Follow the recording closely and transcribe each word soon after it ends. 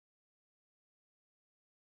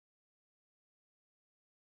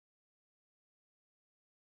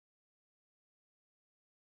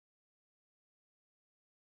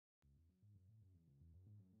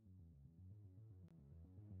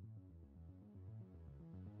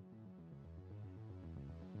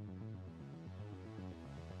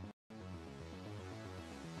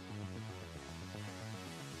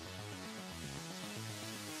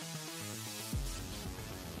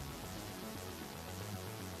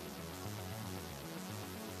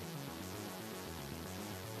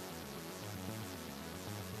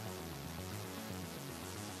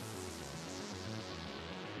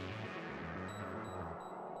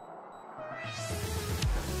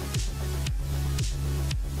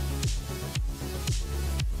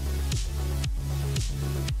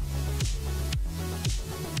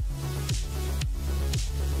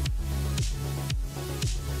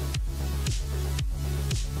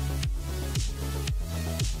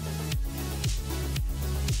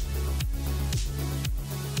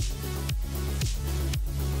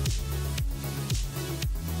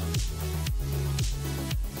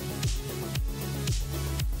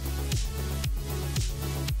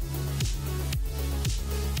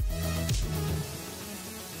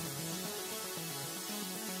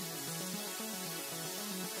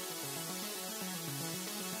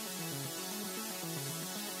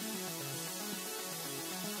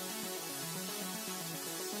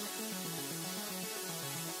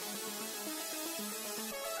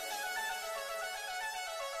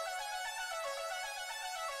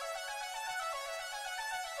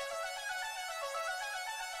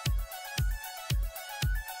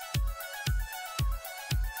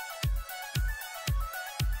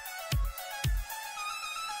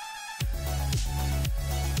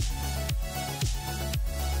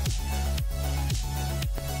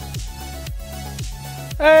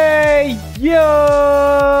Hey,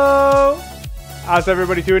 yo! How's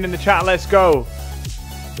everybody doing in the chat? Let's go.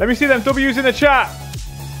 Let me see them W's in the chat.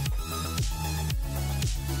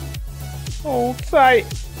 Oh, tight.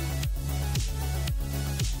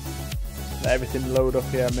 Let everything load up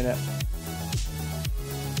here a minute.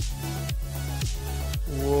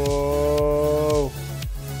 Whoa.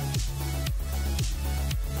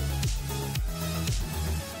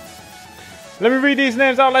 Let me read these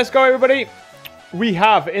names out. Let's go, everybody. We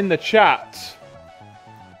have in the chat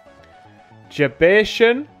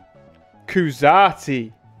Jabation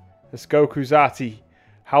Kuzati. Let's go, Kuzati.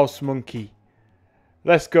 House Monkey.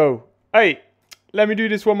 Let's go. Hey, let me do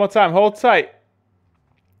this one more time. Hold tight.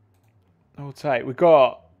 Hold tight. We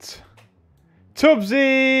got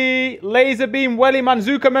Tubsy, Laserbeam, Wellyman,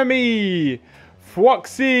 Zukamemi,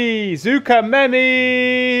 Fwoxy,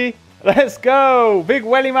 Zukamemi. Let's go. Big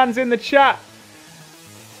Wellyman's in the chat.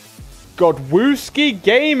 Godwooski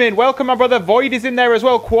Gaming. Welcome, my brother. Void is in there as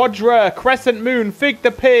well. Quadra, Crescent Moon, Fig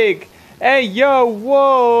the Pig. Hey, yo,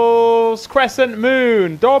 Wolves, Crescent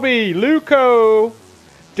Moon, Dobby, Luco,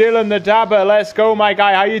 Dylan the Dabber. Let's go, my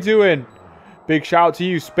guy. How you doing? Big shout out to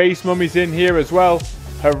you. Space Mummy's in here as well.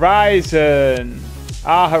 Horizon.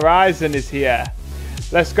 Our Horizon is here.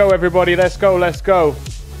 Let's go, everybody. Let's go. Let's go.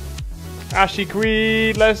 Ashy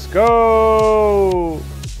Creed. Let's go.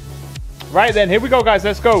 Right then. Here we go, guys.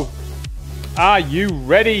 Let's go. Are you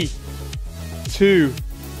ready to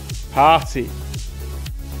party?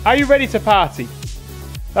 Are you ready to party?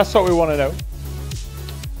 That's what we want to know.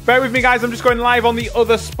 Bear with me, guys. I'm just going live on the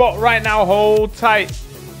other spot right now. Hold tight.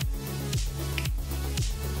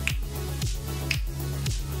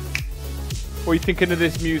 What are you thinking of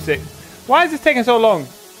this music? Why is this taking so long?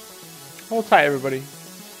 Hold tight, everybody.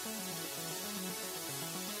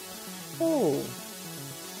 Oh.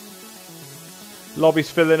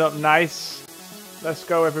 Lobby's filling up nice. Let's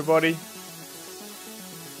go, everybody.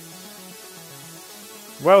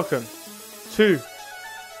 Welcome to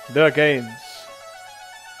the games.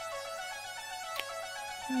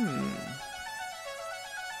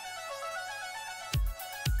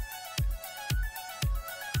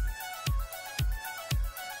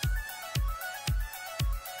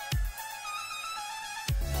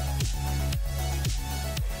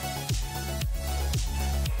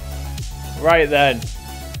 Right then.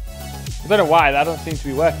 I don't know why that don't seem to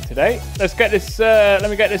be working today. Let's get this. Let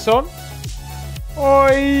me get this on.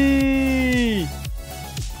 Oi!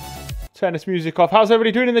 Turn this music off. How's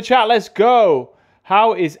everybody doing in the chat? Let's go.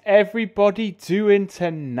 How is everybody doing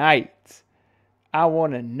tonight? I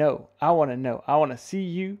want to know. I want to know. I want to see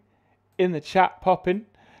you in the chat popping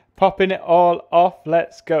it all off.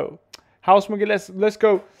 Let's go. House Monkey, let's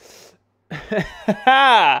go.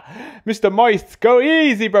 Mr. Moist, go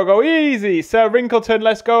easy, bro. Go easy. Sir Wrinkleton,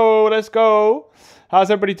 let's go. Let's go. How's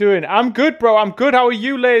everybody doing? I'm good, bro. I'm good. How are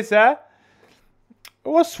you, Laser?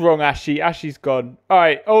 What's wrong, Ashy? Ashy's gone. All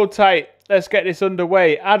right, hold tight. Let's get this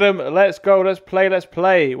underway. Adam, let's go. Let's play. Let's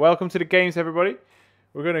play. Welcome to the games, everybody.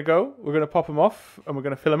 We're going to go. We're going to pop them off, and we're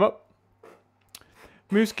going to fill them up.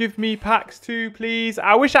 Moose, give me packs too, please.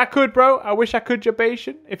 I wish I could, bro. I wish I could,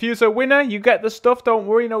 Jabation. If you're a winner, you get the stuff. Don't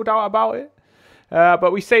worry, no doubt about it.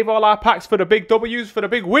 But we save all our packs for the big W's, for the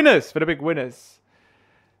big winners. For the big winners.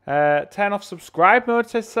 Turn off subscribe mode,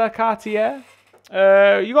 says Sir Cartier.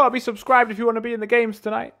 You got to be subscribed if you want to be in the games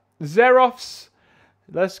tonight. Zeroffs.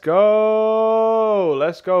 Let's go.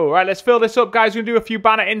 Let's go. Right, let's fill this up, guys. We're going to do a few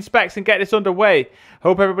banner inspects and get this underway.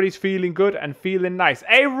 Hope everybody's feeling good and feeling nice.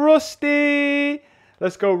 Hey, Rusty.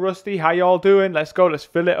 Let's go, Rusty. How y'all doing? Let's go. Let's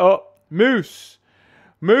fill it up. Moose,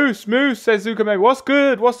 says Zukameg. What's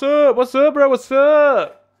good? What's up? What's up, bro? What's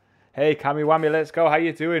up? Hey, Cammy Whammy, let's go. How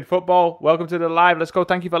you doing? Football, welcome to the live. Let's go.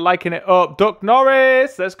 Thank you for liking it up. Duck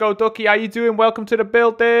Norris, let's go. Ducky, how you doing? Welcome to the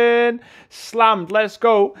building. Slammed, let's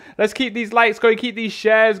go. Let's keep these likes going. Keep these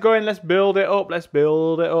shares going. Let's build it up. Let's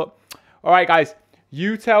build it up. All right, guys.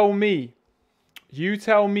 You tell me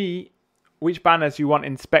which banners you want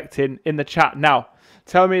inspecting in the chat now.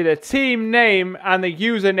 Tell me the team name and the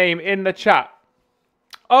username in the chat.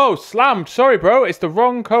 Oh, Slammed. Sorry, bro. It's the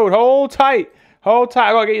wrong code. Hold tight. Hold tight.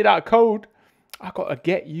 I got to get you that code. I got to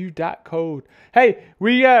get you that code. Hey,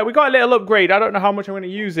 we got a little upgrade. I don't know how much I'm going to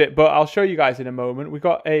use it, but I'll show you guys in a moment. We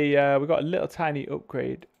got a little tiny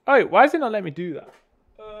upgrade. Oh, wait, why is it not letting me do that?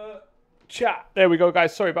 Chat. There we go,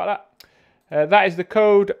 guys. Sorry about that. That is the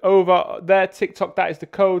code over there. TikTok, that is the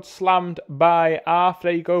code. Slammed by Arf.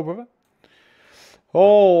 There you go, brother.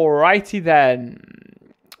 Alrighty then.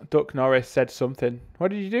 Duck Norris said something.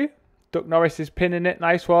 What did you do? Duck Norris is pinning it.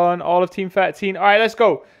 Nice one. All of Team 13. All right, let's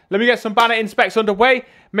go. Let me get some banner inspects underway.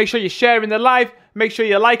 Make sure you're sharing the live. Make sure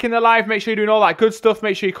you're liking the live. Make sure you're doing all that good stuff.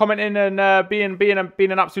 Make sure you're commenting and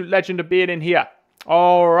being an absolute legend of being in here.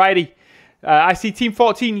 Alrighty. I see Team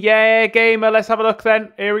 14. Yeah, gamer. Let's have a look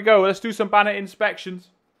then. Here we go. Let's do some banner inspections.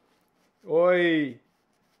 Oi.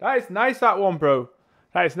 That is nice, that one, bro.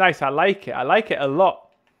 That is nice. I like it. I like it a lot.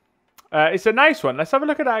 It's a nice one. Let's have a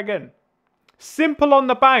look at that again. Simple on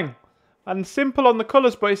the bang. And simple on the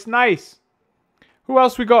colours, but it's nice. Who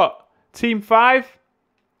else we got? Team 5.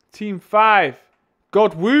 Team 5.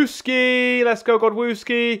 Godwooski. Let's go,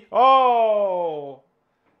 Godwooski. Oh.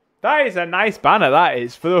 That is a nice banner, that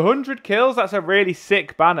is. For the 100 kills, that's a really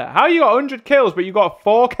sick banner. How you got 100 kills, but you got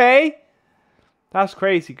 4K? That's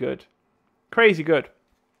crazy good. Crazy good.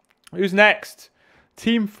 Who's next?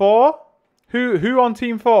 Team 4? Who on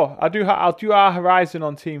Team 4? I'll do our Horizon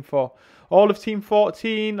on Team 4. All of Team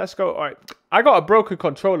 14. Let's go. All right. I got a broken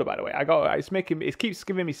controller, by the way. It keeps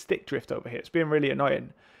giving me stick drift over here. It's being really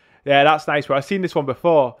annoying. Yeah, that's nice, bro. I've seen this one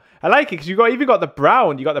before. I like it because you even got the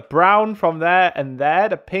brown. You got the brown from there and there.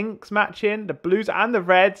 The pinks matching, the blues and the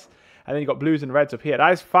reds. And then you got blues and reds up here.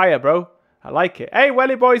 That is fire, bro. I like it. Hey,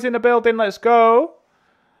 Welly boys in the building. Let's go.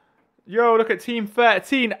 Yo, look at Team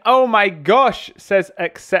 13. Oh my gosh, says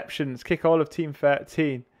Exceptions. Kick all of Team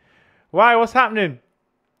 13. Why? What's happening?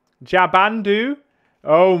 Jabandu.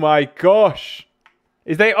 Oh my gosh.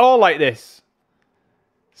 Is they all like this?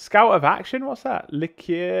 Scout of Action? What's that?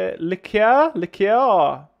 Liqueur?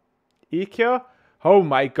 Oh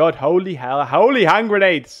my god, holy hell. Holy hand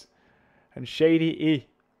grenades. And Shady E.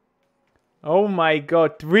 Oh my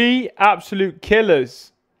god, 3 absolute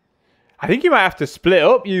killers. I think you might have to split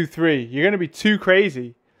up, you 3. You're going to be too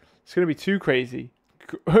crazy. It's going to be too crazy.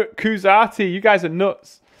 Kuzati, you guys are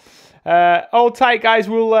nuts. Hold tight, guys.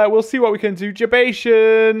 We'll see what we can do.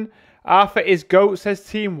 Jabation. Arthur is GOAT, says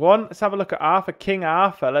Team 1. Let's have a look at Arthur. King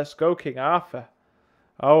Arthur. Let's go, King Arthur.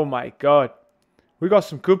 Oh, my God. We got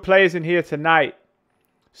some good players in here tonight.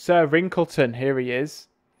 Sir Wrinkleton, here he is.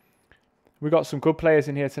 We got some good players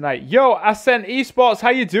in here tonight. Yo, Ascent Esports, how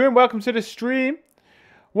you doing? Welcome to the stream.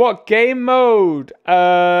 What game mode?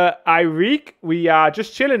 Ireek, we are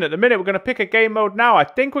just chilling at the minute. We're going to pick a game mode now. I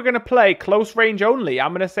think we're going to play close range only.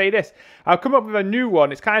 I'm going to say this. I'll come up with a new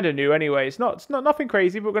one. It's kind of new anyway. It's not nothing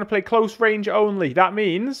crazy, but we're going to play close range only. That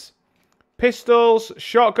means pistols,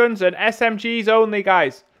 shotguns, and SMGs only,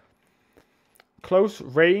 guys. Close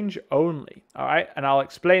range only. All right, and I'll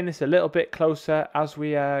explain this a little bit closer as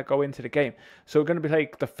we go into the game. So we're going to be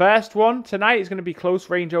like the first one tonight is going to be close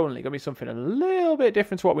range only. Going to be something a little bit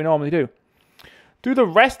different to what we normally do. Do the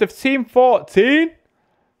rest of Team 14.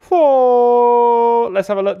 4. Let's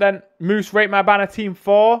have a look then. Moose, rate my banner. Team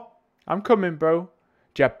 4. I'm coming, bro.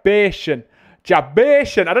 Jabation.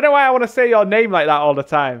 Jabation. I don't know why I want to say your name like that all the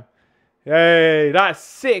time. Hey, that's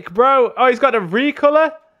sick, bro. Oh, he's got a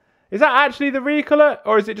recolor. Is that actually the recolor?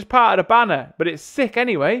 Or is it just part of the banner? But it's sick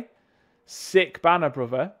anyway. Sick banner,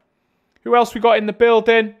 brother. Who else we got in the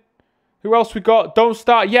building? Who else we got? Don't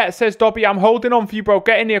start yet, says Dobby. I'm holding on for you, bro.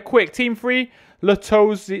 Get in here quick. Team 3.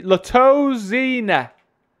 Latozina.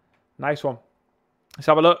 Nice one. Let's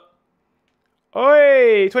have a look.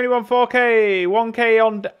 Oi! 21 4K. 1K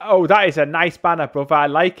on... Oh, that is a nice banner, brother. I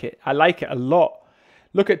like it. I like it a lot.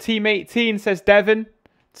 Look at Team 18, says Devon.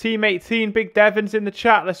 Team 18, Big Devon's in the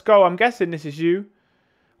chat. Let's go. I'm guessing this is you.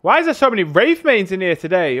 Why is there so many Wraith mains in here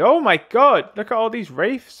today? Oh my god. Look at all these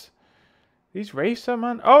Wraiths. These Wraiths are,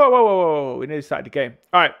 man. Oh, whoa. We nearly started the game.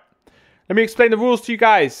 Alright. Let me explain the rules to you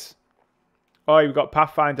guys. Oh, we've got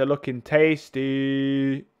Pathfinder looking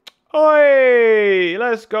tasty. Oi!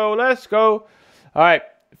 Let's go. Let's go. Alright.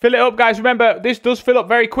 Fill it up, guys. Remember, this does fill up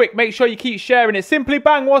very quick. Make sure you keep sharing it. Simply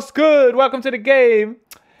Bang, what's good? Welcome to the game.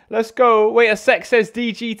 Let's go. Wait a sec, says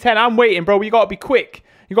DG10. I'm waiting, bro. You got to be quick.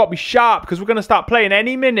 You got to be sharp because we're going to start playing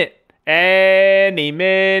any minute. Any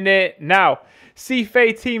minute. Now,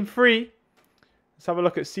 CFA Team 3. Let's have a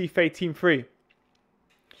look at CFA Team 3.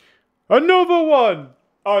 Another one.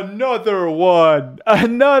 Another one.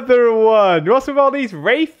 Another one. What's with all these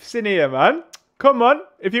Wraiths in here, man? Come on.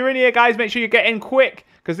 If you're in here, guys, make sure you get in quick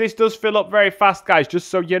because this does fill up very fast, guys, just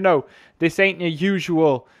so you know. This ain't your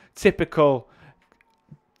usual, typical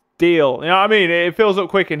deal. You know what I mean? It fills up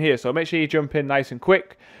quick in here, so make sure you jump in nice and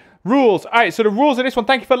quick. Rules. All right, so the rules of this one,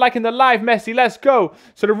 thank you for liking the live, Messi. Let's go.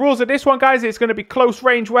 So the rules of this one, guys, it's going to be close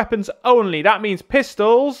range weapons only. That means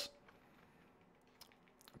pistols.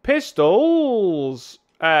 Pistols,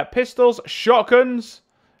 shotguns.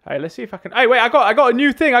 Hey, let's see if I can. Hey, wait, I got a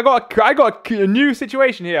new thing. I got a new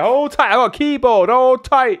situation here. Hold tight. I got a keyboard. Hold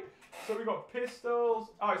tight. So we got pistols.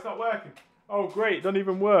 Oh, it's not working. Oh, great. It doesn't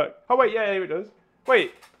even work. Oh, wait, yeah, here it does.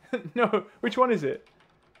 Wait. No, which one is it?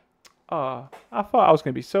 Oh, I thought I was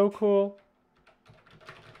going to be so cool.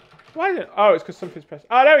 Why? Oh, it's because something's pressed.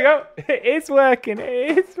 Oh, there we go. It's working.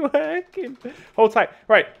 It's working. Hold tight.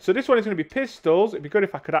 Right. So this one is going to be pistols. It'd be good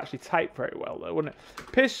if I could actually type very well, though, wouldn't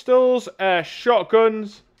it? Pistols,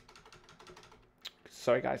 shotguns.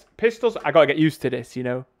 Sorry, guys. Pistols. I got to get used to this, you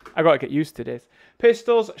know. I got to get used to this.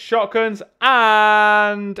 Pistols, shotguns,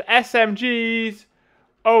 and SMGs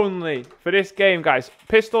only for this game, guys.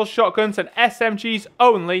 Pistols, shotguns, and SMGs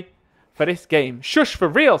only for this game. Shush for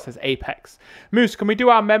real, says Apex. Moose, can we do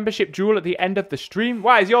our membership duel at the end of the stream?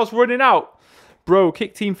 Why is yours running out? Bro,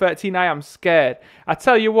 kick Team 13. I am scared. I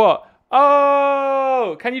tell you what.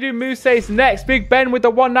 Oh, can you do Moose's next? Big Ben with the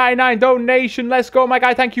 199 donation. Let's go, my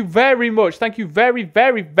guy. Thank you very much. Thank you very,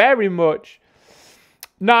 very, very much.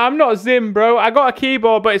 Nah, I'm not Zim, bro. I got a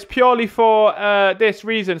keyboard, but it's purely for this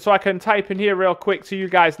reason, so I can type in here real quick to you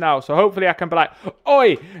guys now. So hopefully I can be like,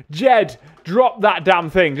 oi, Jed, drop that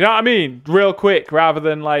damn thing. Do you know what I mean? Real quick, rather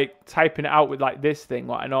than like typing it out with like this thing,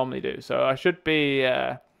 what I normally do. So I should be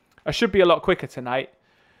a lot quicker tonight.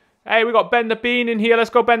 Hey, we got Ben the Bean in here.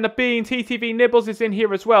 Let's go, Ben the Bean. TTV Nibbles is in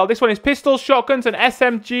here as well. This one is pistols, shotguns, and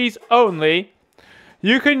SMGs only.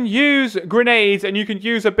 You can use grenades and you can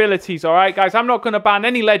use abilities, all right, guys? I'm not going to ban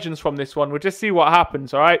any legends from this one. We'll just see what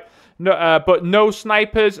happens, all right? No, but no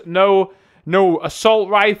snipers, no assault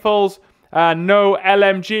rifles, no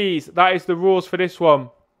LMGs. That is the rules for this one.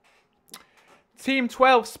 Team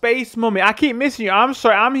 12, Space Mummy. I keep missing you. I'm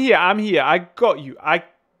sorry. I'm here. I'm here. I got you. I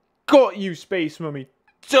got you, Space Mummy.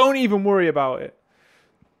 Don't even worry about it.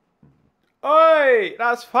 Oi,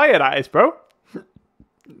 that's fire, that is, bro.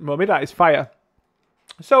 Mummy, that is fire.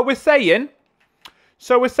 So we're saying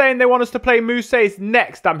they want us to play Moose's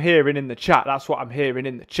next, I'm hearing in the chat. That's what I'm hearing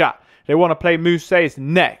in the chat. They want to play Moose's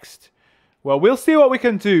next. Well, we'll see what we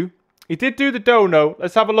can do. He did do the dono.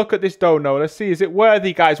 Let's have a look at this dono. Let's see, is it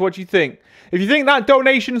worthy, guys? What do you think? If you think that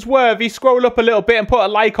donation's worthy, scroll up a little bit and put a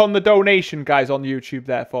like on the donation, guys, on YouTube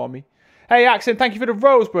there for me. Hey, Accent, thank you for the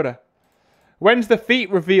rose, brother. When's the feet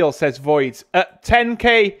reveal, says Voids. At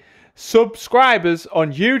 10k subscribers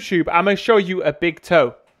on YouTube, I'm going to show you a big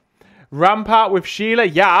toe. Rampart with Sheila.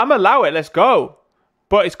 Yeah, I'm allow it. Let's go.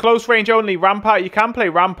 But it's close range only. Rampart, you can play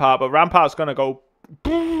Rampart, but Rampart's going to go...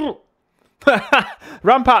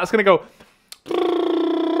 Rampart's going to go...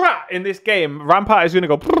 in this game. Rampart is going to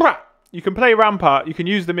go... You can play Rampart. You can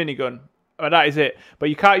use the minigun. And that is it. But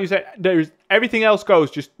you can't use it. There's everything else goes.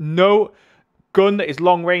 Just no gun that is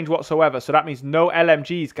long range whatsoever. So that means no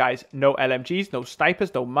LMGs, guys. No LMGs, no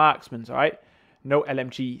snipers, no marksmans, all right? No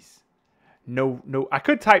LMGs. No. I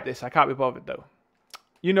could type this. I can't be bothered, though.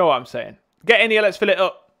 You know what I'm saying. Get in here. Let's fill it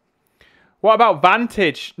up. What about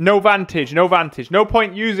Vantage? No Vantage. No Vantage. No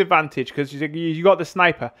point using Vantage because you got the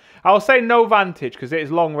sniper. I'll say no Vantage because it is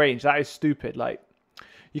long range. That is stupid. Like,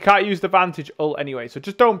 you can't use the Vantage ult anyway. So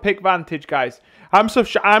just don't pick Vantage, guys. I'm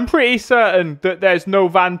pretty certain that there's no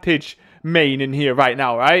Vantage main in here right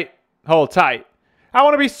now, right? Hold tight. I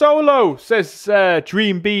want to be solo, says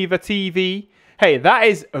Dream Beaver TV. Hey, that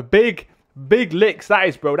is a big licks. That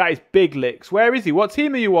is, bro. That is big licks. Where is he? What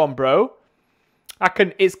team are you on, bro?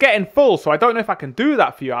 It's getting full, so I don't know if I can do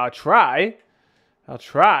that for you. I'll try.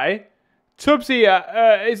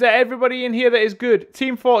 Tubbsy, is there everybody in here that is good?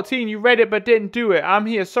 Team 14, you read it but didn't do it. I'm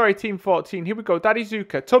here. Sorry, Team 14. Here we go. Daddy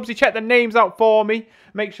Zuka. Tubbsy, check the names out for me.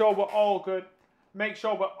 Make sure we're all good.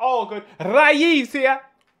 Raiv's here.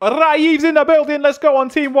 Raiv's in the building. Let's go on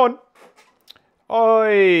Team 1.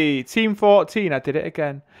 Oi, Team 14. I did it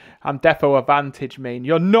again. I'm defo a Vantage main.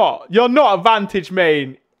 You're not a Vantage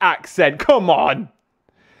main, Accent. Come on.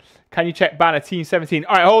 Can you check banner Team 17?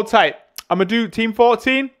 All right, hold tight. I'm going to do Team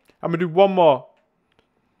 14. I'm going to do one more.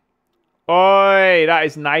 Oi, that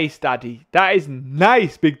is nice, Daddy. That is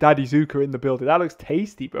nice, Big Daddy Zuka in the building. That looks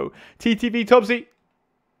tasty, bro. TTV Tubbsy.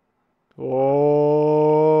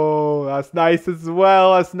 Oh, that's nice as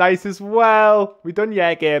well. We done,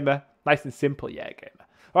 yeah, gamer. Nice and simple, yeah, gamer.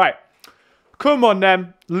 All right. Come on,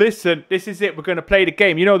 then. Listen, this is it. We're going to play the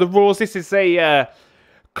game. You know the rules. This is a...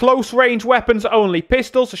 close range weapons only.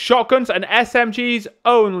 Pistols, shotguns, and SMGs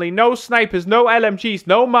only. No snipers, no LMGs,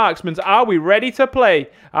 no marksmen. Are we ready to play?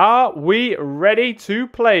 Are we ready to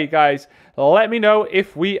play, guys? Let me know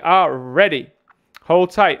if we are ready.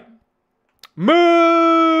 Hold tight.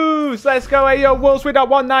 Moves! Let's go, Ayo Wolves with that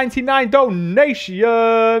 199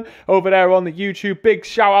 donation over there on the YouTube. Big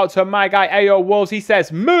shout out to my guy, Ayo Wolves. He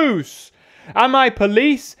says, Moose! Am I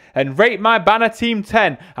police? And rate my banner Team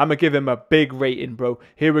 10. I'm going to give him a big rating, bro.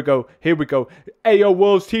 Here we go. Ayo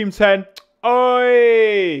Wolves Team 10.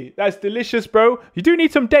 Oi! That's delicious, bro. You do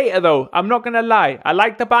need some data, though. I'm not going to lie. I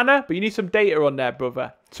like the banner, but you need some data on there,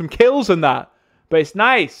 brother. Some kills and that. But it's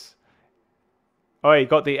nice. Oi,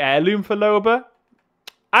 got the heirloom for Loba.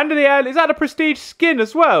 Under the air. Is that a prestige skin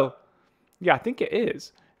as well? Yeah, I think it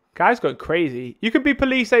is. Guy's going crazy. You can be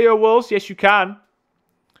police AO Wolves. Yes, you can.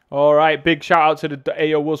 All right, big shout out to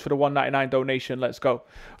the AO Wolves for the $1.99 donation. Let's go.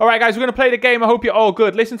 All right, guys, we're going to play the game. I hope you're all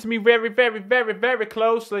good. Listen to me very, very, very, very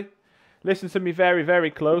closely. Listen to me very,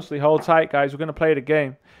 very closely. Hold tight, guys. We're going to play the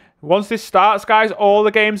game. Once this starts, guys, all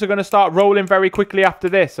the games are going to start rolling very quickly after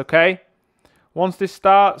this, okay? Once this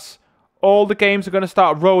starts, all the games are going to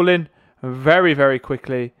start rolling very, very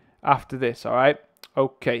quickly after this, all right?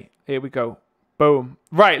 Okay, here we go. Boom.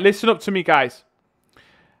 Right, listen up to me, guys.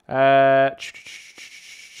 All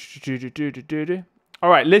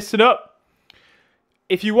right, listen up.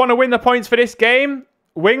 If you want to win the points for this game,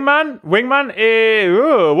 Wingman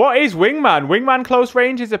is... what is Wingman? Wingman close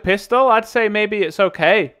range is a pistol. I'd say maybe it's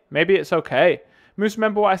okay. Maybe it's okay. Moose,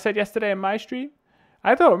 remember what I said yesterday in my stream?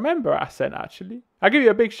 I don't remember what I said, actually. I'll give you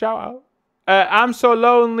a big shout out. I'm so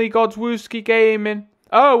lonely, Godswooski Gaming.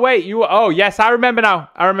 Oh, wait, you... Oh, yes, I remember now.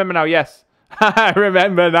 I remember now, yes. I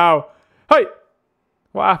remember now. Hey!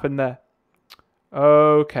 What happened there?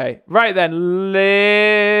 Okay. Right then,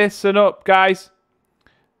 listen up, guys.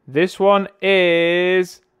 This one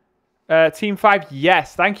is Team 5.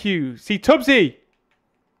 Yes, thank you. See, Tubbsy.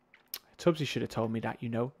 Tubbsy should have told me that, you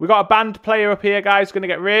know. We got a banned player up here, guys. Going to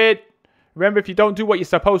get rid. Remember, if you don't do what you're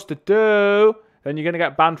supposed to do, then you're going to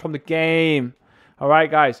get banned from the game. All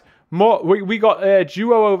right, guys. We got a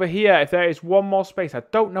duo over here. If there is one more space, I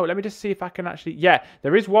don't know. Let me just see if I can actually... Yeah,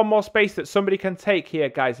 there is one more space that somebody can take here,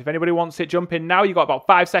 guys. If anybody wants it, jump in now. You got about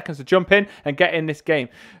 5 seconds to jump in and get in this game.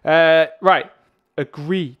 Right.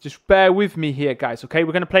 Agree. Just bear with me here, guys. Okay,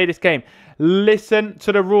 we're going to play this game. Listen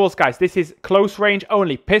to the rules, guys. This is close range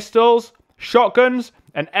only. Pistols, shotguns,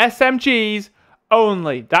 and SMGs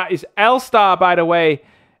only. That is L-Star, by the way.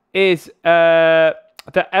 Is the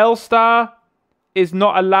L-Star... is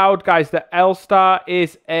not allowed, guys. The L-Star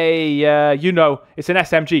is a, you know, it's an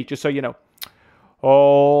SMG, just so you know.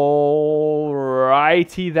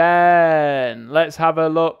 Alrighty then. Let's have a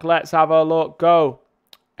look. Let's have a look. Go.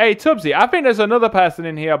 Hey, Tubbsy, I think there's another person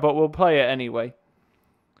in here, but we'll play it anyway.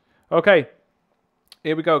 Okay.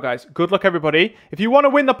 Here we go, guys. Good luck, everybody. If you want to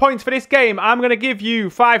win the points for this game, I'm going to give you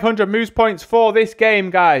 500 Moose points for this game,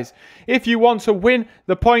 guys. If you want to win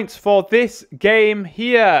the points for this game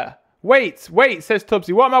here... Wait, says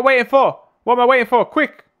Tubbsy. What am I waiting for? What am I waiting for?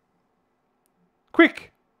 Quick.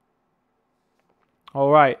 Quick. All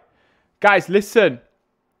right. Guys, listen.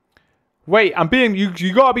 Wait, I'm being... You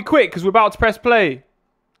got to be quick because we're about to press play.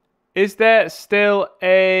 Is there still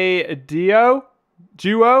a duo?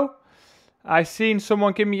 I seen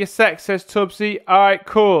someone give me a sec, says Tubbsy. All right,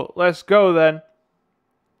 cool. Let's go then.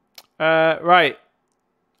 Right.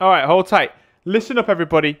 All right, hold tight. Listen up,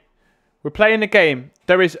 everybody. We're playing the game.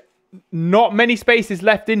 There is... not many spaces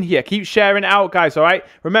left in here. Keep sharing it out, guys, all right?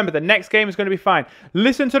 Remember, the next game is going to be fine.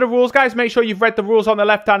 Listen to the rules, guys. Make sure you've read the rules on the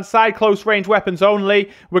left-hand side. Close range weapons only.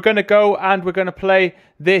 We're going to go and we're going to play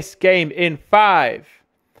this game in 5,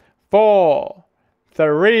 4,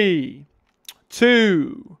 3,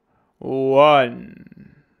 2,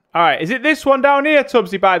 1. All right, is it this one down here,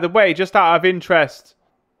 Tubbsy, by the way, just out of interest?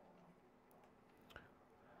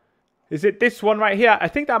 Is it this one right here? I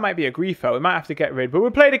think that might be a Grifo. We might have to get rid. But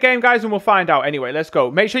we'll play the game, guys, and we'll find out. Anyway, let's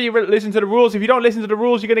go. Make sure you listen to the rules. If you don't listen to the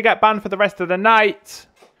rules, you're going to get banned for the rest of the night.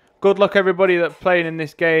 Good luck, everybody that's playing in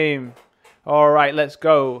this game. All right, let's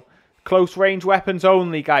go. Close range weapons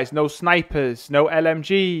only, guys. No snipers. No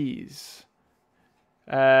LMGs.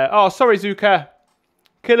 Oh, sorry, Zuka.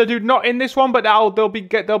 Killer Dude not in this one, but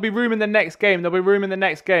there'll be room in the next game. There'll be room in the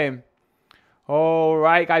next game.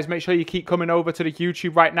 Alright, guys, make sure you keep coming over to the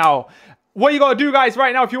YouTube right now. What you got to do, guys,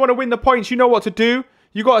 right now, if you want to win the points, you know what to do.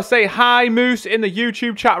 You got to say hi, Moose, in the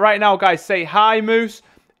YouTube chat right now, guys. Say hi, Moose,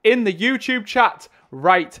 in the YouTube chat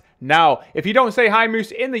right now. If you don't say hi,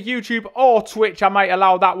 Moose, in the YouTube or Twitch, I might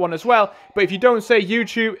allow that one as well. But if you don't say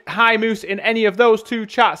YouTube, hi, Moose, in any of those two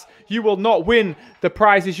chats, you will not win the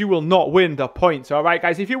prizes. You will not win the points. All right,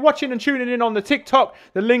 guys. If you're watching and tuning in on the TikTok,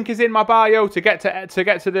 the link is in my bio to get to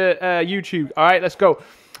the YouTube. All right, let's go.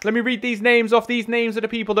 Let me read these names off. These names are the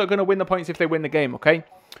people that are going to win the points if they win the game. Okay,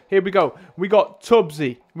 here we go. We got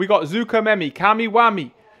Tubbsy. We got Zuka Memi, Kami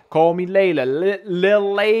Wami. Call Me Layla,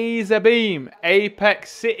 Lil Laser Beam,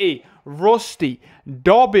 Apex City, Rusty,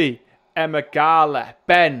 Dobby, Emma Gala,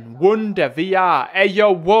 Ben, Wonder, VR,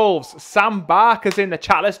 Ayo Wolves, Sam Barker's in the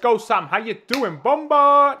chat. Let's go, Sam. How you doing,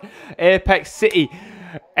 Bombard? Apex City,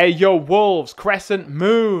 Ayo Wolves, Crescent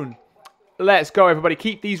Moon, Let's go, everybody.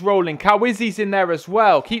 Keep these rolling. Cowizzy's in there as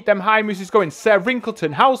well. Keep them high mooses going. Sir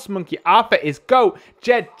Wrinkleton, House Monkey, Arthur is go.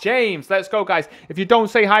 Jed James. Let's go, guys. If you don't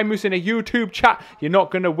say hi moose in a YouTube chat, you're not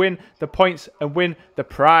going to win the points and win the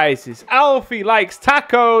prizes. Alfie likes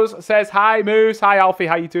tacos. Says hi moose. Hi Alfie.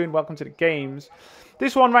 How you doing? Welcome to the games.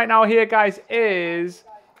 This one right now here, guys, is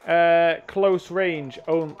close range.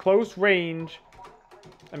 Oh, close range.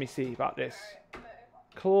 Let me see about this.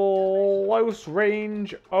 Close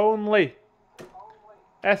range only.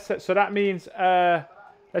 So that means,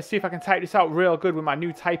 let's see if I can type this out real good with my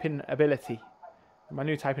new typing ability.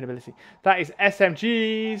 That is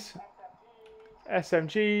SMGs.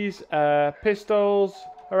 Pistols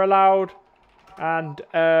are allowed. And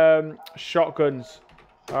shotguns.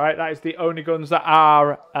 Alright, that is the only guns that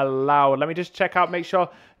are allowed. Let me just check out, make sure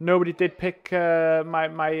nobody did pick how do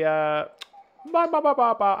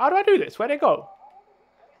I do this? Where'd it go?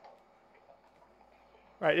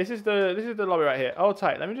 Right, this is the lobby right here. Oh,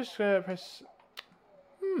 tight. Let me just press.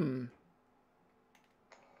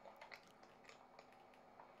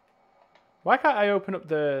 Why can't I open up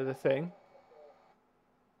the thing?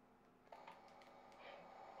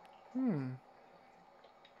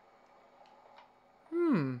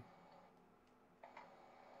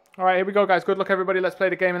 All right, here we go, guys. Good luck, everybody. Let's play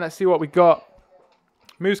the game and let's see what we got.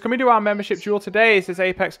 Moose, can we do our membership duel today? It says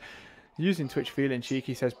Apex. Using Twitch feeling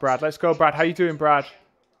cheeky, says Brad. Let's go, Brad. How you doing, Brad?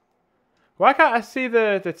 Why can't I see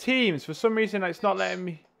the teams? For some reason, it's not letting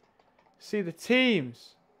me see the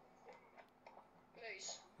teams.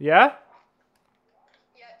 Yeah?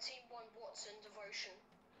 Yeah, Team 1, Watson, Devotion.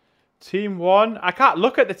 Team 1? I can't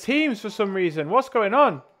look at the teams for some reason. What's going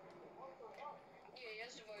on? Yeah, he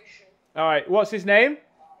has Devotion. Alright, what's his name?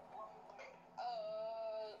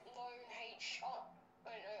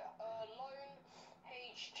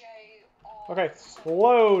 Okay,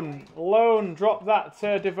 Lone, drop that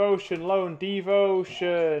Devotion, Lone,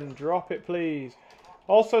 Devotion, drop it please.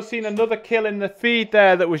 Also seen another kill in the feed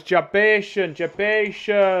there that was Jabation,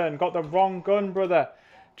 got the wrong gun, brother.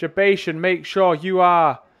 Jabation, make sure you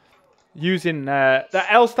are using, the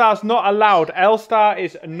L-Star's not allowed, L-Star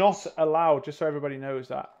is not allowed, just so everybody knows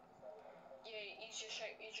that. Yeah, he just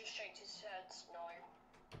shaked his head,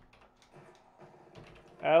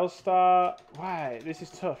 no. L-Star, why, this is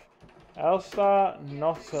tough. L-Star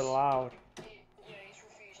not allowed. Yeah, he's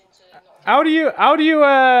refusing to not. How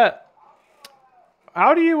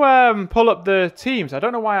do you pull up the teams? I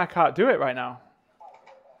don't know why I can't do it right now.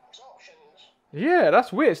 Options. Yeah,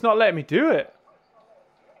 that's weird. It's not letting me do it.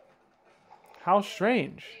 How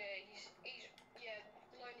strange. Yeah,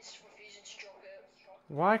 Lone is refusing to drop it.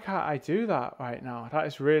 Why can't I do that right now? That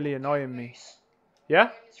is really annoying me. Yeah?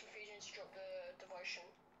 Lone is refusing to drop the Devotion.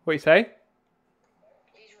 What you say?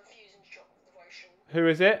 Who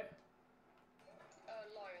is it?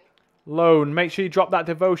 Lone. Make sure you drop that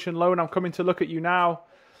Devotion, Lone. I'm coming to look at you now.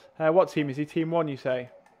 What team is he? Team 1, you say?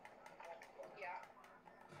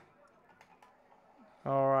 Yeah.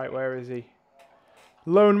 Alright, where is he?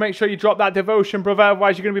 Lone, make sure you drop that Devotion, brother.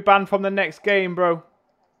 Otherwise, you're going to be banned from the next game, bro.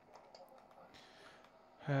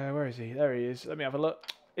 Where is he? There he is. Let me have a look.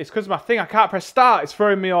 It's because of my thing. I can't press start. It's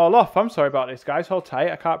throwing me all off. I'm sorry about this, guys. Hold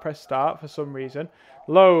tight. I can't press start for some reason.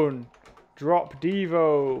 Lone. Drop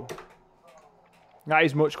Devo. That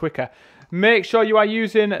is much quicker. Make sure you are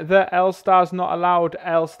using the L-Stars not allowed.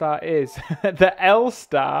 L-Star is. The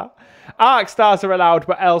L-Star. Arc Stars are allowed,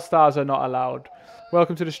 but L-Stars are not allowed.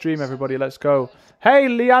 Welcome to the stream, everybody. Let's go. Hey,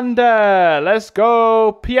 Leander. Let's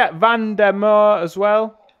go. Piet van der Moor as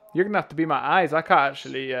well. You're going to have to be my eyes. I can't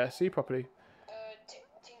actually see properly.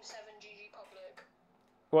 Team 7, GG Public.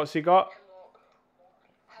 What's he got?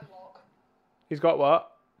 Hemlock. He's got what?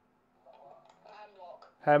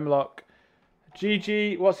 Hemlock.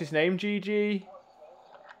 GG, what's his name? GG?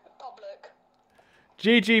 Public.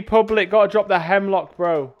 GG Public, gotta drop the Hemlock,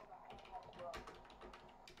 bro.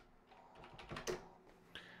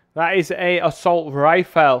 That is a assault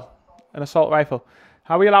rifle. An assault rifle.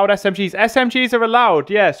 How are we allowed SMGs? SMGs are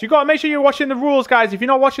allowed, yes. You gotta make sure you're watching the rules, guys. If you're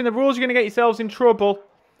not watching the rules, you're gonna get yourselves in trouble.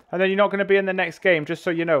 And then you're not gonna be in the next game, just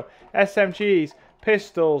so you know. SMGs,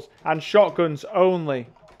 pistols, and shotguns only.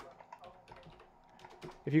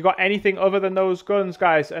 If you got anything other than those guns,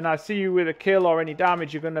 guys, and I see you with a kill or any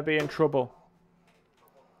damage, you're going to be in trouble.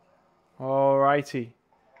 Alrighty.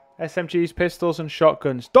 SMGs, pistols, and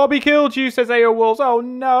shotguns. Dobby killed you, says AO Wolves. Oh,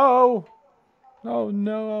 no. Oh,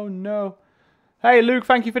 no, oh, no. Hey, Luke,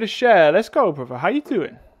 thank you for the share. Let's go, brother. How you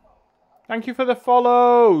doing? Thank you for the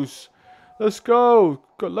follows. Let's go.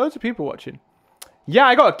 Got loads of people watching. Yeah,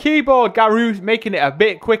 I got a keyboard, Garou, making it a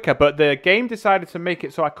bit quicker, but the game decided to make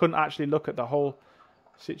it so I couldn't actually look at the whole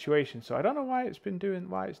situation. So I don't know why it's doing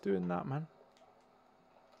that, man.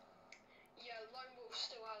 Yeah, Lone Wolf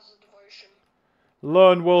still has a devotion.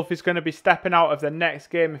 Lone Wolf is going to be stepping out of the next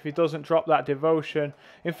game if he doesn't drop that devotion.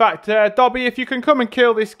 In fact, Dobby, if you can come and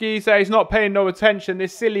kill this geezer, he's not paying no attention.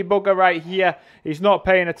 This silly bugger right here, he's not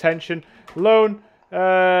paying attention. Lone,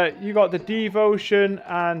 you got the devotion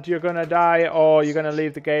and you're going to die, or you're going to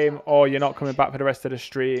leave the game, or you're not coming back for the rest of the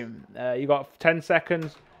stream. You got 10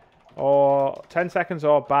 seconds or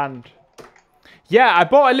banned. Yeah, I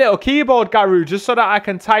bought a little keyboard, Garu, just so that I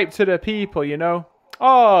can type to the people, you know.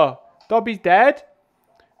 Oh, Dobby's dead?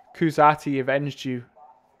 Kuzati avenged you.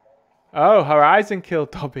 Oh, Horizon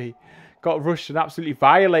killed Dobby. Got rushed and absolutely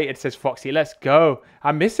violated, says Foxy. Let's go.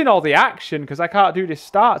 I'm missing all the action because I can't do this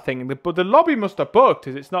start thing. But the lobby must have bugged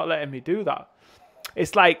because it's not letting me do that.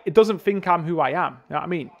 It's like, it doesn't think I'm who I am. You know what I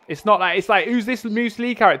mean? It's not like, it's like, who's this Moose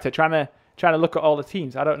Lee character trying to look at all the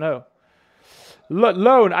teams? I don't know.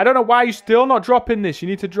 Lone, I don't know why you're still not dropping this. You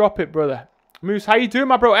need to drop it, brother. Moose, how you doing,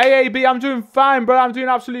 my bro? AAB, I'm doing fine, bro. I'm doing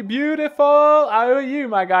absolutely beautiful. How are you,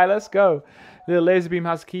 my guy? Let's go. Little laser beam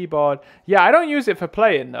has keyboard. Yeah, I don't use it for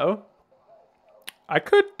playing, though. I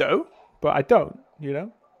could, though, but I don't, you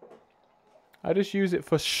know. I just use it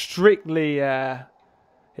for strictly... it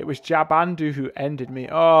was Jabandu who ended me.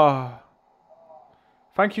 Oh.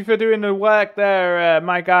 Thank you for doing the work there,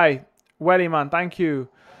 my guy. Welly, man, thank you.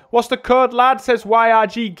 What's the code, lad? Says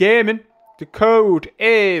YRG Gaming. The code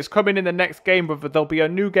is coming in the next game, but there'll be a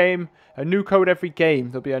new game, a new code every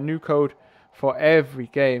game. There'll be a new code for every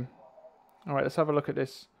game. All right, let's have a look at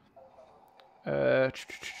this.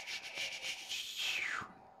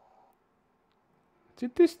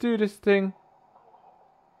 Did this do this thing?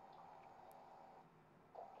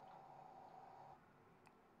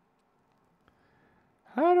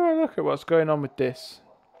 How do I look at what's going on with this?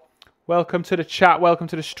 Welcome to the chat. Welcome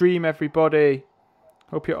to the stream, everybody.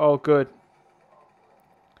 Hope you're all good.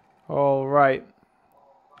 All right.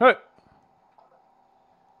 Hey. Let's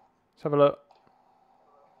have a look.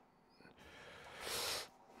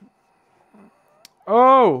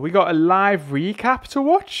 Oh, we got a live recap to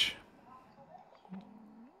watch.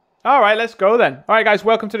 All right, let's go then. All right, guys,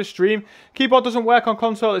 welcome to the stream. Keyboard doesn't work on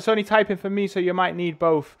console. It's only typing for me, so you might need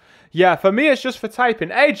both. Yeah, for me, it's just for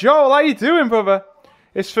typing. Hey, Joel, how you doing, brother?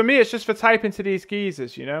 For me, it's just for typing to these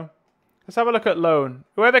geezers, you know? Let's have a look at Lone.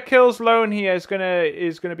 Whoever kills Lone here is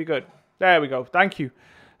gonna be good. There we go. Thank you.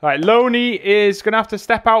 All right, Loney is gonna have to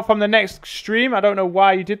step out from the next stream. I don't know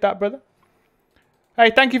why you did that, brother. Hey,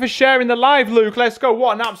 thank you for sharing the live, Luke. Let's go.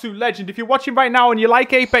 What an absolute legend. If you're watching right now and you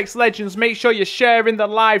like Apex Legends, make sure you're sharing the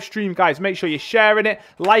live stream, guys. Make sure you're sharing it,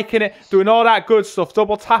 liking it, doing all that good stuff,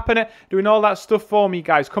 double tapping it, doing all that stuff for me,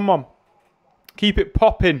 guys. Come on. Keep it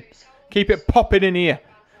popping. Keep it popping in here.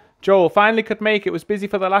 Joel, finally could make it. Was busy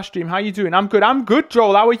for the last stream. How you doing? I'm good. I'm good,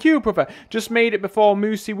 Joel. How are you, brother? Just made it before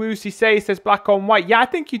Moosey Woosey says black on white. Yeah, I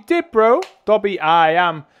think you did, bro. Dobby, I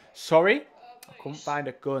am sorry. I couldn't find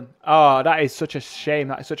a gun. Oh, that is such a shame.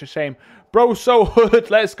 That is such a shame. Bro, so hood.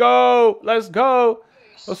 Let's go. Let's go.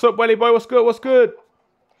 What's up, Welly boy? What's good? What's good?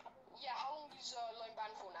 Yeah, how long is Lone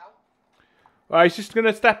banned for now? Well, he's just going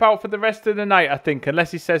to step out for the rest of the night, I think. Unless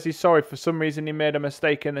he says he's sorry. For some reason, he made a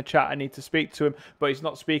mistake in the chat. I need to speak to him. But he's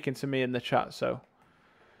not speaking to me in the chat, so.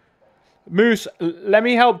 Moose, let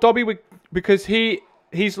me help Dobby because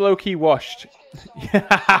he's low-key washed.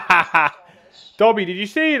 Dobby, did you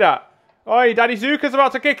see that? Oi, Daddy Zuka's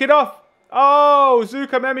about to kick it off. Oh,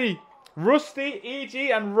 Zuka Memi. Rusty,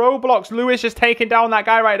 EG, and Roblox. Lewis just taking down that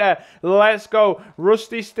guy right there. Let's go.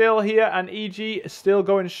 Rusty still here, and EG still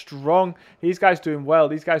going strong. These guys doing well.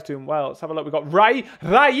 These guys doing well. Let's have a look. We've got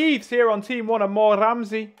Raeves here on Team 1 and more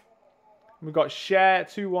Ramsey. We've got Cher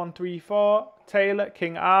 2134. Taylor,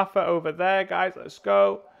 King Arthur over there, guys. Let's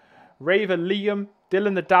go. Raven, Liam,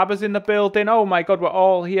 Dylan the Dabber's in the building. Oh my god, we're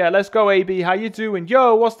all here. Let's go, AB. How you doing?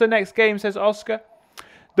 Yo, what's the next game, says Oscar.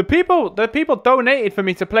 The people donated for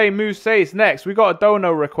me to play Moose Says next. We got a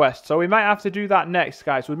dono request, so we might have to do that next,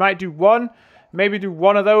 guys. We might do one, maybe do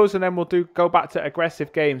one of those, and then we'll go back to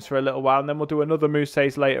aggressive games for a little while, and then we'll do another Moose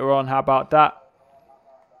Says later on. How about that?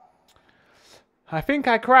 I think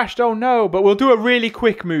I crashed. Oh no, but we'll do a really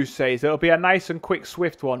quick Moose Says. It'll be a nice and quick,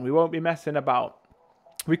 swift one. We won't be messing about.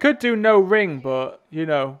 We could do no ring, but you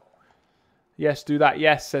know. Yes, do that.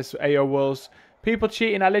 Yes, says AO Wolves. People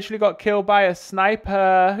cheating. I literally got killed by a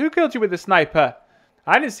sniper. Who killed you with a sniper?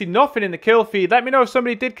 I didn't see nothing in the kill feed. Let me know if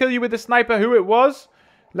somebody did kill you with a sniper, who it was.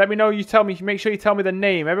 Let me know. You tell me. Make sure you tell me the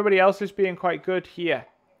name. Everybody else is being quite good here.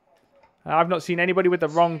 I've not seen anybody with the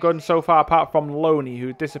wrong gun so far apart from Loney,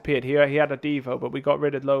 who disappeared. He had a Devo, but we got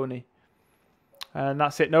rid of Loney. And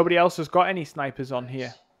that's it. Nobody else has got any snipers on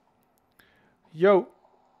here. Yo.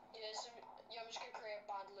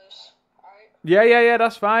 Yeah,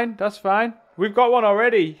 that's fine. That's fine. We've got one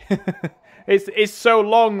already. It's so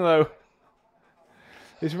long, though.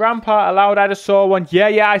 Is Rampart allowed? I just saw one.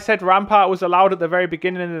 Yeah, I said Rampart was allowed at the very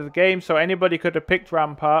beginning of the game, so anybody could have picked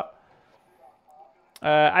Rampart.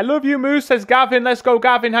 I love you, Moose, says Gavin. Let's go,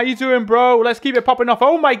 Gavin. How you doing, bro? Let's keep it popping off.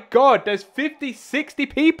 Oh, my God. There's 50, 60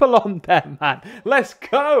 people on there, man. Let's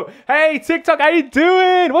go. Hey, TikTok, how you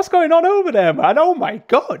doing? What's going on over there, man? Oh, my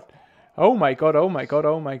God. Oh, my God. Oh, my God.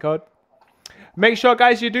 Oh, my God. Make sure,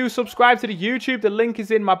 guys, you do subscribe to the YouTube. The link is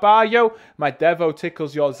in my bio. My Devo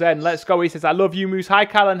tickles your zen. Let's go. He says, I love you, Moose. Hi,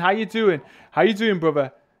 Callan. How you doing? How you doing,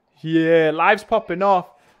 brother? Yeah, live's popping off.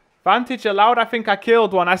 Vantage allowed? I think I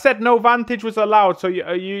killed one. I said no Vantage was allowed. So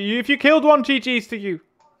if you killed one, GG's to you.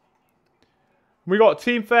 We got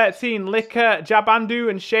Team 13, Liquor,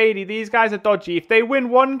 Jabandu, and Shady. These guys are dodgy. If they win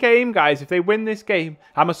one game, guys, if they win this game,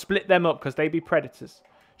 I'm going to split them up because they be predators.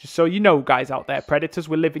 Just so you know, guys out there, predators,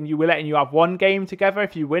 we're letting you have one game together.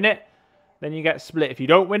 If you win it, then you get split. If you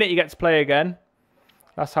don't win it, you get to play again.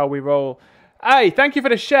 That's how we roll. Hey, thank you for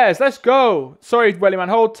the shares. Let's go. Sorry, Welly man,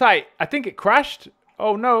 hold tight. I think it crashed.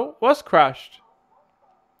 Oh no, what's crashed?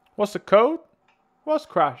 What's the code? What's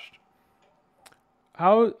crashed?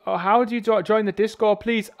 How do you join the Discord,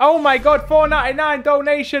 please? Oh my God, $4.99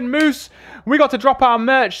 donation, Moose. We got to drop our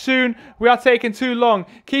merch soon. We are taking too long.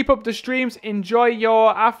 Keep up the streams. Enjoy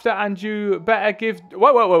your after, and you better give.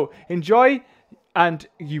 Whoa. Enjoy. And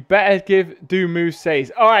you better do Moose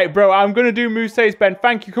Says. All right, bro. I'm going to do Moose Says, Ben.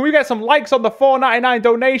 Thank you. Can we get some likes on the $4.99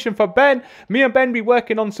 donation for Ben? Me and Ben be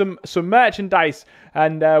working on some merchandise.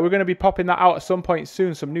 And we're going to be popping that out at some point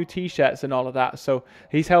soon. Some new T-shirts and all of that. So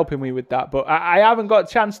he's helping me with that. But I haven't got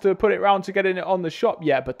a chance to put it around to getting it on the shop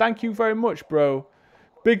yet. But thank you very much, bro.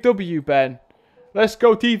 Big W, Ben. Let's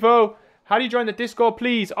go, Tifo. How do you join the Discord,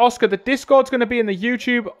 please? Oscar, the Discord's going to be in the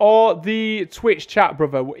YouTube or the Twitch chat,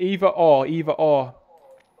 brother. Either or. Yeah,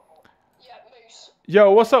 Moose.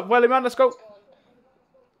 Yo, what's up, Welly, man? Let's go.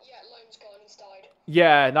 Yeah, Lone's gone. He's died.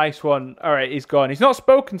 Yeah, nice one. All right, he's gone. He's not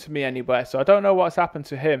spoken to me anywhere, so I don't know what's happened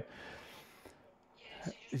to him.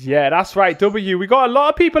 Yeah, that's right, W. We got a lot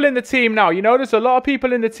of people in the team now. You know, there's a lot of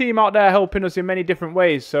people in the team out there helping us in many different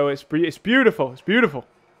ways. So it's beautiful. It's beautiful.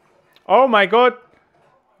 Oh, my God.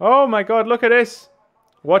 Oh, my God. Look at this.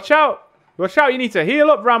 Watch out. Watch out. You need to heal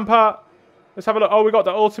up, Rampart. Let's have a look. Oh, we got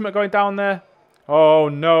the ultimate going down there. Oh,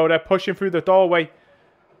 no. They're pushing through the doorway.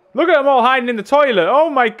 Look at them all hiding in the toilet. Oh,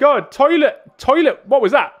 my God. Toilet. What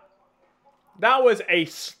was that? That was a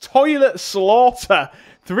toilet slaughter.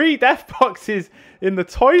 3 death boxes in the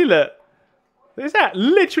toilet. That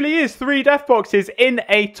literally is 3 death boxes in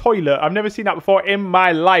a toilet. I've never seen that before in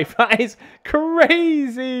my life. That is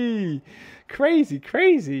crazy.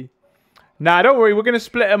 Crazy. Nah, don't worry. We're going to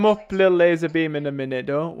split them up, little laser beam, in a minute.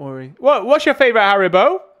 Don't worry. What's your favourite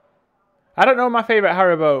Haribo? I don't know my favourite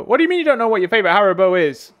Haribo. What do you mean you don't know what your favourite Haribo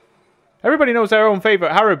is? Everybody knows their own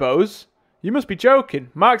favourite Haribos. You must be joking.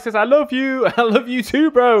 Mark says, I love you. I love you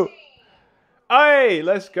too, bro. Hey,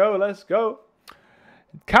 let's go.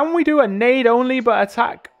 Can we do a nade only but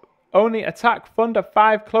attack thunder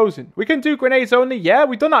 5 closing? We can do grenades only. Yeah,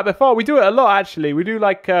 we've done that before. We do it a lot, actually. We do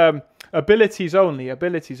like abilities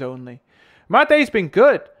only. My day's been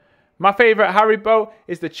good. My favorite Haribo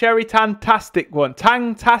is the cherry tantastic one.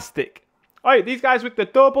 Tangtastic. Alright, these guys with the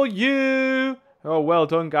W. Oh, well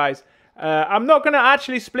done, guys. I'm not going to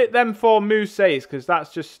actually split them for Moose Says, because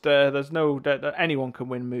that's just, there's no, anyone can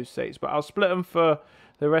win Moose Says, but I'll split them for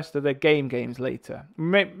the rest of the games later.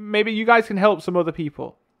 Maybe you guys can help some other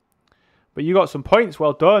people. But you got some points,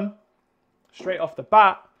 well done. Straight off the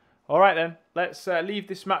bat. Alright then, let's leave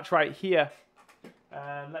this match right here.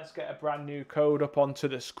 And let's get a brand new code up onto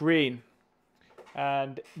the screen.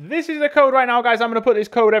 And this is the code right now, guys. I'm going to put this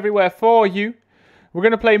code everywhere for you. We're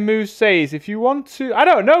going to play Moose Says. If you want to... I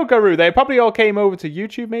don't know, Guru. They probably all came over to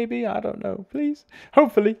YouTube, maybe. I don't know. Please.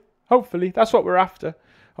 Hopefully. That's what we're after.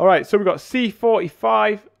 All right, so we've got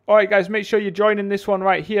C45. All right, guys, make sure you're joining this one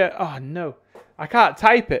right here. Oh, no. I can't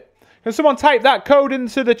type it. Can someone type that code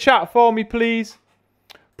into the chat for me, please?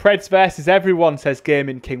 Preds versus everyone, says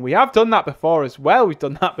Gaming King. We have done that before as well. We've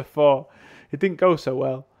done that before. It didn't go so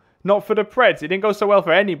well. Not for the Preds. It didn't go so well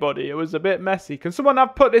for anybody. It was a bit messy. Can someone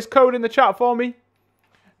have put this code in the chat for me?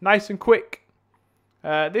 Nice and quick.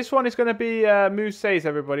 This one is going to be Moose Says,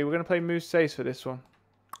 everybody. We're going to play Moose Says for this one.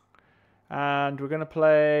 And we're going to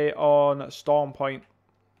play on Storm Point.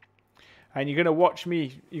 And you're going to watch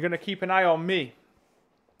me. You're going to keep an eye on me.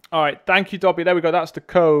 All right. Thank you, Dobby. There we go. That's the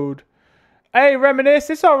code. Hey, Reminisce.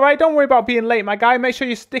 It's all right. Don't worry about being late, my guy. Make sure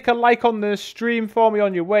you stick a like on the stream for me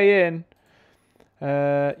on your way in.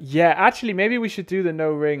 Yeah, actually, maybe we should do the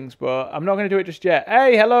no rings, but I'm not going to do it just yet.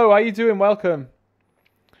 Hey, hello, how you doing? Welcome.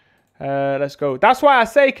 Let's go. That's why I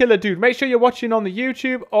say, Killer Dude, make sure you're watching on the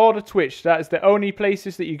YouTube or the Twitch. That is the only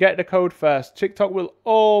places that you get the code first. TikTok will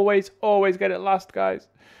always get it last, guys.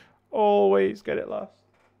 Always get it last.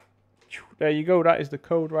 There you go. That is the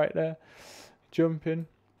code right there. Jump in.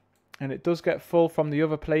 And it does get full from the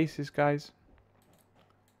other places, guys.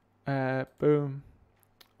 Boom.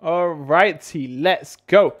 Alrighty, let's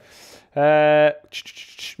go.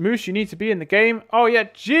 Moose, you need to be in the game. Oh, yeah,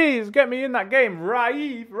 jeez, get me in that game.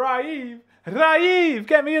 Raif,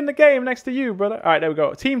 get me in the game next to you, brother. All right, there we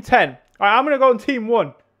go. Team 10. All right, I'm going to go on Team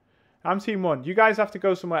 1. I'm Team 1. You guys have to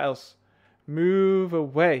go somewhere else. Move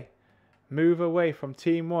away. Move away from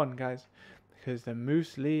Team 1, guys. Because the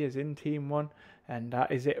Moose Lee is in Team 1. And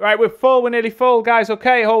that is it. Right, we're full. We're nearly full, guys.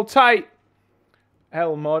 Okay, hold tight.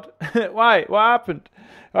 Hell, mod. Why? What happened?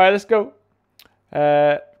 All right, let's go.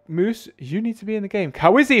 Moose, you need to be in the game.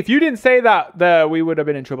 Kawizzy, if you didn't say that, we would have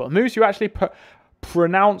been in trouble. Moose, you actually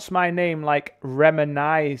pronounce my name like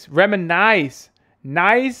Remonize. Remonize.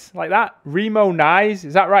 Nice? Like that? Remo Nice.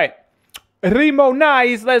 Is that right? Remo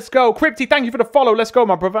Nice. Let's go. Crypty, thank you for the follow. Let's go,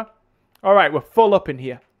 my brother. All right, we're full up in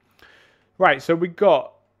here. Right, so we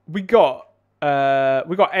got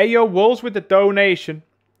Ayo Wolves with the donation.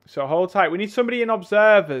 So hold tight. We need somebody in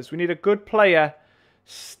observers. We need a good player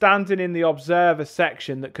standing in the observer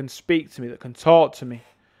section that can speak to me, that can talk to me,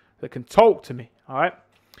 All right.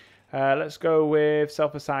 Let's go with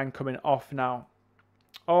self-assigned coming off now.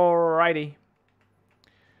 Alrighty.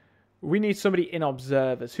 We need somebody in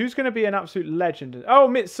observers. Who's going to be an absolute legend? Oh,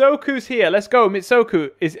 Mitsoku's here. Let's go, Mitsoku.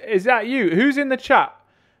 Is that you? Who's in the chat?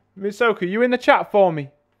 Mitsoku, you in the chat for me?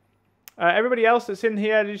 Everybody else that's in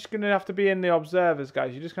here, you're just going to have to be in the observers,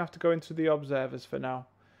 guys. You're just going to have to go into the observers for now.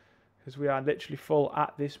 Because we are literally full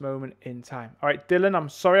at this moment in time. All right, Dylan, I'm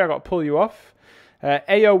sorry I got to pull you off.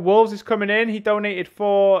 Ayo Wolves is coming in. He donated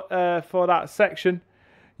for that section.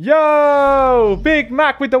 Yo! Big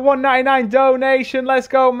Mac with the $1.99 donation. Let's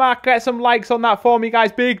go, Mac. Get some likes on that for me,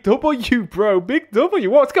 guys. Big W, bro. Big W.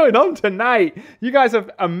 What's going on tonight? You guys are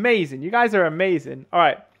amazing. You guys are amazing. All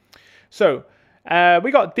right. So, we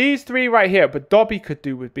got these three right here. But Dobby could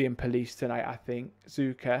do with being police tonight, I think.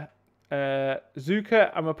 Zuka.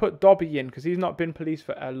 Zuka, I'm going to put Dobby in because he's not been police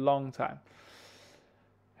for a long time.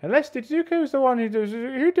 Unless, did Zuka was the one who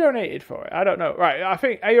donated for it? I don't know. Right, I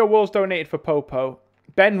think Ayo Wolves donated for Popo.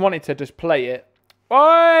 Ben wanted to just play it.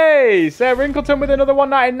 Oi! Sir Wrinkleton with another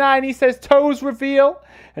 $1.99. He says, toes reveal.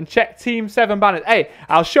 And check Team 7 banners. Hey,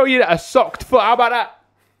 I'll show you a socked foot. How about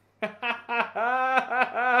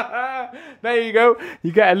that? There you go.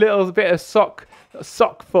 You get a little bit of sock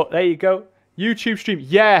foot. There you go. YouTube stream.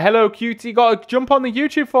 Yeah, hello, cutie. Got to jump on the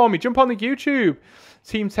YouTube for me. Jump on the YouTube.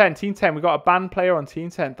 Team 10. Team 10. We got a band player on Team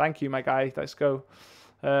 10. Thank you, my guy. Let's go.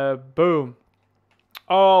 Boom.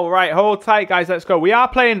 All right. Hold tight, guys. Let's go. We are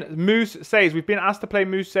playing Moose Says. We've been asked to play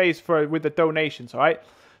Moose Says with the donations, all right?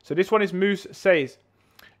 So this one is Moose Says.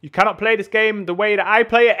 You cannot play this game the way that I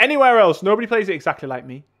play it anywhere else. Nobody plays it exactly like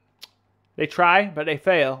me. They try, but they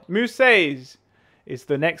fail. Moose Says is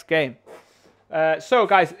the next game. So,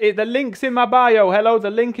 guys, the link's in my bio. Hello, the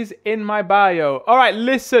link is in my bio. All right,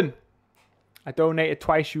 listen. I donated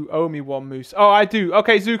twice. You owe me one, Moose. Oh, I do.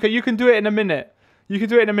 Okay, Zuka, you can do it in a minute. You can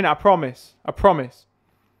do it in a minute. I promise. I promise.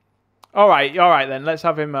 All right then. Let's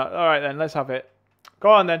have him. All right then. Let's have it.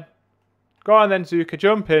 Go on then. Go on then, Zuka.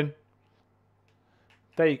 Jump in.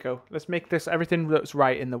 There you go. Let's make this everything that's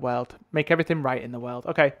right in the world. Make everything right in the world.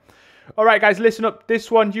 Okay. All right, guys, listen up.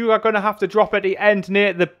 This one you are going to have to drop at the end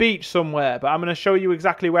near the beach somewhere. But I'm going to show you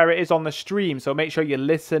exactly where it is on the stream. So make sure you're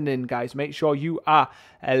listening, guys. Make sure you are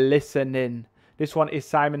listening. This one is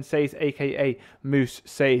Simon Says, a.k.a. Moose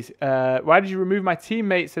Says. Why did you remove my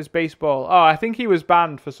teammate, says Baseball? Oh, I think he was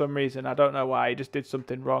banned for some reason. I don't know why. He just did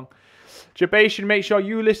something wrong. Jabation, make sure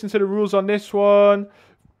you listen to the rules on this one.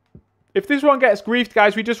 If this one gets griefed,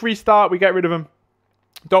 guys, we just restart. We get rid of him.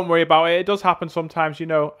 Don't worry about it. It does happen sometimes, you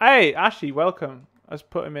know. Hey, Ashley, welcome. Let's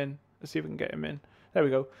put him in. Let's see if we can get him in. There we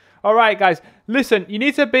go. All right, guys. Listen, you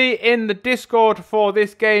need to be in the Discord for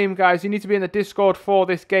this game, guys. You need to be in the Discord for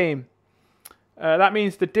this game. That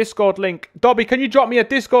means the Discord link. Dobby, can you drop me a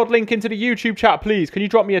Discord link into the YouTube chat, please? Can you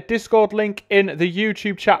drop me a Discord link in the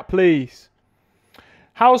YouTube chat, please?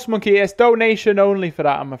 House Monkey, it's donation only for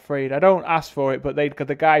that, I'm afraid. I don't ask for it, but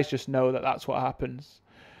the guys just know that that's what happens.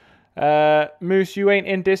 Moose, you ain't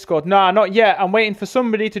in Discord. Nah, not yet. I'm waiting for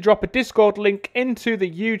somebody to drop a Discord link into the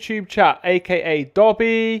YouTube chat, a.k.a.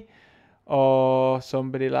 Dobby or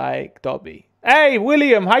somebody like Dobby. Hey,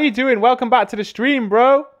 William, how you doing? Welcome back to the stream,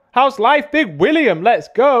 bro. How's life? Big William, let's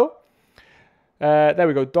go. There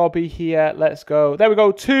we go. Dobby here. Let's go. There we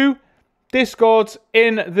go. 2 Discords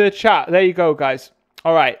in the chat. There you go, guys.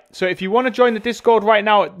 All right. So if you want to join the Discord right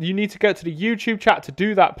now, you need to go to the YouTube chat to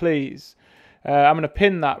do that, please. I'm going to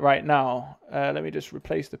pin that right now. Let me just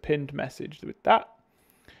replace the pinned message with that.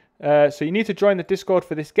 So you need to join the Discord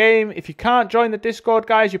for this game. If you can't join the Discord,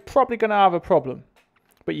 guys, you're probably going to have a problem.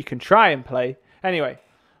 But you can try and play. Anyway.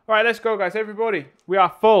 All right, let's go, guys. Everybody, we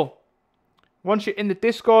are full. Once you're in the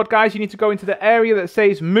Discord, guys, you need to go into the area that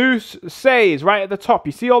says Moose Says right at the top.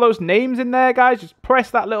 You see all those names in there, guys? Just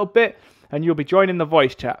press that little bit and you'll be joining the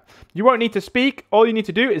voice chat. You won't need to speak. All you need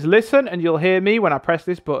to do is listen and you'll hear me when I press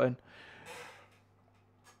this button.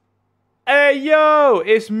 Hey, yo,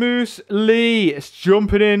 it's Moose Lee. It's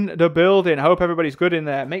jumping in the building. I hope everybody's good in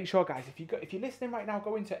there. Make sure, guys, if you're listening right now,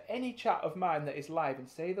 go into any chat of mine that is live and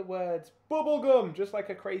say the words bubblegum, just like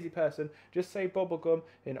a crazy person. Just say bubblegum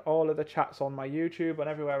in all of the chats on my YouTube and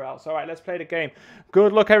everywhere else. All right, let's play the game.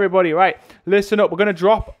 Good luck, everybody. Right, listen up. We're gonna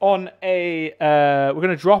drop on a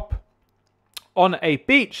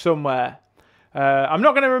beach somewhere. I'm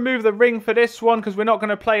not going to remove the ring for this one because we're not going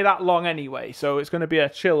to play that long anyway. So it's going to be a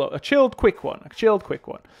chilled quick one.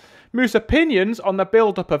 Moose opinions on the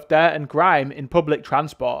build-up of dirt and grime in public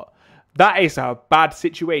transport. That is a bad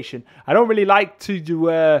situation. I don't really like to do.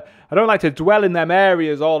 I don't like to dwell in them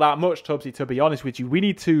areas all that much, Tubbsy. To be honest with you, we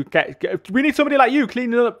need to we need somebody like you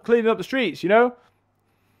cleaning up the streets. You know.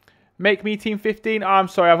 Make me team 15. Oh, I'm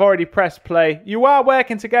sorry, I've already pressed play. You are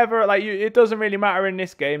working together. Like it doesn't really matter in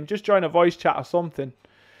this game. Just join a voice chat or something.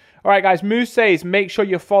 All right, guys. Moose says, make sure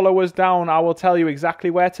you follow us down. I will tell you exactly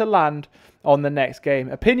where to land on the next game.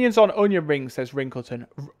 Opinions on onion rings, says Wrinkleton.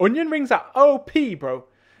 Onion rings are OP, bro.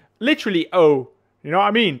 Literally O. You know what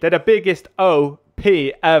I mean? They're the biggest OP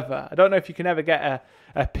ever. I don't know if you can ever get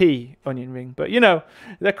a P onion ring, but you know,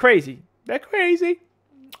 they're crazy. They're crazy.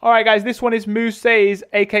 All right, guys, this one is Moose Says,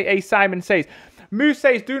 a.k.a. Simon Says. Moose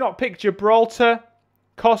Says, do not pick Gibraltar,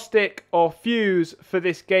 Caustic, or Fuse for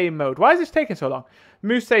this game mode. Why is this taking so long?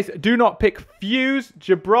 Moose Says, do not pick Fuse,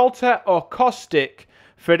 Gibraltar, or Caustic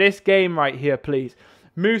for this game right here, please.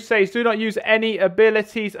 Moose Says, do not use any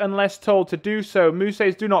abilities unless told to do so. Moose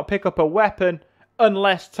Says, do not pick up a weapon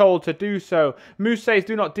unless told to do so. Moose Says,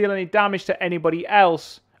 do not deal any damage to anybody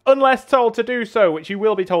else unless told to do so, which you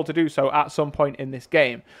will be told to do so at some point in this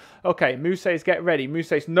game. Okay, Moose says get ready. Moose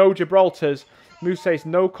says no Gibraltars. Moose says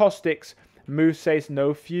no Caustics. Moose says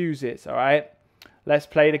no Fuses, all right? Let's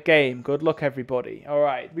play the game. Good luck, everybody. All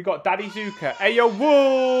right, we got Daddy Zuka. Hey, yo,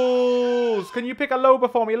 Wolves! Can you pick a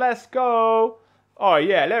Loba for me? Let's go. Oh,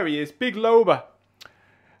 yeah, there he is. Big Loba.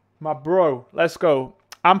 My bro. Let's go.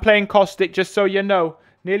 I'm playing Caustic, just so you know.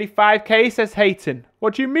 Nearly 5k, says Hayton.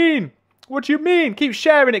 What do you mean? What do you mean? Keep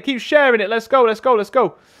sharing it. Keep sharing it. Let's go. Let's go. Let's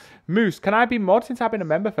go. Moose, can I be mod since I've been a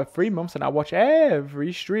member for 3 months and I watch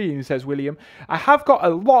every stream, says William. I have got a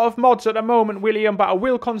lot of mods at the moment, William, but I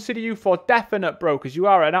will consider you for definite, bro, because you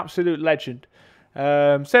are an absolute legend.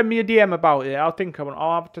 Send me a DM about it. I'll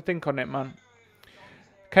have to think on it, man.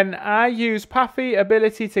 Can I use Pathy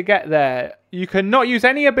ability to get there? You cannot use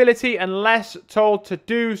any ability unless told to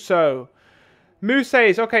do so. Moose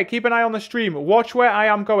says, okay, keep an eye on the stream. Watch where I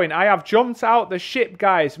am going. I have jumped out the ship,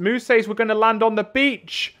 guys. Moose says we're going to land on the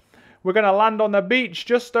beach. We're going to land on the beach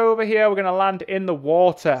just over here. We're going to land in the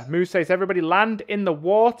water. Moose says, everybody land in the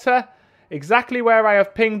water. Exactly where I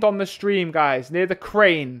have pinged on the stream, guys. Near the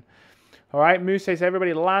crane. All right, Moose says,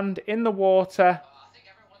 everybody land in the water.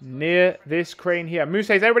 Near this crane here. Moose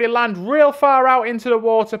says, everybody land real far out into the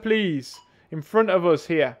water, please. In front of us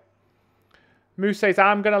here. Moose says,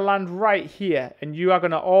 I'm going to land right here. And you are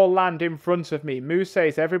going to all land in front of me. Moose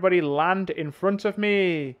says, everybody land in front of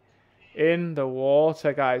me. In the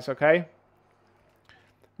water, guys, okay?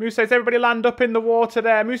 Moose says, everybody land up in the water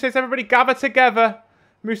there. Moose says, everybody gather together.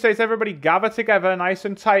 Moose says, everybody gather together nice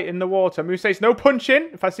and tight in the water. Moose says, no punching.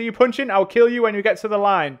 If I see you punching, I'll kill you when you get to the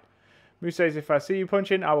line. Moose says, if I see you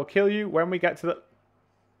punching, I will kill you when we get to the...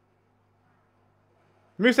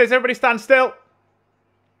 Moose says, everybody stand still.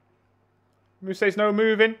 Moose says, no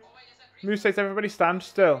moving. Moose says, everybody stand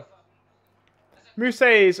still. Moose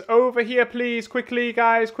says, over here, please. Quickly,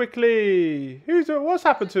 guys, quickly. What's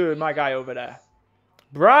happened to my guy over there?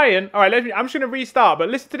 Brian. All right, I'm just going to restart, but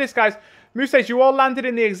listen to this, guys. Moose says, you all landed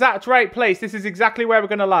in the exact right place. This is exactly where we're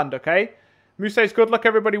going to land, okay? Moose says, good luck,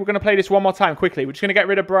 everybody. We're going to play this one more time, quickly. We're just going to get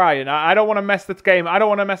rid of Brian. I don't want to mess this game. I don't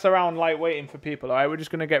want to mess around, like, waiting for people, all right? We're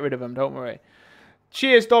just going to get rid of him. Don't worry.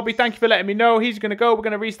 Cheers, Dobby. Thank you for letting me know. He's going to go. We're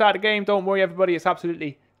going to restart the game. Don't worry, everybody. It's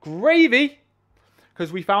absolutely gravy.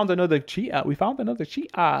 Because we found another cheater. We found another cheater.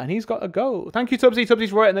 And he's got to go. Thank you, Tubbsy.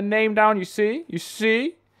 Tubbsy's writing the name down. You see? You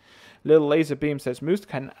see? Little Laser Beam says, Moose,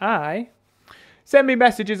 can I Send me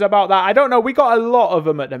messages about that. I don't know. We got a lot of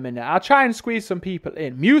them at the minute. I'll try and squeeze some people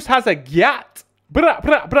in. Muse has a gyat. Brah,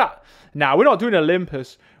 brah, brah. Now, we're not doing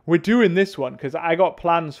Olympus. We're doing this one because I got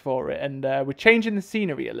plans for it. And we're changing the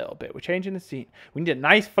scenery a little bit. We're changing the scene. We need a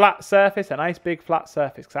nice flat surface. A nice big flat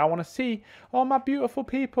surface. Because I want to see all my beautiful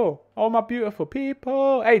people. All my beautiful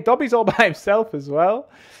people. Hey, Dobby's all by himself as well.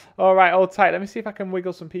 All right, hold tight. Let me see if I can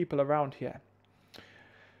wiggle some people around here.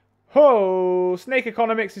 Oh, Snake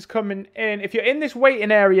Economics is coming in. If you're in this waiting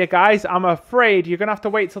area, guys, I'm afraid you're going to have to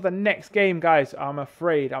wait till the next game, guys. I'm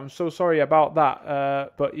afraid. I'm so sorry about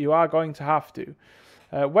that. But you are going to have to.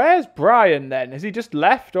 Where's Brian, then? Has he just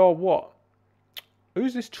left or what?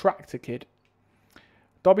 Who's this tractor kid?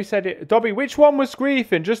 Dobby said it. Dobby, which one was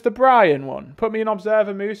griefing? Just the Brian one? Put me in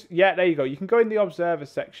Observer, Moose. Yeah, there you go. You can go in the Observer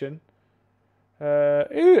section.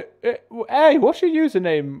 Hey, what's your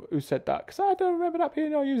username? Who said that? Because I don't remember that being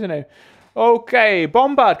your username. Okay,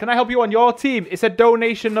 Bombard, can I help you on your team? It's a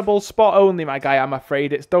donationable spot only, my guy. I'm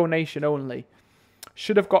afraid it's donation only.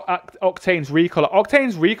 Should have got Octane's recolor.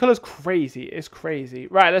 Octane's recolor's crazy. It's crazy.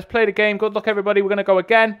 Right, let's play the game. Good luck, everybody. We're going to go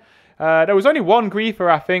again. There was only one griefer,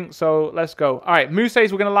 I think, so let's go. All right, Moose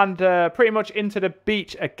says we're going to land pretty much into the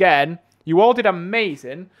beach again. You all did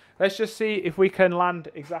amazing. Let's just see if we can land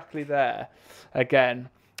exactly there again.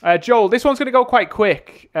 Joel, this one's going to go quite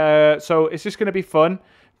quick, so it's just going to be fun.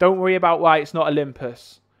 Don't worry about why it's not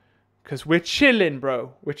Olympus. Because we're chilling,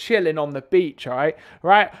 bro. We're chilling on the beach, all right?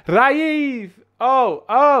 Right, Raiv!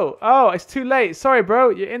 Oh, it's too late. Sorry, bro.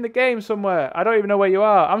 You're in the game somewhere. I don't even know where you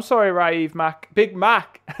are. I'm sorry, Raiv Mac. Big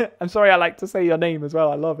Mac. I'm sorry I like to say your name as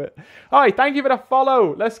well. I love it. All right, thank you for the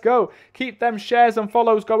follow. Let's go. Keep them shares and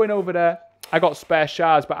follows going over there. I got spare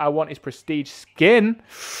shards, but I want his prestige skin.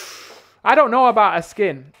 I don't know about a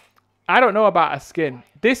skin. I don't know about a skin.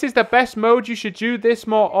 This is the best mode. You should do this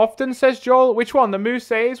more often, says Joel. Which one? The Moose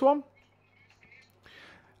Says one?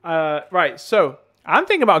 Right, so I'm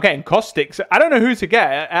thinking about getting Caustics. I don't know who to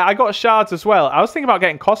get. I got shards as well. I was thinking about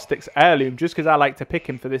getting Caustics Heirloom just because I like to pick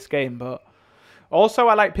him for this game, but also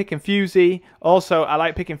I like picking Fusey. Also, I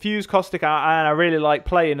like picking Fuse, Caustic, and I really like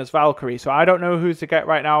playing as Valkyrie. So I don't know who to get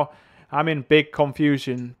right now. I'm in big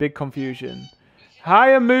confusion. Big confusion.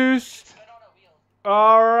 Hiya, Moose.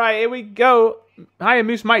 All right, here we go. Hiya,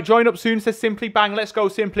 Moose might join up soon, says Simply Bang. Let's go,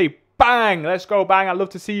 Simply Bang. Let's go, Bang. I'd love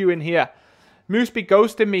to see you in here. Moose be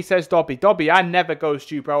ghosting me, says Dobby. Dobby, I never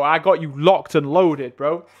ghost you, bro. I got you locked and loaded,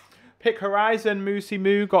 bro. Pick Horizon, Moosey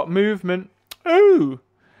Moo. Got movement. Ooh.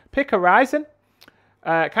 Pick Horizon.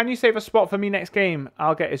 Can you save a spot for me next game?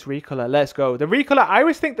 I'll get his recolor. Let's go. The recolor, I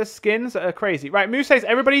always think the skins are crazy. Right, Moose says,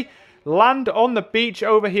 everybody land on the beach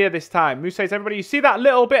over here this time. Moose says, everybody, you see that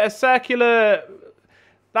little bit of circular...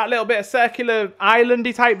 That little bit of circular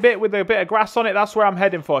islandy type bit with a bit of grass on it? That's where I'm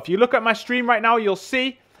heading for. If you look at my stream right now, you'll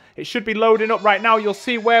see... It should be loading up right now. You'll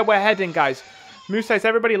see where we're heading, guys. Moose says,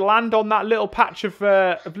 everybody land on that little patch of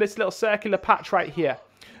this little circular patch right here.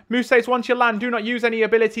 Moose says, once you land, do not use any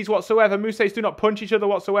abilities whatsoever. Moose says, do not punch each other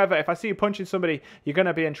whatsoever. If I see you punching somebody, you're going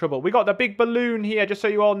to be in trouble. We got the big balloon here, just so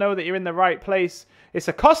you all know that you're in the right place. It's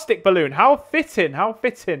a caustic balloon. How fitting. How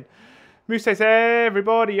fitting. Moose says,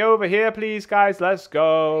 everybody over here, please, guys. Let's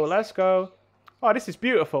go. Let's go. Oh, this is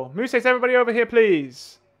beautiful. Moose says, everybody over here,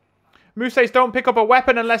 please. Moose says, don't pick up a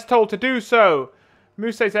weapon unless told to do so.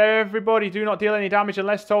 Moose says, everybody do not deal any damage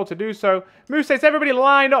unless told to do so. Moose says, everybody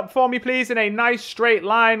line up for me, please, in a nice straight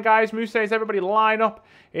line, guys. Moose says, everybody line up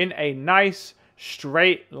in a nice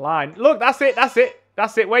straight line. Look, that's it, that's it.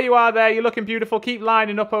 That's it. Where you are there, you're looking beautiful. Keep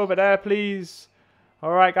lining up over there, please.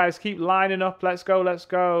 All right, guys, keep lining up. Let's go, let's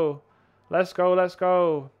go. Let's go, let's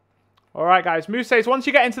go. All right, guys. Moose says, once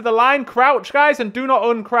you get into the line, crouch, guys, and do not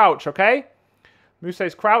uncrouch, okay? Moose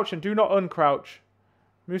says, crouch and do not uncrouch.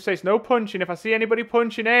 Moose says, no punching. If I see anybody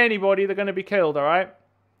punching anybody, they're going to be killed, all right?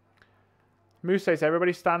 Moose says,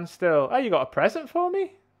 everybody stand still. Oh, you got a present for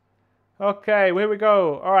me? Okay, here we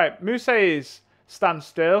go. All right, Moose says, stand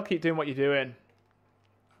still. Keep doing what you're doing.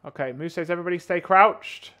 Okay, Moose says, everybody stay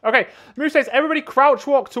crouched. Okay, Moose says, everybody crouch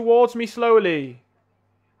walk towards me slowly.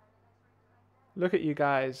 Look at you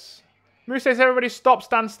guys. Moose says, everybody stop,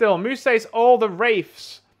 stand still. Moose says, all the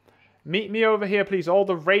wraiths. Meet me over here, please. All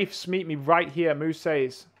the wraiths meet me right here, Moose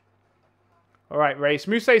says. All right, Wraiths.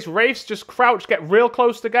 Moose says, wraiths, just crouch, get real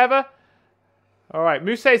close together. All right,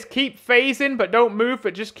 Moose says, keep phasing, but don't move,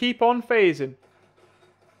 but just keep on phasing.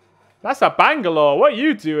 That's a Bangalore. What are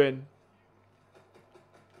you doing?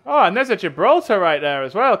 Oh, and there's a Gibraltar right there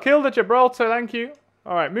as well. Kill the Gibraltar, thank you.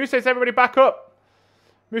 All right, Moose says, everybody back up.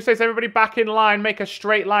 Moose says, everybody back in line. Make a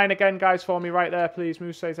straight line again, guys, for me right there, please.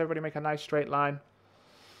 Moose says, everybody make a nice straight line.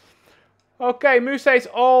 Okay, Moose says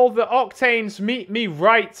all the octanes meet me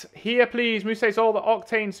right here, please. Moose says all the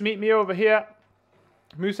octanes meet me over here.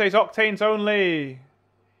 Moose says octanes only.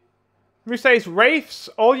 Moose says wraiths,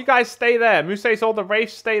 all you guys stay there. Moose says all the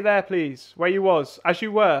wraiths stay there, please. Where you was, as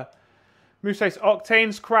you were. Moose says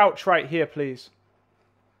octanes crouch right here, please.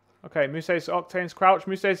 Okay, Moose says octanes crouch.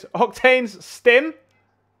 Moose says octanes stim.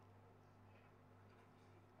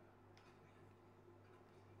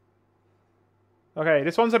 Okay,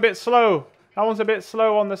 this one's a bit slow. That one's a bit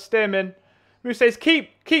slow on the stimming. Moose says,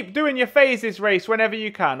 keep doing your phases race whenever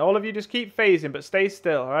you can. All of you just keep phasing, but stay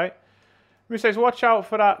still, alright? Moose says, watch out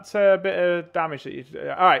for that bit of damage that you do.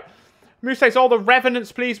 Alright. Moose says, all the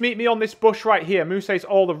revenants, please meet me on this bush right here. Moose says,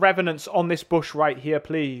 all the revenants on this bush right here,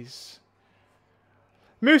 please.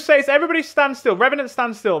 Moose says, everybody stand still. Revenant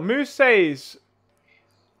stand still. Moose says,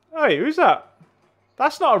 hey, who's that?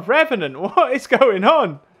 That's not a revenant. What is going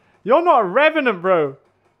on? You're not a revenant, bro.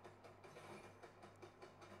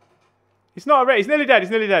 He's not a revenant. He's nearly dead.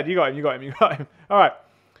 He's nearly dead. You got him. You got him. You got him. All right.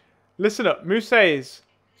 Listen up. Moose says,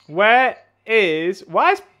 where is...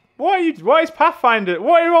 What is Pathfinder?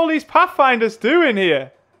 What are all these Pathfinders doing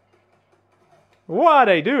here? What are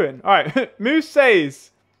they doing? All right. Moose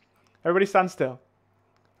says... Everybody stand still.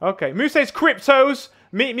 Okay. Moose says, cryptos,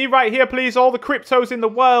 meet me right here, please. All the cryptos in the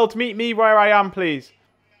world, meet me where I am, please.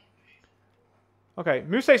 Okay,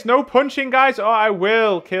 Moose says no punching, guys, or I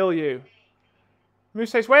will kill you.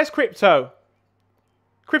 Moose says, where's Crypto?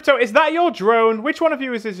 Crypto, is that your drone? Which one of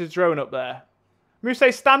you is this drone up there? Moose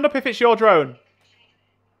says, stand up if it's your drone.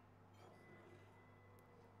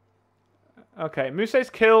 Okay, Moose says,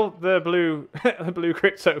 kill the blue, the blue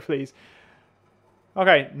Crypto, please.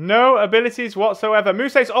 Okay, no abilities whatsoever.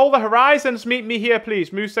 Moose says, all the horizons, meet me here,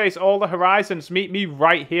 please. Moose says, all the horizons, meet me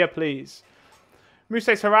right here, please. Moose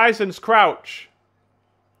says, horizons, crouch.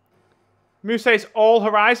 Moose says, all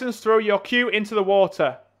horizons, throw your Q into the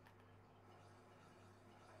water.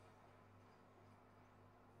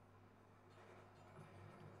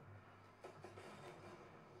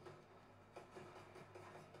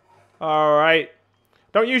 Alright.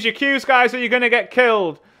 Don't use your Qs, guys, or you're going to get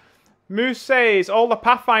killed. Moose says, all the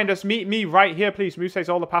Pathfinders, meet me right here, please. Moose says,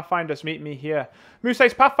 all the Pathfinders, meet me here. Moose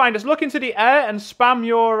says, Pathfinders, look into the air and spam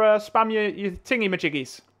your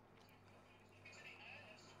tingy-majiggies.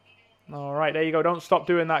 Alright, there you go. Don't stop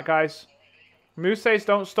doing that, guys. Moose says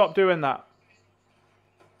don't stop doing that.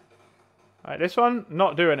 Alright, this one,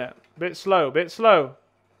 not doing it. Bit slow, bit slow.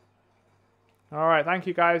 Alright, thank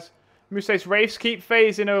you, guys. Moose says Wraiths, keep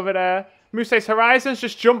phasing over there. Moose says Horizons,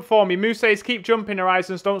 just jump for me. Moose says keep jumping,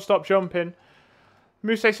 Horizons. Don't stop jumping.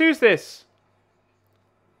 Moose says, who's this?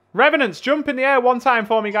 Revenants, jump in the air one time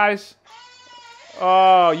for me, guys.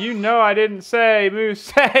 Oh, you know I didn't say. Moose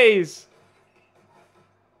says...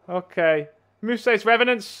 Okay. Moose says,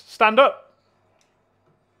 Revenants, stand up.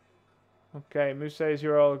 Okay, Moose says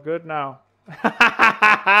you're all good now.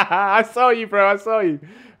 I saw you, bro. I saw you.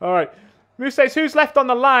 All right. Moose says, who's left on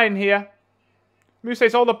the line here? Moose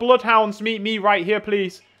says, all the Bloodhounds, meet me right here,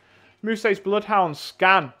 please. Moose says, Bloodhounds,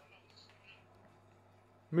 scan.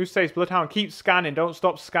 Moose says, Bloodhound, keep scanning. Don't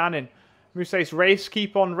stop scanning. Moose says, Wraiths,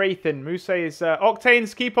 keep on wraithing. Moose says,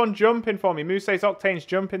 Octanes, keep on jumping for me. Moose says, Octanes,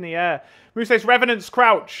 jump in the air. Moose says, Revenants,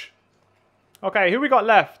 crouch. Okay, who we got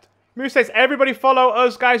left? Moose says, everybody follow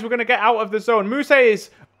us, guys. We're going to get out of the zone. Moose says,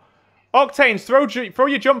 Octanes, throw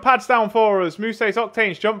your jump pads down for us. Moose says,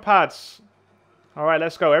 Octanes, jump pads. All right,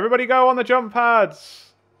 let's go. Everybody go on the jump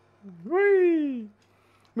pads. Whee!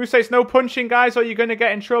 Moose says, no punching, guys, or you're going to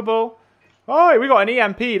get in trouble. Oh, we got an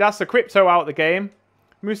EMP. That's the Crypto out of the game.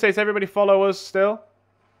 Moose says, everybody follow us still.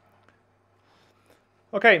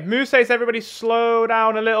 Okay, Moose says, everybody slow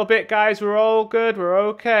down a little bit, guys. We're all good. We're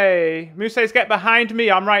okay. Moose says, get behind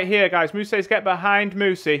me. I'm right here, guys. Moose says, get behind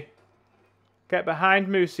Moosey. Get behind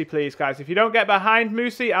Moosey, please, guys. If you don't get behind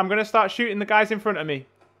Moosey, I'm going to start shooting the guys in front of me.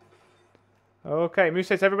 Okay, Moose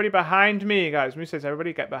says, everybody behind me, guys. Moose says,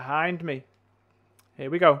 everybody get behind me.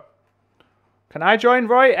 Here we go. Can I join,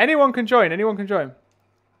 Roy? Anyone can join. Anyone can join.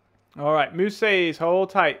 All right, Moose says,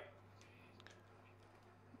 hold tight.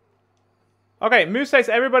 Okay, Moose says,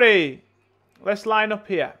 everybody, let's line up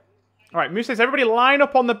here. All right, Moose says, everybody line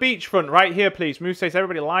up on the beachfront right here, please. Moose says,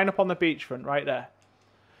 everybody line up on the beachfront right there.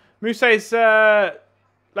 Moose says,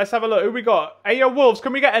 let's have a look. Who we got? Hey, yo, Wolves,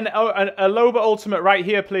 can we get a Loba Ultimate right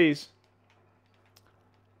here, please?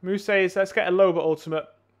 Moose says, let's get a Loba Ultimate.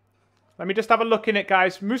 Let me just have a look in it,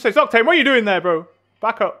 guys. Moose says, Octane, what are you doing there, bro?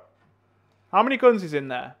 Back up. How many guns is in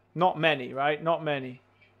there? Not many, right? Not many.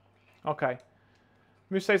 Okay.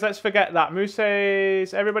 Muses, let's forget that.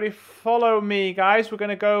 Muses, everybody follow me, guys. We're going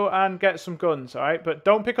to go and get some guns, all right? But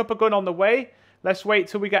don't pick up a gun on the way. Let's wait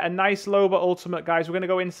till we get a nice Loba ultimate, guys. We're going to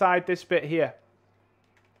go inside this bit here.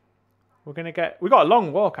 We're going to get... We got a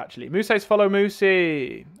long walk, actually. Muses, follow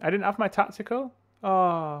Moosey. I didn't have my tactical.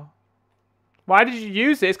 Oh. Why did you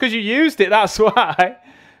use it? It's because you used it, that's why.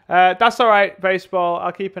 That's all right, baseball.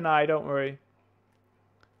 I'll keep an eye, don't worry.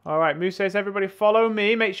 All right, Moose says, everybody follow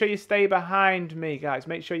me. Make sure you stay behind me, guys.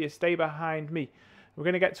 Make sure you stay behind me. We're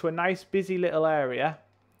going to get to a nice, busy little area.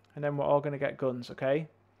 And then we're all going to get guns, okay?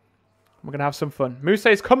 We're going to have some fun. Moose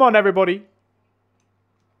says, come on, everybody.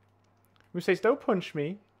 Moose says, don't punch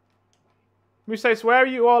me. Moose says, where are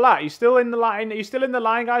you all at? Are you still in the line? Are you still in the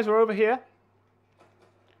line, guys? We're over here.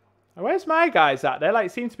 Where's my guys at? They like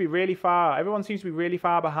seem to be really far. Everyone seems to be really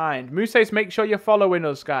far behind. Moose says, make sure you're following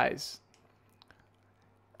us, guys.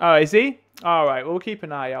 Oh, is he? All right, we'll keep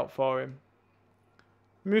an eye out for him.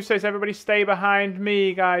 Moose says, everybody stay behind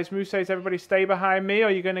me, guys. Moose says, everybody stay behind me or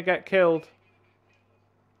you're going to get killed.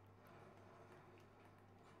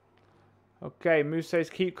 Okay, Moose says,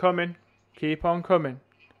 keep coming. Keep on coming.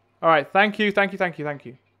 All right, thank you, thank you, thank you, thank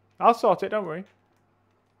you. I'll sort it, don't worry.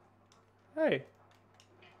 Hey.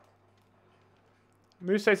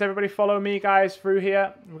 Moose says, everybody follow me, guys, through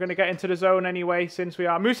here. We're going to get into the zone anyway, since we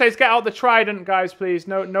are. Moose says, get out the trident, guys, please.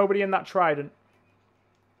 No, nobody in that trident.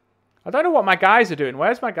 I don't know what my guys are doing.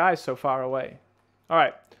 Where's my guys so far away? All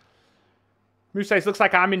right. Moose says, looks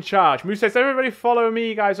like I'm in charge. Moose says, everybody follow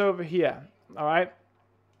me, guys, over here. All right.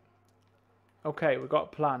 Okay, we've got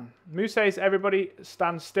a plan. Moose says, everybody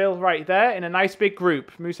stand still right there in a nice big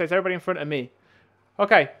group. Moose says, everybody in front of me.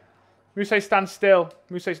 Okay. Moose says, stand still.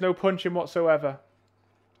 Moose says, no punching whatsoever.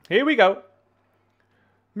 Here we go.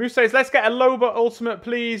 Moose says, let's get a Loba ultimate,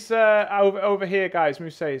 please, over here, guys.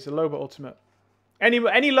 Moose says, a Loba ultimate. Any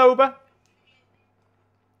Loba?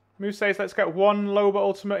 Moose says, let's get one Loba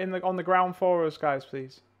ultimate on the ground for us, guys,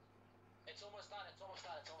 please. It's almost done, it's almost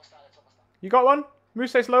done, it's almost done, it's almost done. You got one?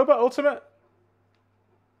 Moose says, Loba ultimate?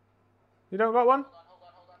 You don't got one? Hold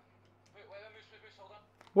on. Wait, Moose, hold on.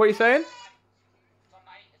 What are you saying? It's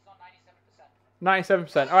not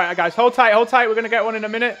 97%. 97%. All right, guys, hold tight, hold tight. We're going to get one in a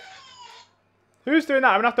minute. Who's doing that?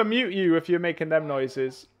 I'm going to have to mute you if you're making them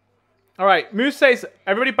noises. All right, Moose says,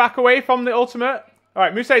 everybody back away from the ultimate. All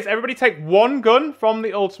right, Moose says, everybody take one gun from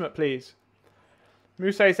the ultimate, please.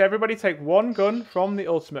 Moose says, everybody take one gun from the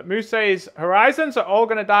ultimate. Moose says, Horizons are all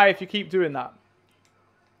going to die if you keep doing that.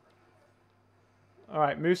 All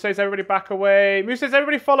right, Moose says, everybody back away. Moose says,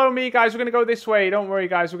 everybody follow me, guys. We're going to go this way. Don't worry,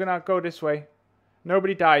 guys. We're going to go this way.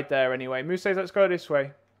 Nobody died there anyway. Moose says, let's go this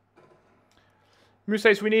way. Moose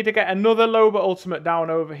says, we need to get another Loba ultimate down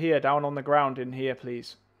over here, down on the ground in here,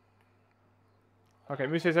 please. Okay,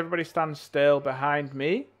 Moose says, everybody stand still behind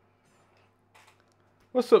me.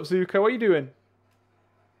 What's up, Zuko? What are you doing?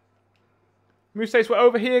 Moose says, we're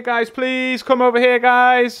over here, guys, please. Come over here,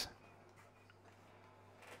 guys.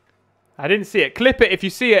 I didn't see it. Clip it if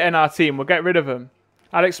you see it in our team. We'll get rid of them.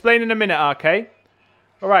 I'll explain in a minute, RK.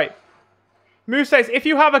 All right. Moose says, if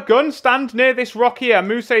you have a gun, stand near this rock here.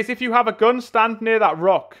 Moose says, if you have a gun, stand near that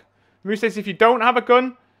rock. Moose says, if you don't have a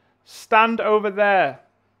gun, stand over there.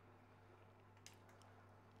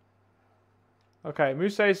 Okay,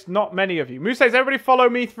 Moose says, not many of you. Moose says, everybody follow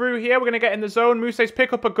me through here. We're going to get in the zone. Moose says,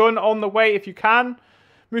 pick up a gun on the way if you can.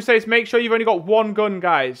 Moose says, make sure you've only got one gun,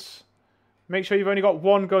 guys. Make sure you've only got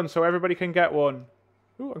one gun so everybody can get one.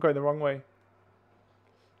 Ooh, I'm going the wrong way.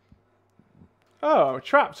 Oh, I'm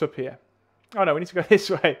trapped up here. Oh, no, we need to go this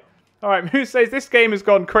way. All right, Moose says, this game has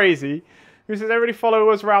gone crazy. Moose says, everybody follow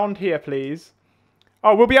us around here, please.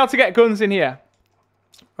 Oh, we'll be able to get guns in here.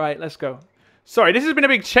 Right, let's go. Sorry, this has been a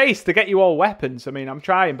big chase to get you all weapons. I mean, I'm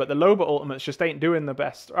trying, but the Loba ultimates just ain't doing the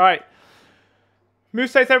best. All right.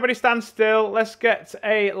 Moose says, everybody stand still. Let's get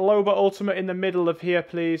a Loba ultimate in the middle of here,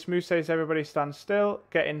 please. Moose says, everybody stand still.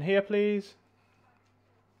 Get in here, please.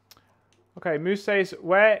 Okay, Moose says,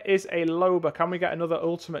 where is a Loba? Can we get another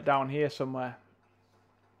ultimate down here somewhere?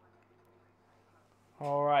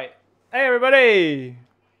 All right. Hey, everybody.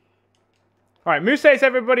 All right, Moose says,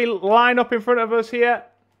 everybody line up in front of us here.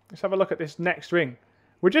 Let's have a look at this next ring.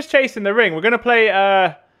 We're just chasing the ring. We're going to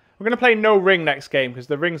play no ring next game because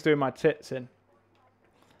the ring's doing my tits in.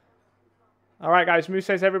 All right, guys. Moose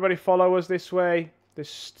says, everybody follow us this way. This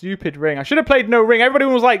stupid ring. I should have played no ring. Everybody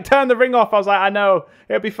was like, turn the ring off. I was like, I know.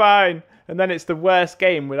 It'll be fine. And then it's the worst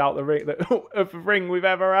game without the ring of ring we've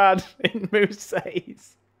ever had in Moose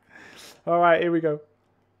says. All right, here we go.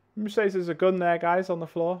 Moose says there's a gun there, guys, on the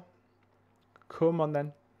floor. Come on,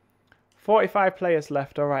 then. 45 players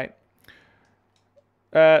left. All right.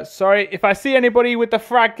 Sorry, if I see anybody with the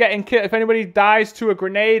frag getting killed, if anybody dies to a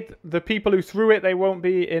grenade, the people who threw it, they won't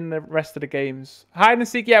be in the rest of the games. Hide and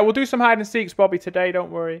seek, yeah, we'll do some hide and seeks, Bobby, today,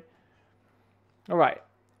 don't worry. All right.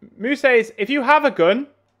 Moose says, if you have a gun,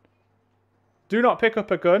 do not pick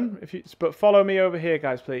up a gun, but follow me over here,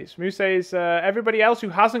 guys, please. Moose says, everybody else who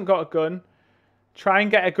hasn't got a gun, try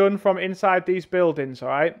and get a gun from inside these buildings, all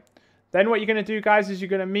right? Then what you're going to do, guys, is you're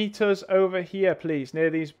going to meet us over here, please, near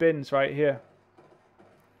these bins right here.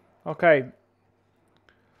 Okay.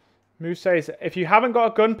 Moose says, if you haven't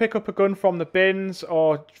got a gun, pick up a gun from the bins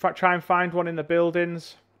or try and find one in the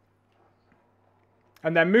buildings.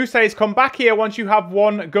 And then Moose says, come back here once you have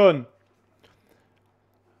one gun.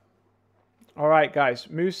 All right, guys.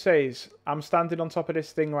 Moose says, I'm standing on top of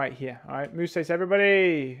this thing right here. All right. Moose says,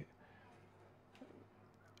 everybody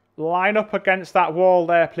line up against that wall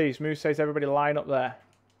there, please. Moose says, everybody line up there.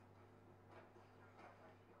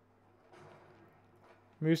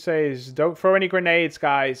 Moose says, don't throw any grenades,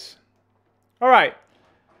 guys. All right.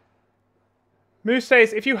 Moose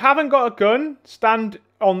says, if you haven't got a gun, stand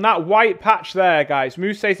on that white patch there, guys.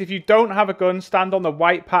 Moose says, if you don't have a gun, stand on the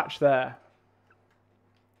white patch there.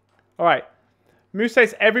 All right. Moose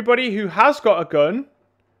says, everybody who has got a gun,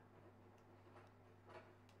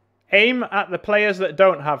 aim at the players that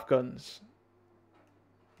don't have guns.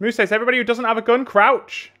 Moose says, everybody who doesn't have a gun,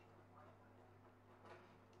 crouch.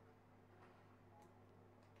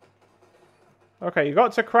 Okay, you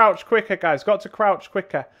got to crouch quicker, guys. Got to crouch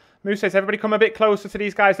quicker. Moose says, everybody come a bit closer to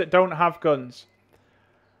these guys that don't have guns.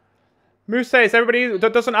 Moose says, everybody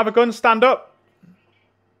that doesn't have a gun, stand up.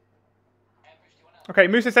 Okay,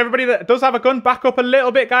 Moose says, everybody that does have a gun, back up a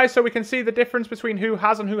little bit, guys, so we can see the difference between who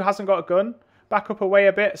has and who hasn't got a gun. Back up away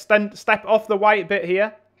a bit. Step off the white bit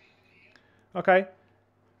here. Okay.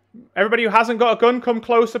 Everybody who hasn't got a gun, come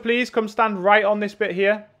closer, please. Come stand right on this bit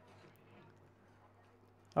here.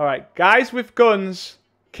 All right, guys with guns,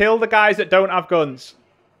 kill the guys that don't have guns.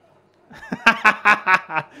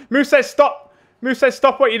 Moose says stop. Moose says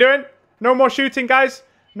stop what you're doing. No more shooting, guys.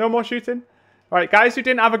 No more shooting. All right, guys who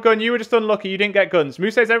didn't have a gun, you were just unlucky. You didn't get guns.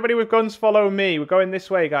 Moose says everybody with guns, follow me. We're going this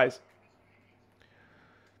way, guys.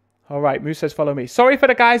 All right, Moose says follow me. Sorry for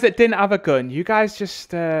the guys that didn't have a gun. You guys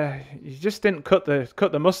just you just didn't cut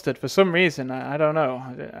the mustard for some reason. I don't know.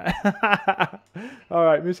 All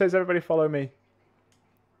right, Moose says everybody follow me.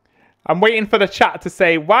 I'm waiting for the chat to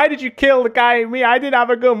say, why did you kill the guy me? I didn't have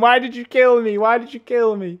a gun. Why did you kill me? Why did you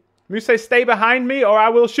kill me? Moose says, stay behind me or I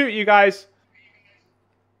will shoot you guys.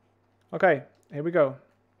 Okay, here we go.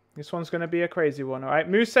 This one's going to be a crazy one, all right?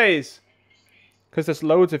 Moose says, because there's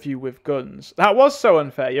loads of you with guns. That was so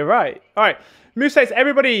unfair. You're right. All right. Moose says,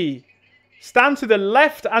 everybody stand to the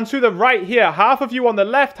left and to the right here. Half of you on the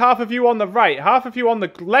left, half of you on the right. Half of you on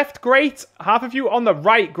the left, great. Half of you on the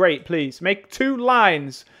right, great, please. Make two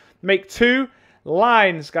lines. Make two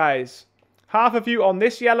lines, guys. Half of you on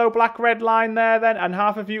this yellow, black, red line there, then, and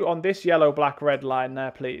half of you on this yellow, black, red line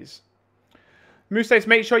there, please. Moose says,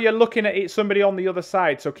 make sure you're looking at somebody on the other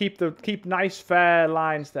side, so keep nice, fair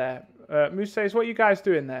lines there. Moose says, what are you guys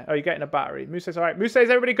doing there? Oh, you're getting a battery. Moose says, all right. Moose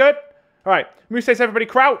says, everybody good? All right. Moose says, everybody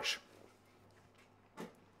crouch.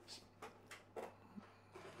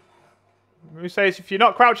 Moose says, if you're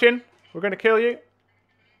not crouching, we're going to kill you.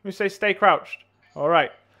 Moose says, stay crouched. All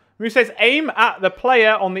right. Moose says, aim at the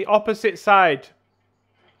player on the opposite side.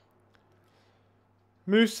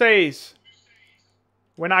 Moose says,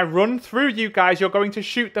 when I run through you guys, you're going to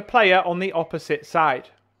shoot the player on the opposite side.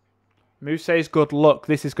 Moose says, good luck.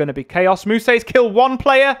 This is going to be chaos. Moose says, kill one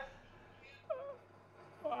player.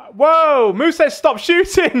 Whoa! Moose says, stop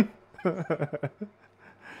shooting.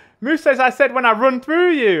 Moose says, I said when I run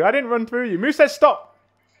through you. I didn't run through you. Moose says, stop.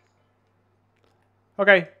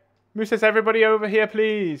 Okay. Moose says, everybody over here,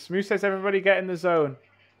 please. Moose says, everybody get in the zone.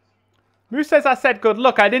 Moose says, I said good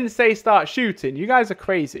luck. I didn't say start shooting. You guys are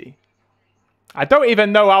crazy. I don't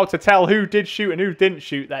even know how to tell who did shoot and who didn't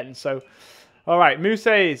shoot then. So, all right. Moose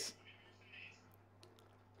says,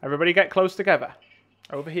 everybody get close together.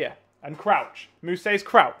 Over here. And crouch. Moose says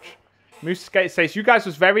crouch. Moose says, you guys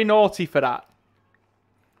was very naughty for that.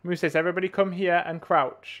 Moose says, everybody come here and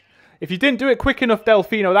crouch. If you didn't do it quick enough,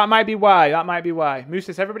 Delfino, that might be why. That might be why. Moose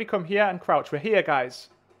says, everybody come here and crouch. We're here, guys.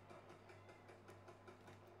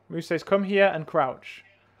 Moose says, come here and crouch.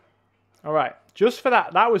 All right. Just for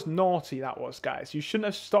that. That was naughty, that was, guys. You shouldn't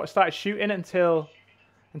have started shooting until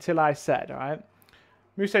I said, all right?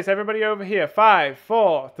 Moose says, everybody over here. 5,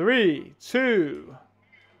 4, 3, 2.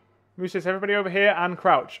 Moose says, everybody over here and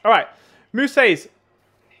crouch. All right. Moose says,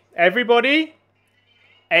 everybody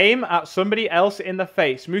aim at somebody else in the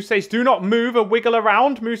face. Moose says, do not move or wiggle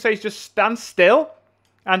around. Moose says, just stand still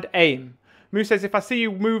and aim. Moose says, if I see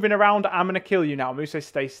you moving around, I'm going to kill you now. Moose says,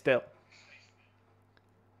 stay still.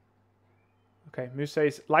 Okay, Moose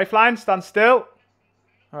says, lifeline, stand still.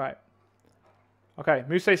 All right. Okay,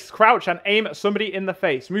 Moose says, crouch and aim at somebody in the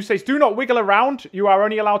face. Moose says, do not wiggle around. You are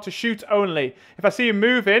only allowed to shoot only. If I see you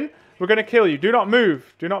moving, we're going to kill you. Do not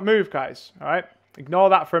move. Do not move, guys. All right? Ignore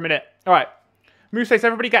that for a minute. All right. Moose says,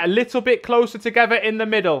 everybody get a little bit closer together in the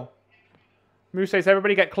middle. Moose says,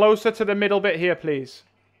 everybody get closer to the middle bit here, please.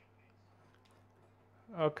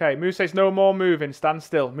 Okay, Moose says, no more moving. Stand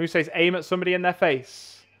still. Moose says, aim at somebody in their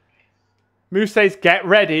face. Moose says, get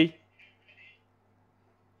ready.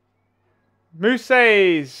 Moose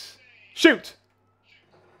says, shoot.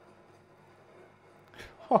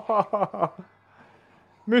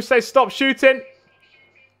 Moose says, stop shooting.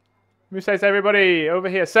 Moose says, everybody over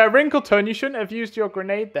here. Sir Wrinkleton, you shouldn't have used your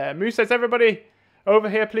grenade there. Moose says, everybody over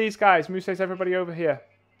here, please, guys. Moose says, everybody over here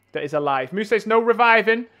that is alive. Moose says, no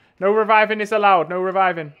reviving. No reviving is allowed. No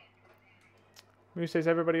reviving. Moose says,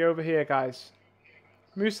 everybody over here, guys.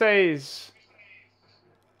 Moose says,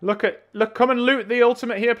 look, come and loot the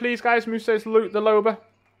ultimate here, please, guys. Moose says, loot the Loba.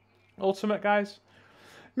 Ultimate, guys.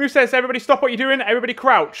 Moose says, everybody stop what you're doing. Everybody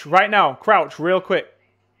crouch right now. Crouch real quick.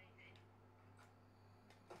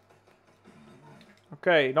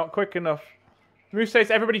 Okay, not quick enough. Moose says,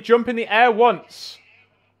 everybody jump in the air once.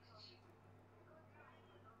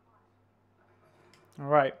 All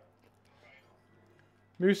right.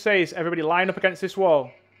 Moose says, everybody line up against this wall.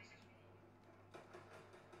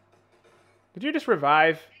 Did you just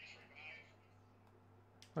revive?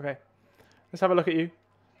 Okay. Let's have a look at you.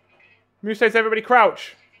 Moose says, everybody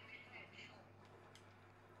crouch.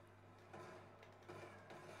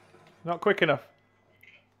 Not quick enough.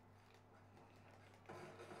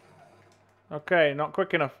 Okay, not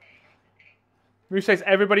quick enough. Moose says,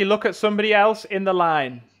 everybody look at somebody else in the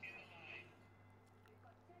line.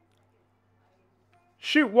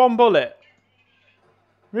 Shoot one bullet.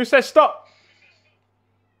 Moose says, stop.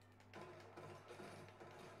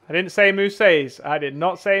 I didn't say Moose says. I did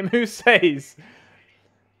not say Moose says.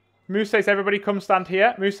 Moose says, everybody come stand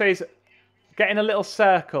here. Moose says, get in a little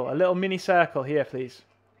circle, a little mini circle here, please.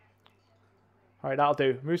 All right, that'll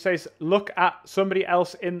do. Moose says, look at somebody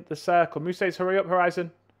else in the circle. Moose says, hurry up, Horizon.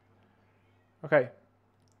 Okay.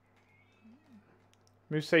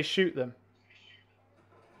 Moose says, shoot them.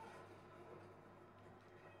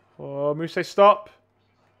 Oh, Moose says, stop.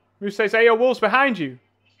 Moose says, hey, your wolves behind you.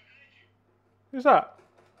 Who's that?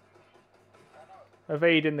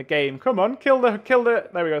 Evading the game. Come on, kill the...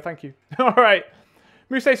 There we go, thank you. All right.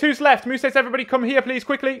 Moose says, who's left? Moose says, everybody come here, please,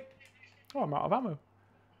 quickly. Oh, I'm out of ammo.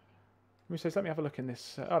 Moose says, let me have a look in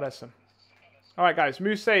this. Oh, there's some. All right, guys.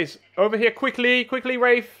 Moose says, over here quickly. Quickly,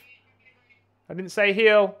 Rafe. I didn't say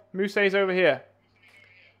heal. Moose says over here.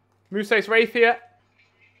 Moose says Rafe here.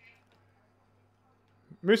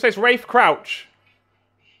 Moose says Rafe crouch.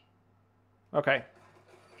 Okay.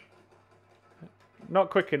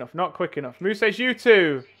 Not quick enough. Not quick enough. Moose says you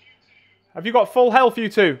two. Have you got full health, you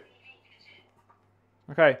two?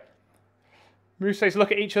 Okay. Moose says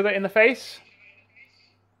look at each other in the face.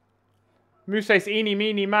 Moose says, eeny,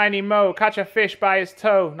 meeny, miny, mo, catch a fish by his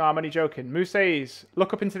toe. No, I'm only joking. Moose says,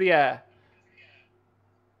 look up into the air.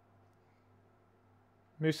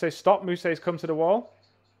 Moose says, stop. Moose says, come to the wall.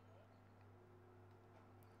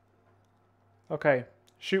 Okay.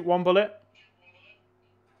 Shoot one bullet.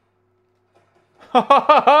 We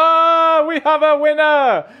have a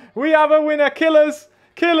winner. We have a winner. Killers.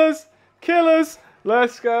 Killers. Killers.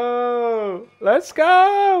 Let's go. Let's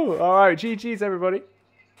go. All right. GG's, everybody.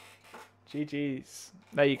 GG's.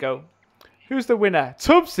 There you go. Who's the winner?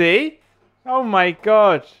 Tubbsy? Oh my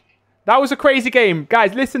god. That was a crazy game.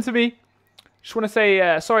 Guys, listen to me. Just want to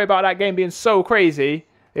say sorry about that game being so crazy.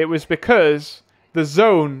 It was because the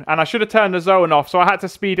zone, and I should have turned the zone off, so I had to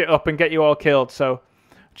speed it up and get you all killed. So,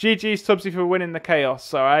 GG's Tubbsy for winning the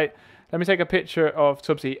chaos, alright? Let me take a picture of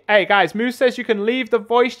Tubbsy. Hey guys, Moose says you can leave the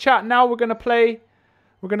voice chat now. We're gonna play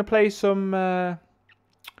some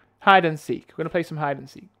hide and seek. We're gonna play some hide and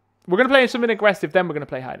seek. We're going to play something aggressive, then we're going to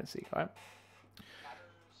play hide and seek, all right?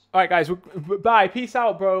 All right, guys. Bye. Peace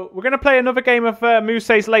out, bro. We're going to play another game of Moose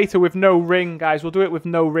Says later with no ring, guys. We'll do it with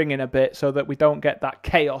no ring in a bit so that we don't get that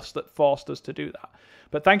chaos that forced us to do that.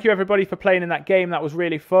 But thank you, everybody, for playing in that game. That was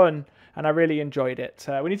really fun, and I really enjoyed it.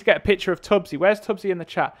 We need to get a picture of Tubbsy. Where's Tubbsy in the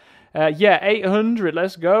chat? Yeah, 800.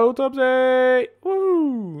 Let's go, Tubbsy.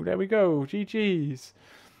 Woo. There we go. GG's.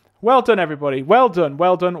 Well done, everybody. Well done.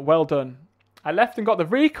 Well done. Well done. I left and got the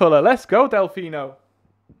recolor. Let's go, Delfino.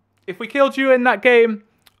 If we killed you in that game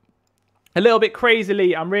a little bit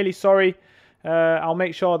crazily, I'm really sorry. I'll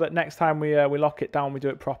make sure that next time we lock it down, we do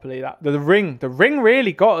it properly. The ring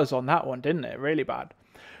really got us on that one, didn't it? Really bad.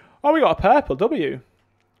 Oh, we got a purple W.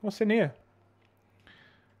 What's in here?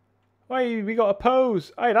 Hey, we got a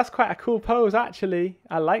pose. Hey, that's quite a cool pose, actually.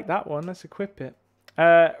 I like that one. Let's equip it.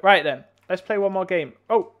 Right then. Let's play one more game.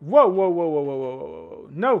 Oh, whoa, whoa, whoa, whoa, whoa, whoa, whoa, whoa.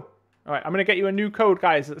 No. All right, I'm going to get you a new code,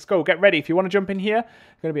 guys. Let's go. Get ready. If you want to jump in here,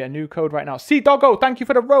 there's going to be a new code right now. See, Doggo, thank you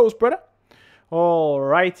for the rose, brother. All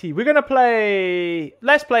righty. We're going to play...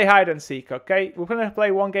 Let's play hide and seek, okay? We're going to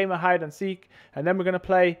play one game of hide and seek, and then we're going to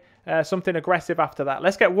play something aggressive after that.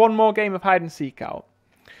 Let's get one more game of hide and seek out.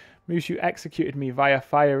 Moose, you executed me via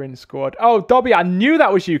firing squad. Oh, Dobby, I knew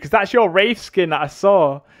that was you because that's your Wraith skin that I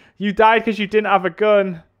saw. You died because you didn't have a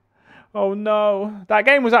gun. Oh, no. That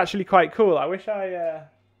game was actually quite cool. I wish I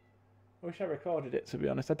recorded it, to be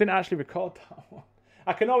honest. I didn't actually record that one.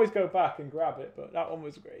 I can always go back and grab it, but that one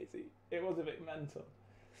was crazy. It was a bit mental.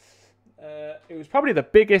 It was probably the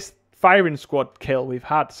biggest firing squad kill we've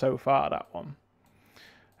had so far, that one.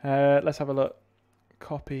 Let's have a look.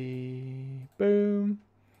 Copy. Boom.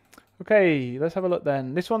 Okay, let's have a look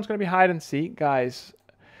then. This one's going to be hide and seek, guys.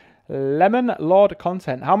 Lemon Lord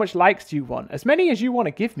content. How much likes do you want? As many as you want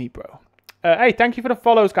to give me, bro. Hey, thank you for the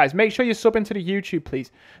follows, guys. Make sure you sub into the YouTube,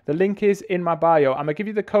 please. The link is in my bio. I'm going to give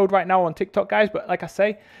you the code right now on TikTok, guys. But like I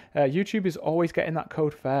say, YouTube is always getting that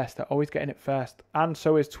code first. They're always getting it first. And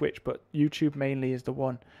so is Twitch. But YouTube mainly is the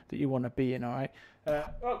one that you want to be in, all right?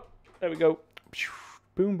 Oh, there we go.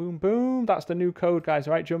 Boom, boom, boom. That's the new code, guys.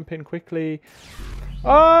 All right, jump in quickly.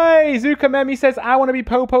 Oi, Zuka Memi says, I want to be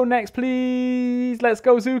Popo next, please. Let's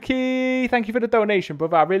go, Zuki. Thank you for the donation,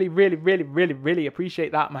 brother. I really, really, really, really, really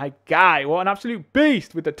appreciate that, my guy. What an absolute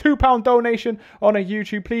beast with the £2 donation on a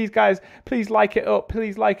YouTube. Please, guys, please like it up.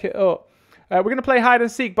 Please like it up. We're going to play hide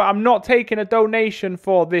and seek, but I'm not taking a donation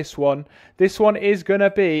for this one. This one is going to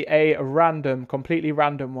be a random, completely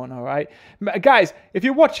random one, all right? Guys, if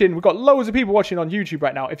you're watching, we've got loads of people watching on YouTube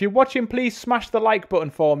right now. If you're watching, please smash the like button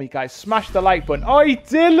for me, guys. Smash the like button. Oi,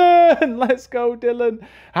 Dylan! Let's go, Dylan.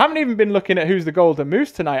 I haven't even been looking at who's the golden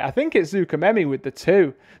moose tonight. I think it's Zukamemi with the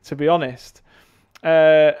 2, to be honest.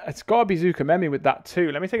 It's got to be Zukamemi with that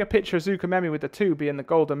 2. Let me take a picture of Zukamemi with the 2 being the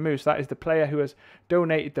golden moose. That is the player who has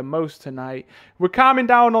donated the most tonight. We're calming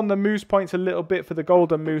down on the moose points a little bit for the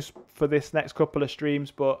golden moose for this next couple of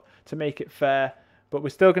streams, but to make it fair. But we're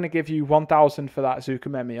still going to give you 1,000 for that,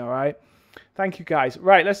 Zukamemi, all right? Thank you, guys.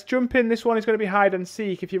 Right, let's jump in. This one is going to be hide and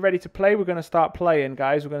seek. If you're ready to play, we're going to start playing,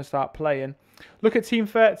 guys. We're going to start playing. Look at Team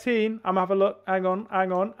 13. I'm going to have a look. Hang on,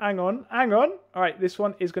 hang on, hang on, hang on. All right, this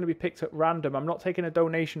one is going to be picked at random. I'm not taking a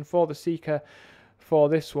donation for the Seeker for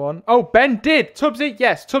this one. Oh, Ben did. Tubbsy,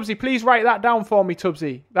 yes. Tubbsy, please write that down for me,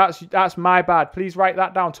 Tubbsy. That's my bad. Please write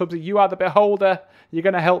that down, Tubbsy. You are the beholder. You're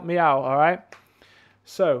going to help me out, all right?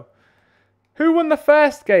 So, who won the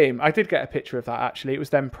first game? I did get a picture of that, actually. It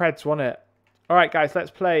was them Preds, wasn't it? All right, guys,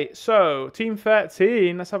 let's play. So, Team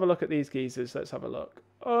 13. Let's have a look at these geezers. Let's have a look.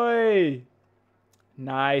 Oi.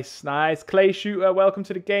 Nice, nice. Clay Shooter, welcome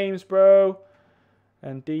to the games, bro.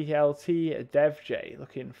 And DLT DevJ.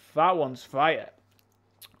 Looking, that one's fire.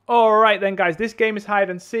 All right, then, guys. This game is hide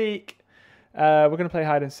and seek. We're going to play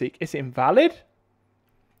hide and seek. Is it invalid?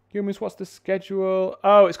 Humans, what's the schedule?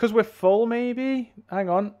 Oh, it's because we're full, maybe? Hang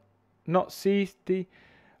on. Not CD.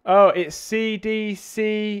 Oh, it's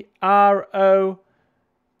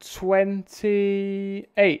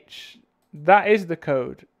CDCRO20H. That is the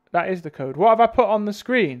code. That is the code. What have I put on the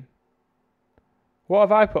screen? What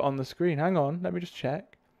have I put on the screen? Hang on. Let me just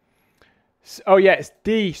check. Oh, yeah, it's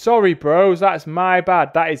D. Sorry, bros. That's my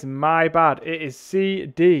bad. That is my bad. It is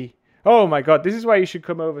CD. Oh, my God. This is why you should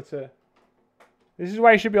come over to... This is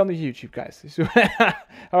why you should be on the YouTube, guys.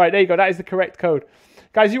 All right, there you go. That is the correct code.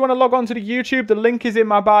 Guys, you want to log on to the YouTube? The link is in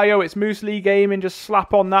my bio. It's Moose Lee Gaming. Just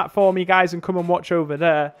slap on that for me, guys, and come and watch over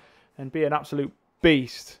there and be an absolute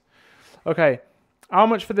beast. Okay. How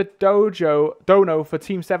much for the dono for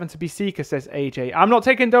Team 7 to be Seeker, says AJ. I'm not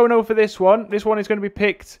taking dono for this one. This one is going to be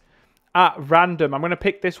picked at random. I'm going to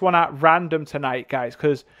pick this one at random tonight, guys,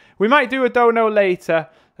 because we might do a dono later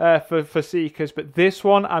for Seekers, but this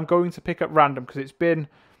one I'm going to pick at random because it's been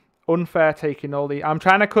unfair taking all the... I'm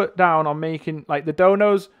trying to cut down on making, like, the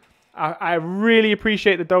donos. I really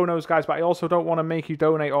appreciate the donos, guys, but I also don't want to make you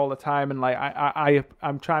donate all the time. And, like,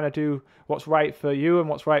 I'm trying to do what's right for you and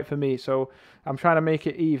what's right for me. So I'm trying to make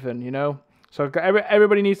it even, you know? So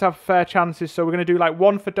everybody needs to have fair chances. So we're going to do, like,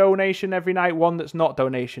 one for donation every night, one that's not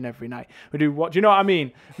donation every night. We do what? Do you know what I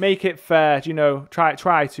mean? Make it fair, you know? Try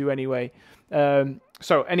to, anyway.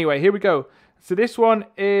 So, anyway, here we go. So this one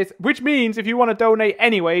is, which means if you want to donate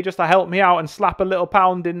anyway, just to help me out and slap a little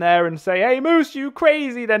pound in there and say, hey, Moose, you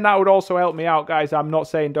crazy, then that would also help me out, guys. I'm not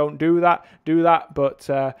saying don't do that, but,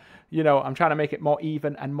 you know, I'm trying to make it more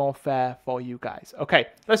even and more fair for you guys. Okay,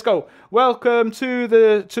 let's go. Welcome to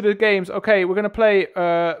the games. Okay, we're going to play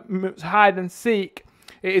hide and seek.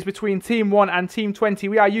 It is between Team 1 and Team 20.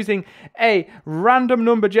 We are using a random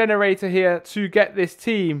number generator here to get this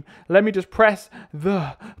team. Let me just press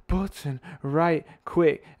the button right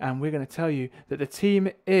quick. And we're going to tell you that the team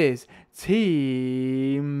is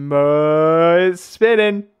Team... it's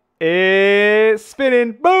spinning. It's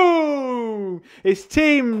spinning. Boom! It's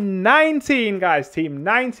Team 19, guys. Team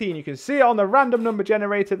 19. You can see it on the random number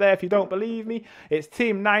generator there if you don't believe me. It's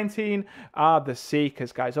Team 19 are the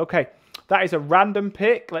Seekers, guys. Okay. That is a random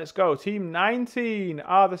pick. Let's go. Team 19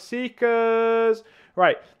 are the Seekers.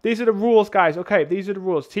 Right. These are the rules, guys. Okay. These are the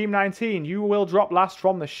rules. Team 19, you will drop last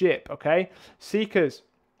from the ship. Okay. Seekers,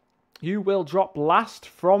 you will drop last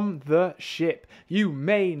from the ship. You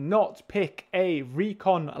may not pick a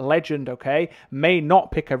recon legend. Okay. May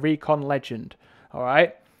not pick a recon legend. All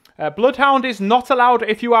right. Bloodhound is not allowed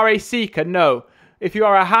if you are a Seeker. No. If you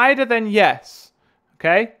are a hider, then yes.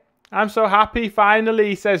 Okay. I'm so happy,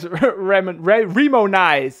 finally, says Remo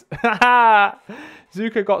Nice.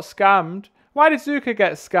 Zuka got scammed. Why did Zuka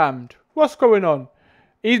get scammed? What's going on?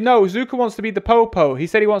 No, Zuka wants to be the popo. He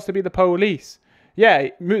said he wants to be the police. Yeah,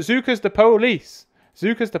 Zuka's the police.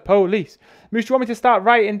 Zuka's the police. Moose, do you want me to start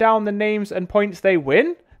writing down the names and points they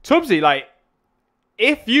win? Tubbsy, like,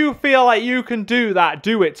 if you feel like you can do that,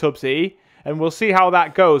 do it, Tubbsy. And we'll see how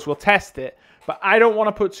that goes. We'll test it. But I don't want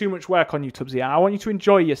to put too much work on you, Tubbsy. I want you to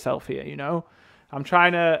enjoy yourself here, you know? I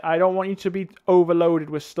don't want you to be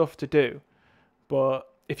overloaded with stuff to do. But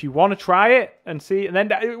if you want to try it and see, and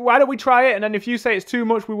then why don't we try it? And then if you say it's too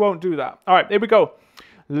much, we won't do that. All right, here we go.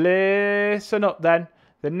 Listen up then.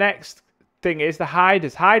 The next thing is the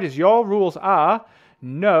hiders. Hiders, your rules are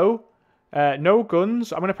no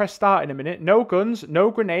guns. I'm going to press start in a minute. No guns, no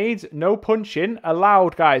grenades, no punching.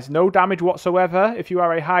 Allowed, guys. No damage whatsoever if you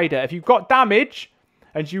are a hider. If you've got damage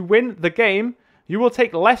and you win the game, you will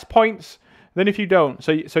take less points than if you don't.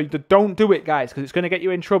 So don't do it, guys, because it's going to get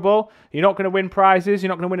you in trouble. You're not going to win prizes. You're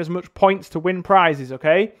not going to win as much points to win prizes,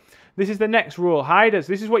 okay? This is the next rule. Hiders,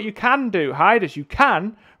 this is what you can do. Hiders, you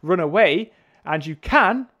can run away and you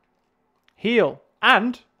can heal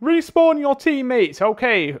and respawn your teammates.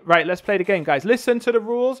 Okay, right, let's play the game, guys. Listen to the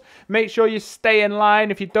rules. Make sure you stay in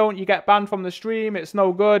line. If you don't, you get banned from the stream. It's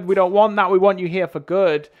no good. We don't want that. We want you here for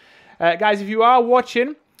good. Guys, if you are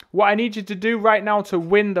watching, what I need you to do right now to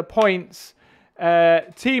win the points...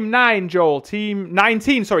 Team 9, Joel. Team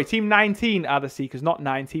 19, sorry. Team 19 are the Seekers, not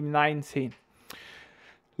 9. Team 19.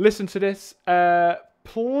 Listen to this.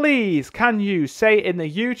 Please, can you say in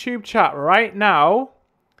the YouTube chat right now...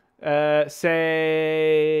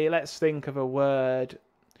 say, let's think of a word.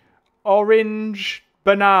 Orange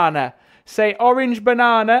banana. Say orange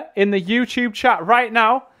banana in the YouTube chat right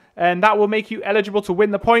now. And that will make you eligible to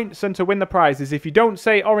win the points and to win the prizes. If you don't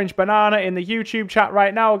say orange banana in the YouTube chat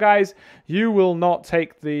right now, guys, you will not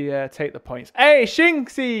take the points. Hey,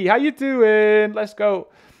 Shinksy, how you doing? Let's go.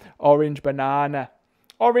 Orange banana.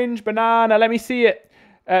 Orange banana. Let me see it.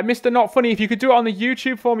 Mr. Not Funny, if you could do it on the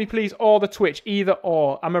YouTube for me, please, or the Twitch, either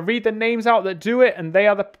or. I'm going to read the names out that do it, and they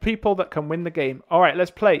are the people that can win the game. All right,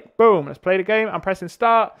 let's play. Boom, let's play the game. I'm pressing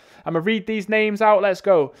start. I'm going to read these names out. Let's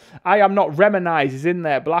go. I am not Reminize is in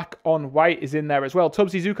there. Black on White is in there as well.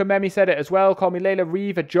 Tubbsy Zuka Memi said it as well. Call me Layla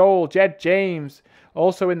Reeva, Joel, Jed James,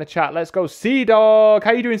 also in the chat. Let's go. Sea-Dog.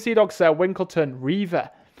 How you doing, Sea-Dog, sir? Winkleton,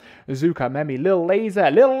 Reeva. Zuka, Memi, Lil Laser,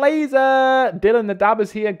 Dylan the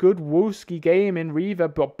Dabbers here, good Wooski game in Reaver,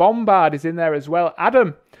 but Bombard is in there as well.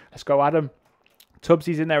 Adam, let's go Adam.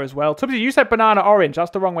 Tubbsy's in there as well. Tubbsy, you said banana orange,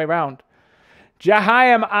 that's the wrong way round.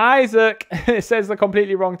 Jahayam Isaac, it says the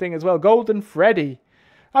completely wrong thing as well. Golden Freddy,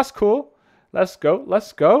 that's cool. Let's go,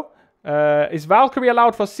 let's go. Is Valkyrie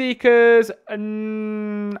allowed for Seekers?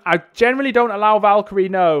 I generally don't allow Valkyrie,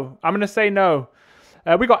 no. I'm going to say no.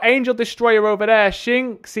 We got Angel Destroyer over there.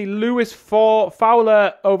 Shinksy Lewis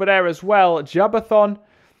Fowler over there as well. Jabathon.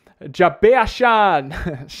 Jabeashan.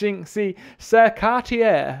 Shinksy Sir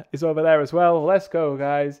Cartier is over there as well. Let's go,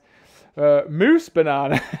 guys. Moose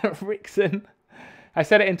Banana. Rickson. I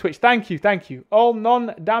said it in Twitch. Thank you, thank you. All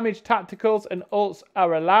non-damage tacticals and ults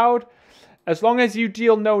are allowed. As long as you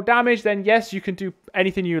deal no damage, then yes, you can do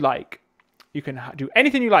anything you like. You can do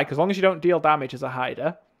anything you like as long as you don't deal damage as a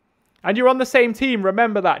hider. And you're on the same team,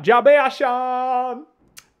 remember that. Jabeashan!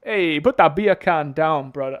 Hey, put that beer can down,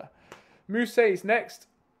 brother. Moose says next.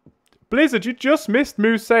 Blizzard, you just missed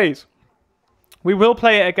Moose says. We will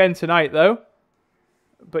play it again tonight, though.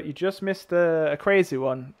 but you just missed a crazy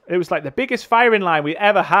one. It was like the biggest firing line we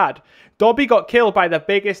ever had. Dobby got killed by the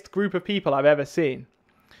biggest group of people I've ever seen.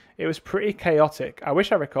 It was pretty chaotic. I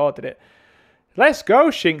wish I recorded it. Let's go,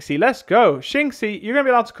 Shinksy. Let's go. Shinksy, you're going to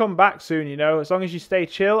be allowed to come back soon, you know. As long as you stay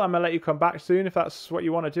chill, I'm going to let you come back soon if that's what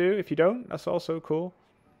you want to do. If you don't, that's also cool.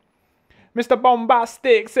 Mr.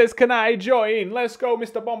 Bombastic says, can I join? Let's go,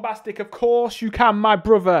 Mr. Bombastic. Of course you can, my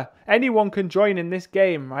brother. Anyone can join in this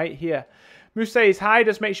game right here. Moose says,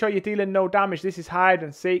 hiders, make sure you're dealing no damage. This is hide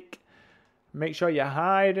and seek. Make sure you're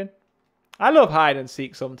hiding. I love hide and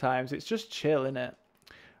seek sometimes. It's just chill, innit?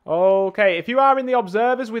 Okay, if you are in the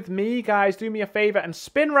observers with me, guys, do me a favour and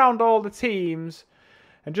spin round all the teams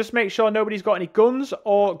and just make sure nobody's got any guns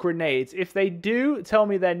or grenades. If they do, tell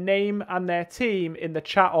me their name and their team in the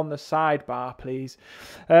chat on the sidebar, please.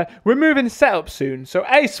 We're moving setup soon, so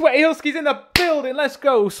hey, Sweaty Husky's in the building. Let's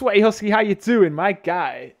go, Sweaty Husky. How you doing, my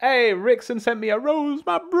guy? Hey, Rickson sent me a rose,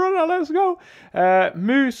 my brother. Let's go.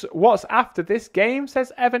 Moose, what's after this game?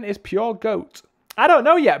 Says Evan is pure goat. I don't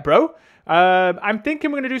know yet, bro. I'm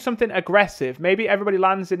thinking we're going to do something aggressive. Maybe everybody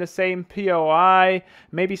lands in the same POI.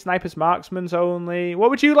 Maybe snipers, marksmans only.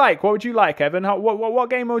 What would you like? What would you like, Evan? What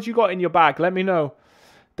game mode you got in your bag? Let me know.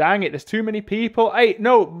 Dang it, there's too many people. Hey,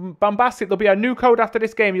 no, Bombastic, there'll be a new code after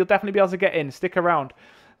this game. You'll definitely be able to get in. Stick around.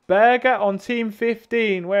 Berger on team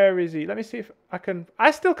 15. Where is he? Let me see if I can...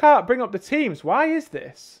 I still can't bring up the teams. Why is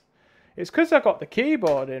this? It's because I got the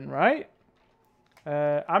keyboard in, right?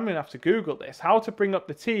 I'm going to have to Google this. How to bring up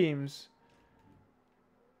the teams...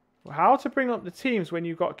 How to bring up the teams when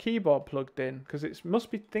you've got a keyboard plugged in? Because it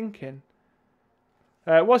must be thinking.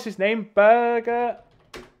 What's his name? Burger.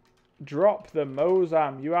 Drop the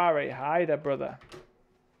Mozam. You are a hider, brother.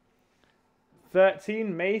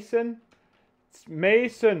 13, Mason.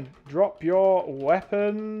 Mason, drop your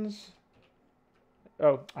weapons.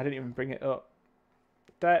 Oh, I didn't even bring it up.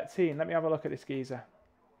 13. Let me have a look at this geezer.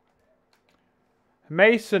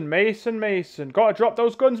 Mason, Mason, Mason. Gotta drop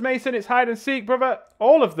those guns, Mason. It's hide and seek, brother.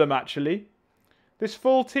 All of them, actually. This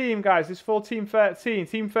full team, guys. This full team 13.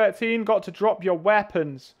 Team 13, got to drop your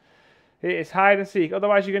weapons. It is hide and seek.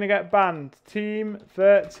 Otherwise, you're going to get banned. Team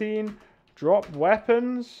 13, drop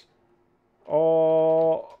weapons.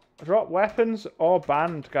 Or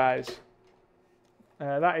banned, guys.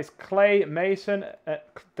 That is Clay, Mason.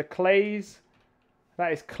 The Clays.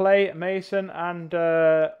 That is Clay, Mason, and...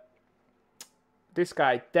 this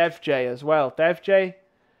guy, DevJ as well. DevJ,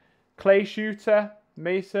 Clay Shooter,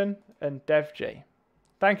 Mason, and DevJ.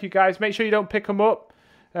 Thank you, guys. Make sure you don't pick them up.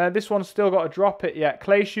 This one's still got to drop it yet.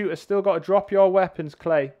 Clay Shooter still got to drop your weapons,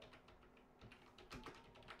 Clay.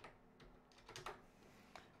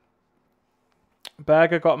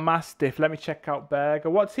 Berger got Mastiff. Let me check out Berger.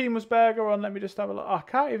 What team was Berger on? Let me just have a look. Oh, I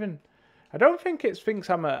can't even... I don't think it thinks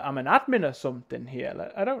I'm an admin or something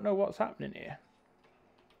here. I don't know what's happening here.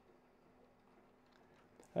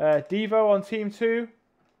 Devo on team 2.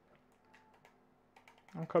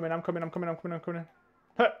 I'm coming.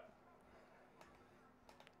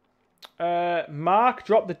 Mark,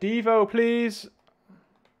 drop the Devo, please.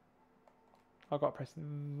 I've got to press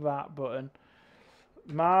that button.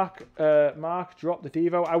 Mark, drop the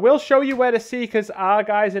Devo. I will show you where the Seekers are,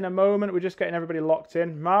 guys, in a moment. We're just getting everybody locked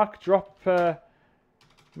in. Mark, drop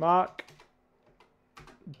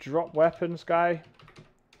weapons, guy.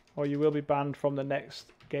 Or you will be banned from the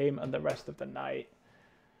next game and the rest of the night.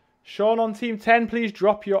 Sean on team 10, please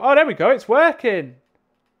drop your... Oh, there we go. It's working.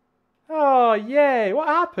 Oh, yay. What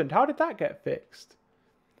happened? How did that get fixed?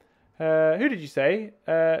 Who did you say?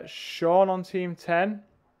 Sean on team 10.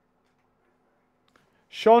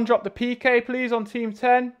 Sean, drop the PK, please, on team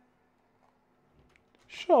 10.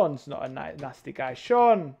 Sean's not a nasty guy.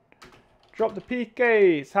 Sean, drop the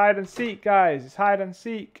PK. It's hide and seek, guys. It's hide and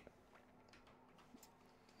seek.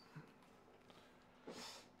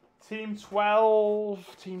 Team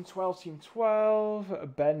 12. Team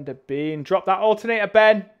 12. Ben the Bean. Drop that alternator,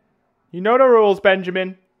 Ben. You know the rules,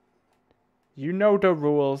 Benjamin. You know the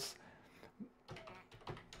rules.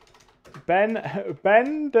 Ben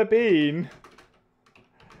the Bean.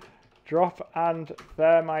 Drop and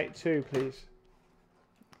thermite too, please.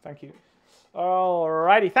 Thank you.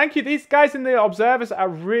 Alrighty. Thank you. These guys in the observers are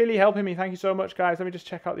really helping me. Thank you so much, guys. Let me just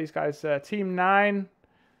check out these guys. Team 9.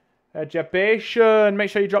 Jabation. Make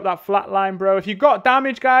sure you drop that flatline, bro. If you got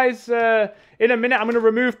damage, guys, in a minute, I'm going to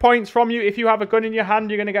remove points from you. If you have a gun in your hand,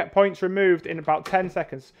 you're going to get points removed in about 10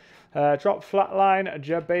 seconds. Drop flatline,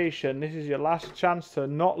 Jabation. This is your last chance to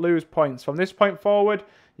not lose points. From this point forward,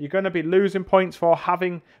 you're going to be losing points for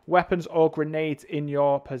having weapons or grenades in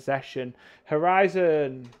your possession.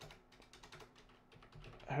 Horizon.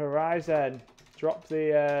 Drop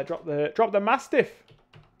the Mastiff.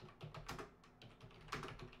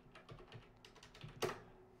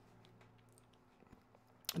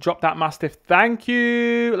 Drop that Mastiff. Thank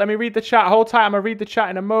you. Let me read the chat. Hold tight. I'm going to read the chat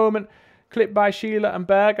in a moment. Clip by Sheila and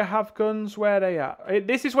Berger have guns. Where they at?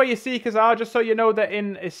 This is where your Seekers are, just so you know that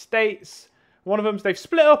in estates, one of them's, they've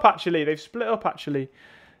split up actually.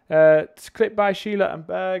 Clip by Sheila and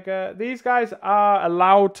Berger. These guys are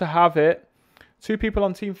allowed to have it. 2 people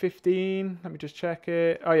on team 15. Let me just check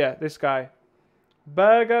it. Oh yeah, this guy.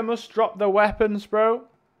 Berger must drop the weapons, bro.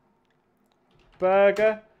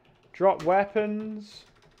 Berger, drop weapons.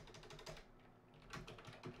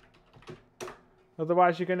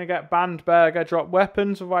 Otherwise, you're going to get banned, Berger. Drop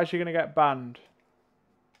weapons, otherwise you're going to get banned.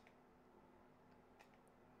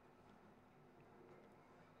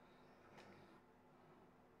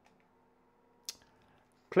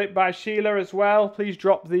 Clip by Sheila as well. Please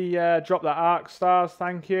drop the arc stars.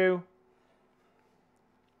 Thank you.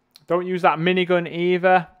 Don't use that minigun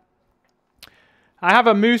either. I have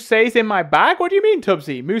a Moose says in my bag. What do you mean,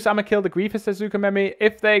 Tubbsy? Moose, I'ma kill the Griefer, says Zukamemi.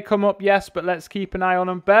 If they come up, yes, but let's keep an eye on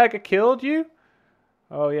them. Berger killed you?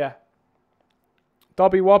 Oh, yeah.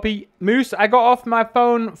 Dobby Wobby. Moose, I got off my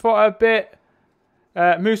phone for a bit.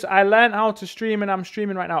 Moose, I learned how to stream and I'm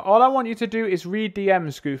streaming right now. All I want you to do is read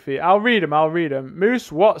DMs, Goofy. I'll read them.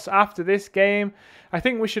 Moose, what's after this game? I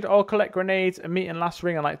think we should all collect grenades and meet in last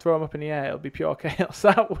ring and like throw them up in the air. It'll be pure chaos.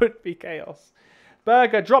 That would be chaos.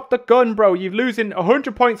 Berger, drop the gun, bro. You're losing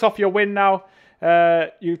 100 points off your win now.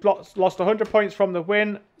 You've lost 100 points from the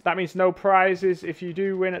win. That means no prizes if you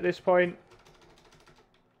do win at this point.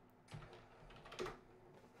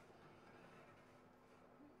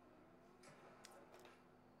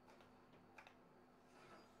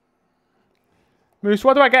 Moose,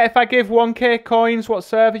 what do I get if I give 1k coins? What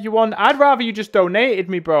server you on? I'd rather you just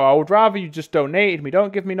donated me, bro. I would rather you just donated me.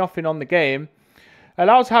 Don't give me nothing on the game.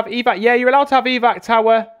 Allowed to have evac. Yeah, you're allowed to have evac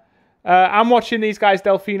tower. I'm watching these guys.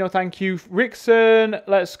 Delfino, thank you. Rickson,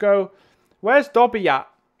 let's go. Where's Dobby at?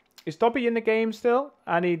 Is Dobby in the game still?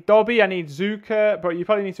 I need Dobby. I need Zuka. But you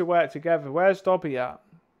probably need to work together. Where's Dobby at?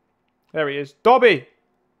 There he is. Dobby.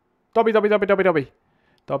 Dobby.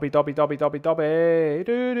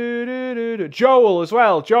 Joel as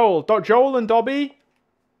well. Joel and Dobby.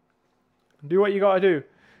 Do what you got to do.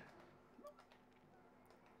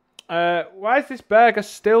 Why has this Berger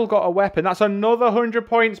still got a weapon? That's another 100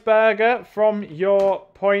 points, Berger, from your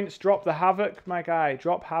points. Drop the Havoc, my guy.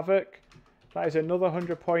 Drop Havoc. That is another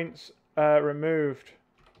 100 points removed.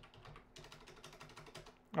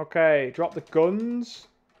 Okay, drop the guns.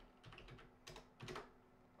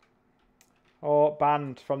 Or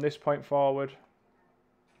banned from this point forward.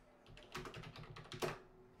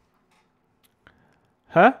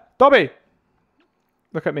 Huh? Dobby!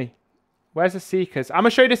 Look at me. Where's the Seekers? I'm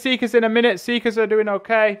going to show you the Seekers in a minute. Seekers are doing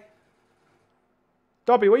okay.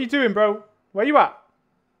 Dobby, what are you doing, bro? Where you at?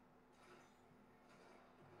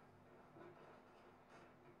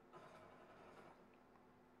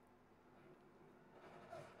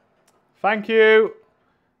 Thank you.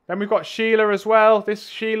 Then we've got Sheila as well. This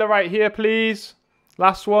Sheila right here, please.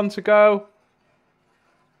 Last one to go.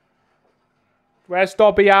 Where's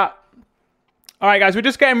Dobby at? All right, guys. We're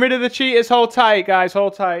just getting rid of the cheaters. Hold tight, guys.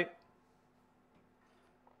 Hold tight.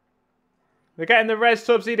 They're getting the res,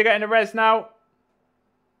 Tubbsy. They're getting the res now.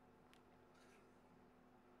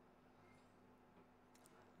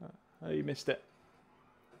 Oh, you missed it.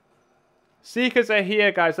 Seekers are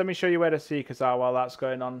here, guys. Let me show you where the Seekers are while that's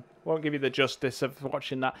going on. Won't give you the justice of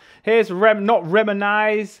watching that. Here's not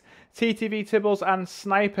Reminize, TTV Tibbles, and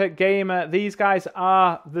Sniper Gamer. These guys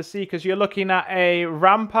are the Seekers. You're looking at a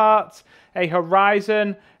Rampart, a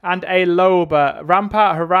Horizon, and a Loba.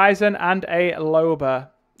 Rampart, Horizon, and a Loba.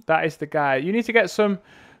 That is the guy. You need to get some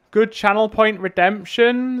good channel point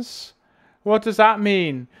redemptions. What does that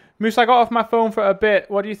mean? Moose, I got off my phone for a bit.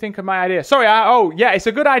 What do you think of my idea? Sorry, oh, yeah, it's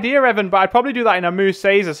a good idea, Evan, but I'd probably do that in a Moose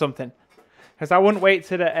Says or something. Because I wouldn't wait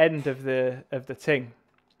to the end of the thing.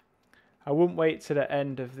 I wouldn't wait to the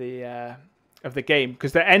end of the game.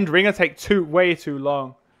 Because the end ring will take way too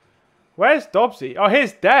long. Where's Dobbsy? Oh,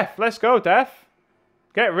 here's Def. Let's go, Def.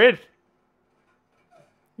 Get rid.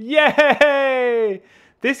 Yay!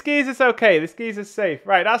 This geezer's okay. This geezer's safe.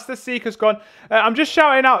 Right, that's the Seekers gone. I'm just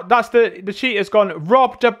shouting out. That's the cheater's gone.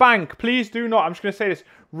 Rob the bank. Please do not. I'm just going to say this.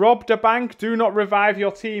 Rob the bank. Do not revive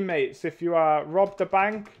your teammates. If you are robbed the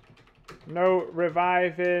bank, no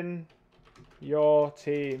reviving your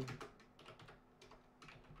team.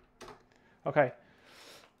 Okay.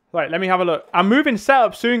 Right, let me have a look. I'm moving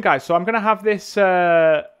setup soon, guys. So I'm going to have this...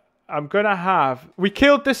 I'm going to have... We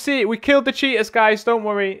killed the cheaters, guys. Don't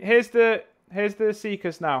worry. Here's the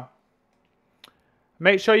Seekers now.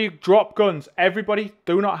 Make sure you drop guns. Everybody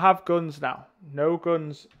do not have guns now. No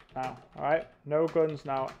guns now. Alright? No guns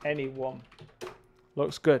now. Anyone.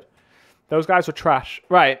 Looks good. Those guys were trash.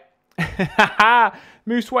 Right.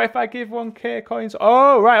 Moose, what if I give 1k coins?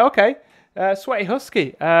 Oh, right, okay. Sweaty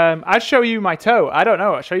Husky. I'd show you my toe. I don't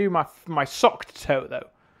know. I'll show you my socked toe, though.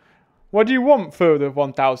 What do you want for the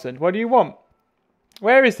 1,000? What do you want?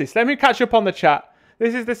 Where is this? Let me catch up on the chat.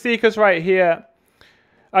 This is the Seekers right here.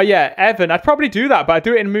 Oh, yeah, Evan. I'd probably do that, but I'd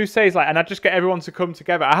do it in Moose's, and I'd just get everyone to come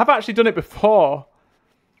together. I have actually done it before.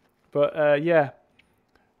 But, yeah.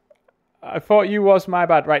 I thought you was my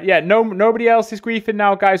bad. Right, yeah, nobody else is griefing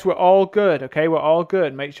now, guys. We're all good, okay? We're all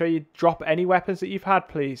good. Make sure you drop any weapons that you've had,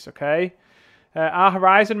 please, okay? Our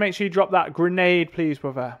Horizon, make sure you drop that grenade, please,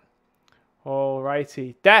 brother.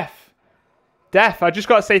 Alrighty. Def, I just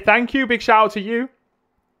got to say thank you. Big shout out to you.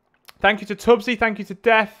 Thank you to Tubbsy. Thank you to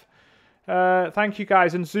Def. Thank you,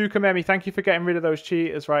 guys. And Zukamemi, thank you for getting rid of those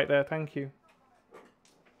cheaters right there. Thank you.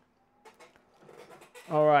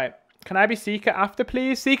 All right. Can I be Seeker after,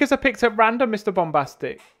 please? Seekers are picked up random, Mr.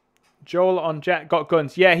 Bombastic. Joel on Jet got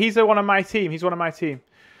guns. Yeah, he's one of my team. He's one of my team.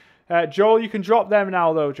 Joel, you can drop them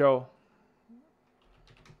now, though, Joel.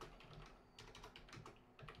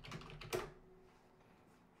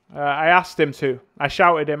 I asked him to. I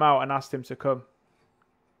shouted him out and asked him to come.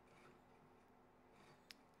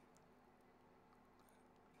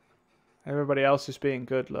 Everybody else is being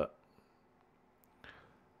good, look.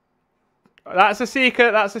 That's a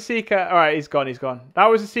Seeker. That's a Seeker. All right, he's gone. He's gone. That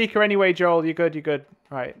was a Seeker anyway, Joel. You're good. You're good.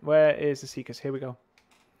 Right, where is the Seekers? Here we go.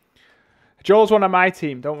 Joel's one of my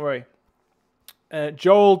team. Don't worry.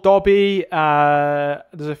 Joel, Dobby.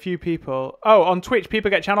 There's a few people. Oh, on Twitch,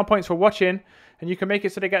 people get channel points for watching, and you can make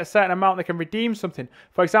it so they get a certain amount. They can redeem something.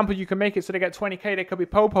 For example, you can make it so they get 20k. They could be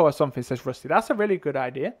Popo or something, says Rusty. That's a really good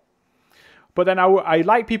idea. But then I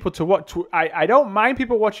like people to watch. I don't mind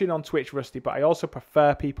people watching on Twitch, Rusty, but I also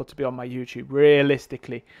prefer people to be on my YouTube,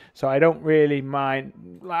 realistically. So I don't really mind.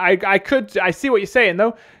 I see what you're saying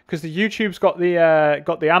though, because the YouTube's got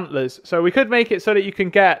the antlers. So we could make it so that you can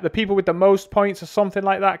get the people with the most points or something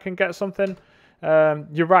like that can get something.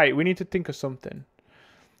 You're right. We need to think of something.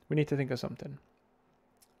 We need to think of something.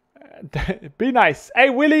 Be nice. Hey,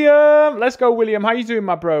 William. Let's go, William. How you doing,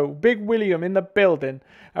 my bro? Big William in the building.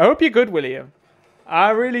 I hope you're good, William.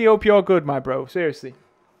 I really hope you're good, my bro. Seriously.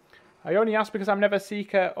 I only ask because I'm never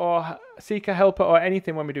Seeker or Seeker Helper or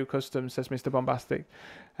anything when we do customs, says Mr. Bombastic.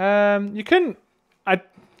 You can... I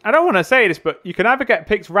don't want to say this, but you can either get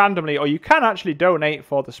picked randomly or you can actually donate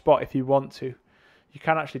for the spot if you want to. You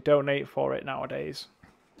can actually donate for it nowadays.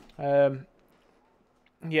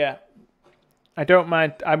 Yeah. I don't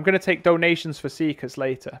mind. I'm going to take donations for Seekers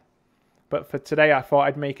later. But for today, I thought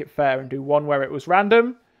I'd make it fair and do one where it was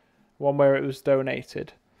random, one where it was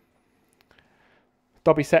donated.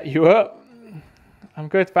 Dobby set you up. I'm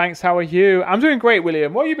good, thanks. How are you? I'm doing great,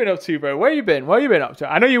 William. What have you been up to, bro? Where you been? What have you been up to?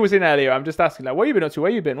 I know you was in earlier. I'm just asking, like, what have you been up to? Where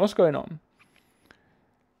you been? What's going on?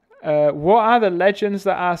 What are the legends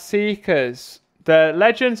that are Seekers? The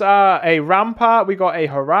legends are a Rampart. We got a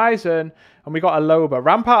Horizon. And we got a Loba.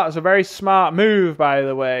 Rampart is a very smart move, by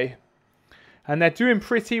the way. And they're doing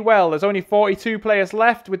pretty well. There's only 42 players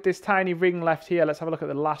left with this tiny ring left here. Let's have a look at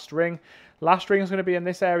the last ring. Last ring is going to be in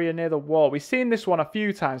this area near the wall. We've seen this one a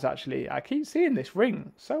few times, actually. I keep seeing this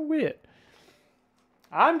ring. So weird.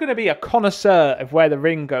 I'm going to be a connoisseur of where the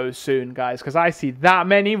ring goes soon, guys, because I see that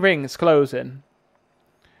many rings closing.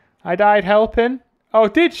 I died helping. Oh,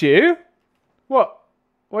 did you? What?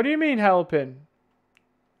 What do you mean helping?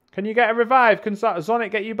 Can you get a revive? Can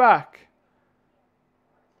Zonic get you back?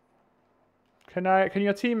 Can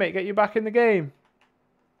your teammate get you back in the game?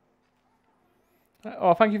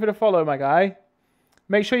 Oh, thank you for the follow, my guy.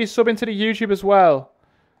 Make sure you sub into the YouTube as well.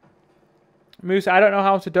 Moose, I don't know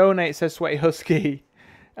how to donate, says Sweaty Husky.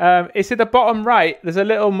 It's at the bottom right. There's a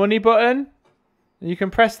little money button. You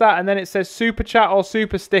can press that and then it says Super Chat or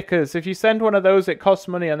Super Stickers. If you send one of those, it costs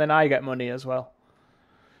money and then I get money as well.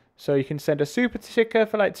 So you can send a super sticker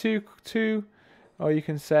for like two, or you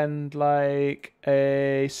can send like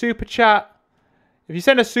a super chat. If you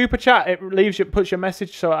send a super chat, it puts your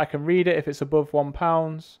message so I can read it if it's above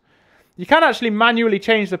 £1. You can actually manually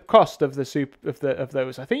change the cost of the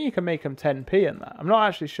those. I think you can make them 10p in that. I'm not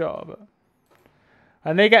actually sure, but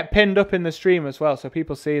and they get pinned up in the stream as well, so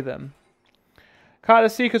people see them. Can't the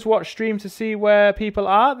Seekers watch stream to see where people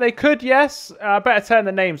are? They could, yes. I better turn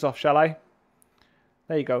the names off, shall I?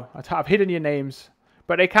 There you go. I've hidden your names.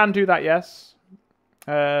 But they can do that, yes.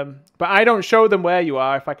 But I don't show them where you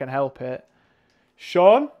are if I can help it.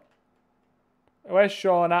 Sean? Where's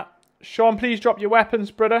Sean at? Sean, please drop your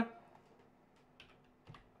weapons, brother.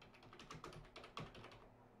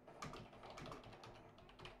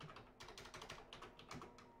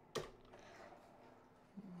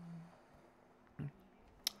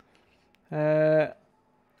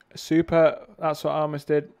 Super. That's what I almost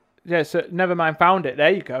did. Yeah, so never mind. Found it.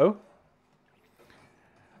 There you go.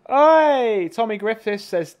 Oi! Tommy Griffiths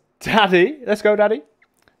says, Daddy. Let's go, Daddy.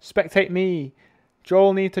 Spectate me.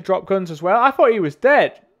 Joel need to drop guns as well. I thought he was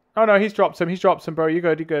dead. Oh, no, he's dropped him. He's dropped him, bro. You're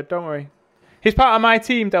good. You're good. Don't worry. He's part of my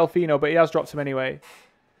team, Delfino, but he has dropped him anyway.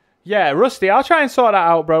 Yeah, Rusty, I'll try and sort that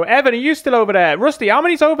out, bro. Evan, are you still over there? Rusty, how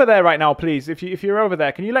many's over there right now, please? If you're over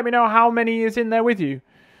there, can you let me know how many is in there with you?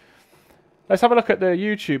 Let's have a look at the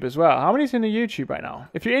YouTube as well. How many's in the YouTube right now?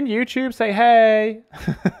 If you're in YouTube, say hey.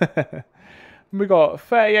 We got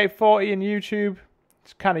 38, 40 in YouTube.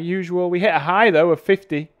 It's kind of usual. We hit a high, though, of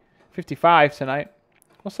 50. 55 tonight.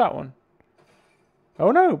 What's that one?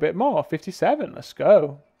 Oh, no, a bit more. 57. Let's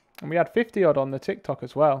go. And we had 50 odd on the TikTok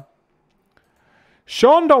as well.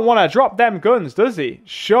 Sean don't want to drop them guns, does he?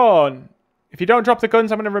 Sean, if you don't drop the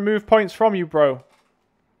guns, I'm going to remove points from you, bro.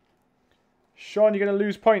 Sean, you're going to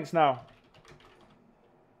lose points now.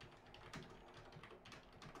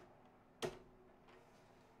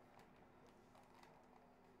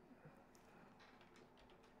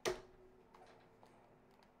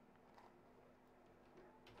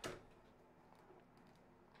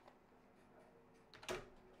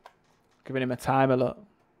 Giving him a timer, look.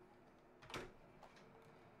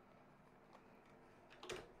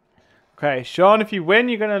 Okay, Sean, if you win,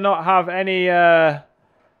 you're going to not have any... you're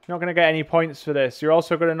not going to get any points for this. You're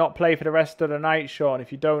also going to not play for the rest of the night, Sean,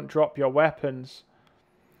 if you don't drop your weapons.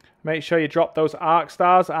 Make sure you drop those arc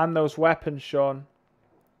stars and those weapons, Sean.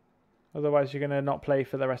 Otherwise, you're going to not play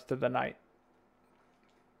for the rest of the night.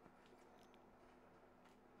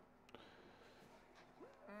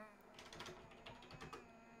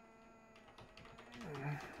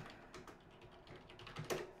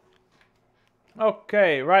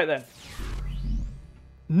 Okay, right then.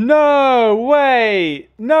 No way!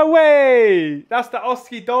 No way! That's the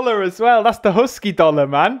Aussie dollar as well. That's the Husky dollar,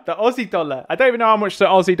 man. The Aussie dollar. I don't even know how much the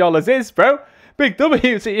Aussie dollars is, bro. Big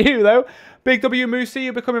W to you, though. Big W Moosey,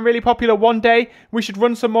 you're becoming really popular one day. We should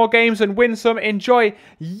run some more games and win some. Enjoy.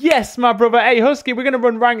 Yes, my brother. Hey, Husky, we're going to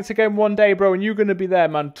run ranked again one day, bro. And you're going to be there,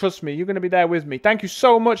 man. Trust me. You're going to be there with me. Thank you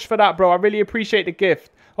so much for that, bro. I really appreciate the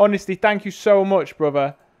gift. Honestly, thank you so much,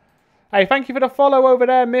 brother. Hey, thank you for the follow over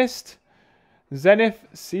there, Mist. Zenith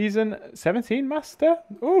Season 17 Master?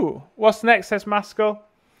 Ooh, what's next, says Maskell.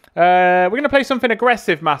 We're going to play something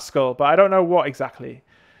aggressive, Maskell, but I don't know what exactly.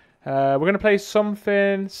 We're going to play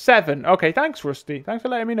something 7. Okay, thanks, Rusty. Thanks for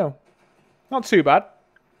letting me know. Not too bad.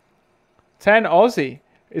 10 Aussie.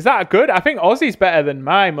 Is that good? I think Aussie's better than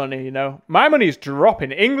my money, you know. My money is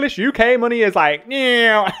dropping. English, UK money is like... It's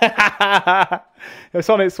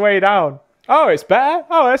on its way down. Oh, it's better?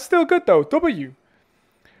 Oh, that's still good, though. W.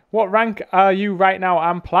 What rank are you right now?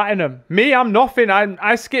 I'm platinum. Me, I'm nothing.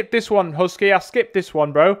 I skipped this one, Husky. I skipped this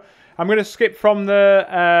one, bro. I'm going to skip from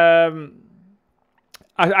the...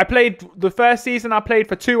 I played the first season. I played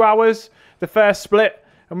for 2 hours, the first split,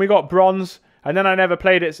 and we got bronze. And then I never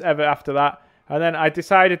played it ever after that. And then I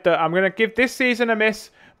decided that I'm going to give this season a miss.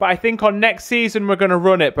 But I think on next season, we're going to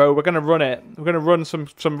run it, bro. We're going to run it. We're going to run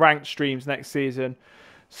some ranked streams next season.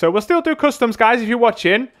 So we'll still do customs, guys, if you're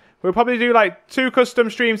watching. We'll probably do like 2 custom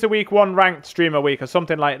streams a week, 1 ranked stream a week or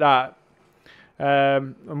something like that.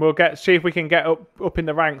 And we'll see if we can get up in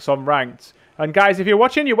the ranks on ranked. And guys, if you're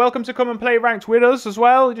watching, you're welcome to come and play ranked with us as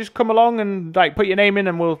well. Just come along and like put your name in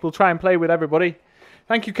and we'll try and play with everybody.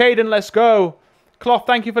 Thank you, Caden. Let's go. Cloth,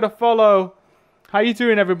 thank you for the follow. How you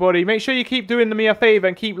doing, everybody? Make sure you keep doing me a favor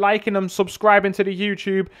and keep liking them, subscribing to the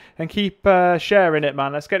YouTube, and keep sharing it,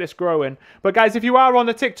 man. Let's get this growing. But guys, if you are on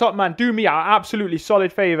the TikTok, man, do me an absolutely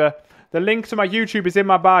solid favor. The link to my YouTube is in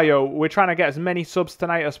my bio. We're trying to get as many subs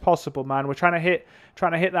tonight as possible, man. We're trying to hit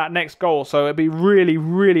that next goal. So it'd be really,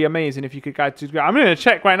 really amazing if you could guys do. I'm going to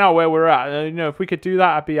check right now where we're at. You know, if we could do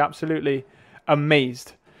that, I'd be absolutely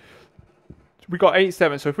amazed. We got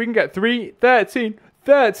 8-7. So if we can get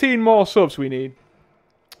 13 more subs, we need.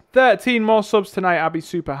 13 more subs tonight, I'll be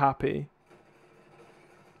super happy.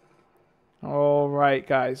 Alright,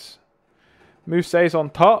 guys. Moose stays on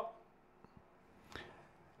top.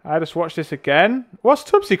 I just watched this again. What's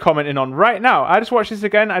Tubsy commenting on right now? I just watched this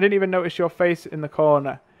again. I didn't even notice your face in the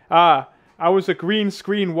corner. Ah, I was a green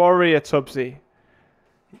screen warrior, Tubsy.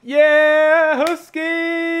 Yeah, Husky!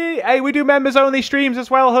 Hey, we do members only streams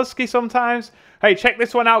as well, Husky, sometimes. Hey, check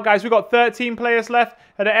this one out, guys. We've got 13 players left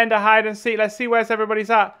at the end of hide and seek. Let's see where's everybody's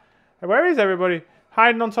at. Where is everybody?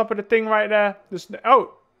 Hiding on top of the thing right there.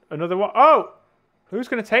 Oh, another one. Oh, who's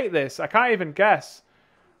going to take this? I can't even guess.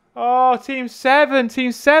 Oh, Team 7.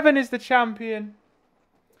 Team 7 is the champion.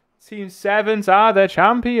 Team 7s are the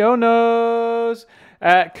championos.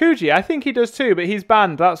 Kuji, I think he does too, but he's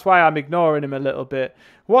banned. That's why I'm ignoring him a little bit.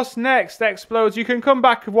 What's next? Explodes. You can come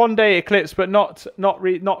back one day, Eclipse, but not at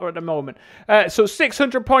the moment. So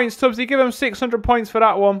 600 points, Tubbsy. Give him 600 points for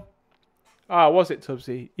that one. Ah, was it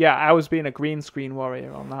Tubbsy? Yeah, I was being a green screen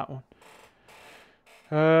warrior on that one.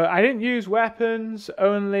 I didn't use weapons,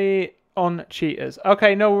 only on cheaters.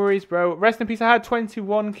 Okay, no worries, bro. Rest in peace. I had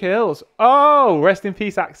 21 kills. Oh, rest in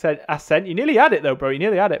peace, Ascent. You nearly had it, though, bro. You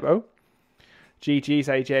nearly had it, bro. GG's,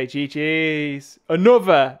 AJ. GG's.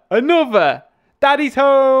 Another. Daddy's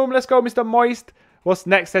home. Let's go, Mr. Moist. What's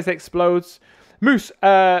next? Says Explodes. Moose,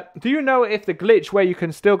 do you know if the glitch where you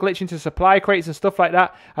can still glitch into supply crates and stuff like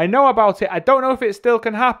that? I know about it. I don't know if it still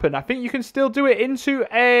can happen. I think you can still do it into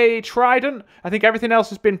a trident. I think everything else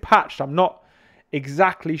has been patched. I'm not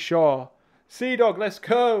exactly sure. Sea-Dog, let's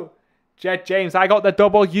go. Jed James, I got the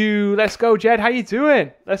W. Let's go, Jed. How you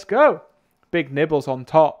doing? Let's go. Big nibbles on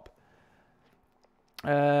top.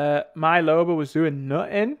 My Loba was doing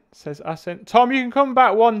nothing, says Ascent. Tom, you can come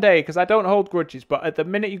back one day because I don't hold grudges, but at the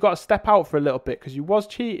minute you got to step out for a little bit because you was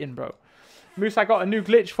cheating, bro. Moose, I got a new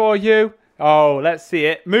glitch for you. Oh, let's see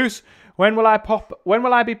it. Moose, when will I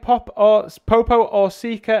be Pop or Popo or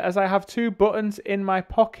Seeker as I have 2 buttons in my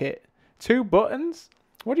pocket? 2 buttons?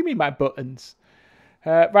 What do you mean by buttons?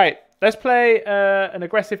 Right, let's play an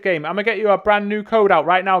aggressive game. I'm going to get you a brand new code out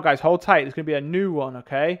right now, guys. Hold tight. There's going to be a new one,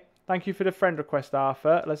 okay? Thank you for the friend request,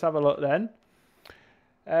 Arthur. Let's have a look then.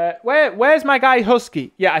 Where's my guy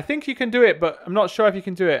Husky? Yeah, I think you can do it, but I'm not sure if you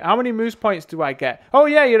can do it. How many moose points do I get? Oh,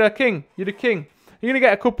 yeah, you're the king. You're the king. You're going to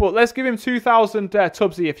get a couple. Let's give him 2,000,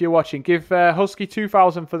 Tubbsy, if you're watching. Give Husky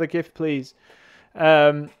 2,000 for the gift, please.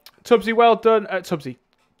 Tubbsy, well done. Tubbsy,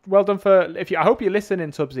 well done for... I hope you're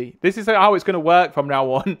listening, Tubbsy. This is how it's going to work from now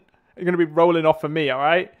on. You're going to be rolling off for me, all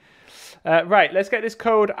right? Right, let's get this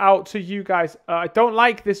code out to you guys. I don't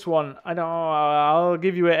like this one. I'll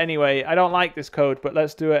give you it anyway. I don't like this code, but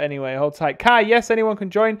let's do it anyway. Hold tight. Kai, yes, anyone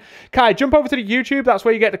can join. Kai, jump over to the YouTube. That's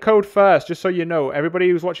where you get the code first, just so you know.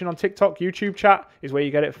 Everybody who's watching on TikTok, YouTube chat is where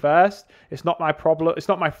you get it first. It's not my problem. It's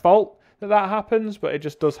not my fault that happens, but it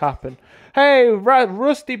just does happen. Hey,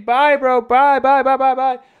 Rusty, bye, bro. Bye.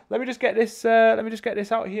 Let me just get this.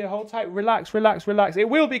 Out here. Hold tight. Relax. It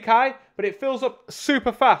will be Kai, but it fills up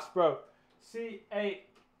super fast, bro.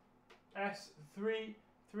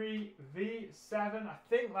 C8S33V7. I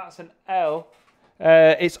think that's an L.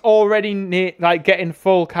 It's already near, like getting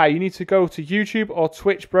full, Kai. You need to go to YouTube or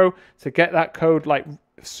Twitch, bro, to get that code like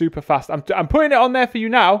super fast. I'm putting it on there for you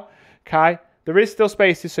now, Kai. There is still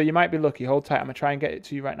spaces, so you might be lucky. Hold tight. I'm gonna try and get it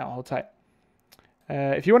to you right now. Hold tight.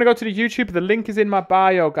 If you want to go to the YouTube, the link is in my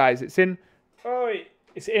bio, guys. It's in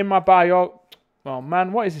my bio. Oh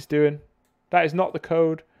man, what is this doing? That is not the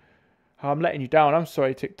code. Oh, I'm letting you down. I'm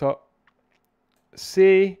sorry, TikTok.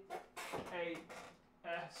 C8S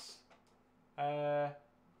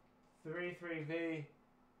 33V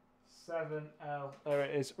 7L. There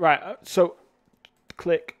it is. Right. So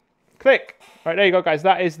click. Right, there you go, guys.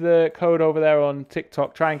 That is the code over there on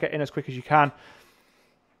TikTok. Try and get in as quick as you can,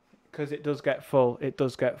 because it does get full.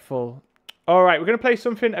 All right, we're going to play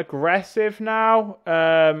something aggressive now.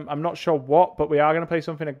 I'm not sure what, but we are going to play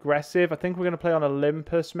something aggressive. I think we're going to play on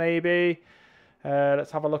Olympus, maybe. Let's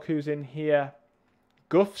have a look who's in here.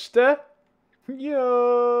 Guffster.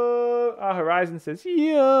 Yo. Our Horizon says,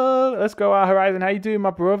 yo. Let's go, Our Horizon. How you doing,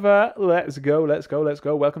 my brother? Let's go.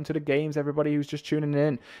 Welcome to the games, everybody who's just tuning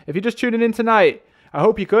in. If you're just tuning in tonight, I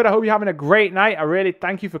hope you're good. I hope you're having a great night. I really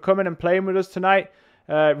thank you for coming and playing with us tonight.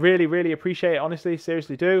 Really appreciate it. Honestly,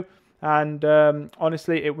 seriously do. And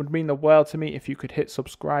honestly, it would mean the world to me if you could hit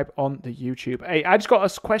subscribe on the YouTube. Hey, I just got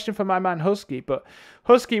a question for my man Husky. But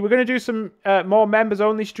Husky, we're going to do some more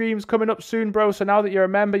members-only streams coming up soon, bro. So now that you're a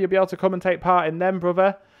member, you'll be able to come and take part in them,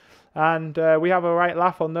 brother. And we have a right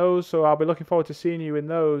laugh on those. So I'll be looking forward to seeing you in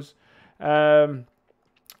those. And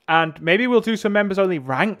maybe we'll do some members-only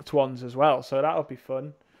ranked ones as well. So that'll be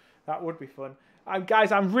fun. That would be fun.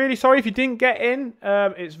 Guys, I'm really sorry if you didn't get in.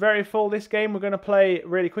 It's very full, this game. We're going to play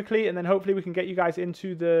really quickly, and then hopefully we can get you guys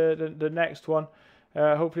into the next one.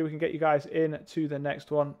 Hopefully we can get you guys into the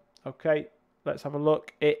next one. Okay, let's have a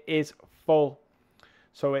look. It is full.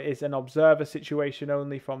 So it is an observer situation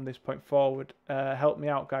only from this point forward. Help me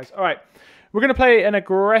out, guys. All right, we're going to play an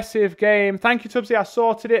aggressive game. Thank you, Tubbsy. I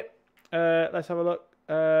sorted it. Let's have a look.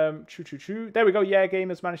 There we go. Yeah,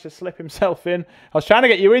 Gamer's managed to slip himself in. I was trying to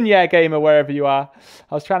get you in, Yeah Gamer, wherever you are.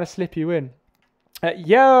 I was trying to slip you in.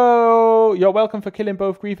 Yo, you're welcome for killing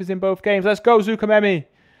both griefers in both games. Let's go, Zukamemi.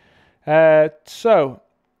 So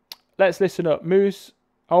let's listen up. Moose,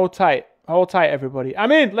 hold tight, everybody.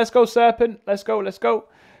 I'm in. Let's go, Serpent. Let's go.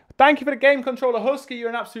 Thank you for the game controller, Husky. You're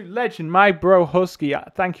an absolute legend. My bro, Husky.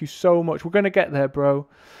 Thank you so much. We're going to get there, bro.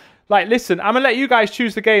 Like, listen, I'm going to let you guys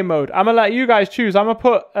choose the game mode. I'm going to let you guys choose. I'm going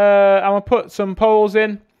to put some polls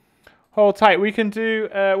in. Hold tight. We can do,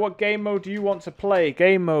 what game mode do you want to play?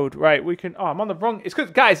 Game mode. Right, we can, oh, I'm on the wrong, it's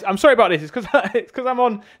because, guys, I'm sorry about this. It's because I'm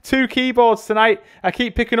on 2 keyboards tonight. I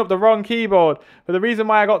keep picking up the wrong keyboard. But the reason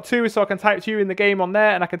why I got 2 is so I can type to you in the game on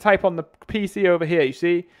there, and I can type on the PC over here, you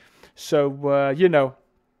see? So, you know,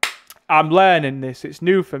 I'm learning this. It's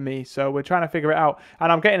new for me, so we're trying to figure it out.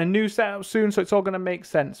 And I'm getting a new setup soon, so it's all going to make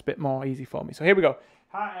sense. A bit more easy for me. So here we go.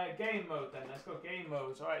 Game mode then. Let's go game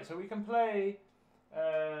modes. All right, so we can play...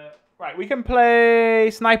 right, we can play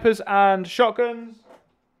snipers and shotguns.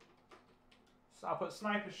 So I'll put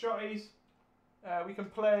snipers, shotties. We can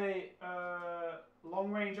play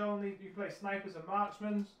long range only. You can play snipers and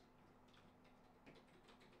marksmen.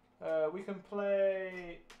 We can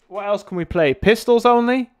play... What else can we play? Pistols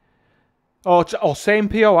only? Oh, same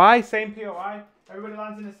POI? Same POI. Everybody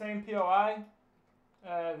lands in the same POI.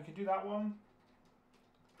 We can do that one.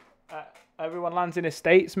 Everyone lands in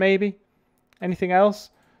estates, maybe. Anything else?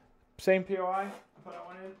 Same POI. Put that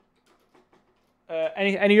one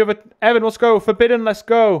in. Any other? Evan, let's go. Forbidden, let's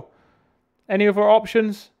go. Any other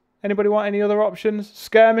options? Anybody want any other options?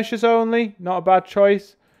 Skirmishes only. Not a bad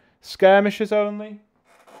choice. Skirmishes only.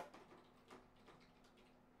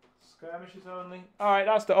 Skirmishes only. Alright,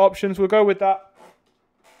 that's the options. We'll go with that.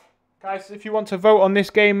 Guys, if you want to vote on this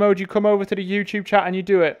game mode, you come over to the YouTube chat and you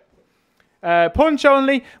do it. Punch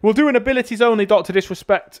only. We'll do an abilities only, Dr.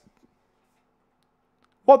 Disrespect.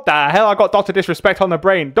 What the hell? I got Dr. Disrespect on the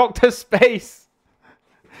brain. Dr. Space.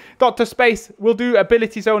 Dr. Space. We'll do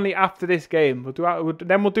abilities only after this game.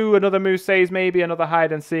 Then we'll do another move saves, maybe another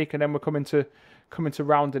hide and seek, and then we're coming to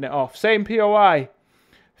rounding it off. Same POI.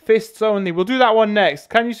 Fists only. We'll do that one next.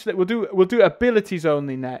 Can you slip? We'll do abilities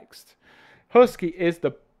only next. Husky is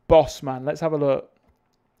the boss, man. Let's have a look.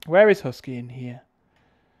 Where is Husky in here?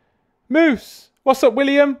 Moose. What's up,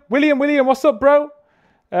 William? William, what's up, bro?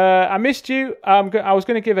 I missed you. I was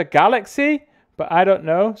going to give a galaxy, but I don't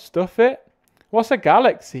know. Stuff it. What's a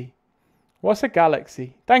galaxy? What's a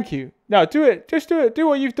galaxy? Thank you. No, do it. Just do it. Do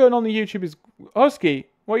what you've done on the YouTube. Is Husky.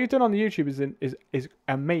 What you've done on the YouTube is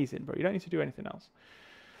amazing, bro. You don't need to do anything else.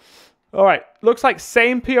 All right. Looks like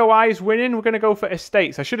same POI is winning. We're going to go for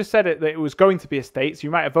estates. I should have said that it was going to be estates.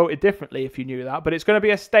 You might have voted differently if you knew that, but it's going to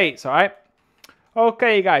be estates, all right?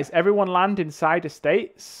 Okay, guys. Everyone land inside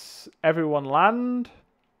estates. Everyone land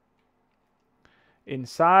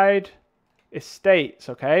inside estates,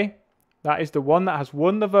 okay? That is the one that has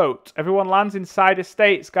won the vote. Everyone lands inside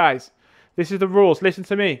estates, guys. This is the rules. Listen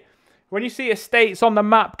to me. When you see estates on the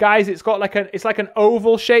map, guys, it's like an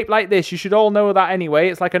oval shape like this. You should all know that anyway.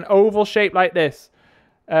 It's like an oval shape like this.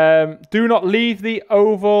 Do not leave the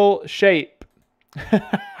oval shape.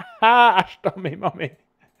 Ash, dummy, mommy.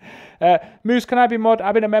 Moose, can I be mod?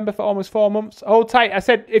 I've been a member for almost 4 months. Hold tight. I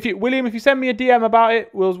said, William, if you send me a DM about it,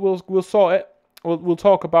 we'll sort it. We'll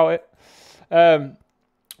talk about it.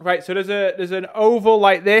 Right, so there's an oval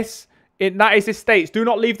like this. That is estates. Do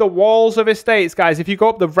not leave the walls of estates, guys. If you go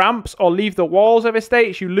up the ramps or leave the walls of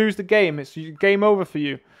estates, you lose the game. It's game over for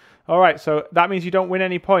you. All right, so that means you don't win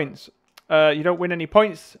any points. You don't win any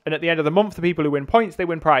points, and at the end of the month, the people who win points, they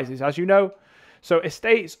win prizes, as you know. So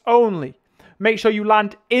estates only. Make sure you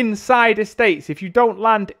land inside estates. If you don't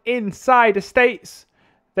land inside estates,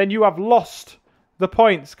 then you have lost the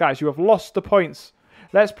points, guys. You have lost the points.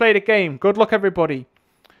 Let's play the game. Good luck, everybody.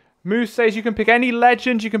 Moose says you can pick any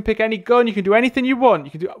legend, you can pick any gun, you can do anything you want.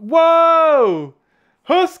 You can do... Whoa!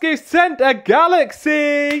 Husky sent a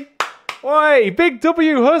galaxy! Oi, big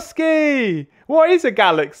W Husky! What is a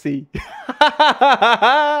galaxy?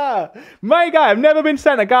 My guy, I've never been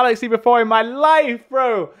sent a galaxy before in my life,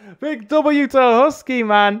 bro. Big W to Husky,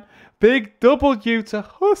 man. Big W to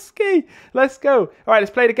Husky. Let's go. All right,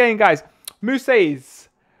 let's play the game, guys. Moose says...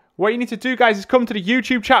 What you need to do, guys, is come to the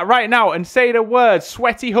YouTube chat right now and say the word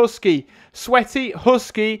Sweaty Husky. Sweaty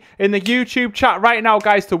Husky in the YouTube chat right now,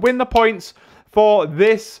 guys, to win the points for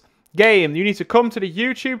this game. You need to come to the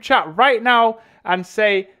YouTube chat right now and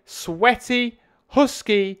say Sweaty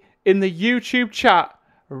Husky in the YouTube chat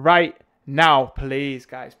right now. Please,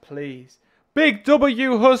 guys, please. Big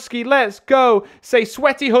W Husky, let's go. Say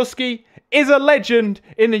Sweaty Husky is a legend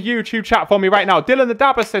in the YouTube chat for me right now. Dylan the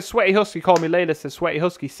Dabber says Sweaty Husky. Call me Layla says Sweaty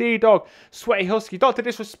Husky. Sea Dog, Sweaty Husky. Dr.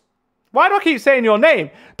 Disrespect. Why do I keep saying your name?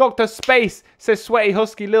 Dr. Space says Sweaty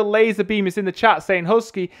Husky. Lil Laser Beam is in the chat saying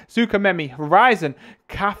Husky. Zuka Memi, Horizon.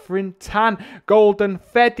 Catherine Tan. Golden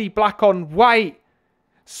Feddy. Black on White.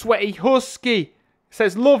 Sweaty Husky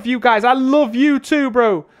says love you guys. I love you too,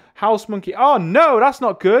 bro. House Monkey. Oh, no, that's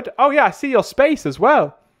not good. Oh, yeah, I see your space as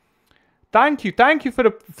well. Thank you. Thank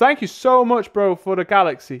you so much, bro, for the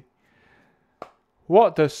galaxy.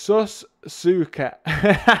 What the sus suka.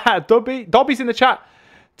 Dobby's in the chat.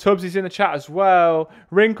 Tubbsy's in the chat as well.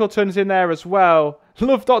 Wrinkleton's in there as well.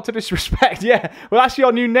 Love Dr. Disrespect. Yeah. Well, that's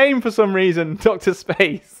your new name for some reason, Dr.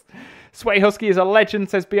 Space. Sweaty Husky is a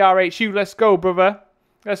legend, says BRHU. Let's go, brother.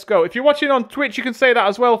 Let's go. If you're watching on Twitch, you can say that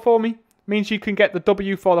as well for me. Means you can get the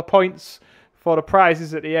W for the points for the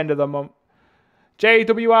prizes at the end of the month.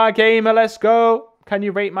 JWR Gamer, let's go. Can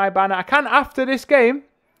you rate my banner? I can after this game.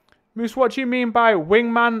 Moose, what do you mean by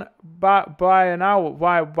wingman by an hour?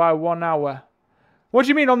 By 1 hour? What do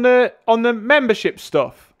you mean on the membership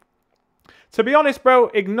stuff? To be honest, bro,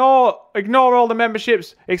 ignore all the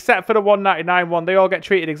memberships except for the 199 one. They all get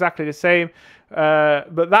treated exactly the same.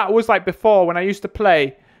 But that was like before when I used to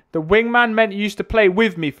play. The wingman meant you used to play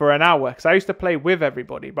with me for an hour because I used to play with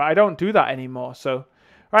everybody. But I don't do that anymore. So, all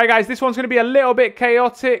right, guys, this one's going to be a little bit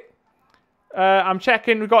chaotic. I'm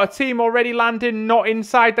checking. We've got a team already landing. Not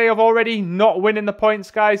inside. They have already not winning the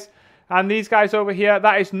points, guys. And these guys over here,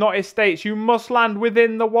 that is not estates. You must land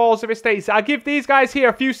within the walls of estates. I'll give these guys here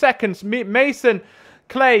a few seconds. Mason,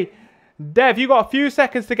 Clay, Dev, you got a few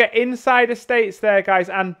seconds to get inside estates there, guys.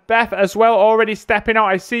 And Beth as well, already stepping out.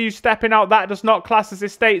 I see you stepping out. That does not class as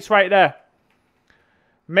estates right there.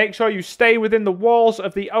 Make sure you stay within the walls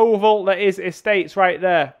of the oval that is estates right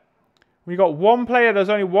there. We got one player. There's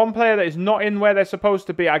only one player that is not in where they're supposed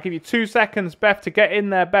to be. I'll give you 2 seconds, Beth, to get in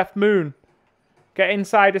there. Beth Moon. Get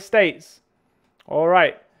inside estates. All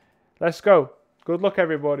right. Let's go. Good luck,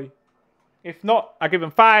 everybody. If not, I give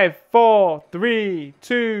them 5, 4, 3,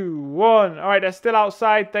 2, 1. All right, they're still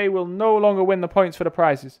outside. They will no longer win the points for the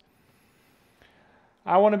prizes.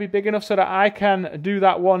 I want to be big enough so that I can do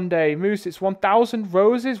that one day. Moose, it's 1,000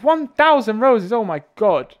 roses. 1,000 roses. Oh, my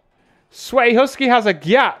God. Sweaty Husky has a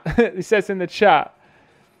gyat, he says in the chat.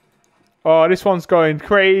 Oh, this one's going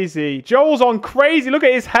crazy. Joel's on crazy. Look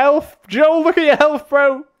at his health. Joel, look at your health,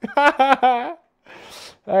 bro.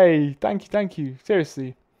 Hey, thank you.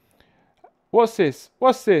 Seriously. What's this?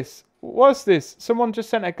 What's this? What's this? Someone just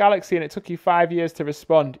sent a galaxy and it took you 5 years to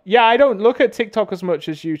respond. Yeah, I don't look at TikTok as much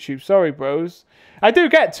as YouTube. Sorry, bros. I do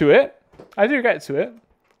get to it.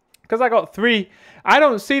 Because I got 3. I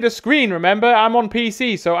don't see the screen, remember? I'm on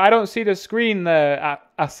PC, so I don't see the screen I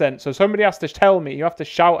sent. So somebody has to tell me. You have to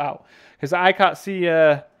shout out. Because I can't see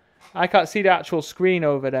the actual screen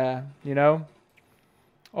over there, you know?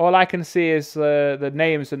 All I can see is the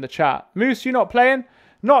names in the chat. Moose, you not playing?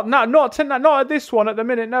 Not at this one at the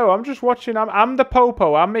minute, no. I'm just watching. I'm the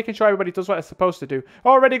popo. I'm making sure everybody does what they're supposed to do.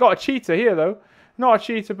 Already got a cheater here, though. Not a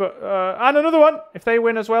cheater, but... and another one. If they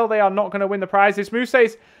win as well, they are not going to win the prizes. Moose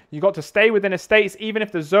says, you got to stay within estates even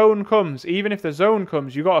if the zone comes. Even if the zone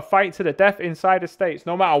comes, you got to fight to the death inside estates.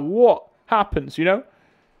 No matter what happens, you know?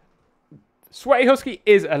 Sweaty Husky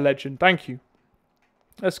is a legend. Thank you.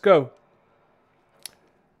 Let's go.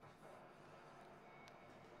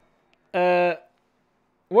 What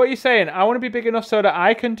are you saying? I want to be big enough so that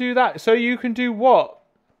I can do that. So you can do what?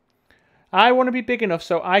 I want to be big enough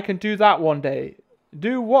so I can do that one day.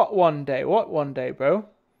 Do what one day? What one day, bro?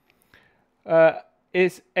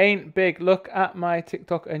 It ain't big. Look at my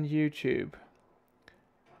TikTok and YouTube.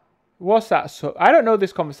 What's that? So I don't know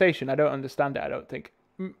this conversation. I don't understand it, I don't think.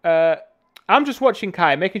 I'm just watching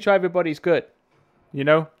Kai, making sure everybody's good. You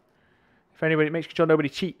know? If anybody, making sure nobody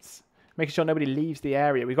cheats. Making sure nobody leaves the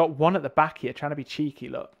area. We got one at the back here trying to be cheeky,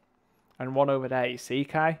 look. And one over there. You see,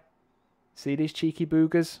 Kai? See these cheeky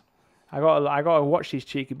boogers? I gotta watch these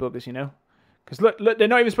cheeky boogers, you know? Because look, they're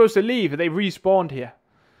not even supposed to leave. They respawned here.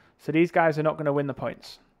 So these guys are not going to win the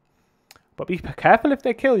points. But be careful if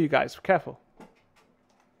they kill you guys. Be careful.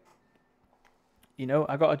 You know,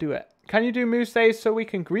 I gotta do it. Can you do Moose Days so we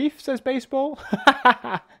can grief, says Baseball?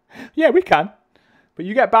 Yeah, we can. But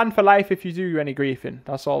you get banned for life if you do any griefing.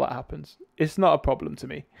 That's all that happens. It's not a problem to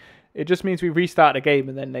me. It just means we restart the game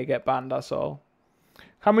and then they get banned, that's all.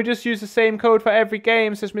 Can we just use the same code for every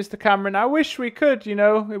game, says Mr. Cameron? I wish we could, you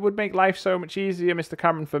know. It would make life so much easier, Mr.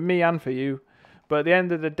 Cameron, for me and for you. But at the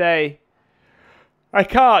end of the day, I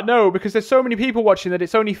can't, no, because there's so many people watching that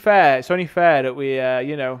it's only fair. It's only fair that we,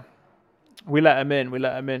 you know, we let them in. We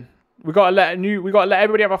let them in. We got to let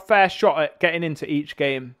everybody have a fair shot at getting into each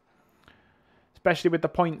game. Especially with the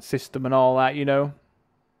point system and all that, you know.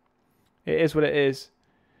 It is what it is.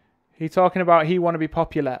 He talking about he want to be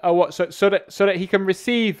popular. Oh, what? So that he can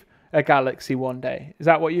receive a galaxy one day. Is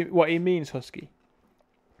that what he means, Husky?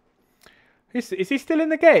 Is he still in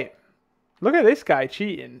the game? Look at this guy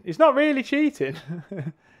cheating. He's not really cheating.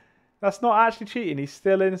 That's not actually cheating. He's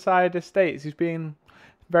still inside the states. He's being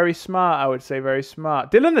Very smart, I would say. Very smart.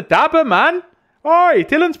 Dylan the Dabber, man. Oi,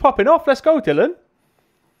 Dylan's popping off. Let's go, Dylan.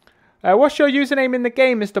 What's your username in the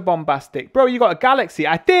game, Mr. Bombastic? Bro, you got a galaxy.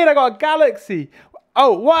 I did. I got a galaxy.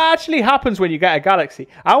 Oh, what actually happens when you get a galaxy?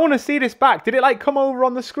 I want to see this back. Did it like come over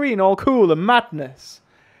on the screen all cool and madness?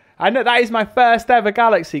 I know that is my first ever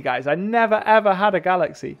galaxy, guys. I never ever had a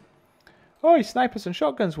galaxy. Oh, snipers and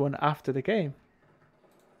shotguns won after the game.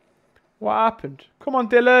 What happened? Come on,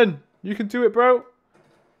 Dylan. You can do it, bro.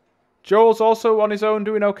 Joel's also on his own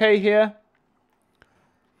doing okay here.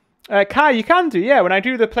 Kai, you can do, yeah, when I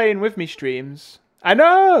do the playing with me streams. I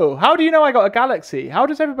know. How do you know I got a galaxy? How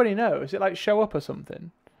does everybody know? Is it like show up or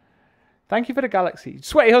something? Thank you for the galaxy.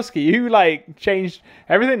 Sweaty Husky, you like changed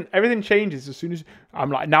everything. Everything changes as soon as I'm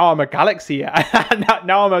like, now I'm a galaxy.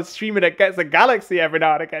 Now I'm a streamer that gets a galaxy every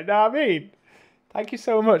now and again. Know what I mean? Thank you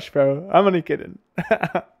so much, bro. I'm only kidding.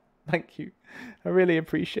 Thank you. I really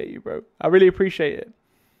appreciate you, bro. I really appreciate it.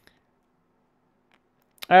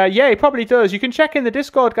 Yeah, it probably does. You can check in the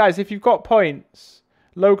Discord, guys, if you've got points.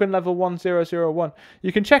 Logan level 1001.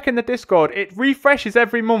 You can check in the Discord. It refreshes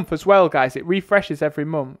every month as well, guys. It refreshes every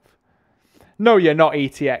month. No, you're not,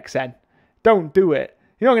 ETXN. Don't do it.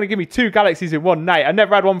 You're not going to give me 2 galaxies in one night. I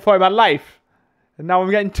never had one before in my life. And now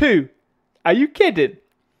I'm getting 2. Are you kidding?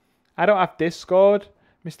 I don't have Discord.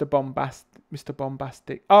 Mr.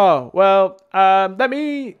 Bombastic. Oh, well,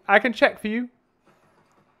 I can check for you.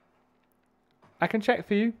 I can check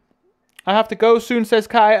for you. I have to go soon, says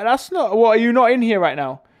Kai. That's not... What, are you not in here right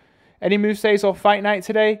now? Any Moose or Fight Night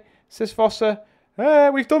today? Says Foster.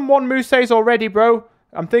 We've done 1 Moose already, bro.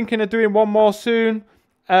 I'm thinking of doing 1 more soon.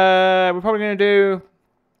 We're probably going to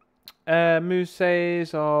do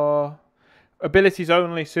Moose or abilities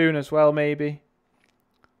only soon as well, maybe.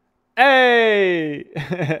 Hey!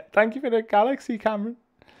 Thank you for the galaxy, Cameron.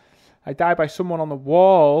 I died by someone on the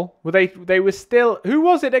wall. Well, they were still... Who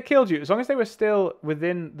was it that killed you? As long as they were still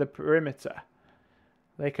within the perimeter.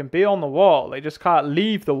 They can be on the wall. They just can't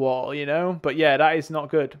leave the wall, you know? But yeah, that is not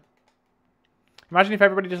good. Imagine if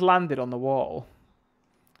everybody just landed on the wall.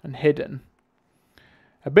 And hidden.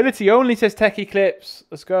 Ability only, says Techie Clips.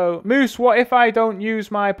 Let's go. Moose, what if I don't use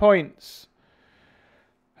my points?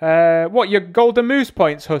 What, your golden moose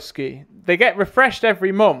points, Husky? They get refreshed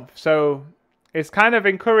every month, so... It kind of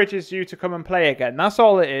encourages you to come and play again. That's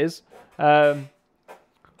all it is.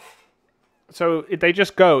 So they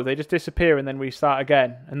just go. They just disappear and then we start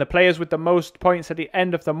again. And the players with the most points at the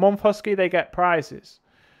end of the month, Husky, they get prizes.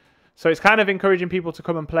 So it's kind of encouraging people to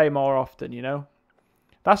come and play more often, you know.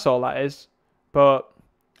 That's all that is.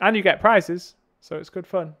 And you get prizes. So it's good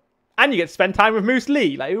fun. And you get to spend time with Moose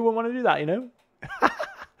Lee. Like, who wouldn't want to do that, you know?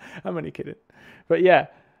 I'm only kidding. But yeah,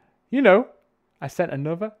 you know, I sent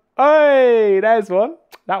another... Hey, there's one.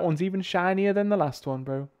 That one's even shinier than the last one,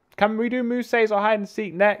 bro. Can we do Moose or hide and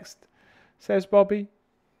seek next? Says Bobby.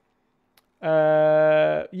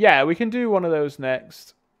 Yeah, we can do one of those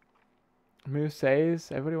next. Moose.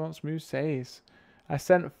 Everybody wants Moose. I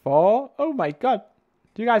sent 4. Oh my god.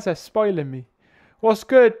 You guys are spoiling me. What's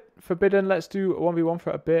good? Forbidden. Let's do 1v1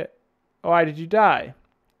 for a bit. Oh, why did you die?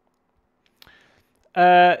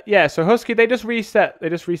 Yeah, so Husky, they just reset.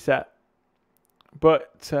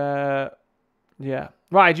 But, yeah.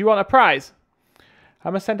 Right, do you want a prize?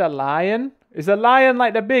 I'm going to send a lion. Is a lion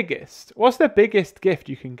like the biggest? What's the biggest gift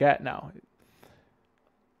you can get now?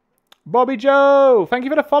 Bobby Joe. Thank you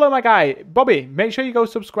for the follow, my guy. Bobby, make sure you go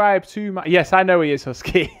subscribe to my... Yes, I know he is,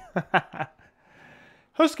 Husky.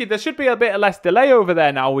 Husky, there should be a bit less delay over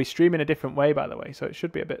there now. We stream in a different way, by the way. So it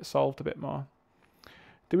should be a bit solved a bit more.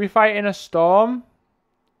 Do we fight in a storm?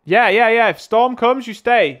 Yeah. If storm comes, you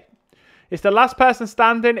stay. It's the last person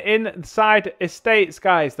standing inside estates,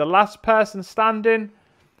 guys. The last person standing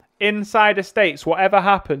inside estates, whatever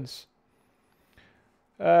happens.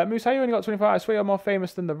 Moose, how you only got 24 hours? I swear you're more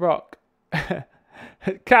famous than The Rock.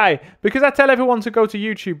 Kai, because I tell everyone to go to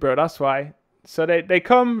YouTube, bro. That's why. So they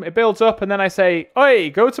come, it builds up, and then I say,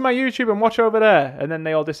 oi, go to my YouTube and watch over there. And then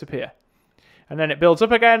they all disappear. And then it builds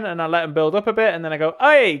up again, and I let them build up a bit. And then I go,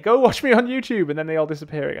 oi, go watch me on YouTube. And then they all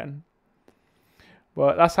disappear again.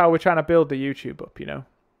 But that's how we're trying to build the YouTube up, you know.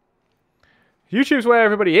 YouTube's where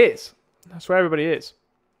everybody is. That's where everybody is.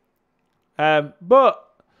 But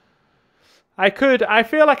I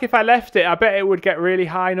feel like if I left it, I bet it would get really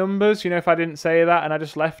high numbers, you know, if I didn't say that and I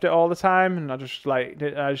just left it all the time and I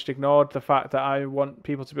just ignored the fact that I want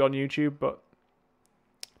people to be on YouTube, but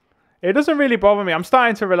it doesn't really bother me. I'm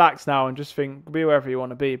starting to relax now and just think, be wherever you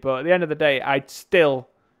want to be. But at the end of the day, I still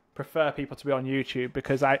prefer people to be on YouTube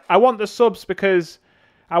because I want the subs because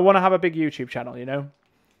I want to have a big YouTube channel, you know.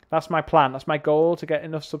 That's my plan. That's my goal, to get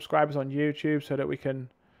enough subscribers on YouTube so that we can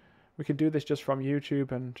we can do this just from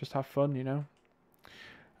YouTube and just have fun, you know.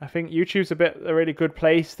 I think YouTube's a really good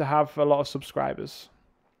place to have a lot of subscribers.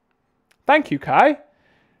 Thank you, Kai.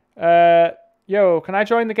 Yo, can I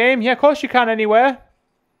join the game? Yeah, of course you can anywhere.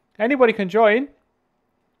 Anybody can join.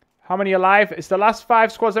 How many are live? It's the last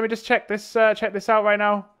 5 squads. Let me just check this out right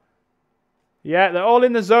now. Yeah, they're all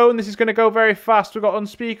in the zone. This is going to go very fast. We've got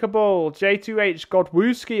Unspeakable, J2H,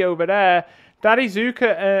 Godwooski over there. Daddy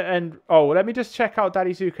Zuka and... Oh, let me just check out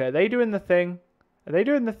Daddy Zuka. Are they doing the thing? Are they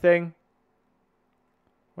doing the thing?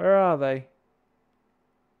 Where are they?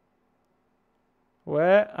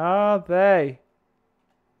 Where are they?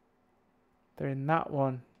 They're in that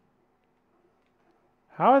one.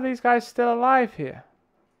 How are these guys still alive here?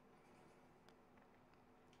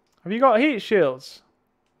 Have you got heat shields?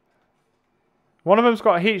 One of them's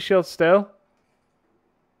got a heat shield still.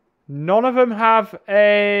 None of them have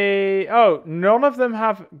a... Oh, none of them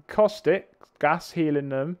have caustic gas healing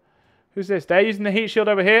them. Who's this? They're using the heat shield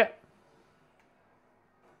over here.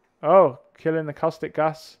 Oh, killing the caustic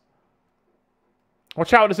gas.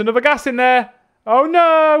 Watch out, there's another gas in there. Oh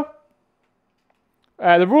no!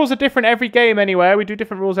 The rules are different every game anyway. We do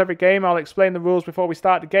different rules every game. I'll explain the rules before we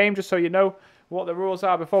start the game, just so you know what the rules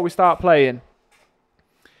are before we start playing.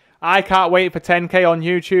 I can't wait for 10k on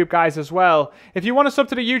YouTube, guys, as well. If you want to sub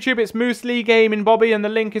to the YouTube, it's Moose Lee Gaming, Bobby, and the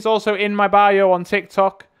link is also in my bio on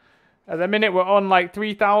TikTok. At the minute, we're on like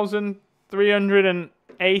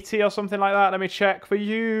 3,380 or something like that. Let me check for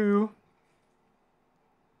you.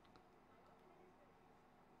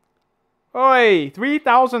 Oi,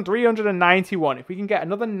 3,391. If we can get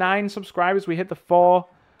another 9 subscribers, we hit the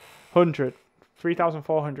 400.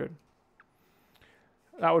 3,400.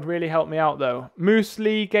 That would really help me out, though. Moose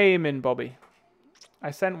Lee Gaming, Bobby.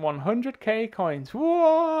 I sent 100k coins.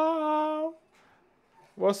 Whoa!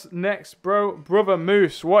 What's next, bro? Brother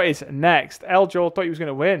Moose, what is next? El Joel thought he was going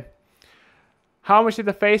to win. How much did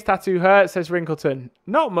the face tattoo hurt, says Wrinkleton.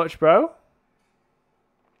 Not much, bro.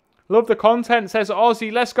 Love the content, says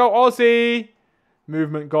Aussie. Let's go, Aussie.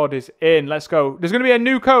 Movement God is in. Let's go. There's going to be a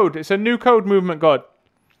new code. It's a new code, Movement God.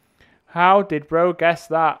 How did bro guess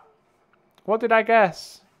that? What did I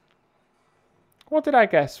guess? What did I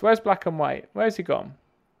guess? Where's Black and White? Where's he gone?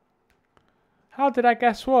 How did I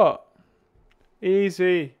guess what?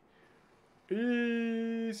 Easy.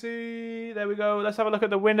 Easy. There we go. Let's have a look at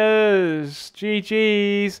the winners.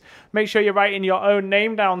 GG's. Make sure you're writing your own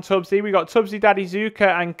name down, Tubbsy. We got Tubbsy, Daddy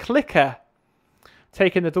Zuka, and Clicker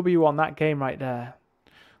taking the W on that game right there.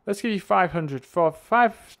 Let's give you 500 for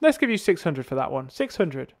 5. Let's give you 600 for that one.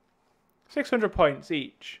 600. 600 points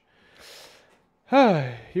each.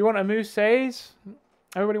 You want a Moose Says?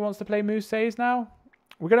 Everybody wants to play Moose Says now?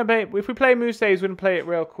 We're going to play... If we play Moose Says, we're going to play it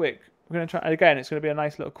real quick. We're going to try... Again, it's going to be a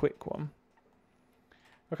nice little quick one.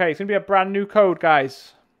 Okay, it's going to be a brand new code,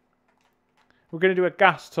 guys. We're going to do a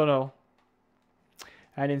gas tunnel.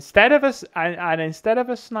 And instead of a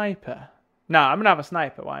sniper... Nah, I'm going to have a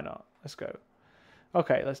sniper. Why not? Let's go.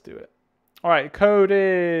 Okay, let's do it. All right, code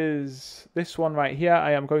is this one right here.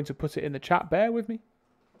 I am going to put it in the chat. Bear with me.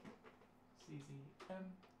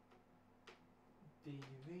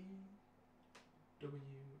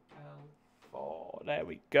 CZMDVWL4. There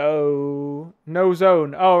we go. No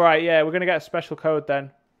zone. All right, yeah, we're going to get a special code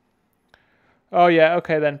then. Oh, yeah,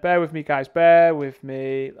 okay then. Bear with me, guys. Bear with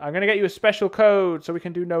me. I'm going to get you a special code so we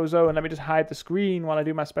can do no zone. Let me just hide the screen while I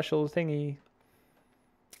do my special thingy.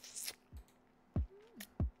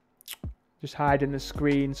 Just hide in the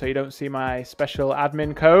screen so you don't see my special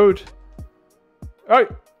admin code. Oh!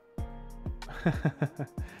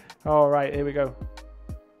 All right, here we go.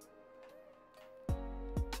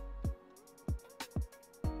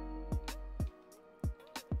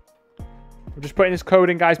 I'm just putting this code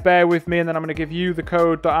in, guys. Bear with me, and then I'm going to give you the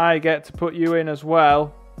code that I get to put you in as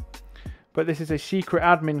well. But this is a secret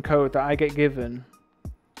admin code that I get given.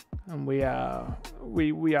 And we are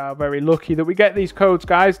very lucky that we get these codes,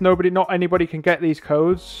 guys. Not anybody can get these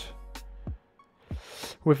codes.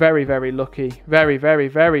 We're very, very lucky. Very, very,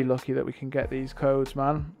 very lucky that we can get these codes,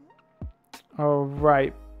 man. All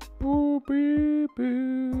right. Boo, boo,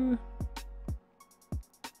 boo.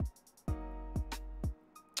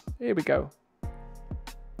 Here we go.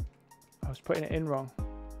 I was putting it in wrong.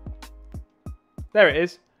 There it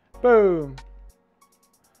is. Boom.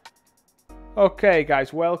 Okay,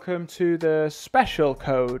 guys, welcome to the special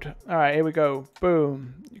code. All right, here we go.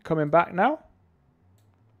 Boom. You coming back now?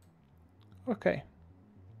 Okay.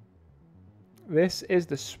 This is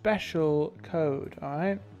the special code, all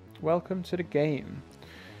right? Welcome to the game.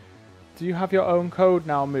 Do you have your own code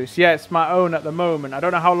now, Moose? Yeah, it's my own at the moment. I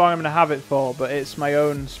don't know how long I'm going to have it for, but it's my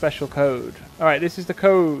own special code. All right, this is the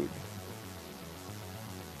code.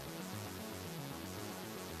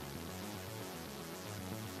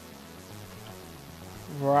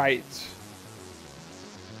 Right.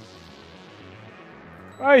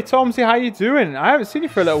 Hey, Tomsy, how you doing? I haven't seen you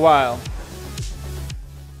for a little while.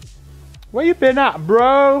 Where you been at,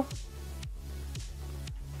 bro?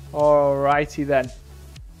 Alrighty then.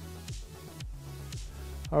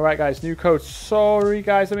 Alright, guys. New code. Sorry,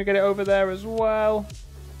 guys. Let me get it over there as well.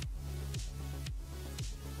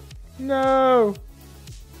 No.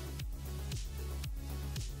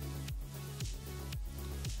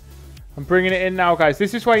 I'm bringing it in now, guys.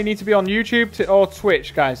 This is why you need to be on YouTube or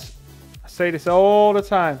Twitch, guys. I say this all the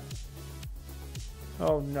time.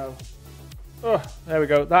 Oh, no. Oh, there we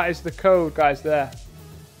go. That is the code, guys, there.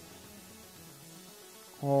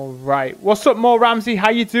 All right. What's up, More Ramsey?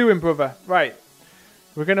 How you doing, brother? Right.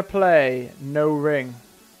 We're going to play No Ring.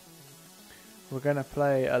 We're going to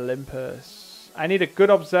play Olympus. I need a good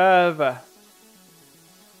observer.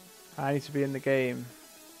 I need to be in the game.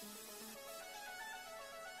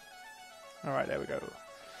 All right, there we go.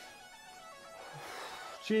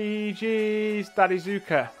 GG's, Daddy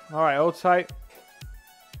Zuka. All right, hold tight.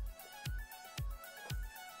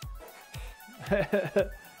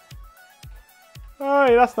 Oh,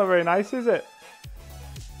 that's not very nice, is it?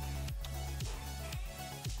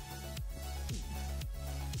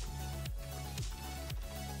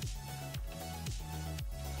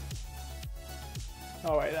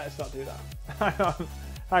 Oh wait, let's not do that. Hang on,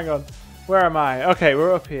 hang on. Where am I? Okay,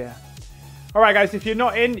 we're up here. All right, guys. If you're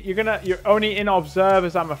not in, you're only in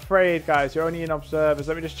observers. I'm afraid, guys. You're only in observers.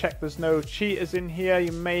 Let me just check. There's no cheaters in here.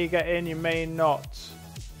 You may get in. You may not.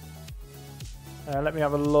 Let me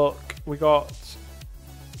have a look. We got.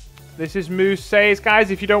 This is Moose Says,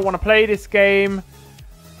 guys. If you don't want to play this game,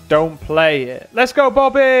 don't play it. Let's go,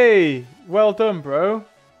 Bobby. Well done, bro.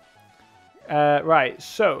 Right,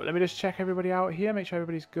 so let me just check everybody out here. Make sure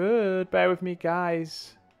everybody's good. Bear with me,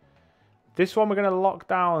 guys. This one we're going to lock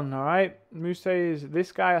down, all right? Moose says,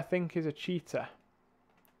 this guy I think is a cheater.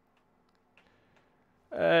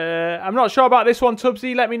 I'm not sure about this one,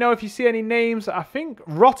 Tubbsy. Let me know if you see any names. I think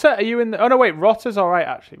Rotter, are you in the... Oh, no, wait. Rotter's all right,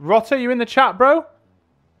 actually. Rotter, you in the chat, bro?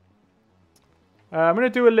 I'm going to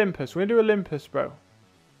do Olympus. We're going to do Olympus, bro.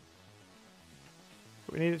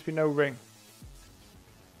 But we need it to be no ring.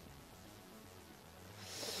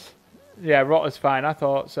 Yeah, Rotter's fine. I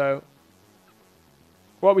thought so.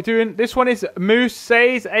 What are we doing? This one is Moose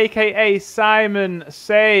Says, a.k.a. Simon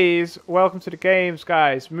Says. Welcome to the games,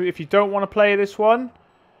 guys. If you don't want to play this one,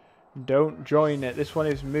 don't join it. This one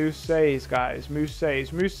is Moose Says, guys. Moose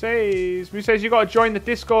Says. Moose Says. Moose Says, you got to join the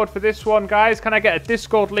Discord for this one, guys. Can I get a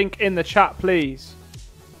Discord link in the chat, please?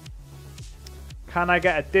 Can I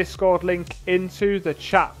get a Discord link into the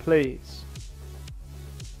chat, please?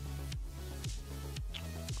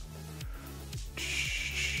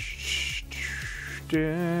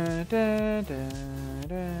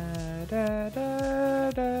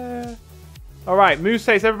 Alright, Moose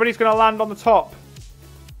says everybody's going to land on the top.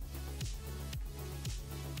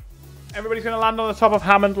 Everybody's going to land on the top of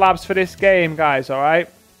Hammond Labs for this game, guys, alright?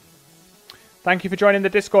 Thank you for joining the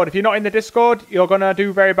Discord. If you're not in the Discord, you're going to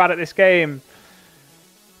do very bad at this game.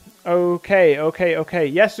 Okay.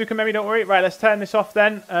 Yes, Zukamemi, don't worry. Right, let's turn this off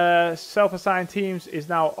then. Self-assigned teams is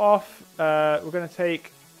now off. We're going to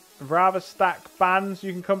take... Rather stack bans.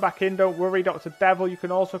 You can come back in. Don't worry. Dr. Devil, you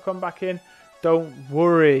can also come back in. Don't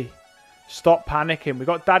worry. Stop panicking. We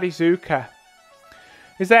got Daddy Zuka.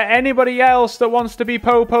 Is there anybody else that wants to be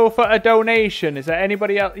Popo for a donation? Is there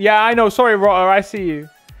anybody else? Yeah, I know. Sorry, Rotter. I see you.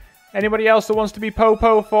 Anybody else that wants to be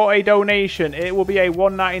Popo for a donation? It will be a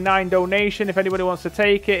 $1.99 donation if anybody wants to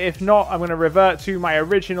take it. If not, I'm going to revert to my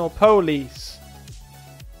original police.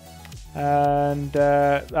 And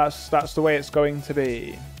that's the way it's going to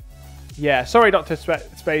be. Yeah, sorry, Dr.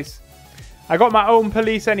 Space. I got my own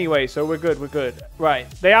police anyway, so we're good, we're good. Right,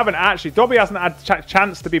 they haven't actually... Dobby hasn't had a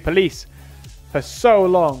chance to be police for so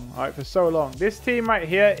long. All right, for so long. This team right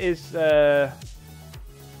here is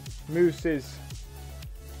Moose's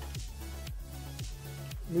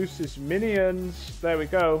minions. There we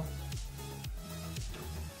go.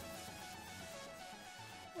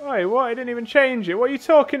 Wait, what? I didn't even change it. What are you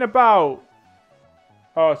talking about?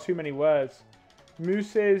 Oh, too many words.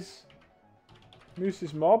 Moose's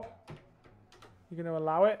mob. You're going to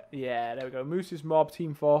allow it? Yeah, there we go. Moose's mob,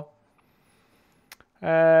 team 4.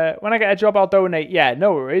 When I get a job, I'll donate. Yeah,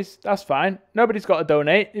 no worries. That's fine. Nobody's got to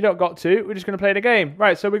donate. You don't got to. We're just going to play the game.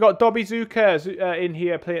 Right, so we got Dobby Zuka in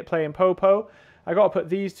here playing Popo. I got to put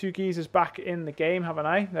these two geezers back in the game, haven't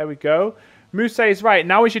I? There we go. Moose says, right,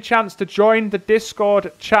 now is your chance to join the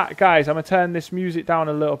Discord chat, guys. I'm going to turn this music down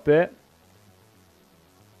a little bit.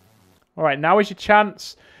 All right, now is your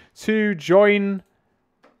chance to join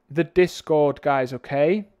the Discord, guys,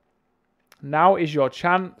 okay? Now is your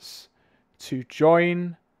chance to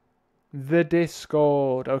join the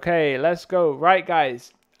Discord. Okay, let's go. Right,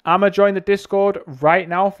 guys. I'm going to join the Discord right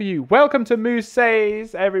now for you. Welcome to Moose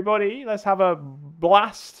Says, everybody. Let's have a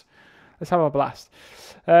blast. Let's have a blast.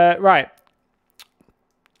 Right.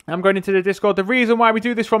 I'm going into the Discord. The reason why we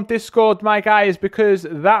do this from Discord, my guy, is because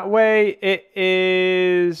that way it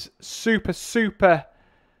is super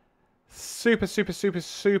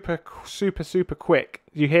quick.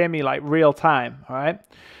 You hear me, like real time, all right?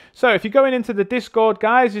 So if you're going into the Discord,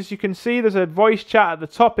 guys, as you can see, there's a voice chat at the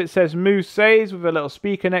top. It says Moose Says with a little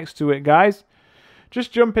speaker next to it, guys.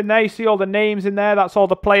 Just jump in there. You see all the names in there. That's all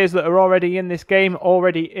the players that are already in this game,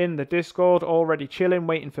 already in the Discord, already chilling,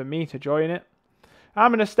 waiting for me to join it.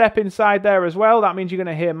 I'm going to step inside there as well. That means you're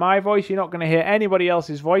going to hear my voice. You're not going to hear anybody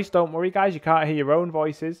else's voice. Don't worry, guys. You can't hear your own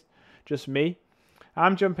voices. Just me.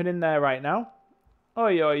 I'm jumping in there right now.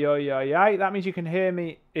 Oi, oi, oi, oi, oi. That means you can hear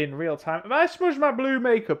me in real time. Have I smudged my blue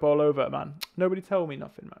makeup all over, man? Nobody told me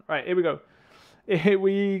nothing, man. Right, here we go. Here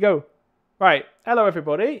we go. Right, hello,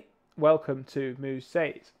 everybody. Welcome to Moose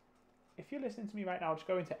Says. If you're listening to me right now, just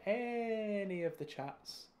go into any of the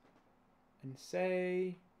chats and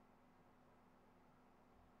say,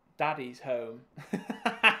 Daddy's home.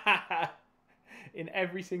 In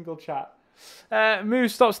every single chat.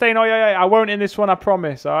 Moose, stop staying. Oi, oi, oi. I won't in this one, I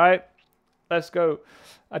promise, all right? Let's go.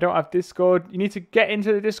 I don't have Discord. You need to get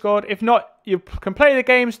into the Discord. If not, you can play the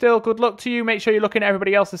game still. Good luck to you. Make sure you're looking at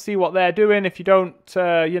everybody else to see what they're doing. If you don't,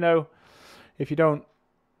 you know, if you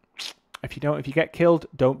get killed,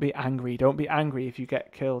 don't be angry. Don't be angry if you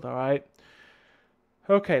get killed, all right?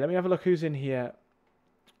 Okay, let me have a look who's in here.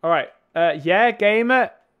 All right. Yeah,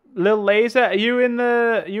 Gamer, Lil Laser, are you in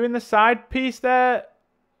the side piece there?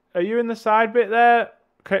 Are you in the side bit there?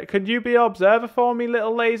 Could you be observer for me,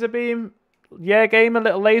 Little Laser Beam? Yeah, Gamer,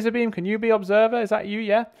 Little Laser Beam, can you be observer? Is that you?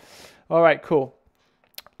 Yeah? All right, cool.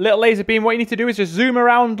 Little Laser Beam, what you need to do is just zoom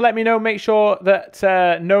around. Let me know. Make sure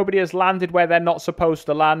that nobody has landed where they're not supposed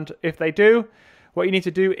to land. If they do, what you need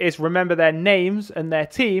to do is remember their names and their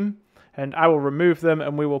team, and I will remove them,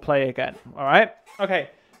 and we will play again. All right? Okay.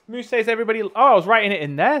 Moose says everybody... Oh, I was writing it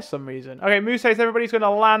in there for some reason. Okay, Moose says everybody's going to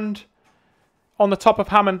land on the top of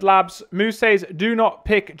Hammond Labs. Moose says do not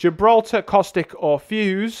pick Gibraltar, Caustic, or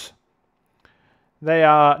Fuse. They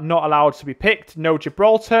are not allowed to be picked. No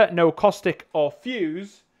Gibraltar, no Caustic, or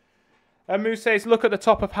Fuse. And Moose says, look at the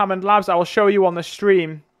top of Hammond Labs. I will show you on the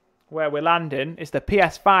stream where we're landing. It's the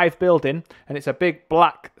PS5 building, and it's a big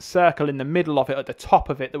black circle in the middle of it, at the top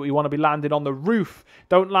of it, that we want to be landing on the roof.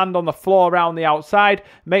 Don't land on the floor around the outside.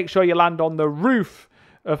 Make sure you land on the roof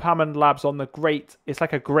of Hammond Labs on the grate. It's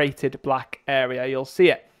like a grated black area. You'll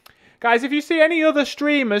see it. Guys, if you see any other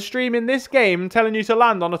streamers streaming this game telling you to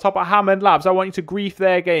land on the top of Hammond Labs, I want you to grief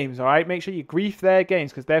their games, all right? Make sure you grief their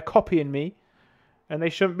games because they're copying me and they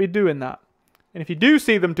shouldn't be doing that. And if you do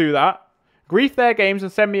see them do that, grief their games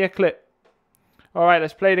and send me a clip. All right,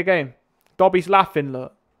 let's play the game. Dobby's laughing,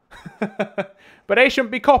 look. But they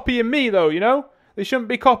shouldn't be copying me, though, you know? They shouldn't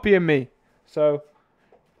be copying me. So,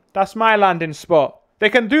 that's my landing spot. They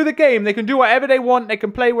can do the game. They can do whatever they want. They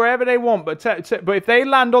can play wherever they want. But if they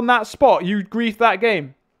land on that spot, you grief that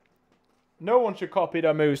game. No one should copy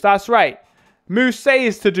the Moose. That's right. Moose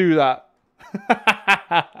says to do that.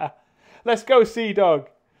 Let's go, Sea-Dog.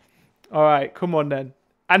 All right, come on then.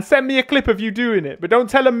 And send me a clip of you doing it. But don't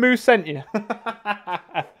tell them Moose sent you.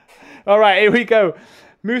 All right, here we go.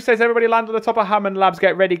 Moose says, everybody land on the top of Hammond Labs.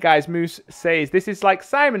 Get ready, guys. Moose says. This is like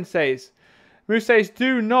Simon says. Moose says,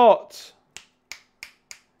 do not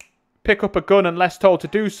pick up a gun unless told to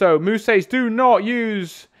do so. Moose says, do not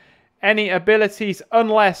use any abilities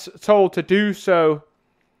unless told to do so.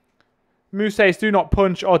 Moose says, do not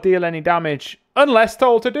punch or deal any damage unless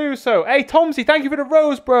told to do so. Hey, Tomsy, thank you for the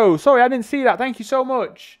rose, bro. Sorry, I didn't see that. Thank you so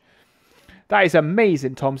much. That is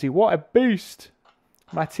amazing, Tomsy. What a boost.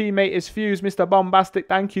 My teammate is Fuse, Mr. Bombastic.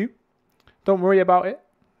 Thank you. Don't worry about it.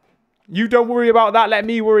 You don't worry about that. Let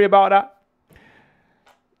me worry about that.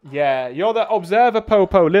 Yeah, you're the observer,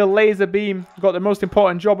 Popo. Lil Laser Beam got the most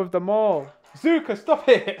important job of them all. Zuka, stop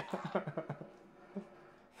it.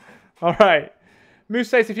 All right. Moose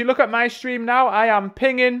says, if you look at my stream now, I am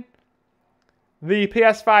pinging the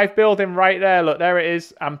PS5 building right there. Look, there it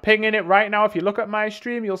is. I'm pinging it right now. If you look at my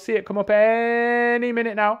stream, you'll see it come up any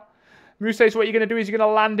minute now. Moose says, what you're going to do is you're going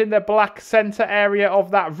to land in the black center area of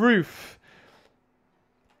that roof.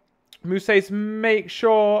 Moose says, make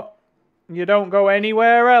sure you don't go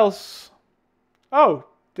anywhere else. Oh,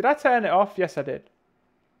 did I turn it off? Yes, I did.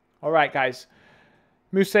 All right, guys.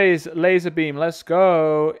 Moose says, laser beam, let's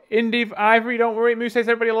go. Indie Ivory, don't worry. Moose says,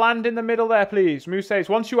 everybody land in the middle there, please. Moose says,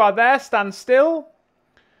 once you are there, stand still.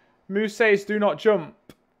 Moose says do not jump.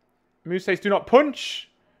 Moose says do not punch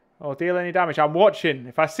or deal any damage. I'm watching.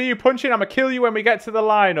 If I see you punching, I'm going to kill you when we get to the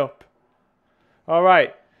lineup.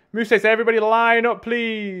 Alright. Moose says everybody line up,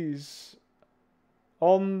 please.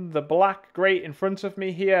 On the black grate in front of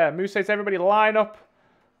me here. Moose says everybody line up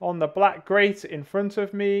on the black grate in front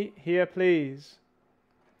of me here, please.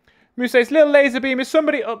 Moose says little laser beam. Is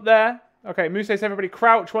somebody up there? Okay, Moose says everybody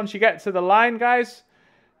crouch once you get to the line, guys.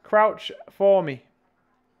 Crouch for me.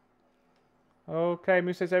 Okay,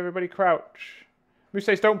 Moose says everybody crouch. Moose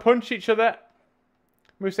says don't punch each other.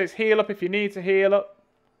 Moose says heal up if you need to heal up.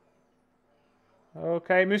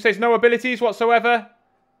 Okay, Moose says no abilities whatsoever.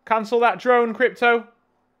 Cancel that drone, Crypto.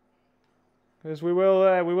 Because we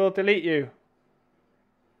will delete you.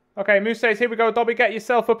 Okay, Moose says here we go. Dobby, get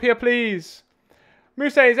yourself up here, please.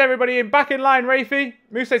 Moose says everybody back in line, Rafie.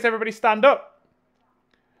 Moose says everybody stand up.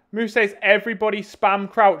 Moose says everybody spam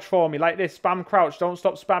crouch for me. Like this, spam crouch. Don't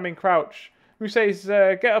stop spamming crouch. Moose says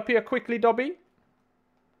get up here quickly, Dobby.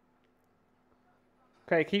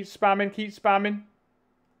 Okay, keep spamming, keep spamming.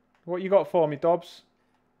 What you got for me, Dobbs?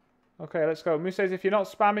 Okay, let's go. Moose says if you're not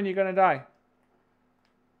spamming, you're going to die.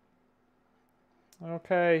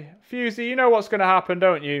 Okay. Fusey, you know what's going to happen,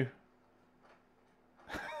 don't you?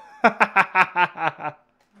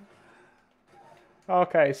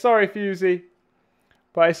 Okay, sorry, Fusey.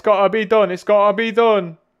 But it's got to be done. It's got to be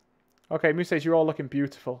done. Okay, Moose says you're all looking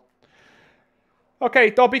beautiful.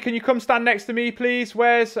 Okay, Dobby, can you come stand next to me, please?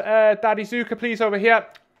 Where's Daddy Zuka, please, over here?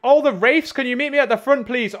 All the Wraiths, can you meet me at the front,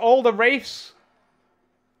 please? All the Wraiths.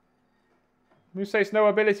 Moose says no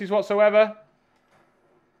abilities whatsoever.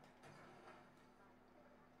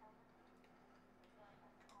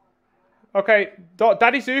 Okay,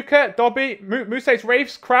 Daddy Zuka, Dobby, Moose says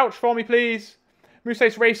Wraiths, crouch for me, please. Moose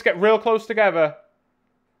says Wraiths, get real close together.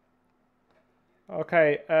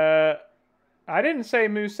 Okay, I didn't say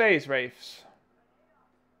Moose says Wraiths.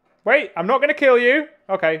 Wait, I'm not going to kill you.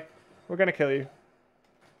 Okay, we're going to kill you.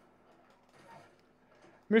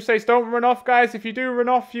 Moose says don't run off, guys. If you do run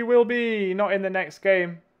off, you will be not in the next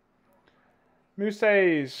game. Moose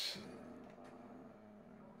says...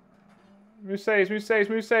 Moose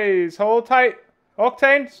says, hold tight.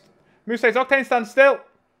 Octane. Moose says, Octane, stand still.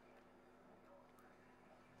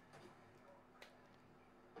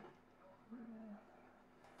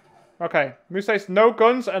 Okay. Moose says, no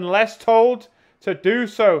guns unless told to do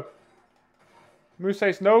so. Moose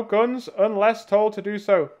says, no guns unless told to do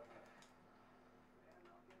so.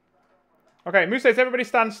 Okay. Moose says, everybody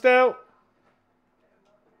stand still.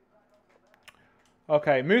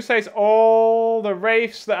 Okay, Moose says all the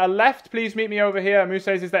Wraiths that are left, please meet me over here. Moose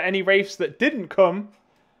says, is there any Wraiths that didn't come?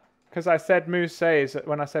 Because I said Moose says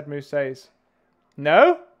when I said Moose says.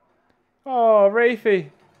 No? Oh, Rafie.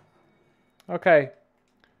 Okay.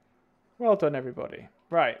 Well done, everybody.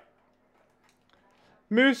 Right.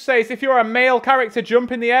 Moose says, if you're a male character,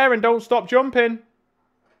 jump in the air and don't stop jumping.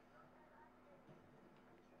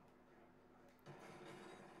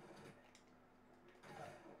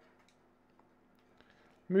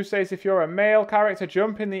 Moose says, if you're a male character,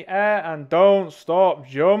 jump in the air and don't stop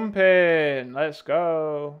jumping. Let's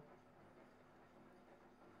go.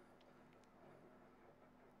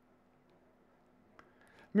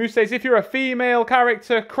 Moose says, if you're a female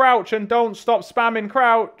character, crouch and don't stop spamming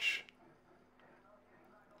crouch.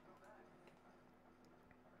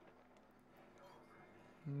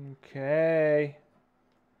 Okay.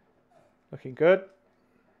 Looking good.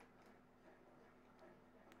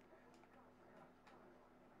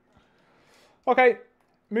 Okay,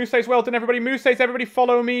 Moose says, well done, everybody. Moose says, everybody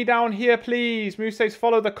follow me down here, please. Moose says,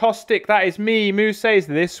 follow the caustic. That is me. Moose says,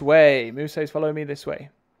 this way. Moose says, follow me this way.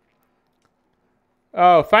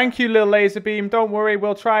 Oh, thank you, little laser beam. Don't worry,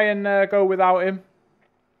 we'll try and go without him.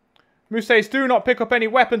 Moose says, do not pick up any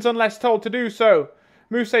weapons unless told to do so.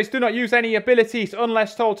 Moose says, do not use any abilities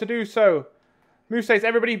unless told to do so. Moose says,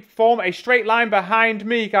 everybody form a straight line behind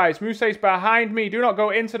me, guys. Moose says, behind me. Do not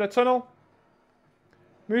go into the tunnel.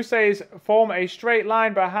 Moose says, form a straight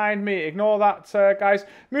line behind me. Ignore that, guys.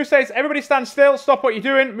 Moose says, everybody stand still. Stop what you're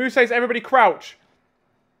doing. Moose says, everybody crouch.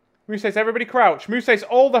 Moose says, everybody crouch. Moose says,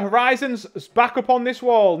 all the horizons back up on this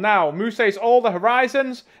wall now. Moose says, all the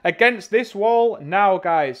horizons against this wall now,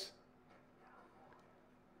 guys.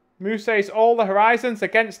 Moose says, all the horizons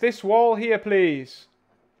against this wall here, please.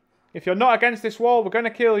 If you're not against this wall, we're going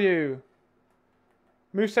to kill you.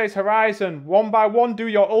 Moose says horizon. One by one, do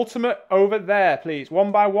your ultimate over there, please.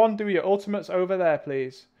 One by one, do your ultimates over there,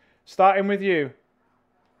 please. Starting with you.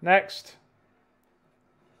 Next.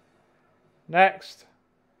 Next.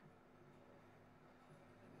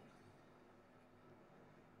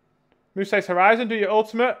 Moose says horizon, do your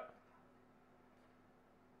ultimate.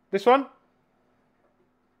 This one?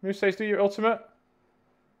 Moose says, do your ultimate.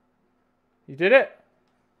 You did it?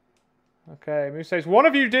 Okay, Moose says, one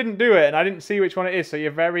of you didn't do it, and I didn't see which one it is, so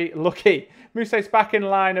you're very lucky. Moose says, back in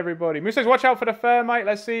line, everybody. Moose says, watch out for the thermite.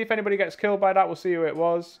 Let's see if anybody gets killed by that. We'll see who it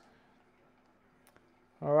was.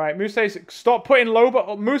 All right, Moose says, stop putting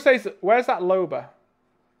Loba. Moose says, where's that Loba?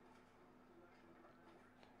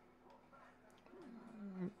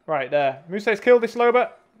 Right there. Moose says, kill this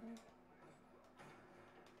Loba.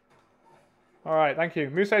 All right, thank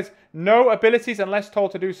you. Moose says, no abilities unless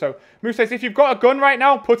told to do so. Moose says, if you've got a gun right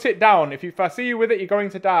now, put it down. If I see you with it, you're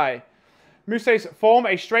going to die. Moose says, form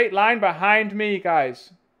a straight line behind me,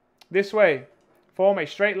 guys. This way. Form a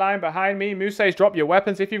straight line behind me. Moose says, drop your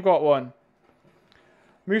weapons if you've got one.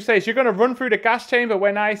 Moose says, you're going to run through the gas chamber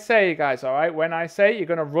when I say, guys, all right? When I say, you're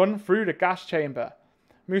going to run through the gas chamber.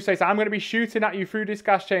 Moose says, I'm going to be shooting at you through this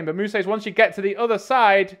gas chamber. Moose says, once you get to the other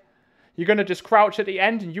side, you're going to just crouch at the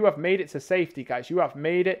end, and you have made it to safety, guys. You have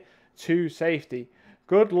made it to safety.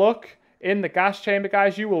 Good luck in the gas chamber,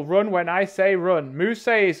 guys. You will run when I say run. Moose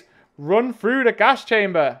says, run through the gas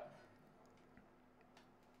chamber.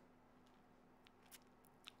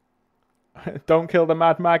 Don't kill the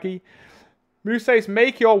Mad Maggie. Moose says,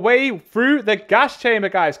 make your way through the gas chamber,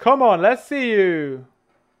 guys. Come on, let's see you.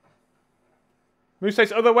 Moose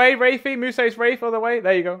says, other way, Wraithy. Moose says, Wraith, other way.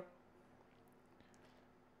 There you go.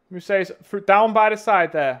 Moose says, down by the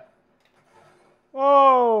side there.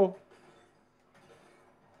 Oh.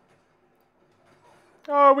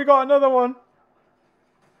 Oh, we got another one.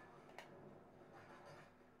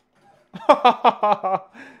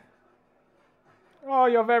 Oh,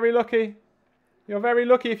 you're very lucky. You're very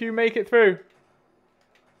lucky if you make it through.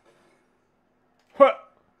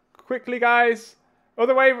 Quickly, guys.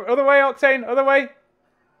 Other way, Octane. Other way,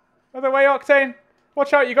 Octane.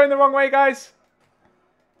 Watch out, you're going the wrong way, guys.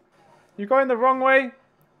 You're going the wrong way.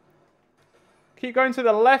 Keep going to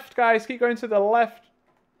the left, guys. Keep going to the left.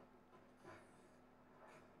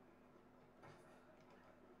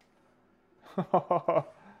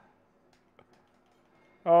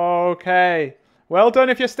 Okay. Well done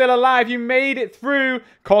if you're still alive. You made it through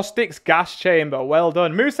Caustic's gas chamber. Well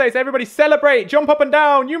done. Moose says, everybody celebrate. Jump up and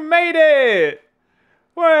down. You made it.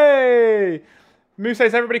 Way. Moose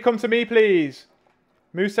says, everybody come to me, please.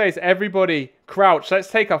 Moose says, everybody crouch.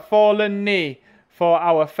 Let's take a fallen knee for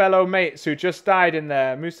our fellow mates who just died in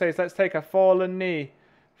there. Moose says, let's take a fallen knee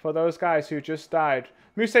for those guys who just died.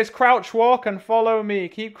 Moose says, crouch walk and follow me.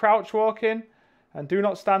 Keep crouch walking and do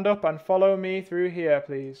not stand up and follow me through here,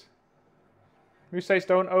 please. Moose says,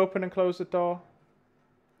 don't open and close the door.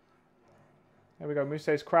 There we go. Moose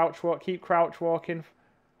says, crouch walk. Keep crouch walking.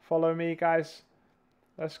 Follow me, guys.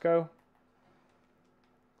 Let's go.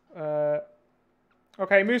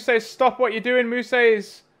 Okay, Moose says, stop what you're doing. Moose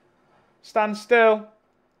says, stand still.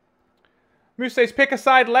 Moose says, pick a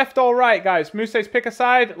side, left or right, guys. Moose says, pick a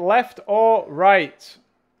side, left or right.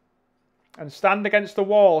 And stand against the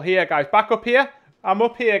wall here, guys. Back up here. I'm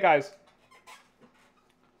up here, guys.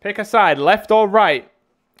 Pick a side, left or right.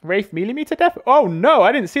 Wraith melee me to death? Oh, no,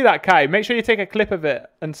 I didn't see that, Kai. Make sure you take a clip of it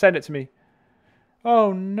and send it to me.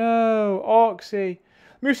 Oh, no. Oxy.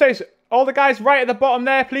 Moose says, all the guys right at the bottom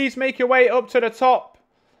there, please make your way up to the top.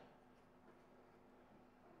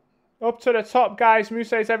 Up to the top, guys. Moose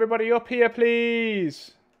says, everybody up here,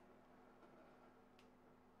 please.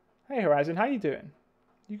 Hey, Horizon, how you doing?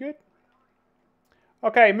 You good?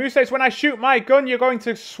 Okay, Moose says, when I shoot my gun, you're going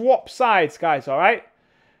to swap sides, guys, all right?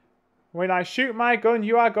 When I shoot my gun,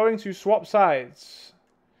 you are going to swap sides.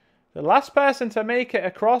 The last person to make it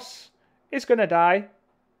across is going to die.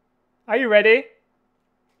 Are you ready?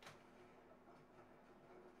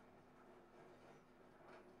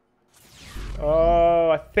 Oh,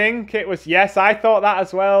 I think it was... Yes, I thought that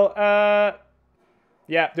as well.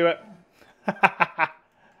 Yeah, do it.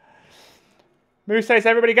 Moose says,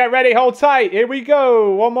 everybody get ready, hold tight. Here we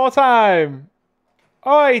go. One more time.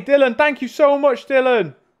 Oi, Dylan, thank you so much,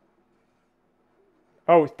 Dylan.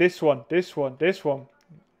 Oh, this one.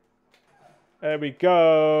 There we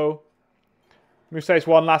go. Moose says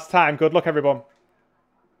one last time. Good luck, everyone.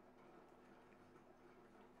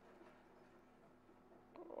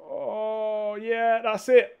 Oh, yeah, that's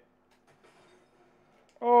it.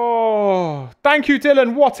 Oh, thank you,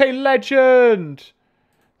 Dylan. What a legend.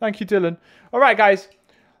 Thank you, Dylan. All right, guys.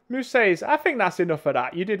 Moose says, I think that's enough of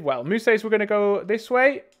that. You did well. Moose says we're going to go this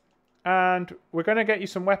way. And we're going to get you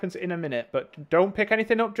some weapons in a minute. But don't pick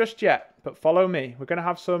anything up just yet. But follow me. We're going to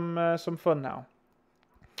have some fun now.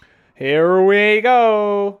 Here we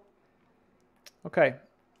go. Okay.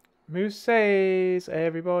 Moose says,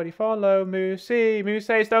 everybody follow Moosey. Moose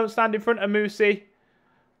says, don't stand in front of Moosey.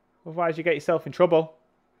 Otherwise you get yourself in trouble.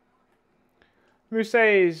 Moose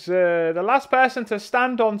says, the last person to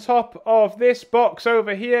stand on top of this box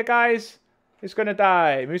over here, guys, is going to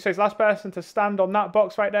die. Moose says, last person to stand on that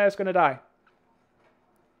box right there is going to die.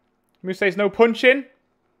 Moose says, no punching.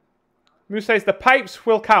 Moose says, the pipes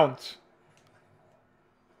will count.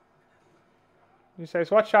 Moose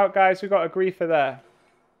says, watch out, guys, we got a griefer there.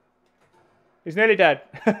 He's nearly dead.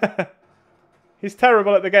 He's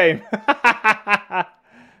terrible at the game.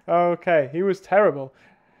 Okay, he was terrible.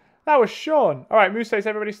 That was Sean. All right, Moose says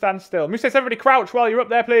everybody stand still. Moose says everybody crouch while you're up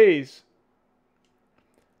there, please.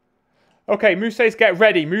 Okay, Moose says get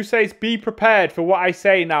ready. Moose says be prepared for what I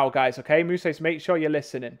say now, guys, okay? Moose says make sure you're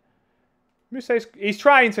listening. Moose says he's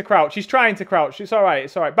trying to crouch. He's trying to crouch. It's all right.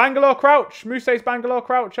 It's all right. Bangalore crouch. Moose says Bangalore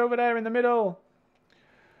crouch over there in the middle.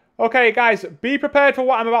 Okay, guys, be prepared for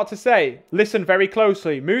what I'm about to say. Listen very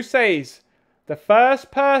closely. Moose says the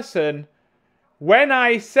first person, when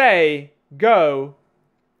I say go,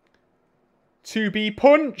 to be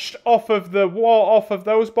punched off of the wall, off of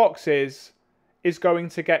those boxes, is going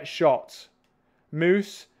to get shot.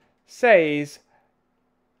 Moose says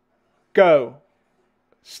go.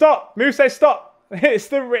 Stop. Moose says stop. It's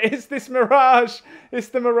this mirage. It's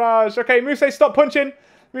the mirage. Okay, Moose says stop punching.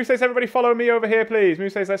 Moose says everybody follow me over here, please.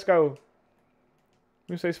 Moose says let's go.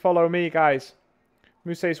 Moose says follow me, guys.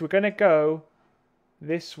 Moose says we're going to go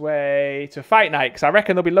this way to Fight Night, because I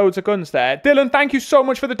reckon there'll be loads of guns there. Dylan, thank you so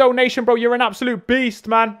much for the donation, bro. You're an absolute beast,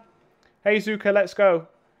 man. Hey, Zuka, let's go.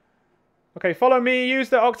 Okay, follow me. Use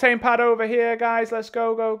the octane pad over here, guys. Let's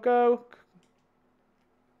go, go, go.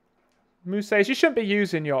 Moose says you shouldn't be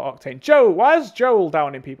using your octane. Joe, why is Joel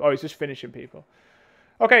downing people? Oh, he's just finishing people.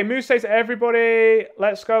 Okay, Moose says everybody,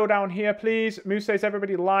 let's go down here, please. Moose says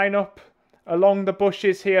everybody line up along the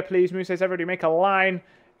bushes here, please. Moose says everybody make a line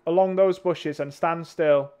along those bushes and stand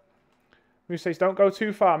still. Moose says don't go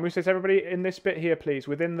too far. Moose says everybody in this bit here, please,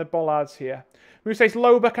 within the bollards here. Moose says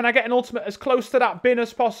Loba, can I get an ultimate as close to that bin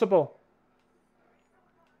as possible?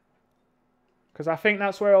 Because I think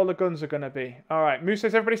that's where all the guns are going to be. Alright, Moose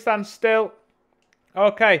says everybody stand still.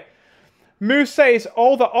 Okay. Moose says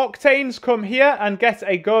all the octanes come here and get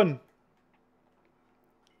a gun.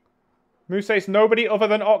 Moose says nobody other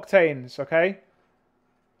than octanes, okay?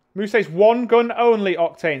 Moose says one gun only,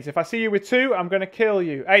 octanes. If I see you with two, I'm going to kill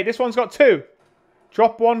you. Hey, this one's got two.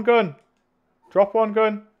 Drop one gun. Drop one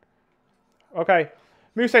gun. Okay.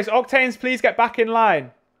 Moose says octanes, please get back in line.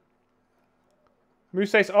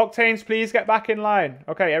 Moose says octanes, please get back in line.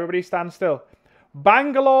 Okay, everybody stand still.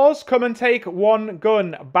 Bangalore's, come and take one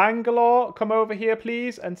gun. Bangalore, come over here,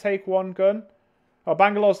 please, and take one gun. Oh,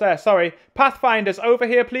 Bangalore's there, sorry. Pathfinders, over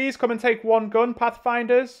here, please. Come and take one gun,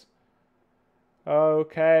 Pathfinders.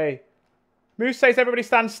 Okay. Moose says everybody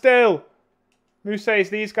stand still. Moose says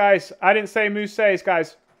these guys. I didn't say Moose says,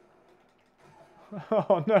 guys.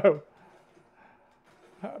 Oh, no.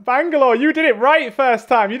 Bangalore, you did it right first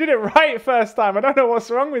time. You did it right first time. I don't know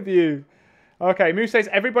what's wrong with you. Okay, Moose says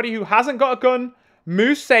everybody who hasn't got a gun.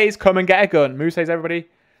 Moose says come and get a gun. Moose says everybody.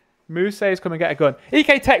 Moose says come and get a gun.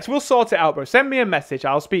 EK Text, we'll sort it out, bro. Send me a message.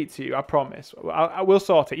 I'll speak to you. I promise. I will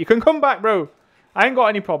sort it. You can come back, bro. I ain't got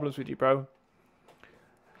any problems with you, bro.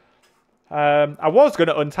 I was going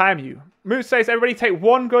to untime you. Moose says everybody take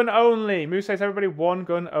one gun only. Moose says everybody one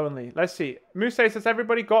gun only. Let's see. Moose says has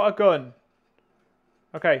everybody got a gun?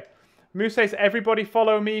 Okay. Moose says everybody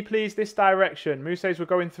follow me, please, this direction. Moose says we're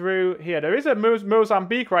going through here. There is a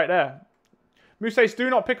Mozambique right there. Moose says do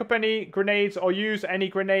not pick up any grenades or use any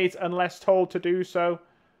grenades unless told to do so.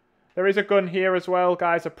 There is a gun here as well,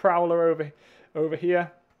 guys. A prowler over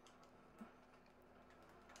here.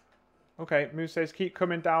 Okay, Moose says keep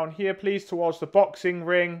coming down here, please, towards the boxing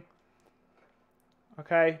ring.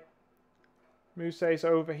 Okay. Moose says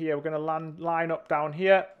over here. We're going to line up down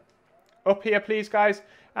here. Up here, please, guys.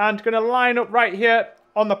 And going to line up right here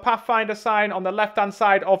on the Pathfinder sign on the left-hand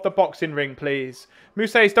side of the boxing ring, please.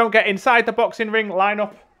 Moose says don't get inside the boxing ring. Line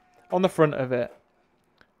up on the front of it.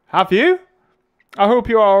 Have you? I hope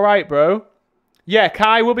you're all right, bro. Yeah,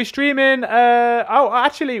 Kai will be streaming. Oh,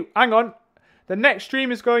 actually, hang on. The next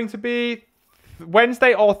stream is going to be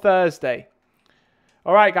Wednesday or Thursday.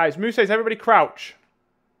 All right, guys. Moose says everybody crouch.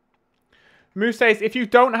 Moose says if you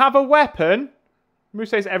don't have a weapon,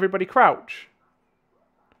 Moose says everybody crouch.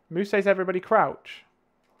 Moose says everybody crouch.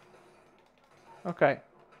 Okay.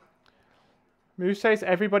 Moose says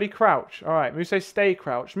everybody crouch. All right. Moose says stay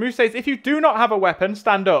crouched. Moose says if you do not have a weapon,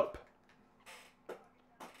 stand up.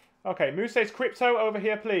 Okay. Moose says Crypto over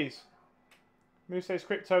here, please. Moose says,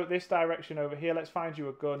 Crypto, this direction over here. Let's find you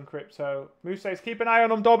a gun, Crypto. Moose says, keep an eye on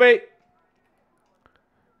them, Dobby.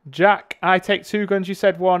 Jack, I take 2 guns. You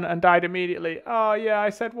said 1 and died immediately. Oh, yeah, I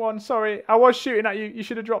said 1. Sorry. I was shooting at you. You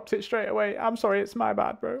should have dropped it straight away. I'm sorry. It's my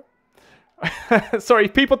bad, bro. Sorry,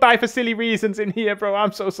 people die for silly reasons in here, bro.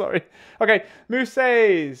 I'm so sorry. Okay, Moose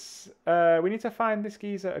says, we need to find this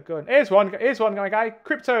geezer a gun. Here's one, my guy.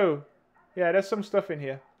 Crypto. Yeah, there's some stuff in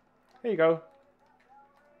here. Here you go.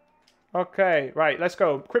 Okay, right, let's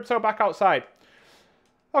go. Crypto back outside.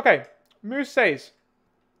 Okay, Moose says,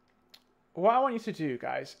 what I want you to do,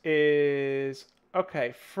 guys, is,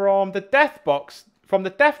 okay, from the death box,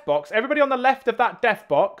 everybody on the left of that death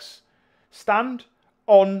box, stand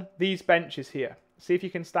on these benches here. See if you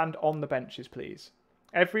can stand on the benches, please.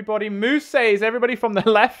 Everybody, Moose says, everybody from the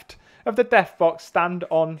left of the death box, stand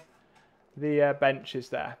on the benches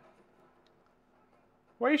there.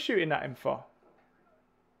 What are you shooting at him for?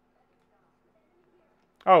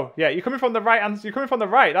 Oh, yeah, you're coming from the right, and you're coming from the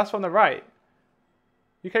right. That's from the right.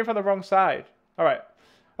 You came from the wrong side. All right.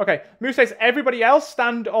 Okay, Moose says, everybody else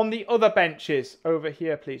stand on the other benches over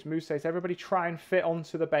here, please. Moose says, everybody try and fit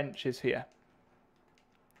onto the benches here.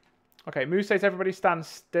 Okay, Moose says, everybody stand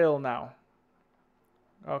still now.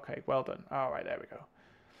 Okay, well done. All right, there we go.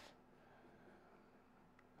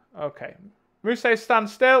 Okay, Moose says, stand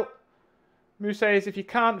still. Moose says, if you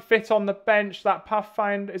can't fit on the bench, that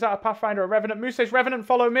Pathfinder... Is that a Pathfinder or a Revenant? Moose says, Revenant,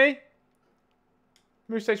 follow me.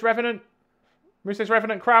 Moose says, Revenant. Moose says,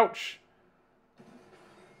 Revenant, crouch.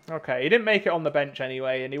 Okay, he didn't make it on the bench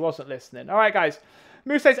anyway, and he wasn't listening. All right, guys.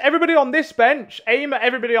 Moose says, everybody on this bench, aim at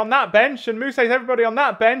everybody on that bench. And Moose says, everybody on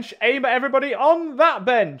that bench, aim at everybody on that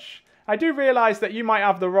bench. I do realise that you might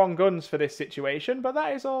have the wrong guns for this situation, but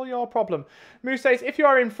that is all your problem. Moose says, if you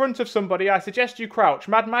are in front of somebody, I suggest you crouch.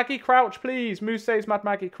 Mad Maggie, crouch, please. Moose says, Mad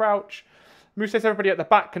Maggie, crouch. Moose says, everybody at the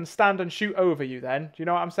back can stand and shoot over you then. Do you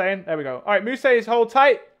know what I'm saying? There we go. All right, Moose says, hold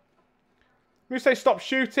tight. Moose says, stop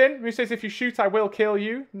shooting. Moose says, if you shoot, I will kill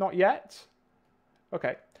you. Not yet.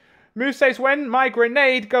 Okay. Moose says, when my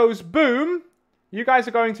grenade goes boom... You guys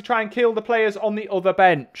are going to try and kill the players on the other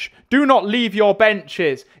bench. Do not leave your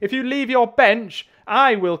benches. If you leave your bench,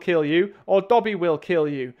 I will kill you or Dobby will kill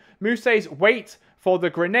you. Moose says, wait for the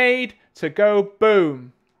grenade to go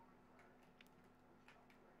boom.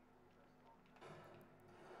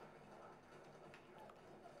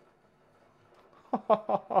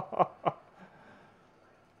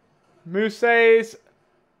 Moose says,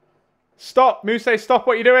 stop. Moose says, stop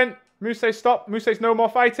what you're doing. Moose says, stop. Moose says, no more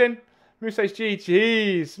fighting. Moose says,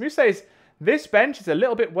 GG's. Moose says, this bench is a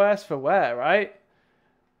little bit worse for wear, right?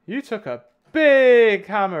 You took a big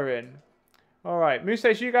hammering. All right, Moose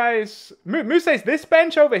says, you guys... Moose says, this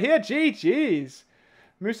bench over here, GG's.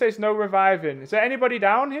 Moose says, no reviving. Is there anybody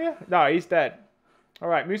down here? No, he's dead. All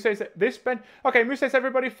right, Moose says, this bench... Okay, Moose says,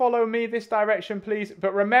 everybody follow me this direction, please.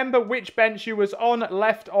 But remember which bench you was on,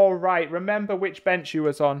 left or right. Remember which bench you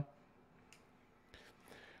was on.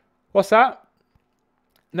 What's that?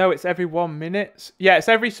 No, it's every 1 minute. Yeah, it's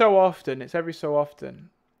every so often. It's every so often.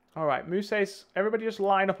 All right, Moose says, everybody just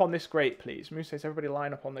line up on this grate, please. Moose says, everybody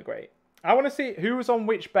line up on the grate. I want to see who was on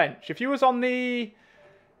which bench. If you was on the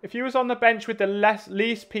bench with the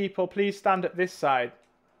least people, please stand at this side.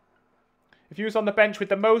 If you was on the bench with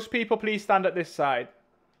the most people, please stand at this side.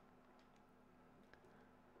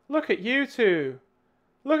 Look at you two.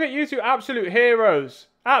 Look at you two, absolute heroes.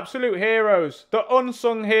 Absolute heroes. The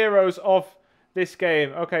unsung heroes of this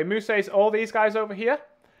game. Okay, Moose says, all these guys over here,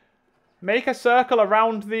 make a circle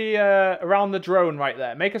around the drone right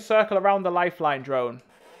there. Make a circle around the lifeline drone.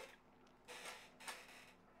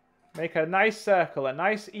 Make a nice circle, a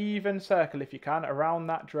nice even circle if you can, around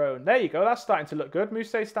that drone. There you go, that's starting to look good. Moose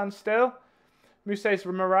says, stand still. Moose says,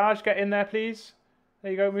 Mirage, get in there, please.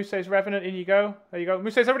 There you go. Moose says, Revenant, in you go. There you go.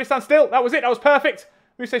 Moose says, everybody stand still. That was it, that was perfect.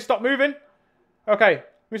 Moose says, stop moving. Okay,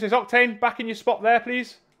 Moose says, Octane, back in your spot there,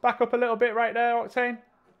 please. Back up a little bit right there, Octane.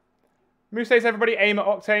 Moose says, everybody aim at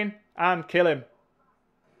Octane and kill him.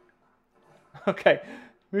 Okay.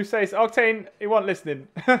 Moose says, Octane, he wasn't listening.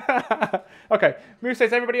 Okay. Moose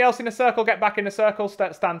says, everybody else in a circle, get back in a circle.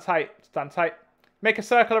 Stand tight. Stand tight. Make a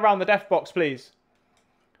circle around the death box, please.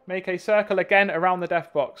 Make a circle again around the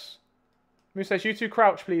death box. Moose says, you two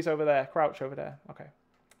crouch, please, over there. Crouch over there. Okay.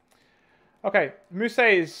 Okay. Moose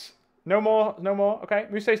says, no more, no more. Okay.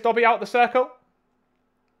 Moose says, Dobby out the circle.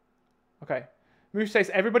 Okay. Moose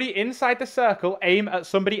says, everybody inside the circle, aim at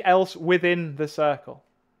somebody else within the circle.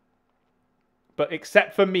 But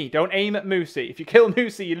except for me. Don't aim at Moosey. If you kill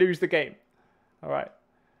Moosey, you lose the game. All right.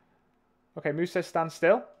 Okay, Moose says, stand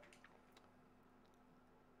still.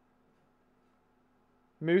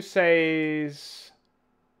 Moose says,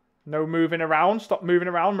 no moving around. Stop moving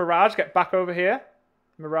around. Mirage, get back over here.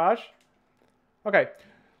 Mirage. Okay.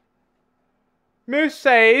 Moose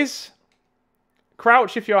says,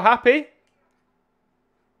 crouch if you're happy.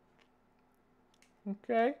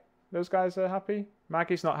 Okay. Those guys are happy.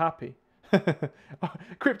 Maggie's not happy.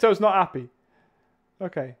 Crypto's not happy.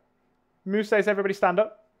 Okay. Moose says, everybody stand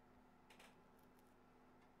up.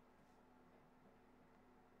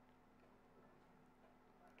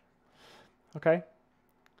 Okay.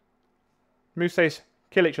 Moose says,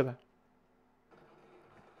 kill each other.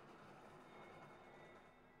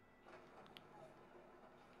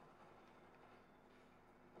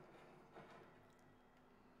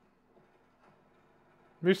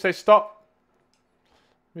 Moose says stop.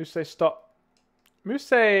 Moose says stop. Moose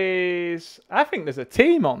says, I think there's a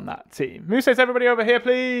team on that team. Moose says, everybody over here,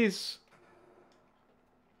 please.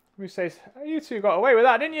 Moose says, oh, you two got away with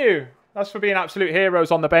that, didn't you? That's for being absolute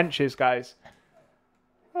heroes on the benches, guys.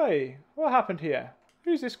 Hey, what happened here?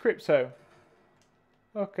 Who's this Crypto?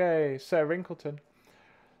 Okay, Sir Wrinkleton.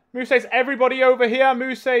 Moose says, everybody over here.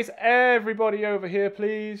 Moose says, everybody over here,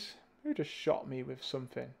 please. Who just shot me with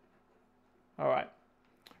something? All right.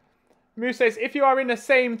 Moose says, if you are in the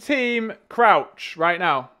same team, crouch right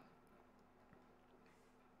now.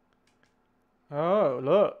 Oh,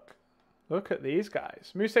 look. Look at these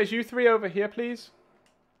guys. Moose says, you three over here, please.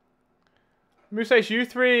 Moose says, you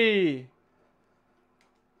three.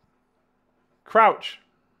 Crouch.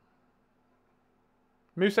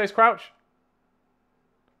 Moose says, crouch.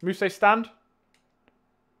 Moose says, stand.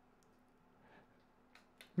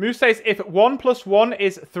 Moose says, if 1 + 1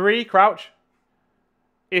 is 3, crouch.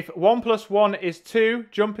 If 1 + 1 is 2,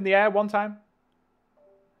 jump in the air 1 time.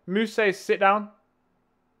 Moose says, sit down.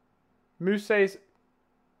 Moose says,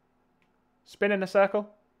 spin in a circle.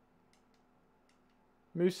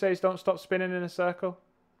 Moose says, don't stop spinning in a circle.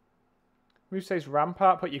 Moose says,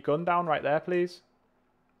 rampart, put your gun down right there, please.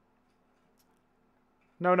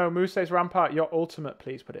 No, Moose says, rampart, your ultimate,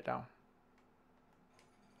 please put it down.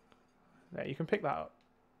 There, you can pick that up.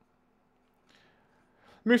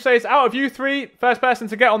 Moose says, out of you three, first person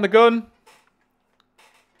to get on the gun.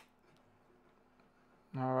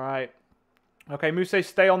 All right. Okay, Moose says,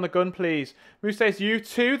 stay on the gun, please. Moose says, you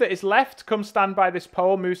two that is left, come stand by this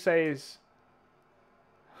pole. Moose says...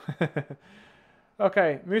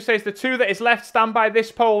 Okay, Moose says, the 2 that is left, stand by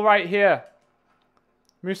this pole right here.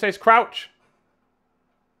 Moose says, crouch.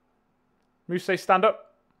 Moose says, stand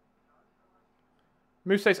up.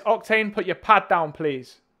 Moose says, Octane, put your pad down,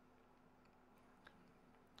 please.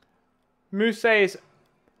 Moose says,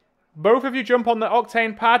 both of you jump on the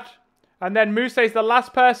Octane pad. And then Moose says, the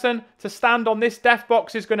last person to stand on this death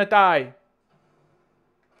box is going to die.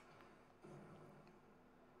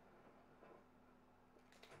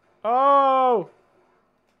 Oh!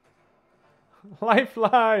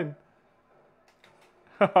 Lifeline.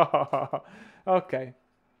 Okay.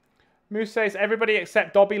 Moose says, everybody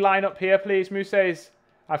except Dobby line up here, please. Moose says,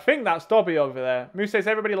 I think that's Dobby over there. Moose says,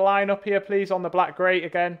 everybody line up here, please, on the black grate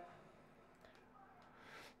again.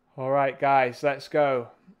 All right, guys, let's go.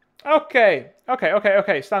 Okay.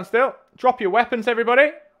 Stand still. Drop your weapons,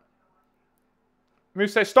 everybody.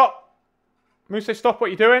 Moose says, stop. Moose says, stop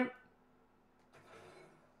what you're doing.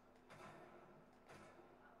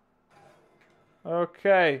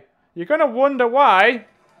 Okay. You're going to wonder why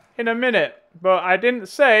in a minute, but I didn't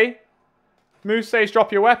say. Moose says,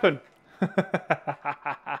 drop your weapon.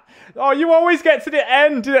 Oh, you always get to the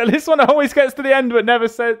end. This one always gets to the end, but never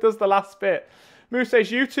does the last bit. Moose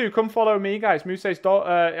says, you two, come follow me, guys. Moose says,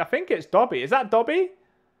 I think it's Dobby. Is that Dobby?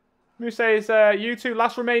 Moose says, you two,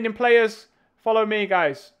 last remaining players, follow me,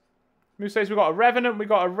 guys. Moose says, we got a Revenant, we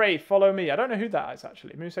got a Wraith, follow me. I don't know who that is,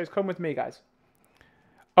 actually. Moose says, come with me, guys.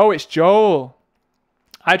 Oh, it's Joel.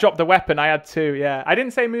 I dropped the weapon. I had 2, yeah. I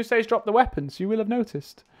didn't say Moose says drop the weapons. You will have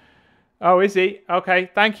noticed. Oh, is he?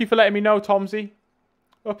 Okay. Thank you for letting me know, Tomsy.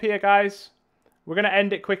 Up here, guys. We're going to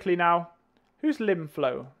end it quickly now. Who's Limb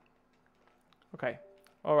Flow? Okay.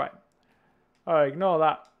 All right. Oh, ignore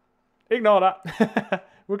that. Ignore that.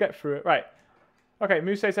 We'll get through it. Right. Okay.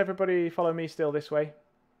 Moose says everybody follow me still this way.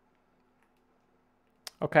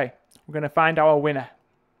 Okay. We're going to find our winner.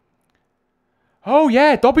 Oh,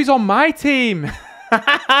 yeah. Dobby's on my team.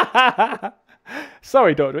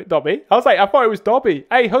 Sorry, Dobby. I was like, I thought it was Dobby.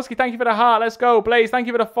 Hey, Husky, thank you for the heart. Let's go. Blaze, thank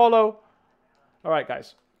you for the follow. All right,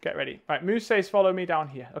 guys. Get ready. All right, Moose says follow me down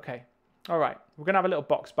here. Okay. All right. We're going to have a little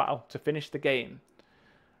box battle to finish the game.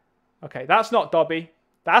 Okay, that's not Dobby.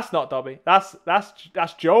 That's not Dobby.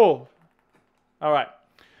 That's Joel. All right.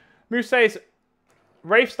 Moose says,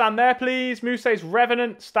 Wraith, stand there, please. Moose says,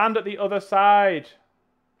 Revenant, stand at the other side.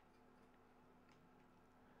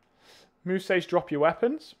 Moose says, drop your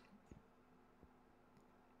weapons.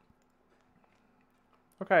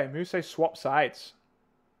 Okay, Moose says, swap sides.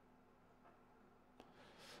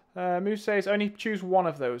 Moose says only choose one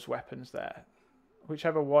of those weapons there.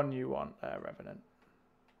 Whichever one you want, Revenant.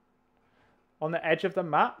 On the edge of the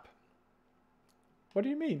map? What do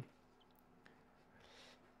you mean?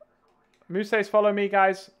 Moose says follow me,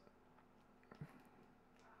 guys.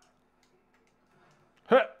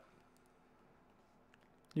 Huh.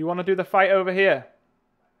 You want to do the fight over here?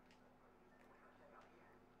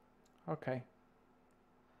 Okay.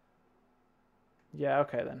 Yeah,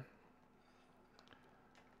 okay then.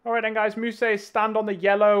 Alright then, guys. Moose says stand on the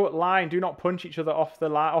yellow line. Do not punch each other off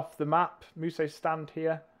the map. Moose says stand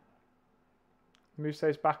here. Moose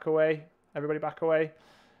says back away. Everybody back away.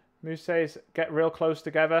 Moose says get real close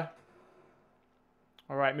together.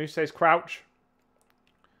 Alright, Moose says crouch.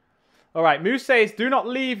 Alright, Moose says do not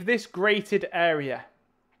leave this grated area.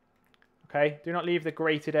 Okay, do not leave the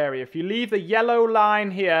grated area. If you leave the yellow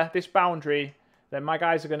line here, this boundary, then my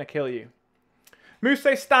guys are going to kill you. Moose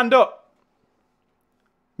says stand up.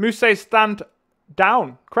 Moose says stand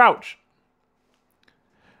down. Crouch.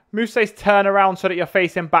 Moose says turn around so that you're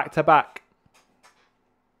facing back to back.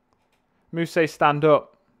 Moose says stand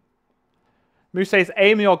up. Moose says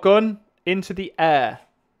aim your gun into the air.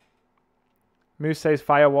 Moose says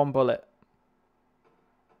fire one bullet.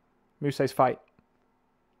 Moose says fight.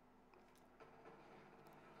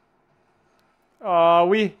 Oh,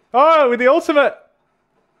 with the ultimate.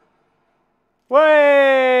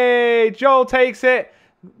 Way! Joel takes it.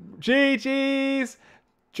 GG's.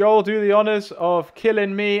 Joel, do the honors of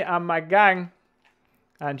killing me and my gang.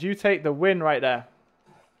 And you take the win right there.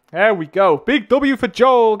 There we go. Big W for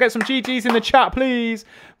Joel. Get some GG's in the chat, please.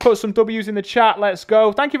 Put some W's in the chat. Let's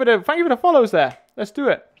go. Thank you for the follows there. Let's do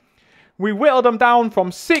it. We whittled them down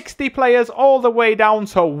from 60 players all the way down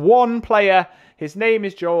to 1 player. His name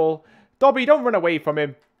is Joel. Dobby, don't run away from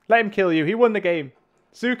him. Let him kill you. He won the game.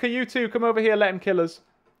 Zuka, you too. Come over here. Let him kill us.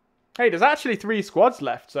 Hey, there's actually 3 squads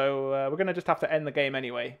left, so we're going to just have to end the game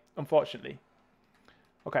anyway, unfortunately.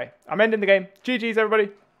 Okay, I'm ending the game. GG's, everybody.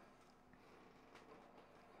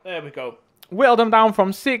 There we go. Whittled them down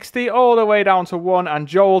from 60 all the way down to 1, and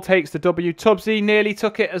Joel takes the W. Tubbsy nearly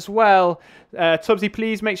took it as well. Tubbsy,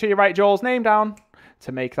 please make sure you write Joel's name down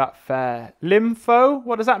to make that fair. Lympho?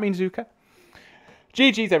 What does that mean, Zuka?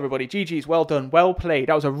 GG's, everybody. GG's. Well done. Well played.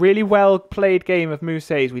 That was a really well played game of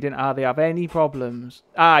Moose's. We didn't hardly have any problems.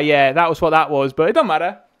 Ah, yeah, that was what that was. But it doesn't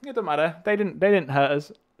matter. It doesn't matter. They didn't hurt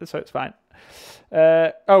us, so it's fine.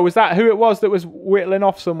 Oh, was that who it was that was whittling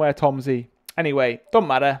off somewhere, Tomsy? Anyway, don't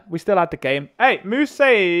matter. We still had the game. Hey, Moose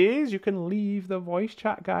says you can leave the voice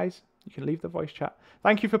chat, guys. You can leave the voice chat.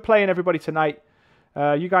 Thank you for playing, everybody, tonight.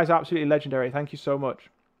 You guys are absolutely legendary. Thank you so much.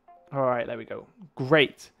 All right, there we go.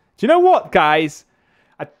 Great. Do you know what, guys?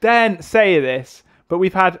 I daren't say this, but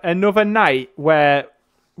we've had another night where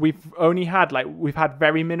we've had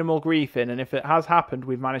very minimal griefing, and if it has happened,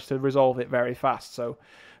 we've managed to resolve it very fast. So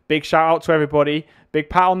big shout out to everybody. Big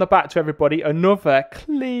pat on the back to everybody. Another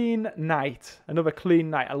clean night. Another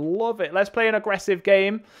clean night. I love it. Let's play an aggressive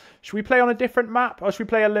game. Should we play on a different map, or should we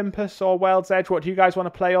play Olympus or World's Edge? What do you guys want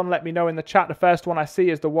to play on? Let me know in the chat. The first one I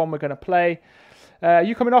see is the one we're going to play.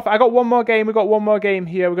 You coming off? I got one more game. We've got one more game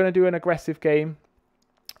here. We're going to do an aggressive game.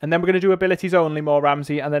 And then we're going to do abilities only more,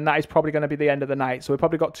 Ramsey. And then that is probably going to be the end of the night. So we've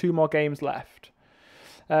probably got 2 more games left.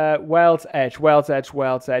 World's Edge, World's Edge,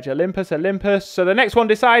 World's Edge. Olympus, Olympus. So the next one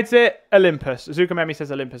decides it. Olympus. Zukamemi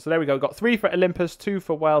says Olympus. So there we go. We've got 3 for Olympus, 2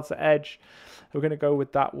 for World's Edge. We're going to go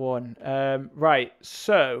with that one. Right.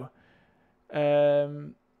 So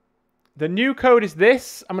the new code is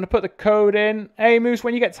this. I'm going to put the code in. Hey, Moose,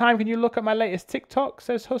 when you get time, can you look at my latest TikTok?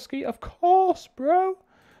 Says Husky. Of course, bro.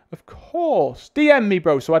 Of course. DM me,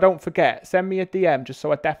 bro, so I don't forget. Send me a DM just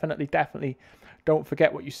so I definitely don't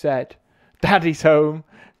forget what you said. Daddy's home.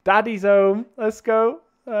 Daddy's home. Let's go.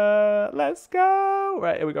 Let's go.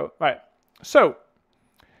 Right, here we go. Right. So,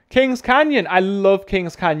 Kings Canyon. I love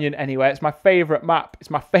Kings Canyon anyway. It's my favorite map. It's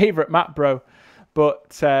my favorite map, bro.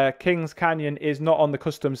 But Kings Canyon is not on the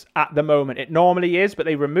customs at the moment. It normally is, but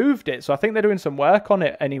they removed it. So I think they're doing some work on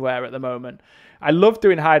it anywhere at the moment. I love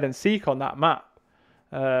doing hide and seek on that map.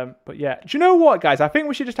 But yeah, do you know what, guys? I think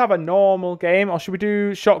we should just have a normal game, or should we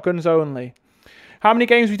do shotguns only? How many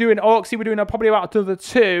games we do in Orcsy? We're doing probably about another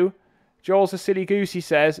 2. Joel's a silly goose, he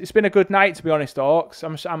says. It's been a good night, to be honest, Orcs.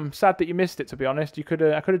 I'm sad that you missed it, to be honest. I could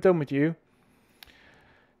have done with you.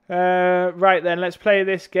 Right then, let's play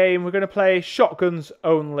this game. We're going to play shotguns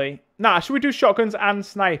only. Nah, should we do shotguns and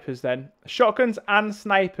snipers then? Shotguns and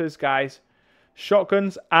snipers, guys.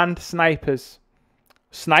 Shotguns and snipers.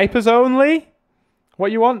 Snipers only?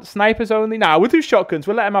 What you want? Snipers only? Nah, we'll do shotguns.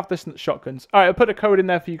 We'll let them have the shotguns. All right, I'll put a code in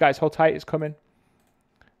there for you guys. Hold tight. It's coming.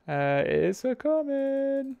 It's a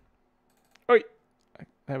coming. Oi.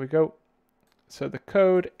 There we go. So the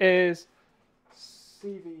code is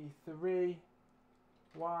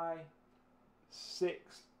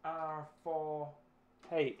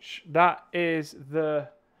CV3Y6R4H. That is the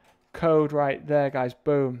code right there, guys.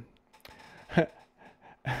 Boom.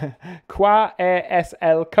 Qua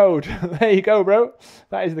ASL code. There you go, bro.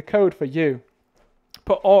 That is the code for you.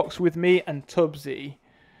 Put orcs with me and Tubbsy.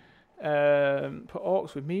 Put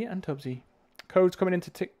orcs with me and Tubbsy. Code's coming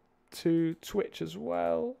into to Twitch as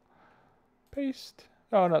well. Paste.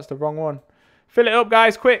 Oh, no, that's the wrong one. Fill it up,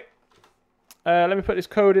 guys, quick. Let me put this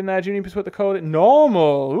code in there. Do you need to put the code in?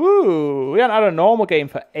 Normal. Ooh, we haven't had a normal game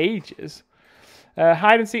for ages.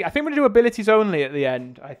 Hide and seek. I think we're going to do abilities only at the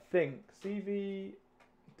end. I think.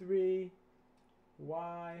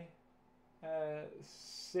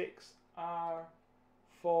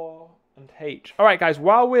 CV3Y6R4. And H. All right, guys,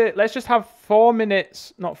 let's just have 4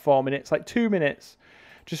 minutes, not 4 minutes, like 2 minutes,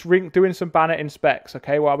 just doing some banner inspects,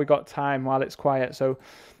 okay, while we got time, while it's quiet. So,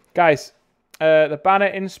 guys, the banner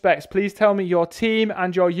inspects, please tell me your team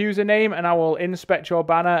and your username, and I will inspect your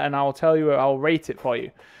banner, and I'll tell you, I'll rate it for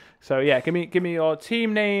you. So, yeah, give me your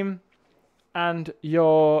team name and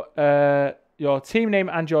your team name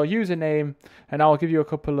and your username, and I'll give you a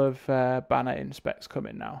couple of banner inspects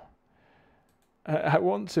coming now. I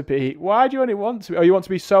want to be... Why do you only want to be... Oh, you want to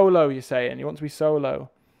be solo, you're saying. You want to be solo.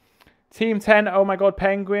 Team 10. Oh, my God.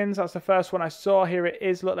 Penguins. That's the first one I saw. Here it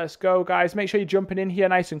is. Look, let's go, guys. Make sure you're jumping in here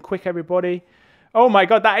nice and quick, everybody. Oh, my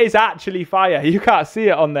God. That is actually fire. You can't see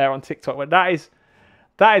it on there on TikTok, but that is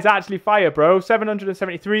actually fire, bro.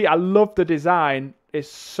 773. I love the design.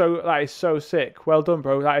 That is so sick. Well done,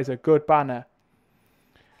 bro. That is a good banner.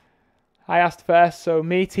 I asked first, so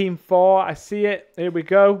me, Team 4. I see it. Here we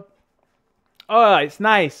go. Oh, it's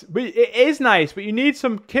nice. It is nice, but you need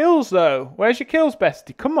some kills, though. Where's your kills,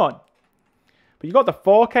 bestie? Come on. But you got the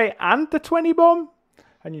 4K and the 20 bomb,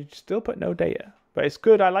 and you still put no data. But it's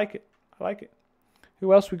good. I like it. I like it.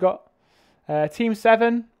 Who else we got? Team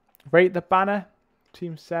 7. Rate the banner.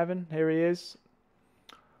 Team 7. Here he is.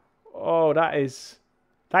 Oh, that is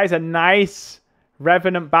a nice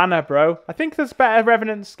Revenant banner, bro. I think there's better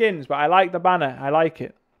Revenant skins, but I like the banner. I like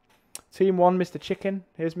it. Team 1, Mr. Chicken.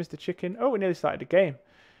 Here's Mr. Chicken. Oh, we nearly started the game.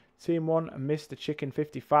 Team 1, Mr. Chicken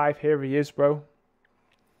 55. Here he is, bro.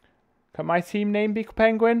 Can my team name be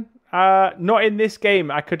Penguin? Not in this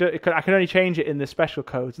game. I can only change it in the special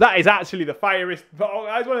codes. That is actually the fireest.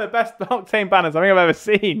 That's one of the best Octane banners I think I've ever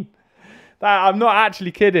seen. I'm not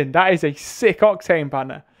actually kidding. That is a sick Octane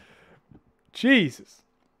banner. Jesus.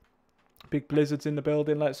 Big Blizzards in the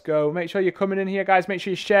building. Let's go. Make sure you're coming in here, guys. Make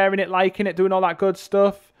sure you're sharing it, liking it, doing all that good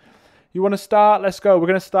stuff. You want to start? Let's go. We're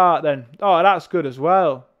going to start then. Oh, that's good as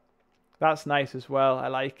well. That's nice as well. I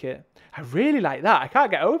like it. I really like that. I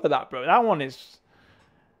can't get over that, bro. That one is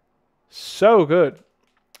so good.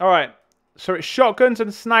 All right. So it's shotguns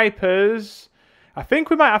and snipers. I think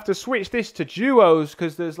we might have to switch this to duos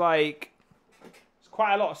because there's quite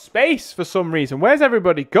a lot of space for some reason. Where's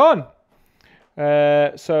everybody gone?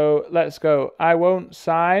 So let's go. I won't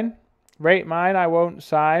sign. Rate mine. I won't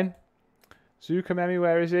sign. Zukamemi,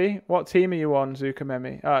 where is he? What team are you on,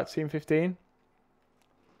 Zukamemi? Oh, it's team 15.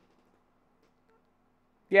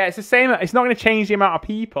 Yeah, it's the same. It's not going to change the amount of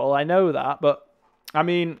people. I know that. But, I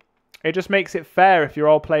mean, it just makes it fair if you're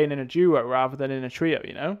all playing in a duo rather than in a trio,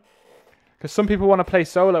 you know? Because some people want to play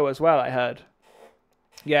solo as well, I heard.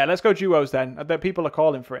 Yeah, let's go duos then. People are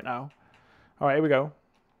calling for it now. All right, here we go.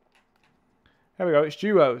 Here we go. It's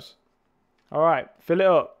duos. All right, fill it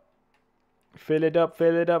up. Fill it up,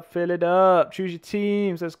 fill it up, fill it up. Choose your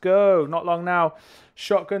teams. Let's go. Not long now.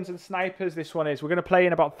 Shotguns and snipers, this one is. We're going to play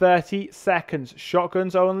in about 30 seconds.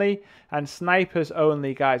 Shotguns only and snipers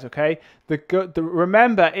only, guys, okay?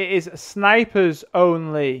 Remember, it is snipers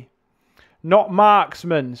only, not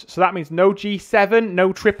marksmans. So that means no G7,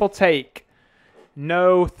 no triple take,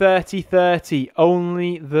 no 30-30.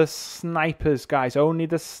 Only the snipers, guys. Only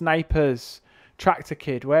the snipers. Tractor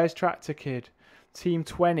Kid. Where's Tractor Kid? Team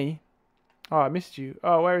 20. Oh, I missed you.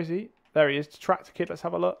 Oh, where is he? There he is. Tractor Kid. Let's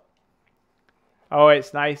have a look. Oh,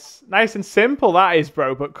 it's nice. Nice and simple, that is,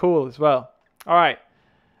 bro, but cool as well. All right.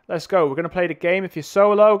 Let's go. We're going to play the game. If you're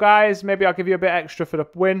solo, guys, maybe I'll give you a bit extra for the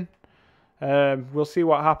win. We'll see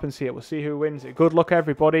what happens here. We'll see who wins it. Good luck,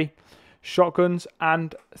 everybody. Shotguns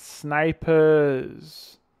and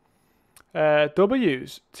snipers.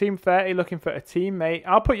 W's. Team 30 looking for a teammate.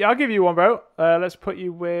 I'll give you one, bro. Let's put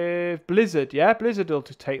you with Blizzard. Yeah, Blizzard will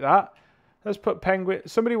just take that. Let's put Penguin.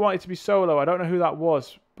 Somebody wanted to be solo. I don't know who that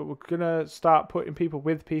was, but we're going to start putting people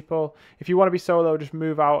with people. If you want to be solo, just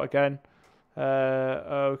move out again.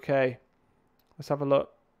 Okay. Let's have a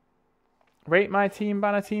look. Rate my team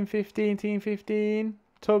banner. Team 15. Team 15.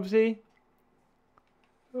 Tubbsy.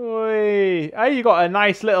 Oi. Hey, you got a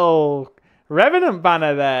nice little Revenant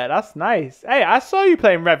banner there. That's nice. Hey, I saw you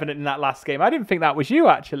playing Revenant in that last game. I didn't think that was you,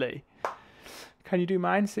 actually. Can you do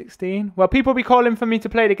mine? 16? Well, people be calling for me to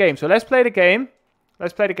play the game. So let's play the game.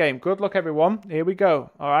 Let's play the game. Good luck, everyone. Here we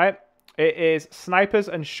go. All right. It is snipers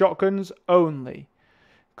and shotguns only.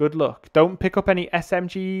 Good luck. Don't pick up any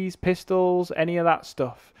SMGs, pistols, any of that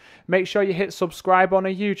stuff. Make sure you hit subscribe on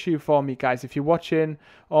a YouTube for me, guys. If you're watching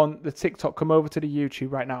on the TikTok, come over to the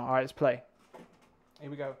YouTube right now. All right, let's play. Here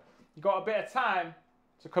we go. You got a bit of time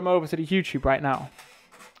to come over to the YouTube right now.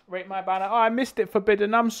 Rate my banner. Oh, I missed it,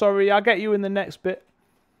 Forbidden. I'm sorry. I'll get you in the next bit.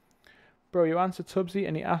 Bro, you answered Tubbsy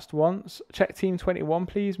and he asked once. Check Team 21,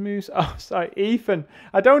 please, Moose. Oh, sorry, Ethan.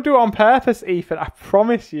 I don't do it on purpose, Ethan. I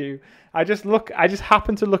promise you. I just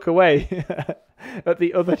happen to look away at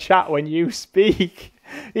the other chat when you speak.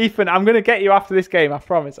 Ethan, I'm gonna get you after this game. I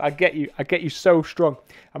promise. I get you. I get you so strong.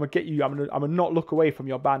 I'm gonna get you. I'm gonna not look away from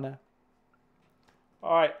your banner.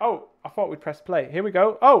 All right. Oh, I thought we'd press play. Here we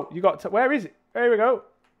go. Oh, you got. Where is it? There we go.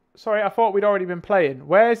 Sorry, I thought we'd already been playing.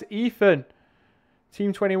 Where's Ethan?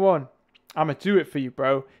 Team 21. I'm gonna do it for you,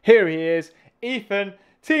 bro. Here he is, Ethan.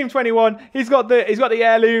 Team 21. He's got the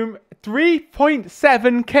heirloom.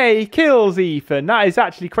 3.7k kills, Ethan. That is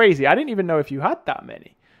actually crazy. I didn't even know if you had that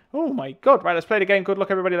many. Oh my god. Right, let's play the game. Good luck,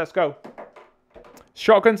 everybody. Let's go.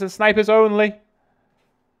 Shotguns and snipers only.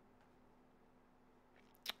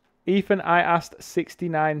 Ethan, I asked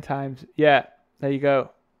 69 times. Yeah, there you go.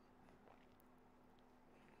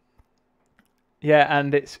 Yeah,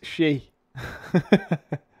 and it's she.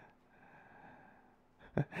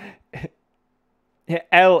 Yeah,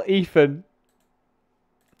 L Ethan.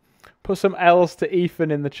 Put some L's to Ethan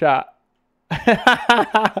in the chat.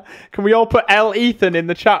 Can we all put L Ethan in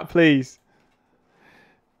the chat, please?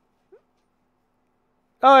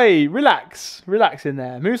 Oi, relax. Relax in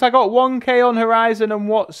there. Moose, I got 1k on Horizon and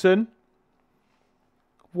Watson.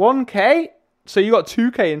 1k? So you got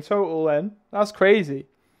 2k in total then. That's crazy.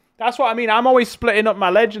 That's what I mean. I'm always splitting up my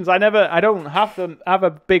legends. I don't have to have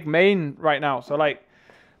a big main right now. So like,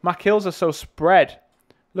 my kills are so spread.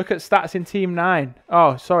 Look at stats in Team 9.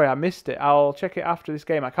 Oh, sorry, I missed it. I'll check it after this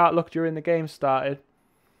game. I can't look during the game started.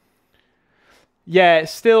 Yeah,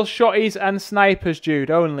 it's still shotties and snipers, Jude,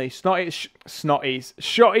 only. Snotties.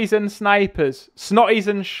 Shotties and snipers. Snotties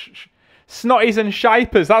and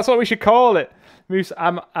shipers. That's what we should call it. Moose,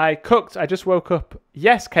 I cooked. I just woke up.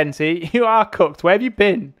 Yes, Kenty, you are cooked. Where have you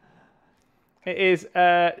been? It is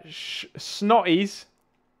snotties.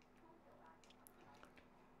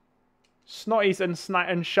 Snotties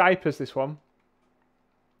and shipers, this one.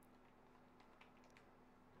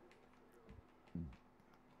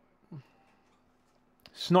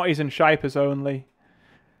 Snotties and shipers only.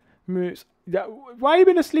 Moose. Why have you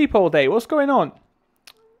been asleep all day? What's going on?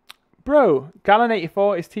 Bro, Gallon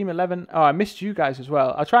 84 is Team 11. Oh, I missed you guys as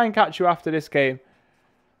well. I'll try and catch you after this game.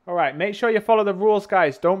 Alright, make sure you follow the rules,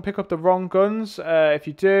 guys. Don't pick up the wrong guns. If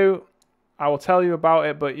you do, I will tell you about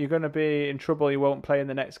it, but you're going to be in trouble. You won't play in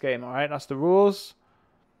the next game, alright? That's the rules.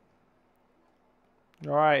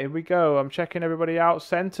 Alright, here we go. I'm checking everybody out.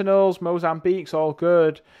 Sentinels, Mozambique's all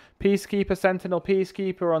good. Peacekeeper, Sentinel,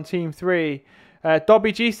 Peacekeeper on Team 3.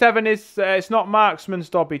 Dobby, G7 is... it's not Marksman's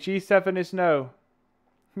Dobby. G7 is no.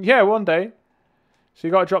 Yeah, one day. So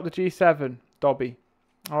you got to drop the G7, Dobby.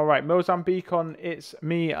 Alright, Mozambique on It's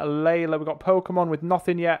Me, Layla. We've got Pokemon with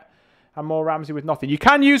nothing yet. And more Ramsey with nothing. You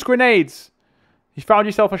can use grenades. You found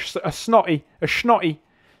yourself a snotty.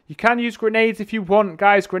 You can use grenades if you want,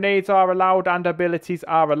 guys. Grenades are allowed and abilities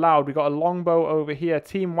are allowed. We've got a longbow over here.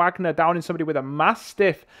 Team Wagner down in somebody with a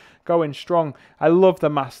Mastiff going strong. I love the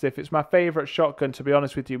Mastiff. It's my favourite shotgun, to be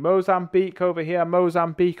honest with you. Mozambique over here.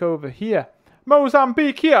 Mozambique over here.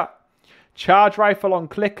 Mozambique here. Charge rifle on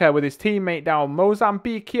Clicker with his teammate down.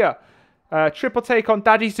 Mozambique here. Triple take on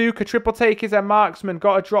Daddy Zuka. Triple take is a marksman.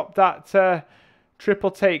 Got to drop that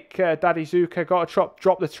triple take, Daddy Zuka. Got to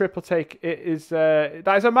drop the triple take. It is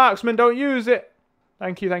that is a marksman. Don't use it.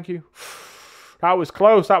 Thank you, thank you. That was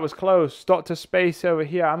close. That was close. Dr. Space over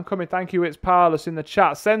here. I'm coming. Thank you. It's Parlous in the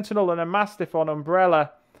chat. Sentinel and a Mastiff on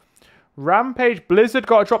Umbrella. Rampage. Blizzard.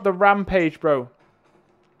 Got to drop the Rampage, bro.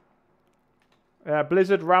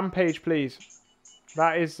 Blizzard Rampage, please.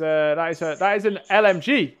 That is an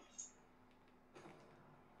LMG.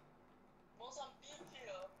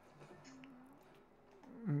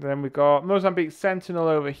 And then we got Mozambique Sentinel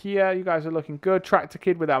over here. You guys are looking good. Tractor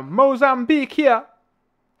Kid with our Mozambique here.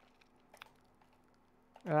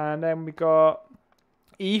 And then we got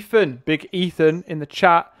Ethan, Big Ethan in the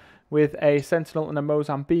chat with a Sentinel and a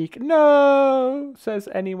Mozambique. No, says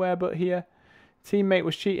anywhere but here. Teammate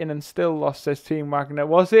was cheating and still lost, says Team Wagner.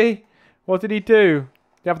 Was he? What did he do?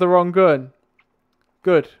 Did he have the wrong gun?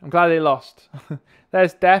 Good. I'm glad he lost.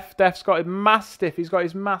 There's Def. Def's got his Mastiff. He's got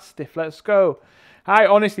his Mastiff. Let's go. I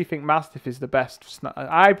honestly think Mastiff is the best.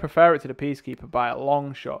 I prefer it to the Peacekeeper by a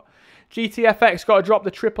long shot. GTFX got to drop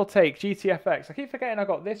the triple take. GTFX. I keep forgetting I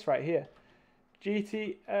got this right here.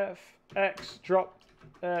 GTFX drop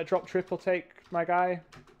triple take, my guy.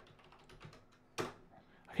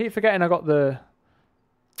 I keep forgetting I got the,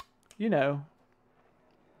 you know,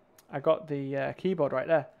 I got the keyboard right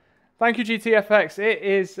there. Thank you, GTFX. It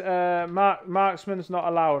is marksman's not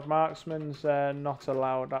allowed. Marksman's not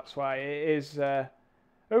allowed. That's why it is.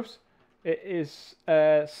 Oops. It is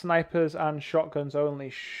snipers and shotguns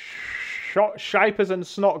only. Shipers and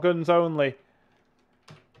snot guns only.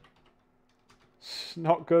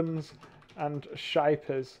 Snot guns and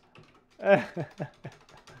shipers.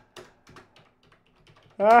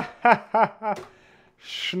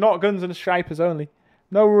 Snot guns and shipers only.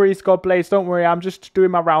 No worries, Godblades. Don't worry. I'm just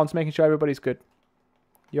doing my rounds, making sure everybody's good.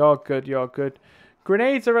 You're good. You're good.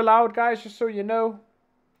 Grenades are allowed, guys, just so you know.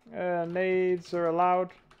 Nades are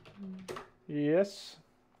allowed. Yes.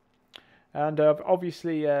 And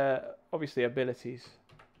obviously abilities.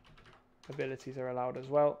 Abilities are allowed as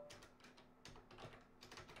well.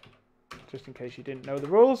 Just in case you didn't know the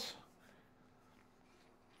rules.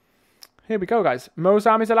 Here we go, guys.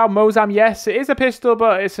 Mozam is allowed. Mozam, yes. It is a pistol,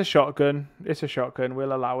 but it's a shotgun. It's a shotgun.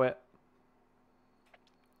 We'll allow it.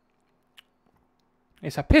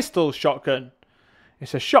 It's a pistol shotgun.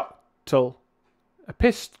 It's a shottle. A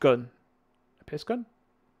pist gun. A pist gun?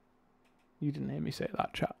 You didn't hear me say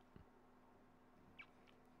that, chat.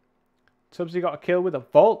 Tubbsy got a kill with a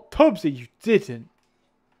vault. Tubbsy, you didn't.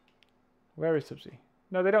 Where is Tubbsy?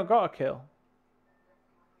 No, they don't got a kill.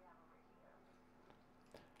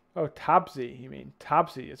 Oh, Tabsy, you mean.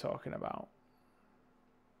 Tabsy you're talking about.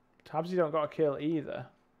 Tabsy don't got a kill either.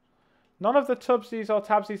 None of the Tubbsies or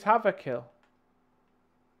Tabsies have a kill.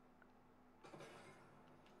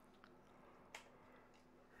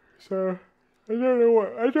 So, I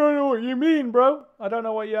don't know what you mean, bro. I don't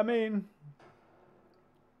know what you mean.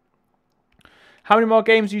 How many more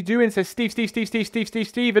games are you doing? Says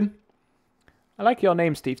Steven. I like your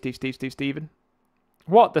name, Steven.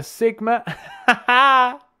 What, the Sigma?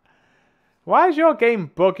 Why is your game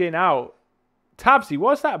bugging out? Tabsy,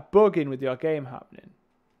 what's that bugging with your game happening?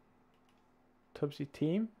 Tubbsy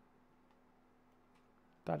team?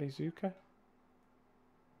 Daddy Zuka?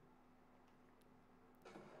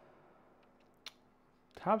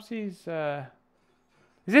 Tabsy's,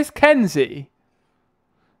 is this Kenzie?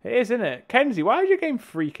 It is, isn't it? Kenzie, why is your game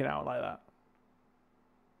freaking out like that?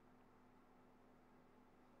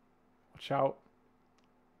 Watch out.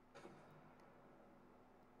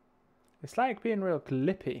 It's like being real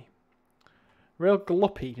glippy. Real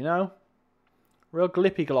gloppy, you know? Real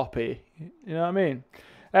glippy gloppy. You know what I mean?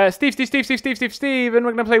 Steve, and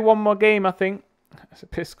we're going to play one more game, I think. That's a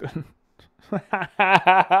piss gun.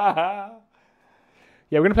 Yeah,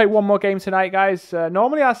 we're going to play one more game tonight, guys.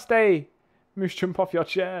 Normally I stay... Moose, jump off your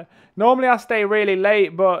chair. Normally I stay really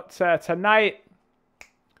late, but tonight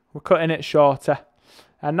we're cutting it shorter.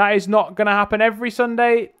 And that is not going to happen every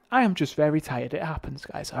Sunday. I am just very tired. It happens,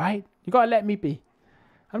 guys, all right? You got to let me be.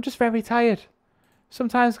 I'm just very tired.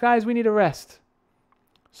 Sometimes, guys, we need a rest.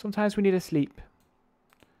 Sometimes we need a sleep.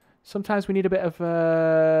 Sometimes we need a bit of...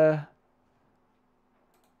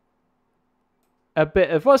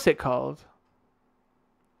 what's it called?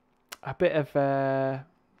 A bit of...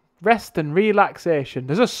 rest and relaxation.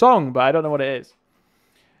 There's a song, but I don't know what it is.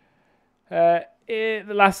 The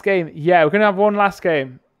last game. Yeah, we're going to have one last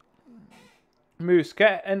game. Moose,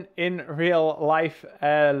 get an in real life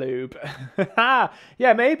air lube.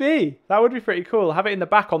 Yeah, maybe. That would be pretty cool. Have it in the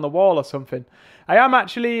back on the wall or something. I am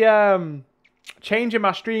actually changing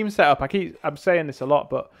my stream setup. I'm saying this a lot,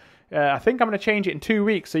 but I think I'm going to change it in 2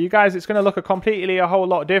 weeks. So you guys, it's going to look a whole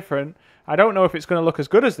lot different. I don't know if it's going to look as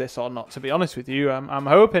good as this or not, to be honest with you. I'm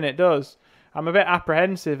hoping it does. I'm a bit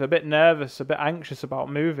apprehensive, a bit nervous, a bit anxious about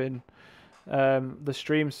moving the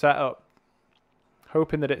stream setup.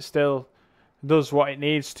 Hoping that it still does what it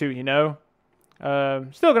needs to, you know.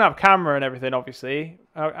 Still going to have camera and everything, obviously.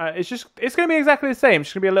 It's going to be exactly the same. It's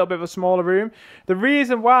just going to be a little bit of a smaller room. The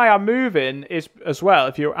reason why I'm moving is, as well,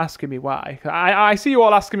 if you're asking me why. I see you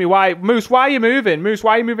all asking me why. Moose, why are you moving? Moose,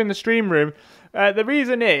 why are you moving the stream room? The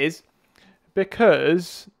reason is...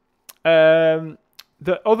 because the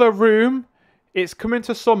other room, it's coming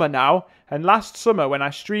to summer now, and last summer when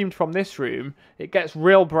I streamed from this room, it gets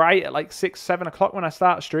real bright at like 6, 7 o'clock when I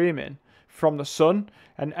start streaming from the sun,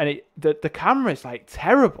 and the camera is like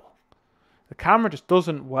terrible. The camera just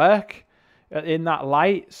doesn't work. in that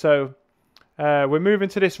light. So we're moving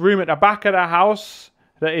to this room at the back of the house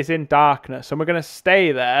that is in darkness. And we're going to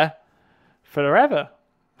stay there forever.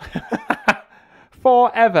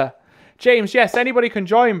 Forever. James, yes, anybody can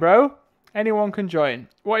join, bro. Anyone can join.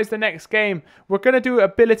 What is the next game? We're going to do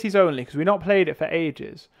abilities only because we've not played it for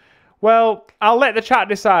ages. Well, I'll let the chat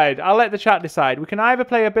decide. I'll let the chat decide. We can either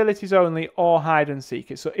play abilities only or hide and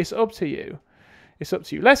seek. It's up to you. It's up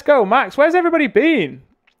to you. Let's go, Max. Where's everybody been?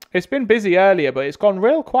 It's been busy earlier, but it's gone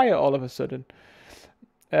real quiet all of a sudden.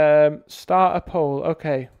 Start a poll.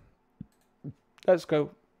 Okay. Let's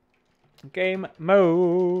go. Game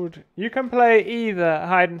mode. You can play either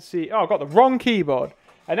hide and seek. Oh, I got the wrong keyboard.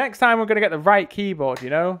 And next time we're going to get the right keyboard,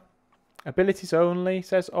 you know? Abilities only,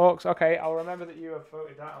 says Orcs. Okay, I'll remember that you have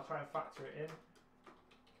voted that. I'll try and factor it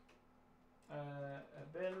in.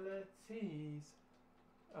 Abilities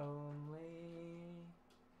only.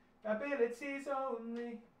 Abilities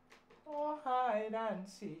only. Or hide and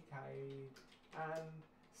seek. Hide and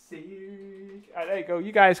seek. There you go.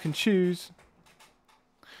 You guys can choose.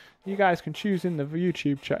 You guys can choose in the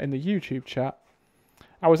YouTube chat.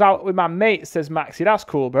 I was out with my mate, says Maxi. That's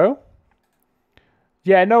cool, bro.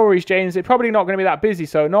 Yeah, no worries, James. It's probably not going to be that busy,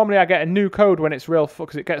 so normally I get a new code when it's real full,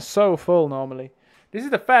 because it gets so full normally. This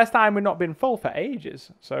is the first time we've not been full for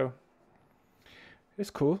ages, so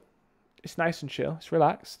it's cool. It's nice and chill. It's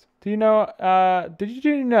relaxed. Do you know, did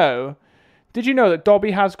you know that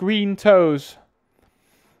Dobby has green toes?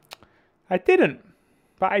 I didn't,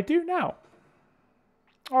 but I do now.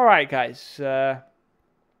 All right, guys.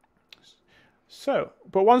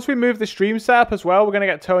 But once we move the stream setup as well, we're going to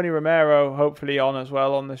get Tony Romero hopefully on as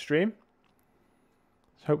well on the stream.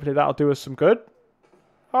 So hopefully that'll do us some good.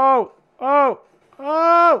 Oh!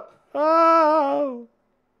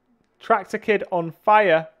 Tractor Kid on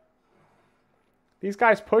fire. These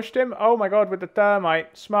guys pushed him. Oh my god, with the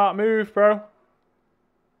thermite. Smart move, bro.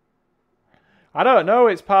 I don't know,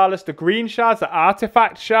 it's Parlous. The green shards, the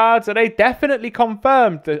artifact shards. Are they definitely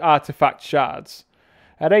confirmed, the artifact shards?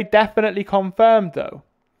 Are they definitely confirmed, though?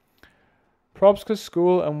 Probs because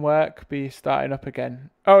school and work be starting up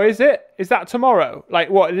again. Oh, is it? Is that tomorrow?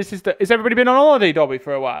 Like, what? Has everybody been on holiday, Dobby,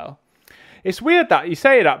 for a while? It's weird that you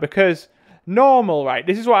say that because normal, right?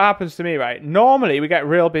 This is what happens to me, right? Normally, we get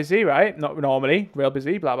real busy, right? Not normally, real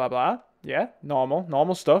busy, blah, blah, blah. Yeah,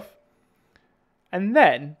 normal stuff. And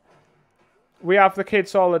then we have the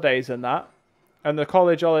kids' holidays and that. And the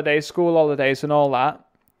college holidays, school holidays and all that.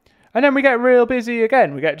 And then we get real busy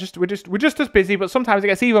again. We're just as busy, but sometimes it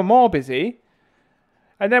gets even more busy.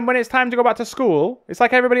 And then when it's time to go back to school, it's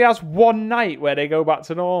like everybody has one night where they go back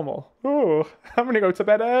to normal. Oh, I'm going to go to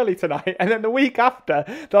bed early tonight. And then the week after,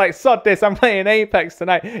 they're like, sod this, I'm playing Apex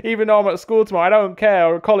tonight. Even though I'm at school tomorrow, I don't care,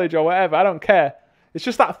 or college or whatever, I don't care. It's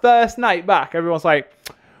just that first night back. Everyone's like,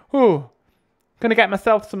 ooh, gonna get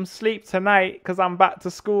myself some sleep tonight because I'm back to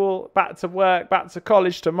school, back to work, back to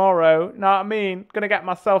college tomorrow. You know what I mean? Gonna get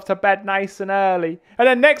myself to bed nice and early. And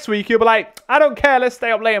then next week you'll be like, I don't care, let's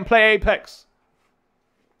stay up late and play Apex.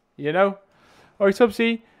 You know? Oh,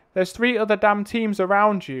 Tubsy, there's 3 other damn teams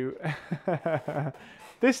around you.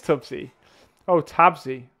 This Tubsy. Oh,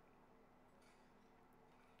 Tabsy.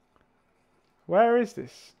 Where is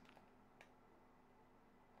this?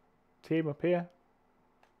 Team up here.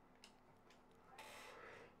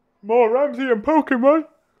 More Ramsey and Pokemon.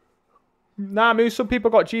 Nah, Moo, some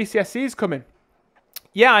people got GCSEs coming.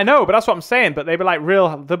 Yeah, I know, but that's what I'm saying. But they'll be like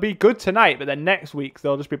they'll be good tonight, but then next week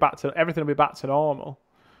they'll just be back to, everything will be back to normal.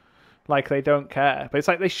 Like they don't care. But it's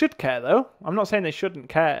like they should care though. I'm not saying they shouldn't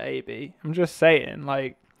care, AB. I'm just saying,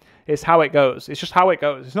 like, it's how it goes. It's just how it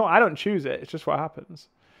goes. It's not, I don't choose it. It's just what happens.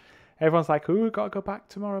 Everyone's like, ooh, gotta go back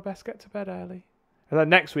tomorrow, best get to bed early. And then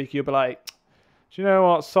next week you'll be like, do you know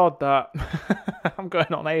what? Sod that. I'm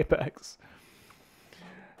going on Apex.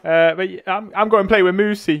 But I'm going to play with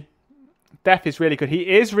Moosey. Def is really good. He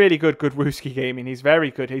is really good Wooski Gaming. He's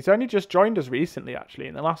very good. He's only just joined us recently, actually,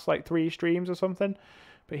 in the last like 3 streams or something.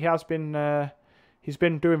 But he has been, he's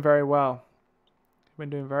been doing very well. He's been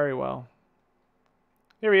doing very well.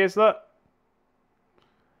 Here he is, look.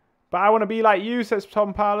 But I want to be like you, says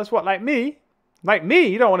Tom Parlous. What, like me? Like me?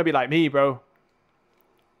 You don't want to be like me, bro.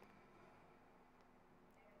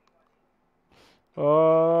 Oh,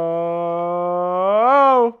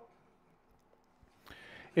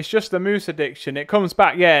 it's just the moose addiction. It comes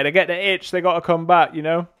back. Yeah, they get the itch. They got to come back, you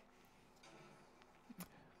know.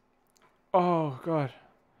 Oh, God.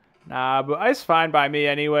 Nah, but it's fine by me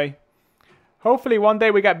anyway. Hopefully one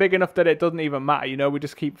day we get big enough that it doesn't even matter, you know. We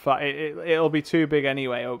just keep... It'll be too big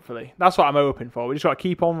anyway, hopefully. That's what I'm hoping for. We just got to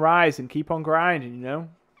keep on rising, keep on grinding, you know.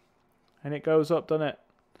 And it goes up, doesn't it?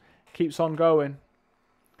 Keeps on going.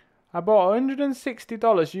 I bought $160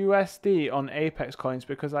 USD on Apex coins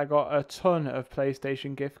because I got a ton of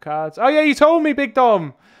PlayStation gift cards. Oh yeah, you told me, Big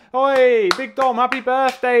Dom. Oi, Big Dom, happy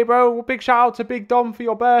birthday, bro. Big shout out to Big Dom for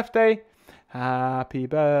your birthday. Happy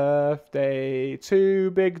birthday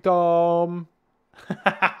to Big Dom.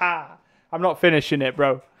 I'm not finishing it,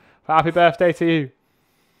 bro. Happy birthday to you.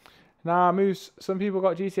 Nah, Moose, some people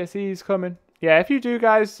got GCSEs coming. Yeah, if you do,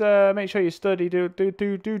 guys, make sure you study. Do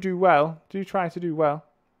well. Do try to do well.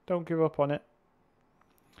 Don't give up on it.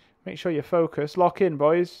 Make sure you focus. Lock in,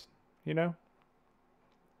 boys. You know.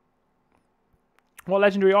 What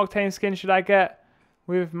legendary Octane skin should I get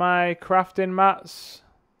with my crafting mats?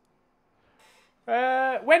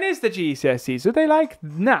 When is the GCSEs? Are they like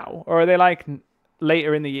now? Or are they like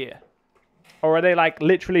later in the year? Or are they like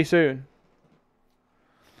literally soon?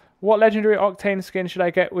 What legendary Octane skin should I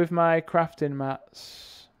get with my crafting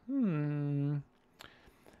mats?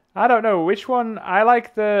 I don't know which one. I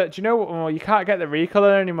like the. Do you know? Oh, you can't get the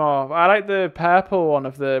recolor anymore. I like the purple one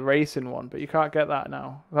of the racing one, but you can't get that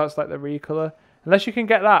now. That's like the recolor. Unless you can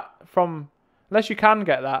get that from. Unless you can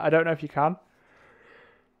get that. I don't know if you can.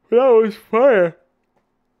 That was fire.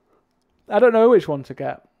 I don't know which one to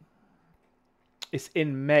get. It's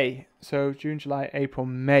in May. So June, July, April,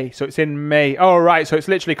 May. So it's in May. Oh, right. So it's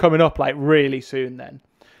literally coming up like really soon then.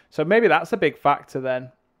 So maybe that's a big factor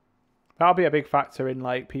then. That'll be a big factor in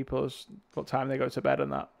like people's what time they go to bed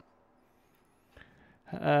and that.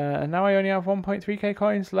 And now I only have 1.3k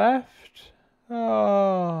coins left.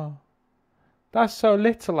 Oh, that's so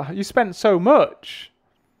little. You spent so much.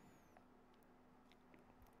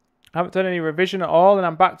 I haven't done any revision at all, and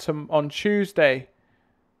I'm back to on Tuesday.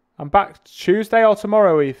 I'm back Tuesday or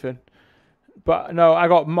tomorrow, Ethan. But no, I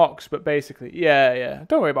got mocks. But basically, yeah.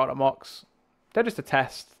 Don't worry about the mocks. They're just a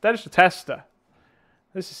test. They're just a tester.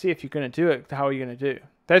 Let's just see if you're going to do it. How are you going to do?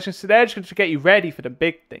 They're just going to get you ready for the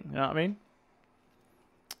big thing. You know what I mean?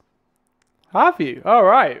 Have you? All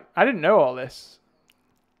right. I didn't know all this.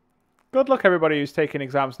 Good luck, everybody who's taking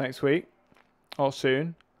exams next week. Or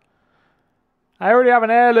soon. I already have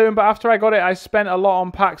an heirloom, but after I got it, I spent a lot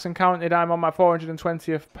on packs and counted. I'm on my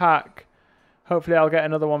 420th pack. Hopefully, I'll get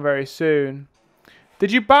another one very soon.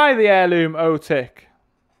 Did you buy the heirloom, Otik?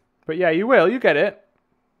 But yeah, you will. You get it.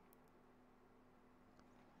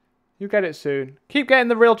 You get it soon. Keep getting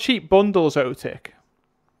the real cheap bundles, Otik.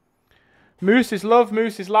 Moose is love.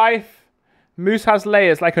 Moose is life. Moose has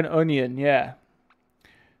layers like an onion. Yeah.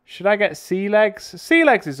 Should I get sea legs? Sea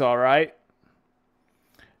legs is alright.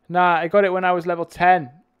 Nah, I got it when I was level 10.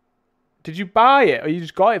 Did you buy it? Or you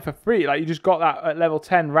just got it for free? Like, you just got that at level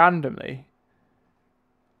 10 randomly?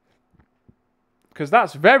 Because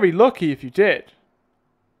that's very lucky if you did.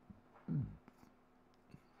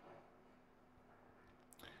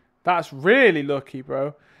 That's really lucky,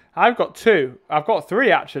 bro. I've got 2. I've got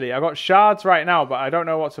 3, actually. I've got shards right now, but I don't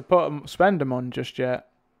know what to spend them on just yet.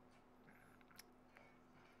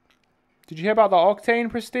 Did you hear about the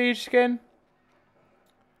Octane Prestige skin?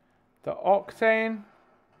 The Octane.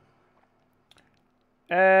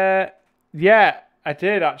 Yeah, I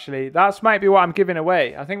did actually. That might be what I'm giving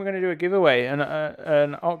away. I think we're going to do a giveaway, an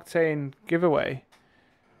Octane giveaway.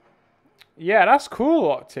 Yeah, that's cool,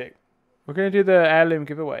 Octic. We're going to do the heirloom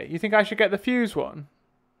giveaway. You think I should get the fuse one?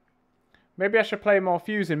 Maybe I should play more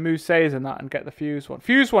fuse in Moose Says and that and get the fuse one.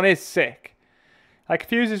 Fuse one is sick. Like,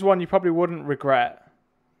 fuse is one you probably wouldn't regret.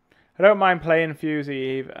 I don't mind playing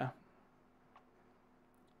Fusey either.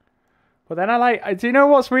 But then do you know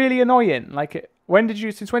what's really annoying? Like,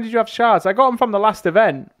 since when did you have shards? I got them from the last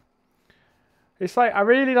event. It's like, I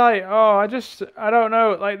really I don't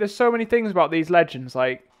know. Like, there's so many things about these legends,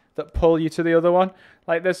 like, that pull you to the other one.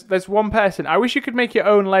 Like, there's one person. I wish you could make your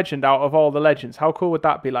own legend out of all the legends. How cool would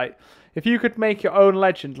that be? Like, if you could make your own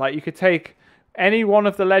legend, like, you could take any one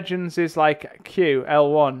of the legends is like Q,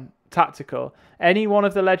 L1, tactical. Any one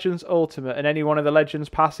of the legends ultimate and any one of the legends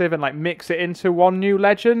passive and, like, mix it into one new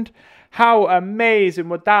legend. How amazing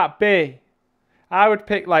would that be? I would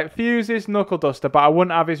pick, like, Fuse's Knuckle Duster, but I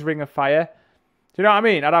wouldn't have his Ring of Fire. Do you know what I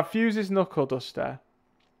mean? I'd have Fuse's Knuckle Duster.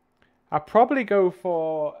 I'd probably go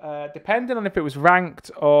for, depending on if it was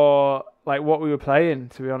ranked or, like, what we were playing,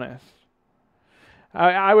 to be honest.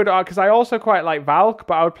 I would, because I also quite like Valk,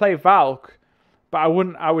 but I would play Valk, but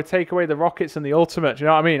I would take away the rockets and the ultimate, do you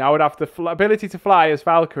know what I mean? I would have the ability to fly as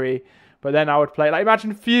Valkyrie, but then I would play, like,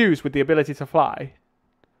 imagine Fuse with the ability to fly. You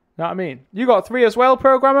know what I mean? You got 3 as well,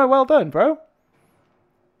 programmer. Well done, bro.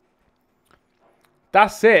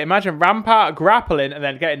 That's it. Imagine Rampart grappling and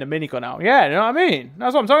then getting the minigun out. Yeah, you know what I mean?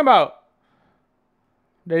 That's what I'm talking about.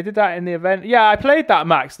 They did that in the event. Yeah, I played that,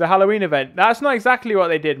 Max, the Halloween event. That's not exactly what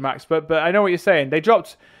they did, Max, but I know what you're saying. They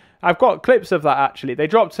dropped I've got clips of that actually. They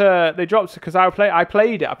dropped because I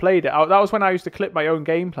played it. That was when I used to clip my own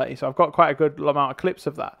gameplay, so I've got quite a good amount of clips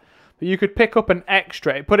of that. But you could pick up an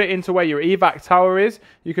extra, put it into where your evac tower is.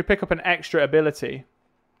 You could pick up an extra ability.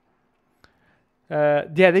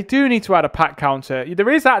 Yeah, they do need to add a pack counter. There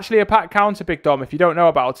is actually a pack counter, Big Dom, if you don't know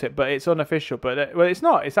about it, but it's unofficial. But well, it's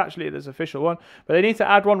not. It's actually there's an official one, but they need to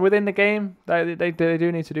add one within the game. They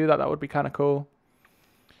do need to do that. That would be kind of cool.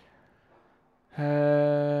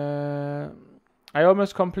 I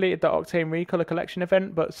almost completed the Octane Recolor Collection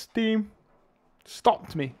event, but Steam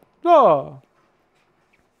stopped me. Oh.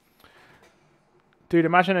 Dude,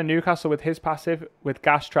 imagine a Newcastle with his passive, with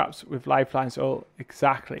gas traps, with lifelines. Oh,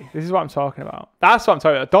 exactly. This is what I'm talking about. That's what I'm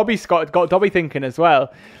talking about. Dobby's got Dobby thinking as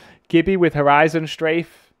well. Gibby with Horizon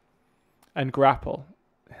Strafe and Grapple.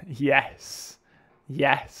 Yes.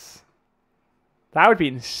 Yes. That would be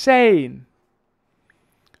insane.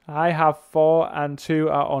 I have 4 and 2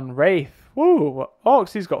 are on Wraith. Woo,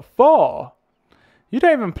 Oxy's got 4. You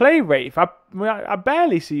don't even play Wraith. I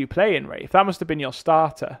barely see you playing Wraith. That must have been your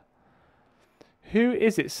starter. Who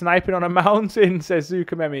is it sniping on a mountain, says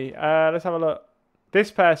Zukamemi. Let's have a look.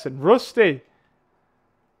 This person, Rusty.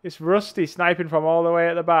 It's Rusty sniping from all the way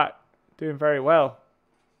at the back. Doing very well.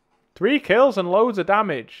 3 kills and loads of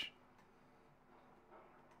damage.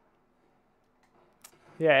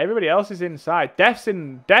 Yeah, everybody else is inside.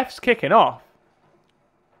 Def's kicking off.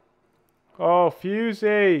 Oh,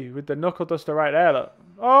 Fusey with the knuckle duster right there. Look.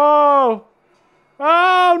 Oh!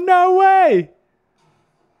 Oh, no way!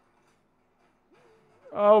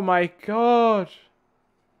 Oh my god.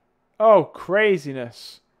 Oh,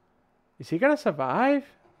 craziness. Is he going to survive?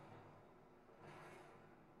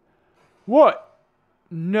 What?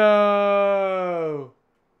 No.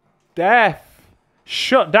 Death.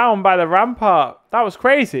 Shut down by the rampart. That was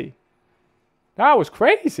crazy. That was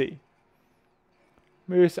crazy.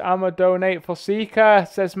 Moose Ammo donate for Seeker,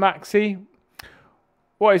 says Maxi.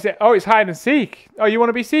 What is it? Oh, it's hide and seek. Oh, you want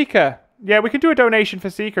to be Seeker? Yeah, we can do a donation for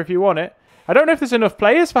Seeker if you want it. I don't know if there's enough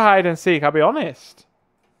players for hide and seek, I'll be honest.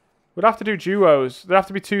 We'd have to do duos. There'd have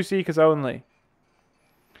to be 2 Seekers only.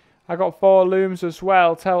 I got 4 looms as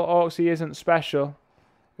well. Tell Orcs he isn't special.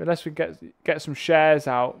 Unless we get some shares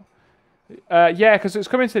out. Yeah, because it's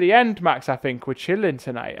coming to the end, Max, I think. We're chilling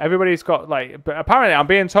tonight. Everybody's got, like... But apparently, I'm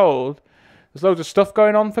being told there's loads of stuff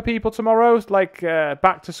going on for people tomorrow. Like,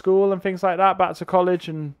 back to school and things like that. Back to college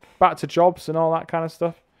and back to jobs and all that kind of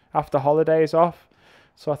stuff. After holidays off.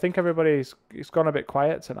 So I think it's gone a bit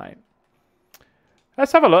quiet tonight.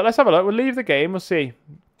 Let's have a look. Let's have a look. We'll leave the game. We'll see.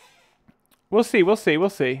 We'll see. We'll see. We'll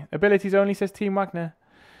see. Abilities only, says Team Wagner.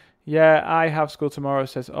 Yeah, I have school tomorrow,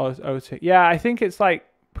 says Otik. Yeah, I think it's like...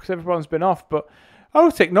 because everyone's been off, but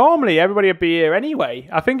Otik, normally everybody would be here anyway.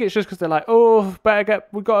 I think it's just because they're like, oh,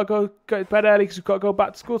 we've got to go to bed early because we've got to go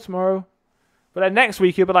back to school tomorrow. But then next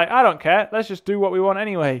week you'll be like, I don't care, let's just do what we want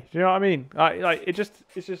anyway. Do you know what I mean?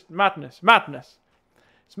 It's just madness.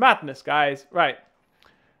 It's madness, guys. Right.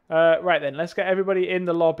 Right then, let's get everybody in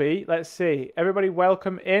the lobby. Let's see. Everybody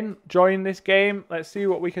welcome in. Join this game. Let's see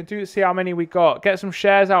what we can do. See how many we got. Get some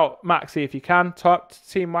shares out, Maxi, if you can. Talk to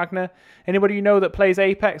Team Wagner. Anybody you know that plays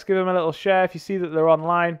Apex, give them a little share if you see that they're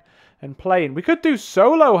online and playing. We could do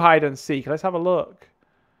solo hide and seek. Let's have a look.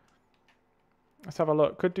 Let's have a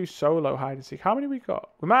look. Could do solo hide and seek. How many we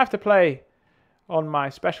got? We might have to play on my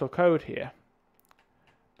special code here.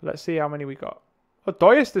 But let's see how many we got. Oh,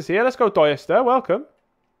 Doyester's here. Let's go, Doyester. Welcome.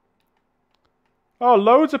 Oh,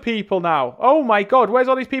 loads of people now. Oh my god, where's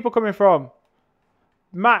all these people coming from?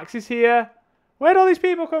 Max is here. Where'd all these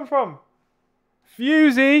people come from?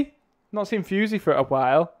 Fusey. Not seen Fusey for a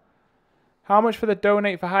while. How much for the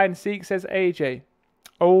donate for hide and seek, says AJ.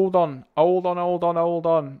 Hold on. Hold on, hold on, hold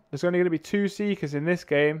on. There's only going to be 2 seekers in this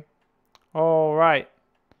game. Alright.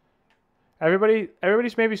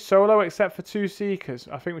 Everybody's maybe solo except for 2 seekers.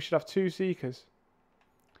 I think we should have 2 seekers.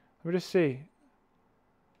 Let me just see.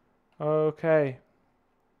 Okay.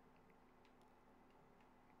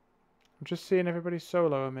 I'm just seeing everybody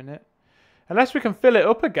solo a minute. Unless we can fill it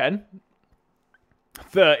up again.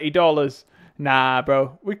 $30. Nah,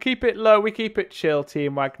 bro. We keep it low. We keep it chill,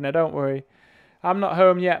 Team Wagner. Don't worry. I'm not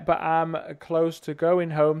home yet, but I'm close to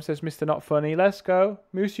going home, says Mr. Not Funny. Let's go.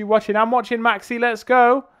 Moose, you watching? I'm watching, Maxi. Let's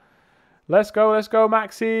go. Let's go,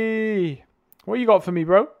 Maxi. What you got for me,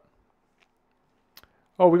 bro?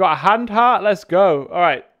 Oh, we got a hand heart. Let's go. All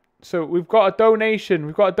right. So we've got a donation.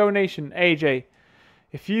 We've got a donation, AJ.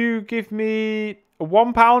 If you give me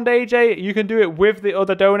 £1, AJ, you can do it with the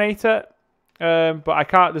other donator. But I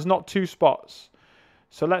can't. There's not 2 spots.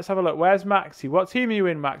 So let's have a look. Where's Maxi? What team are you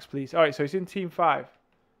in, Max, please? All right, so he's in Team 5.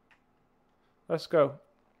 Let's go.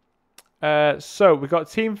 So we've got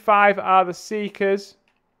Team 5 are the Seekers.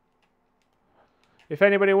 If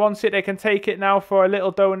anybody wants it, they can take it now for a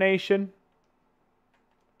little donation.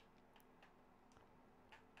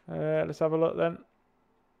 Let's have a look then.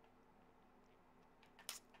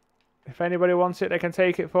 If anybody wants it, they can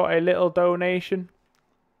take it for a little donation.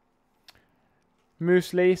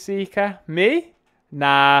 Muesli Seeker. Me?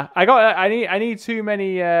 Nah. I need too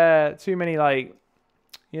many like,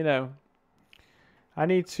 you know. I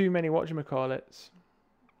need too many whatchamacallits.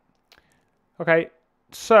 Okay.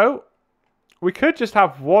 So we could just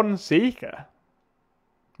have one Seeker.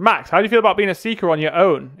 Max, how do you feel about being a Seeker on your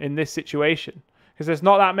own in this situation? Because there's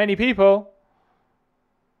not that many people.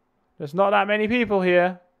 There's not that many people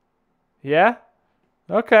here. Yeah?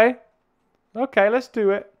 Okay. Okay, let's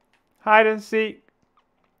do it. Hide and seek.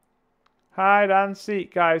 Hide and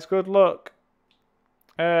seek, guys. Good luck.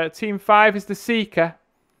 Team 5 is the Seeker.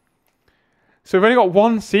 So we've only got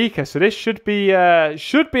one Seeker, so this should be a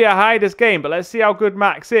hiders game, but let's see how good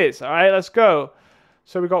Max is. Alright, let's go.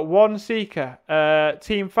 So we've got one Seeker.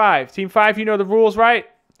 Team 5. Team 5, you know the rules, right?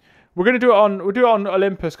 We'll do it on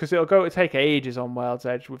Olympus because it'll take ages on World's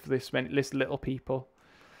Edge with this little people.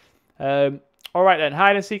 Alright then,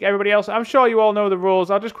 hide and seek. Everybody else, I'm sure you all know the rules.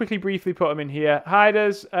 I'll just quickly briefly put them in here.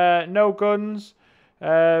 Hiders, no guns,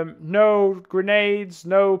 no grenades,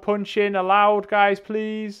 no punching allowed, guys,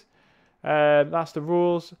 please. That's the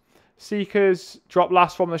rules. Seekers, drop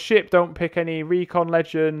last from the ship. Don't pick any recon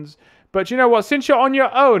legends. But you know what? Since you're on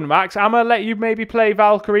your own, Max, I'm going to let you maybe play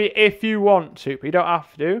Valkyrie if you want to. But you don't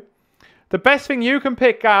have to. The best thing you can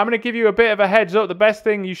pick, I'm going to give you a bit of a heads up. The best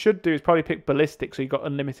thing you should do is probably pick Ballistic so you've got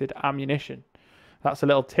unlimited ammunition. That's a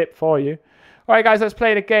little tip for you. All right, guys, let's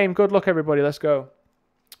play the game. Good luck, everybody. Let's go.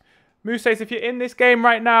 Moose says, if you're in this game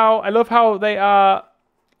right now, I love how they are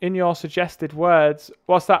in your suggested words.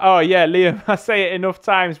 What's that? Oh, yeah, Liam. I say it enough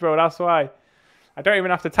times, bro. That's why. I don't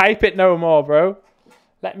even have to type it no more, bro.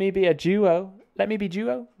 Let me be a duo. Let me be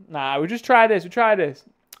duo. Nah, we'll just try this. We'll try this.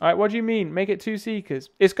 All right, what do you mean? Make it 2 Seekers.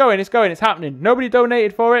 It's going. It's going. It's happening. Nobody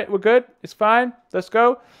donated for it. We're good. It's fine. Let's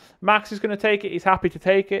go. Max is going to take it. He's happy to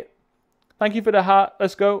take it. Thank you for the heart.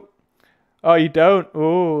 Let's go. Oh, you don't?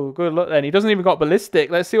 Oh, good luck then. He doesn't even got Ballistic.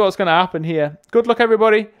 Let's see what's going to happen here. Good luck,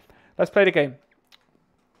 everybody. Let's play the game.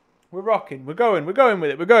 We're rocking. We're going. We're going with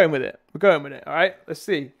it. We're going with it. We're going with it. All right. Let's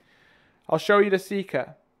see. I'll show you the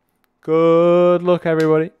Seeker. Good luck,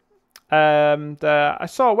 everybody. I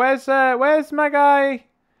saw. Where's my guy?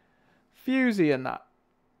 Fusey and that.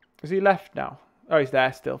 Is he left now? Oh, he's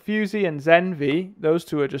there still. Fusey and Zenvi. Those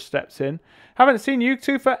two are just steps in. Haven't seen you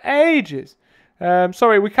two for ages.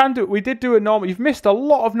 Sorry, we did do a normal. You've missed a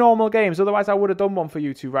lot of normal games. Otherwise, I would have done one for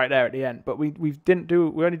you two right there at the end. But we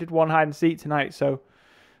only did one hide and seek tonight. So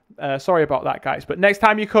sorry about that, guys. But next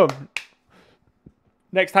time you come,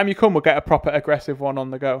 we'll get a proper aggressive one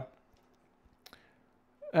on the go.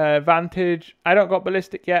 Vantage. I don't got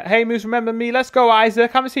Ballistic yet. Hey, Moose, remember me? Let's go,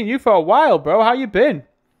 Isaac. Haven't seen you for a while, bro. How you been?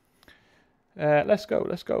 Let's go.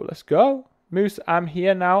 Let's go. Let's go. Moose, I'm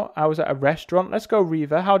here now. I was at a restaurant. Let's go,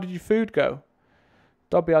 Reaver. How did your food go?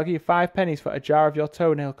 Dobby, I'll give you 5 pennies for a jar of your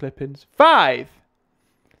toenail clippings. 5?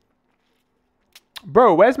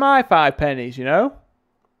 Bro, where's my 5 pennies, you know?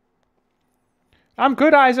 I'm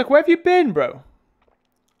good, Isaac. Where have you been, bro?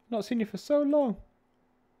 Not seen you for so long.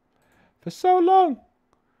 For so long.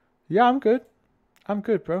 Yeah, I'm good. I'm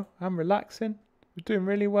good, bro. I'm relaxing. We're doing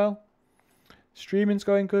really well. Streaming's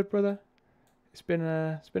going good, brother. It's been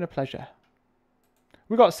a pleasure.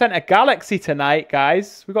 We got sent a galaxy tonight,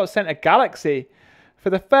 guys. We got sent a galaxy. For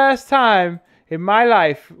the first time in my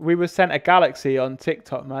life, we were sent a galaxy on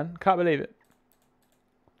TikTok, man. Can't believe it.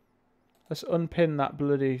 Let's unpin that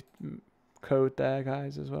bloody code there,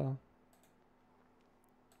 guys, as well.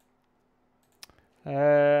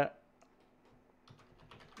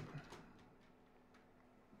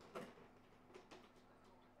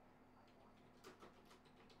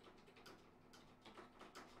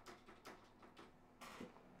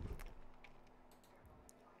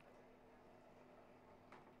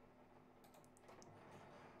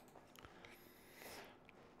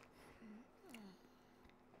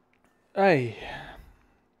 Hey,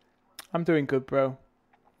 I'm doing good, bro.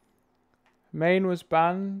 Main was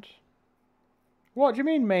banned. What do you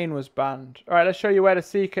mean main was banned? All right, let's show you where the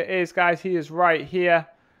Seeker is, guys. He is right here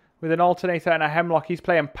with an alternator and a hemlock. He's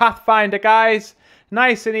playing Pathfinder, guys.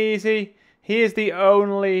 Nice and easy. He is the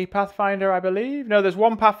only Pathfinder, I believe. No, there's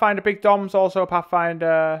one Pathfinder. Big Dom's also a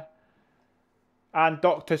Pathfinder. And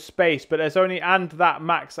Dr. Space, but there's only, and that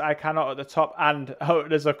Max I cannot at the top, and oh,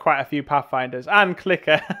 there's quite a few Pathfinders, and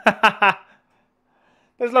Clicker.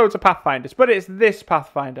 There's loads of Pathfinders, but it's this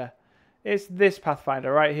Pathfinder. It's this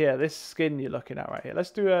Pathfinder right here. This skin you're looking at right here.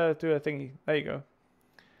 Let's do a thingy. There you go.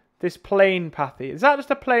 This plain Pathy. Is that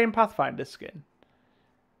just a plain Pathfinder skin?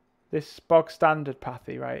 This bog standard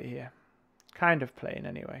Pathy right here. Kind of plain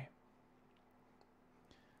anyway.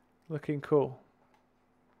 Looking cool.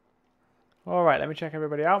 Alright, let me check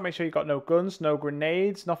everybody out. Make sure you got no guns, no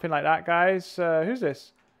grenades, nothing like that, guys. Who's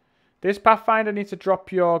this? This Pathfinder needs to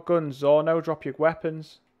drop your guns, Zorno. Drop your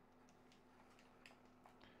weapons.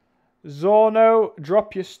 Zorno,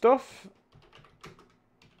 drop your stuff.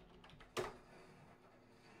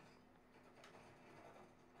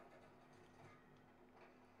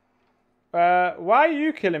 Why are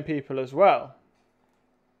you killing people as well?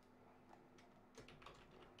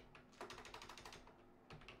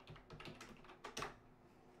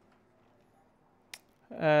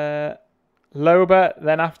 Loba,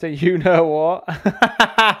 then after you know what.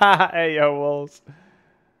 Hey, yo, Wolves.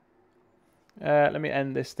 Let me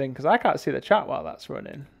end this thing because I can't see the chat while that's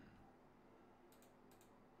running.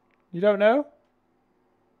 You don't know?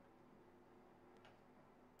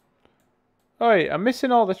 Oi, I'm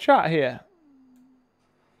missing all the chat here.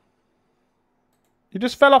 You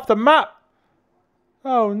just fell off the map.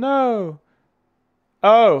 Oh, no.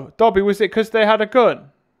 Oh, Dobby, was it because they had a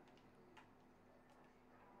gun?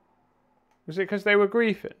 Was it because they were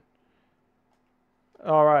griefing?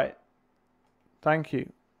 All right. Thank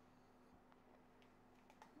you.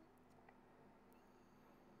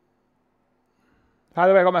 By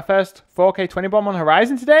the way, I got my first 4K 20 bomb on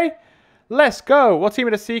Horizon today. Let's go. What team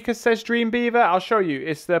of the Seekers, says Dream Beaver? I'll show you.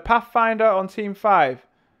 It's the Pathfinder on Team 5.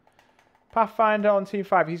 Pathfinder on Team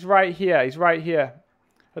 5. He's right here. He's right here.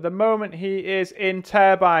 At the moment, he is in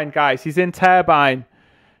Turbine, guys. He's in Turbine.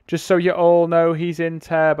 Just so you all know, he's in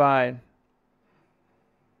Turbine.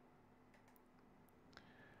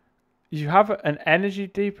 You have an energy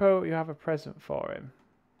depot. You have a present for him.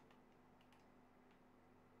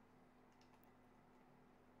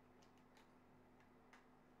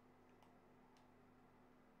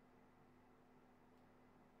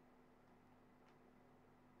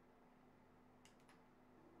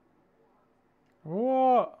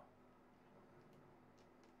 What?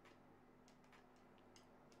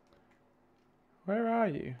 Where are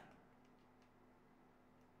you?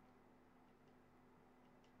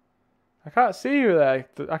 I can't see you there.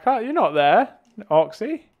 I can't. You're not there,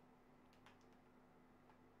 Oxy.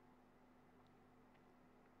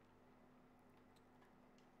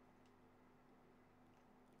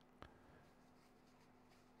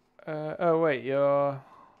 Oh wait, you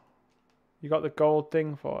got the gold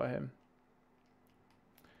thing for him.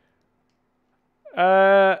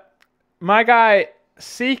 My guy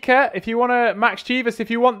Seeker, if you want to, Max Chivas, if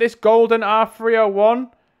you want this golden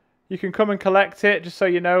R301, you can come and collect it, just so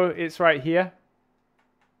you know it's right here.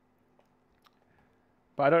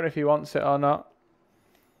 But I don't know if he wants it or not.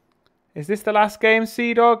 Is this the last game,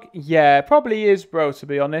 Sea-Dog? Yeah, probably is, bro, to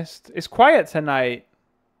be honest. It's quiet tonight.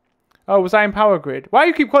 Oh, was I in Power Grid? Why do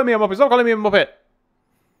you keep calling me a Muppet? Stop calling me a Muppet.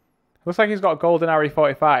 Looks like he's got a golden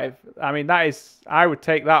RE45. I mean, that is... I would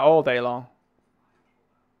take that all day long.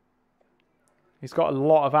 He's got a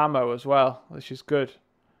lot of ammo as well, which is good.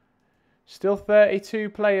 Still 32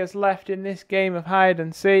 players left in this game of hide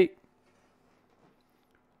and seek.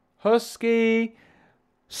 Husky.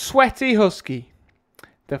 Sweaty Husky.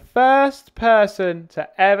 The first person to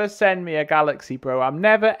ever send me a galaxy, bro. I'm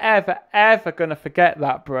never, ever, ever going to forget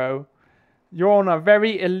that, bro. You're on a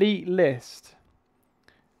very elite list.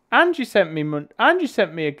 And you sent me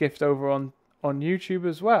a gift over on YouTube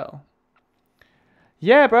as well.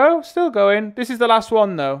 Yeah, bro. Still going. This is the last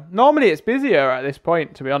one, though. Normally, it's busier at this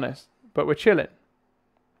point, to be honest. But we're chilling.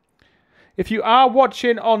 If you are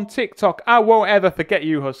watching on TikTok, I won't ever forget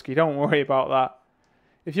you, Husky. Don't worry about that.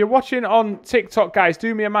 If you're watching on TikTok, guys,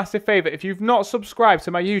 do me a massive favour. If you've not subscribed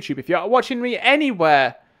to my YouTube, if you're watching me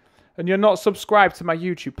anywhere and you're not subscribed to my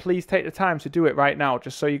YouTube, please take the time to do it right now.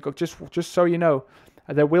 Just so you go, just so you know.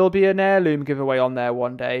 There will be an heirloom giveaway on there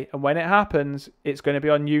one day. And when it happens, it's going to be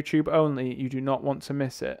on YouTube only. You do not want to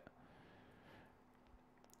miss it.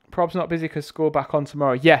 Prob's not busy because school back on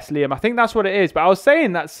tomorrow. Yes, Liam. I think that's what it is. But I was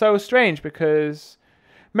saying that's so strange because...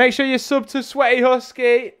 Make sure you sub to Sweaty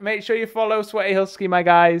Husky. Make sure you follow Sweaty Husky, my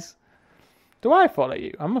guys. Do I follow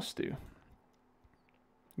you? I must do.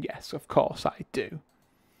 Yes, of course I do.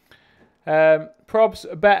 Prob's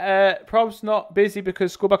better. Prob's not busy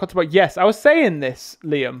because school back on tomorrow. Yes, I was saying this,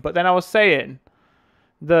 Liam, but then I was saying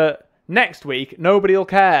that next week nobody will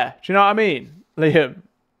care. Do you know what I mean, Liam?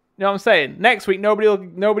 You know what I'm saying? Next week nobody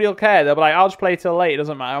will care. They'll be like, I'll just play till late. It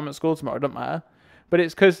doesn't matter. I'm at school tomorrow. It doesn't matter. But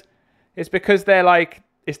it's because they're like,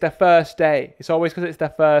 it's their first day. It's always because it's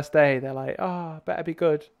their first day. They're like, oh, better be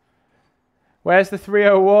good. Where's the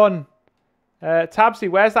 301? Tabsy,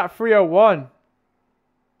 where's that 301?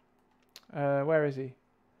 Where is he?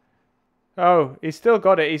 Oh, he's still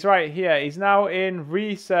got it. He's right here. He's now in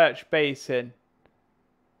research basin.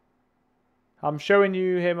 I'm showing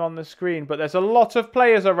you him on the screen, but there's a lot of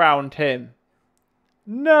players around him.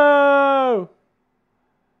 No!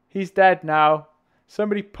 He's dead now.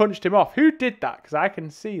 Somebody punched him off. Who did that? Because I can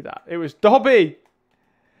see that. It was Dobby.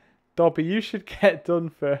 Dobby, you should get done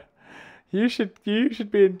for... You should be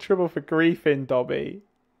in trouble for griefing, Dobby.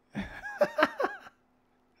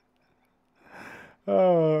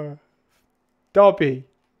 Oh. Dobby.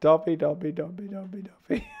 Dobby.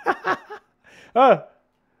 Oh.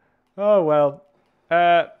 Oh, well.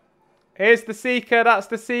 Here's the Seeker. That's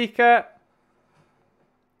the Seeker.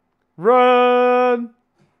 Run!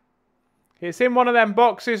 It's in one of them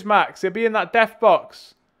boxes, Max. It'll be in that death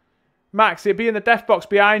box. Max, it'll be in the death box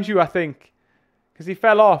behind you, I think. Because he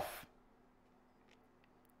fell off.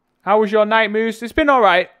 How was your night, Moose? It's been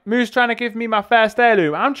alright. Moose trying to give me my first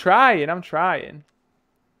heirloom. I'm trying.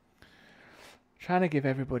 Trying to give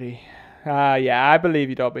everybody... yeah, I believe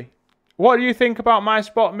you, Dobby. What do you think about my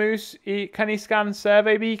spot, Moose? Can he scan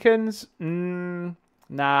survey beacons? Nah,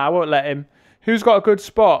 I won't let him. Who's got a good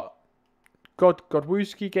spot?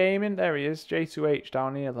 Godwooski Gaming? There he is. J2H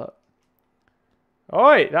down here, look.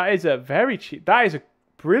 Oi, that is a very cheap... That is a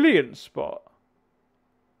brilliant spot.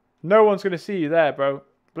 No one's going to see you there, bro.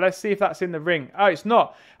 But let's see if that's in the ring. Oh, it's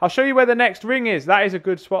not. I'll show you where the next ring is. That is a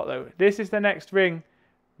good spot, though. This is the next ring.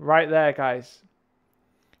 Right there, guys.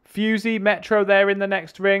 Fusey, Metro there in the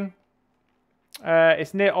next ring.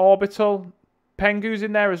 It's near Orbital. Pengu's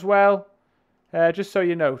in there as well. Just so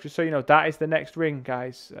you know. That is the next ring,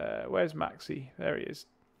 guys. Where's Maxi? There he is.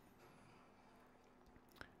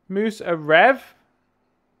 Moose, a Rev.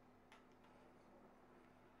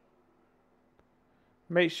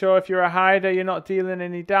 Make sure if you're a hider, you're not dealing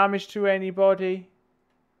any damage to anybody.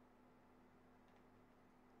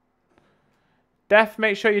 Def,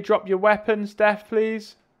 make sure you drop your weapons, Def,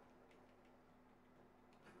 please.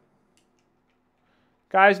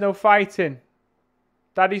 Guys, no fighting.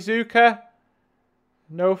 Daddy Zuka,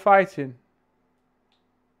 no fighting.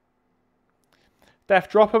 Def,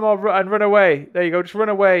 drop them and run away. There you go, just run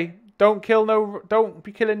away. Don't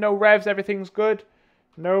be killing no revs. Everything's good.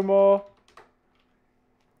 No more.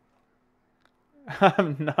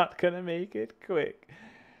 I'm not gonna make it quick.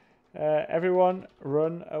 Everyone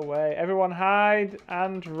run away. Everyone hide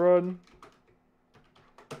and run.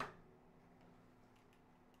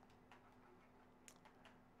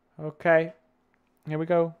 Okay. Here we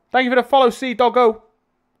go. Thank you for the follow, C Doggo.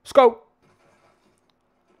 Let's go.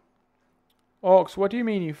 Orcs, what do you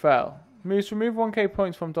mean you fell? Moose, remove 1k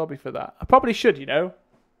points from Dobby for that. I probably should, you know.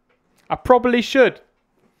 I probably should.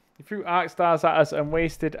 You threw arc stars at us and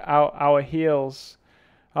wasted our heals.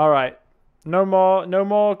 Alright. No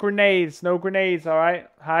more grenades. No grenades, alright?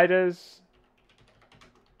 Hiders.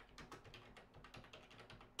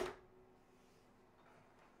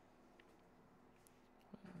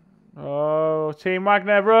 Oh, Team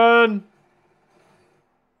Wagner, run!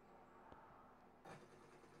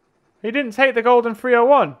 He didn't take the golden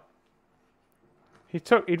 301.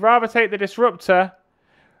 He'd rather take the disruptor.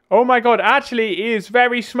 Oh my god, actually, he is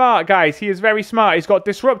very smart, guys. He is very smart. He's got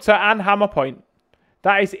Disruptor and Hammer Point.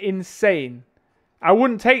 That is insane. I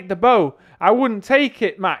wouldn't take the bow. I wouldn't take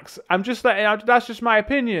it, Max. I'm just letting... That's just my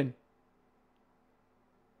opinion.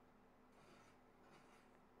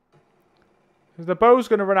 Because the bow's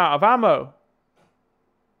going to run out of ammo.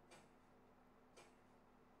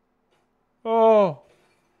 Oh.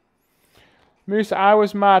 Moose, I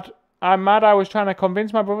was mad. I'm mad I was trying to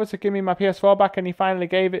convince my brother to give me my PS4 back and he finally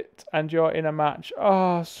gave it and you're in a match.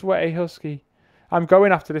 Oh, sweaty Husky. I'm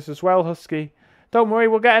going after this as well, Husky. Don't worry,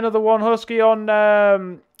 we'll get another one, Husky, on...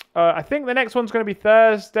 I think the next one's going to be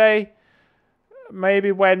Thursday.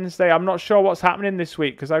 Maybe Wednesday. I'm not sure what's happening this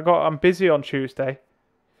week because I'm busy on Tuesday.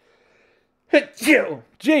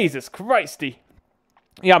 Jesus Christy.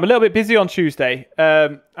 Yeah, I'm a little bit busy on Tuesday.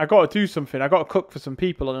 I got to do something. I got to cook for some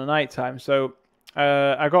people on the night time, so...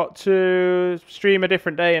 I got to stream a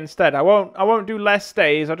different day instead. I won't do less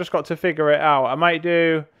days. I just got to figure it out. I might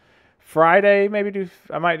do Friday,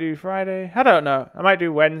 I might do Friday. I don't know. I might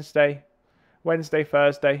do Wednesday,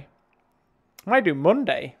 Thursday. I might do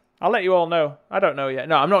Monday. I'll let you all know. I don't know yet.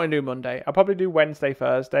 No, I'm not going to do Monday. I'll probably do Wednesday,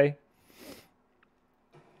 Thursday.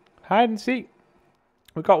 Hide and seek.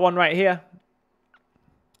 We've got one right here.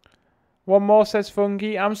 One more, says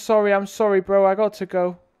Fungi. I'm sorry, bro. I got to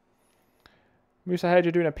go. Moose, I heard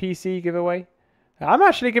you're doing a PC giveaway. I'm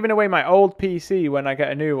actually giving away my old PC when I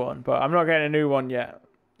get a new one, but I'm not getting a new one yet.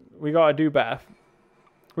 We got to do better.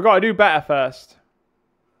 We got to do better first.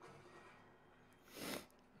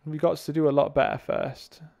 We got to do a lot better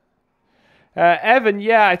first. Evan,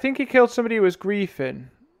 yeah, I think he killed somebody who was griefing.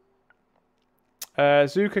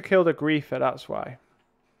 Zuka killed a griefer, that's why.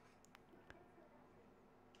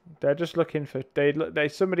 They're just looking for...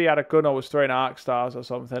 Somebody had a gun or was throwing arc stars or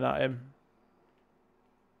something at him.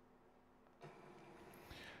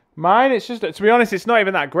 Mine, it's just... To be honest, it's not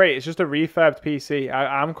even that great. It's just a refurbed PC.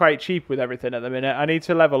 I'm quite cheap with everything at the minute. I need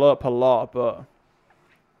to level up a lot, but...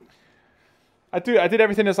 I did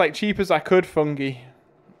everything as like cheap as I could, Fungi.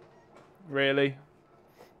 Really.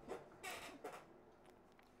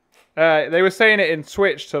 They were saying it in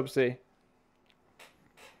Twitch, Tubbsy.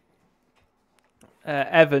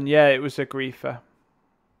 Evan, yeah, it was a griefer.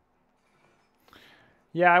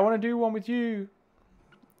 Yeah, I want to do one with you.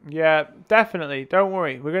 Yeah, definitely. Don't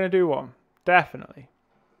worry. We're going to do one. Definitely.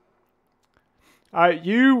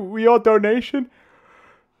 Your donation.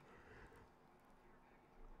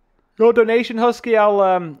 Your donation, Husky,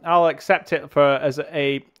 I'll accept it for as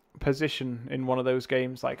a position in one of those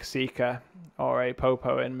games like Seeker or a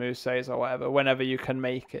Popo in Moosei's or whatever. Whenever you can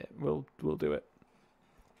make it, we'll do it.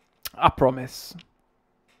 I promise.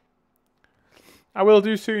 I will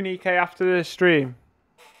do soon, EK, after this stream.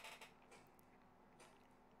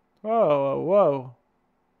 Whoa, whoa.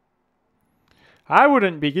 I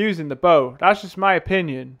wouldn't be using the bow. That's just my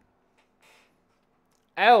opinion.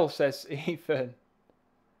 L, says Ethan.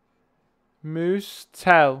 Moose,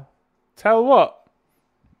 tell. Tell what?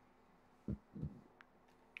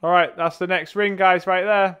 Alright, that's the next ring, guys, right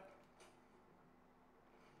there.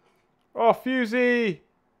 Oh, Fusey!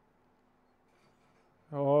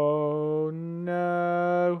 Oh,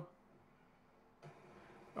 no.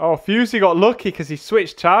 Oh, Fusey got lucky because he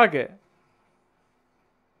switched target.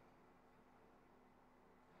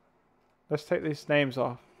 Let's take these names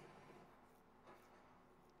off.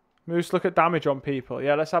 Moose, look at damage on people.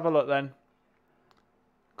 Yeah, let's have a look then.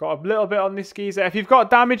 Got a little bit on this geezer. If you've got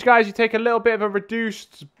damage, guys, you take a little bit of a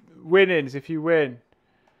reduced winnings if you win.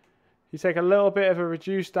 You take a little bit of a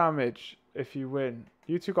reduced damage if you win.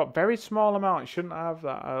 You two got very small amount. You shouldn't have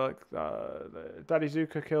that. I like Daddy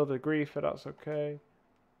Zuka killed a griefer. That's okay.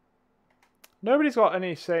 Nobody's got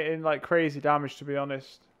any saying like crazy damage, to be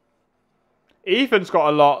honest. Ethan's got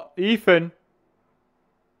a lot. Ethan.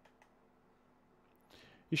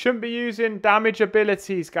 You shouldn't be using damage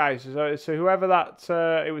abilities, guys. So whoever that,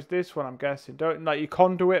 it was this one, I'm guessing. Don't like your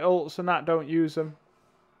conduit ults and that. Don't use them.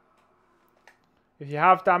 If you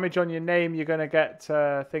have damage on your name, you're gonna get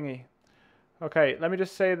thingy. Okay, let me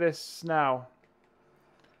just say this now.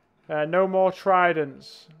 No more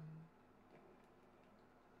tridents.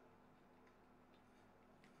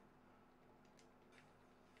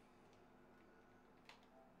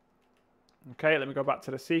 Okay, let me go back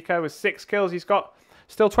to the Seeker with 6 kills. He's got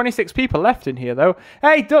still 26 people left in here, though.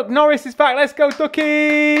 Hey, Duck Norris is back. Let's go,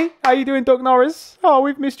 Ducky. How you doing, Duck Norris? Oh,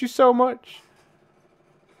 we've missed you so much.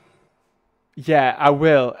 Yeah, I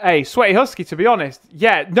will. Hey, Sweaty Husky, to be honest.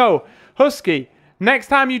 Yeah, no. Husky, next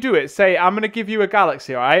time you do it, say, I'm going to give you a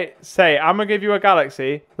galaxy, all right? Say, I'm going to give you a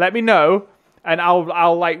galaxy. Let me know, and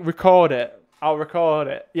I'll like, record it. I'll record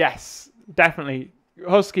it. Yes, definitely.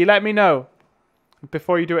 Husky, let me know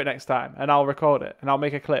before you do it next time, and I'll record it, and I'll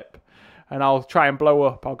make a clip, and I'll try and blow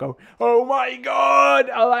up. I'll go, oh my god!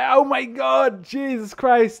 I'll like, oh my god, Jesus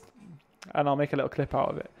Christ, and I'll make a little clip out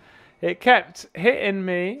of it. It kept hitting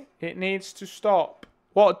me. It needs to stop.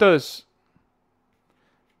 What does?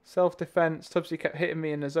 Self-defense. Tubbsy kept hitting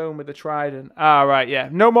me in the zone with the trident. Ah, right, yeah.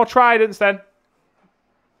 No more tridents then.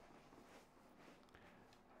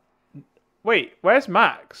 Wait, where's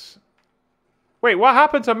Max? Wait, what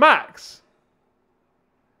happened to Max?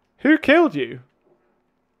 Who killed you?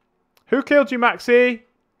 Who killed you, Maxie?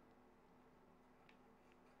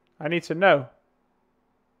 I need to know.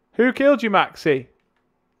 Who killed you, Maxie?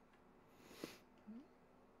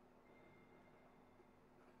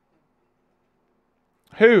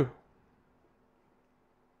 Who?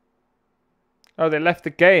 Oh, they left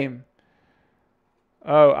the game.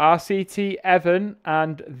 Oh, RCT, Evan,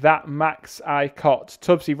 and that Max I caught.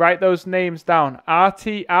 Tubbsy, write those names down.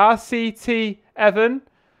 RCT, Evan,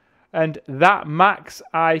 and that Max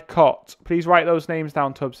I caught. Please write those names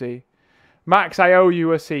down, Tubbsy. Max, I owe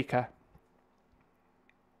you a Seeker.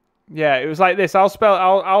 Yeah, it was like this.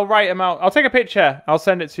 I'll write them out. I'll take a picture. I'll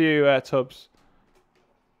send it to you, Tubbs.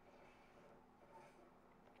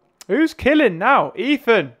 Who's killing now?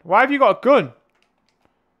 Ethan, why have you got a gun?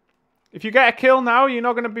 If you get a kill now, you're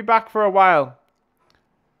not going to be back for a while.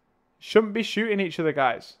 Shouldn't be shooting each other,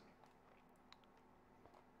 guys.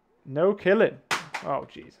 No killing. Oh,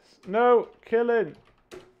 Jesus. No killing.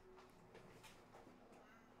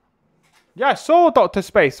 Yeah, I saw Dr.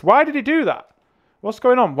 Space. Why did he do that? What's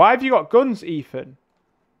going on? Why have you got guns, Ethan?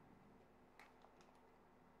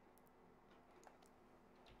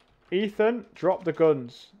 Ethan, drop the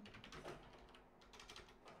guns.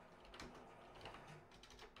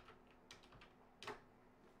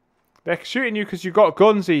 They're shooting you because you got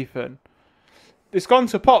guns, Ethan. It's gone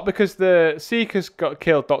to pot because the Seekers got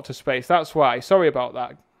killed, Dr. Space. That's why. Sorry about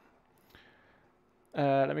that.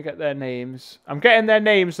 Let me get their names. I'm getting their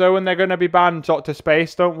names, though, and they're going to be banned, Dr.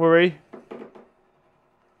 Space. Don't worry.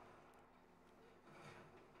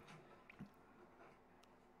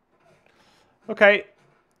 Okay.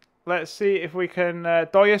 Let's see if we can...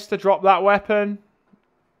 Doyus to drop that weapon.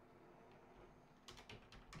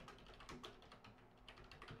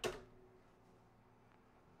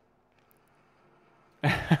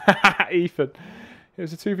 Ethan. It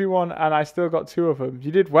was a 2v1 and I still got 2 of them.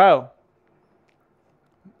 You did well.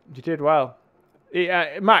 You did well.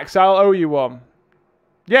 Max, I'll owe you one.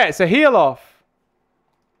 Yeah, it's a heal off.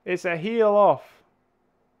 It's a heal off.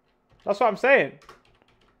 That's what I'm saying.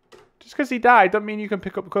 Just because he died doesn't mean you can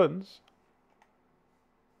pick up guns.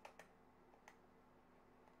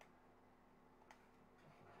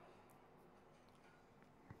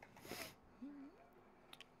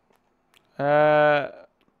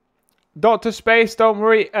 Dr. Space, don't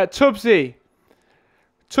worry. Tubbsy.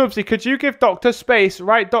 Tubbsy, could you give Dr. Space,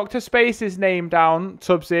 write Dr. Space's name down,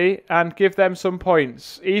 Tubbsy, and give them some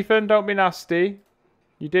points. Ethan, don't be nasty.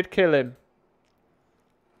 You did kill him.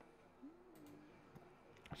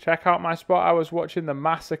 Check out my spot. I was watching the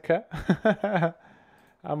massacre.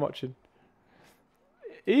 I'm watching.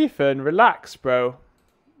 Ethan, relax, bro.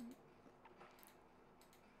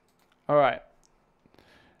 Alright.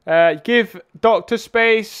 Give Dr.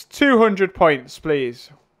 Space 200 points,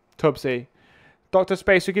 please. Tubbsy. Dr.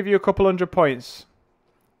 Space will give you a couple hundred points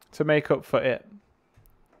to make up for it.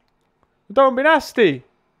 Don't be nasty.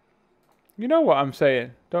 You know what I'm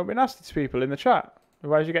saying. Don't be nasty to people in the chat.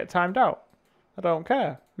 Otherwise you get timed out. I don't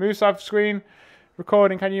care. Moose off screen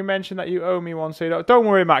recording. Can you mention that you owe me one so you don't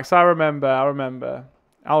worry, Max. I'll remember.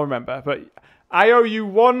 But I owe you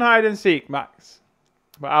one hide and seek, Max.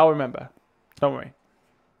 But I'll remember. Don't worry.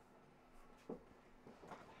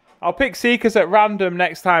 I'll pick Seekers at random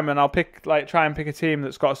next time and I'll try and pick a team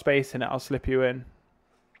that's got a space in it. I'll slip you in.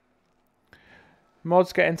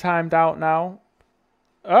 Mod's getting timed out now.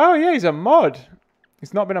 Oh yeah, he's a mod.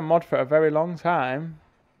 He's not been a mod for a very long time.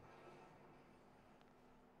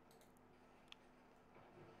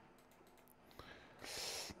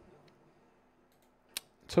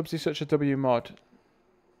 Tubbsy's such a W mod.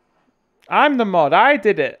 I'm the mod. I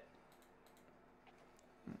did it.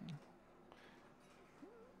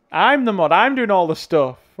 I'm the mod. I'm doing all the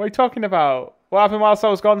stuff. What are you talking about? What happened whilst I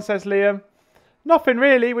was gone, says Liam? Nothing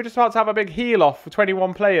really. We're just about to have a big heal off for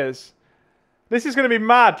 21 players. This is going to be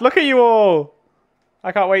mad. Look at you all.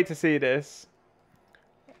 I can't wait to see this.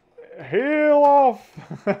 Heal off.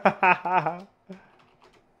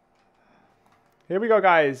 Here we go,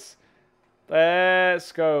 guys.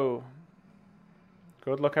 Let's go.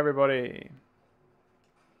 Good luck, everybody.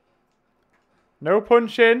 No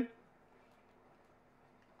punching.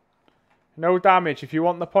 No damage if you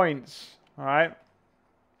want the points. Alright.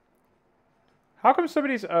 How come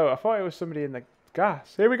somebody's... Oh, I thought it was somebody in the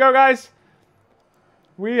gas. Here we go, guys.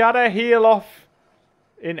 We had a heal off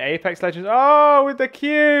in Apex Legends. Oh, with the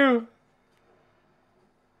Q.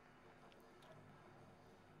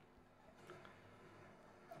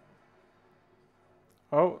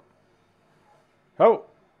 Oh. Oh.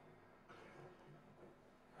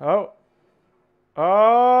 Oh.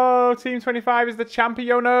 Oh, Team 25 is the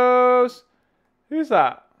Championos. Who's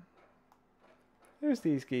that? Who's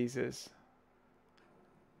these geezers?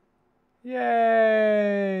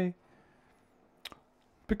 Yay.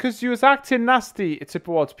 Because you was acting nasty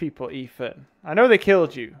towards people, Ethan. I know they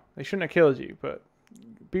killed you. They shouldn't have killed you, but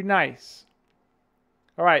be nice.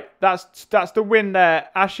 Alright, that's the win there.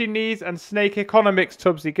 Ashy Knees and Snake Economics,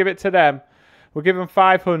 Tubbsy. Give it to them. We'll give them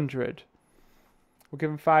 500. We'll give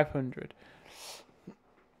them 500.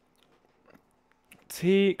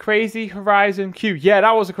 Crazy Horizon Q. Yeah,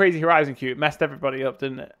 that was a Crazy Horizon Q. It messed everybody up,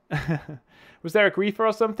 didn't it? Was there a griefer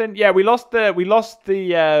or something? Yeah, we lost the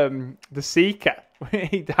Seeker.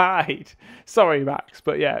 He died. Sorry, Max,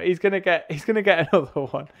 but yeah, he's gonna get another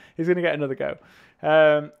one. He's gonna get another go.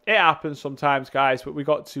 It happens sometimes, guys, but we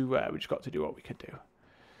just got to do what we can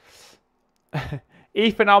do.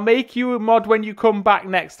 Ethan, I'll make you a mod when you come back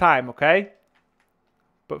next time, okay?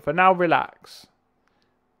 But for now, relax.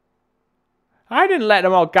 I didn't let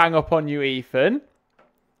them all gang up on you, Ethan.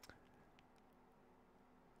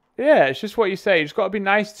 Yeah, it's just what you say. You just got to be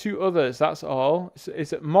nice to others. That's all.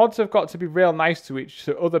 Mods have got to be real nice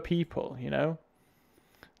to other people, you know?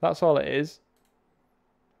 That's all it is.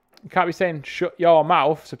 You can't be saying shut your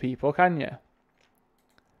mouth to people, can you?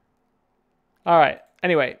 All right.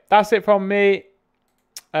 Anyway, that's it from me.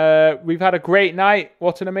 We've had a great night.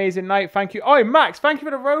 What an amazing night. Thank you. Oh, Max, thank you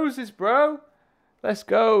for the roses, bro. Let's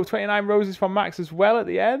go. 29 roses from Max as well at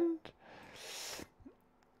the end.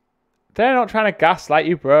 They're not trying to gaslight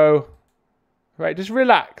you, bro. Right, just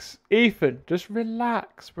relax. Ethan, just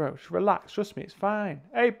relax, bro. Just relax. Trust me, it's fine.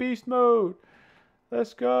 Hey, beast mode.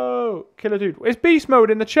 Let's go. Killer dude. Is beast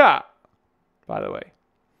mode in the chat, by the way?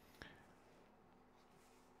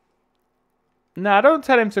 Nah, don't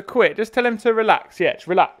tell him to quit. Just tell him to relax. Yeah, just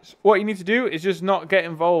relax. What you need to do is just not get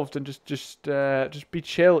involved and just be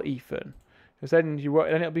chill, Ethan. Because then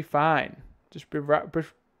it'll be fine.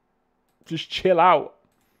 Just chill out.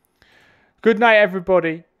 Good night,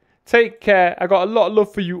 everybody. Take care. I got a lot of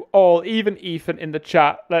love for you all, even Ethan in the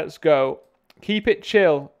chat. Let's go. Keep it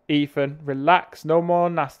chill, Ethan. Relax. No more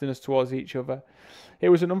nastiness towards each other. It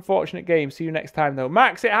was an unfortunate game. See you next time, though.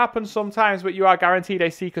 Max, it happens sometimes, but you are guaranteed a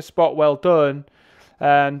seeker spot. Well done.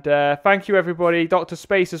 And thank you, everybody. Dr.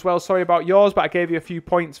 Space as well. Sorry about yours, but I gave you a few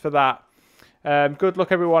points for that. Good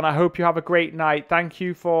luck, everyone. I hope you have a great night. Thank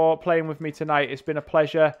you for playing with me tonight. It's been a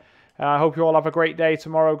pleasure. I hope you all have a great day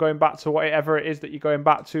tomorrow, going back to whatever it is that you're going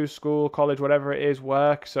back to, school, college, whatever it is,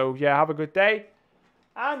 work. So, yeah, have a good day.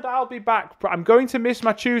 And I'll be back. I'm going to miss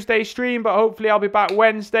my Tuesday stream, but hopefully I'll be back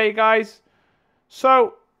Wednesday, guys.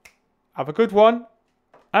 So, have a good one,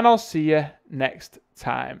 and I'll see you next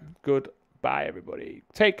time. Goodbye, everybody.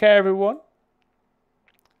 Take care, everyone.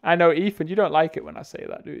 I know, Ethan, you don't like it when I say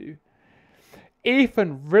that, do you?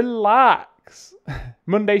 Ethan, relax.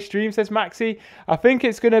 Monday stream, says Maxi. I think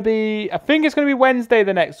it's gonna be Wednesday,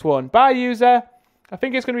 the next one. Bye, user. I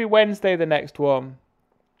think it's gonna be Wednesday, the next one.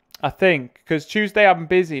 I think, because Tuesday I'm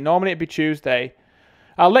busy. Normally it'd be Tuesday.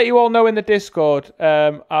 I'll let you all know in the Discord.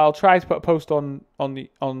 I'll try to put a post on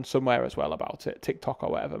somewhere as well about it, TikTok or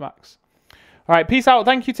whatever, Max. All right, peace out.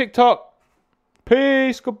 Thank you, TikTok.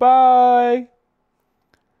 Peace. Goodbye.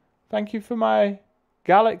 Thank you for my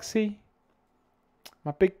galaxy.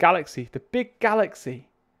 My big galaxy. The big galaxy.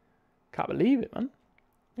 Can't believe it, man.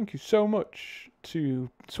 Thank you so much to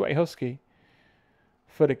Sweaty Husky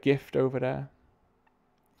for the gift over there.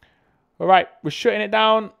 All right, we're shutting it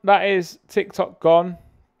down. That is TikTok gone.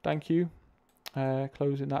 Thank you.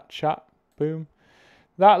 Closing that chat. Boom.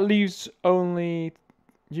 That leaves only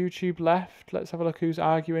YouTube left. Let's have a look who's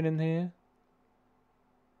arguing in here.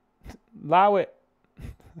 Allow it.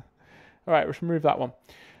 All right, let's remove that one.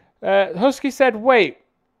 Husky said, wait.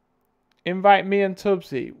 Invite me and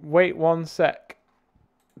Tubbsy. Wait 1 sec.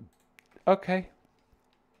 Okay.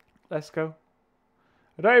 Let's go.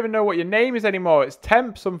 I don't even know what your name is anymore. It's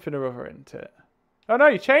Temp something or other, isn't it? Oh, no,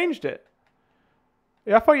 you changed it.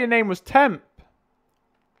 Yeah, I thought your name was Temp.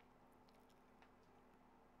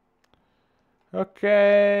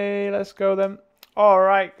 Okay, let's go then. All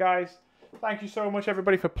right, guys. Thank you so much,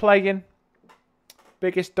 everybody, for playing.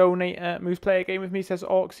 Biggest donator. Moves play a game with me, says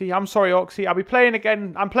Orksy. I'm sorry, Orksy. I'll be playing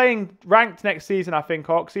again. I'm playing ranked next season, I think,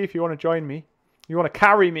 Orksy, if you want to join me. You want to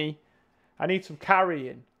carry me. I need some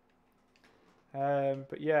carrying.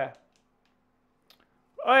 But yeah.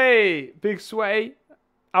 Hey, Big Sweaty.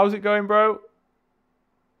 How's it going, bro?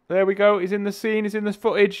 There we go. He's in the scene. He's in the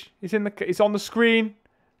footage. He's on the screen.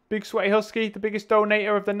 Big Sweaty Husky, the biggest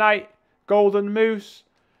donator of the night. Golden Moose.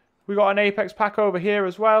 We got an Apex pack over here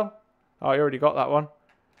as well. Oh, you already got that one.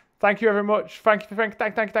 Thank you very much. Thank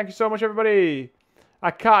you so much, everybody.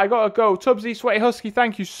 I gotta go. Tubbsy, Sweaty Husky,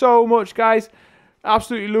 thank you so much, guys.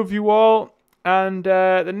 Absolutely love you all. And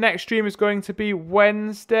the next stream is going to be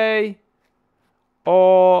Wednesday.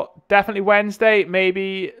 Or definitely Wednesday.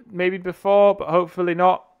 Maybe before, but hopefully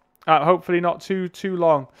not. Hopefully not too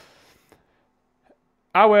long.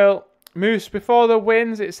 I will. Moose, before the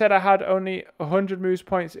wins, it said I had only 100 Moose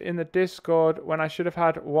points in the Discord when I should have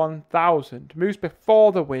had 1,000. Moose,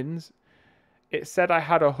 before the wins, it said I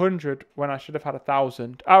had 100 when I should have had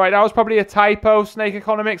 1,000. All right, that was probably a typo, Snake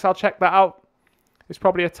Economics. I'll check that out. It's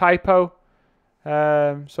probably a typo.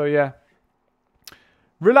 So, yeah.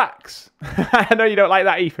 Relax. I know you don't like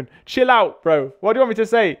that, Ethan. Chill out, bro. What do you want me to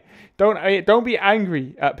say? Don't be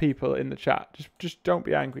angry at people in the chat. Just don't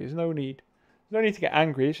be angry. There's no need. No need to get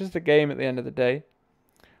angry. It's just a game at the end of the day.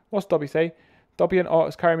 What's Dobby say? Dobby and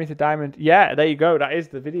Orcs carry me to Diamond. Yeah, there you go. That is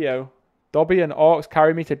the video. Dobby and Orcs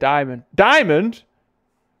carry me to Diamond. Diamond?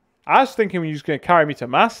 I was thinking you were just going to carry me to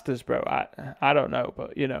Masters, bro. I don't know,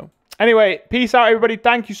 but, you know. Anyway, peace out, everybody.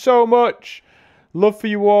 Thank you so much. Love for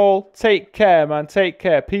you all. Take care, man. Take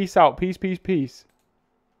care. Peace out. Peace, peace, peace.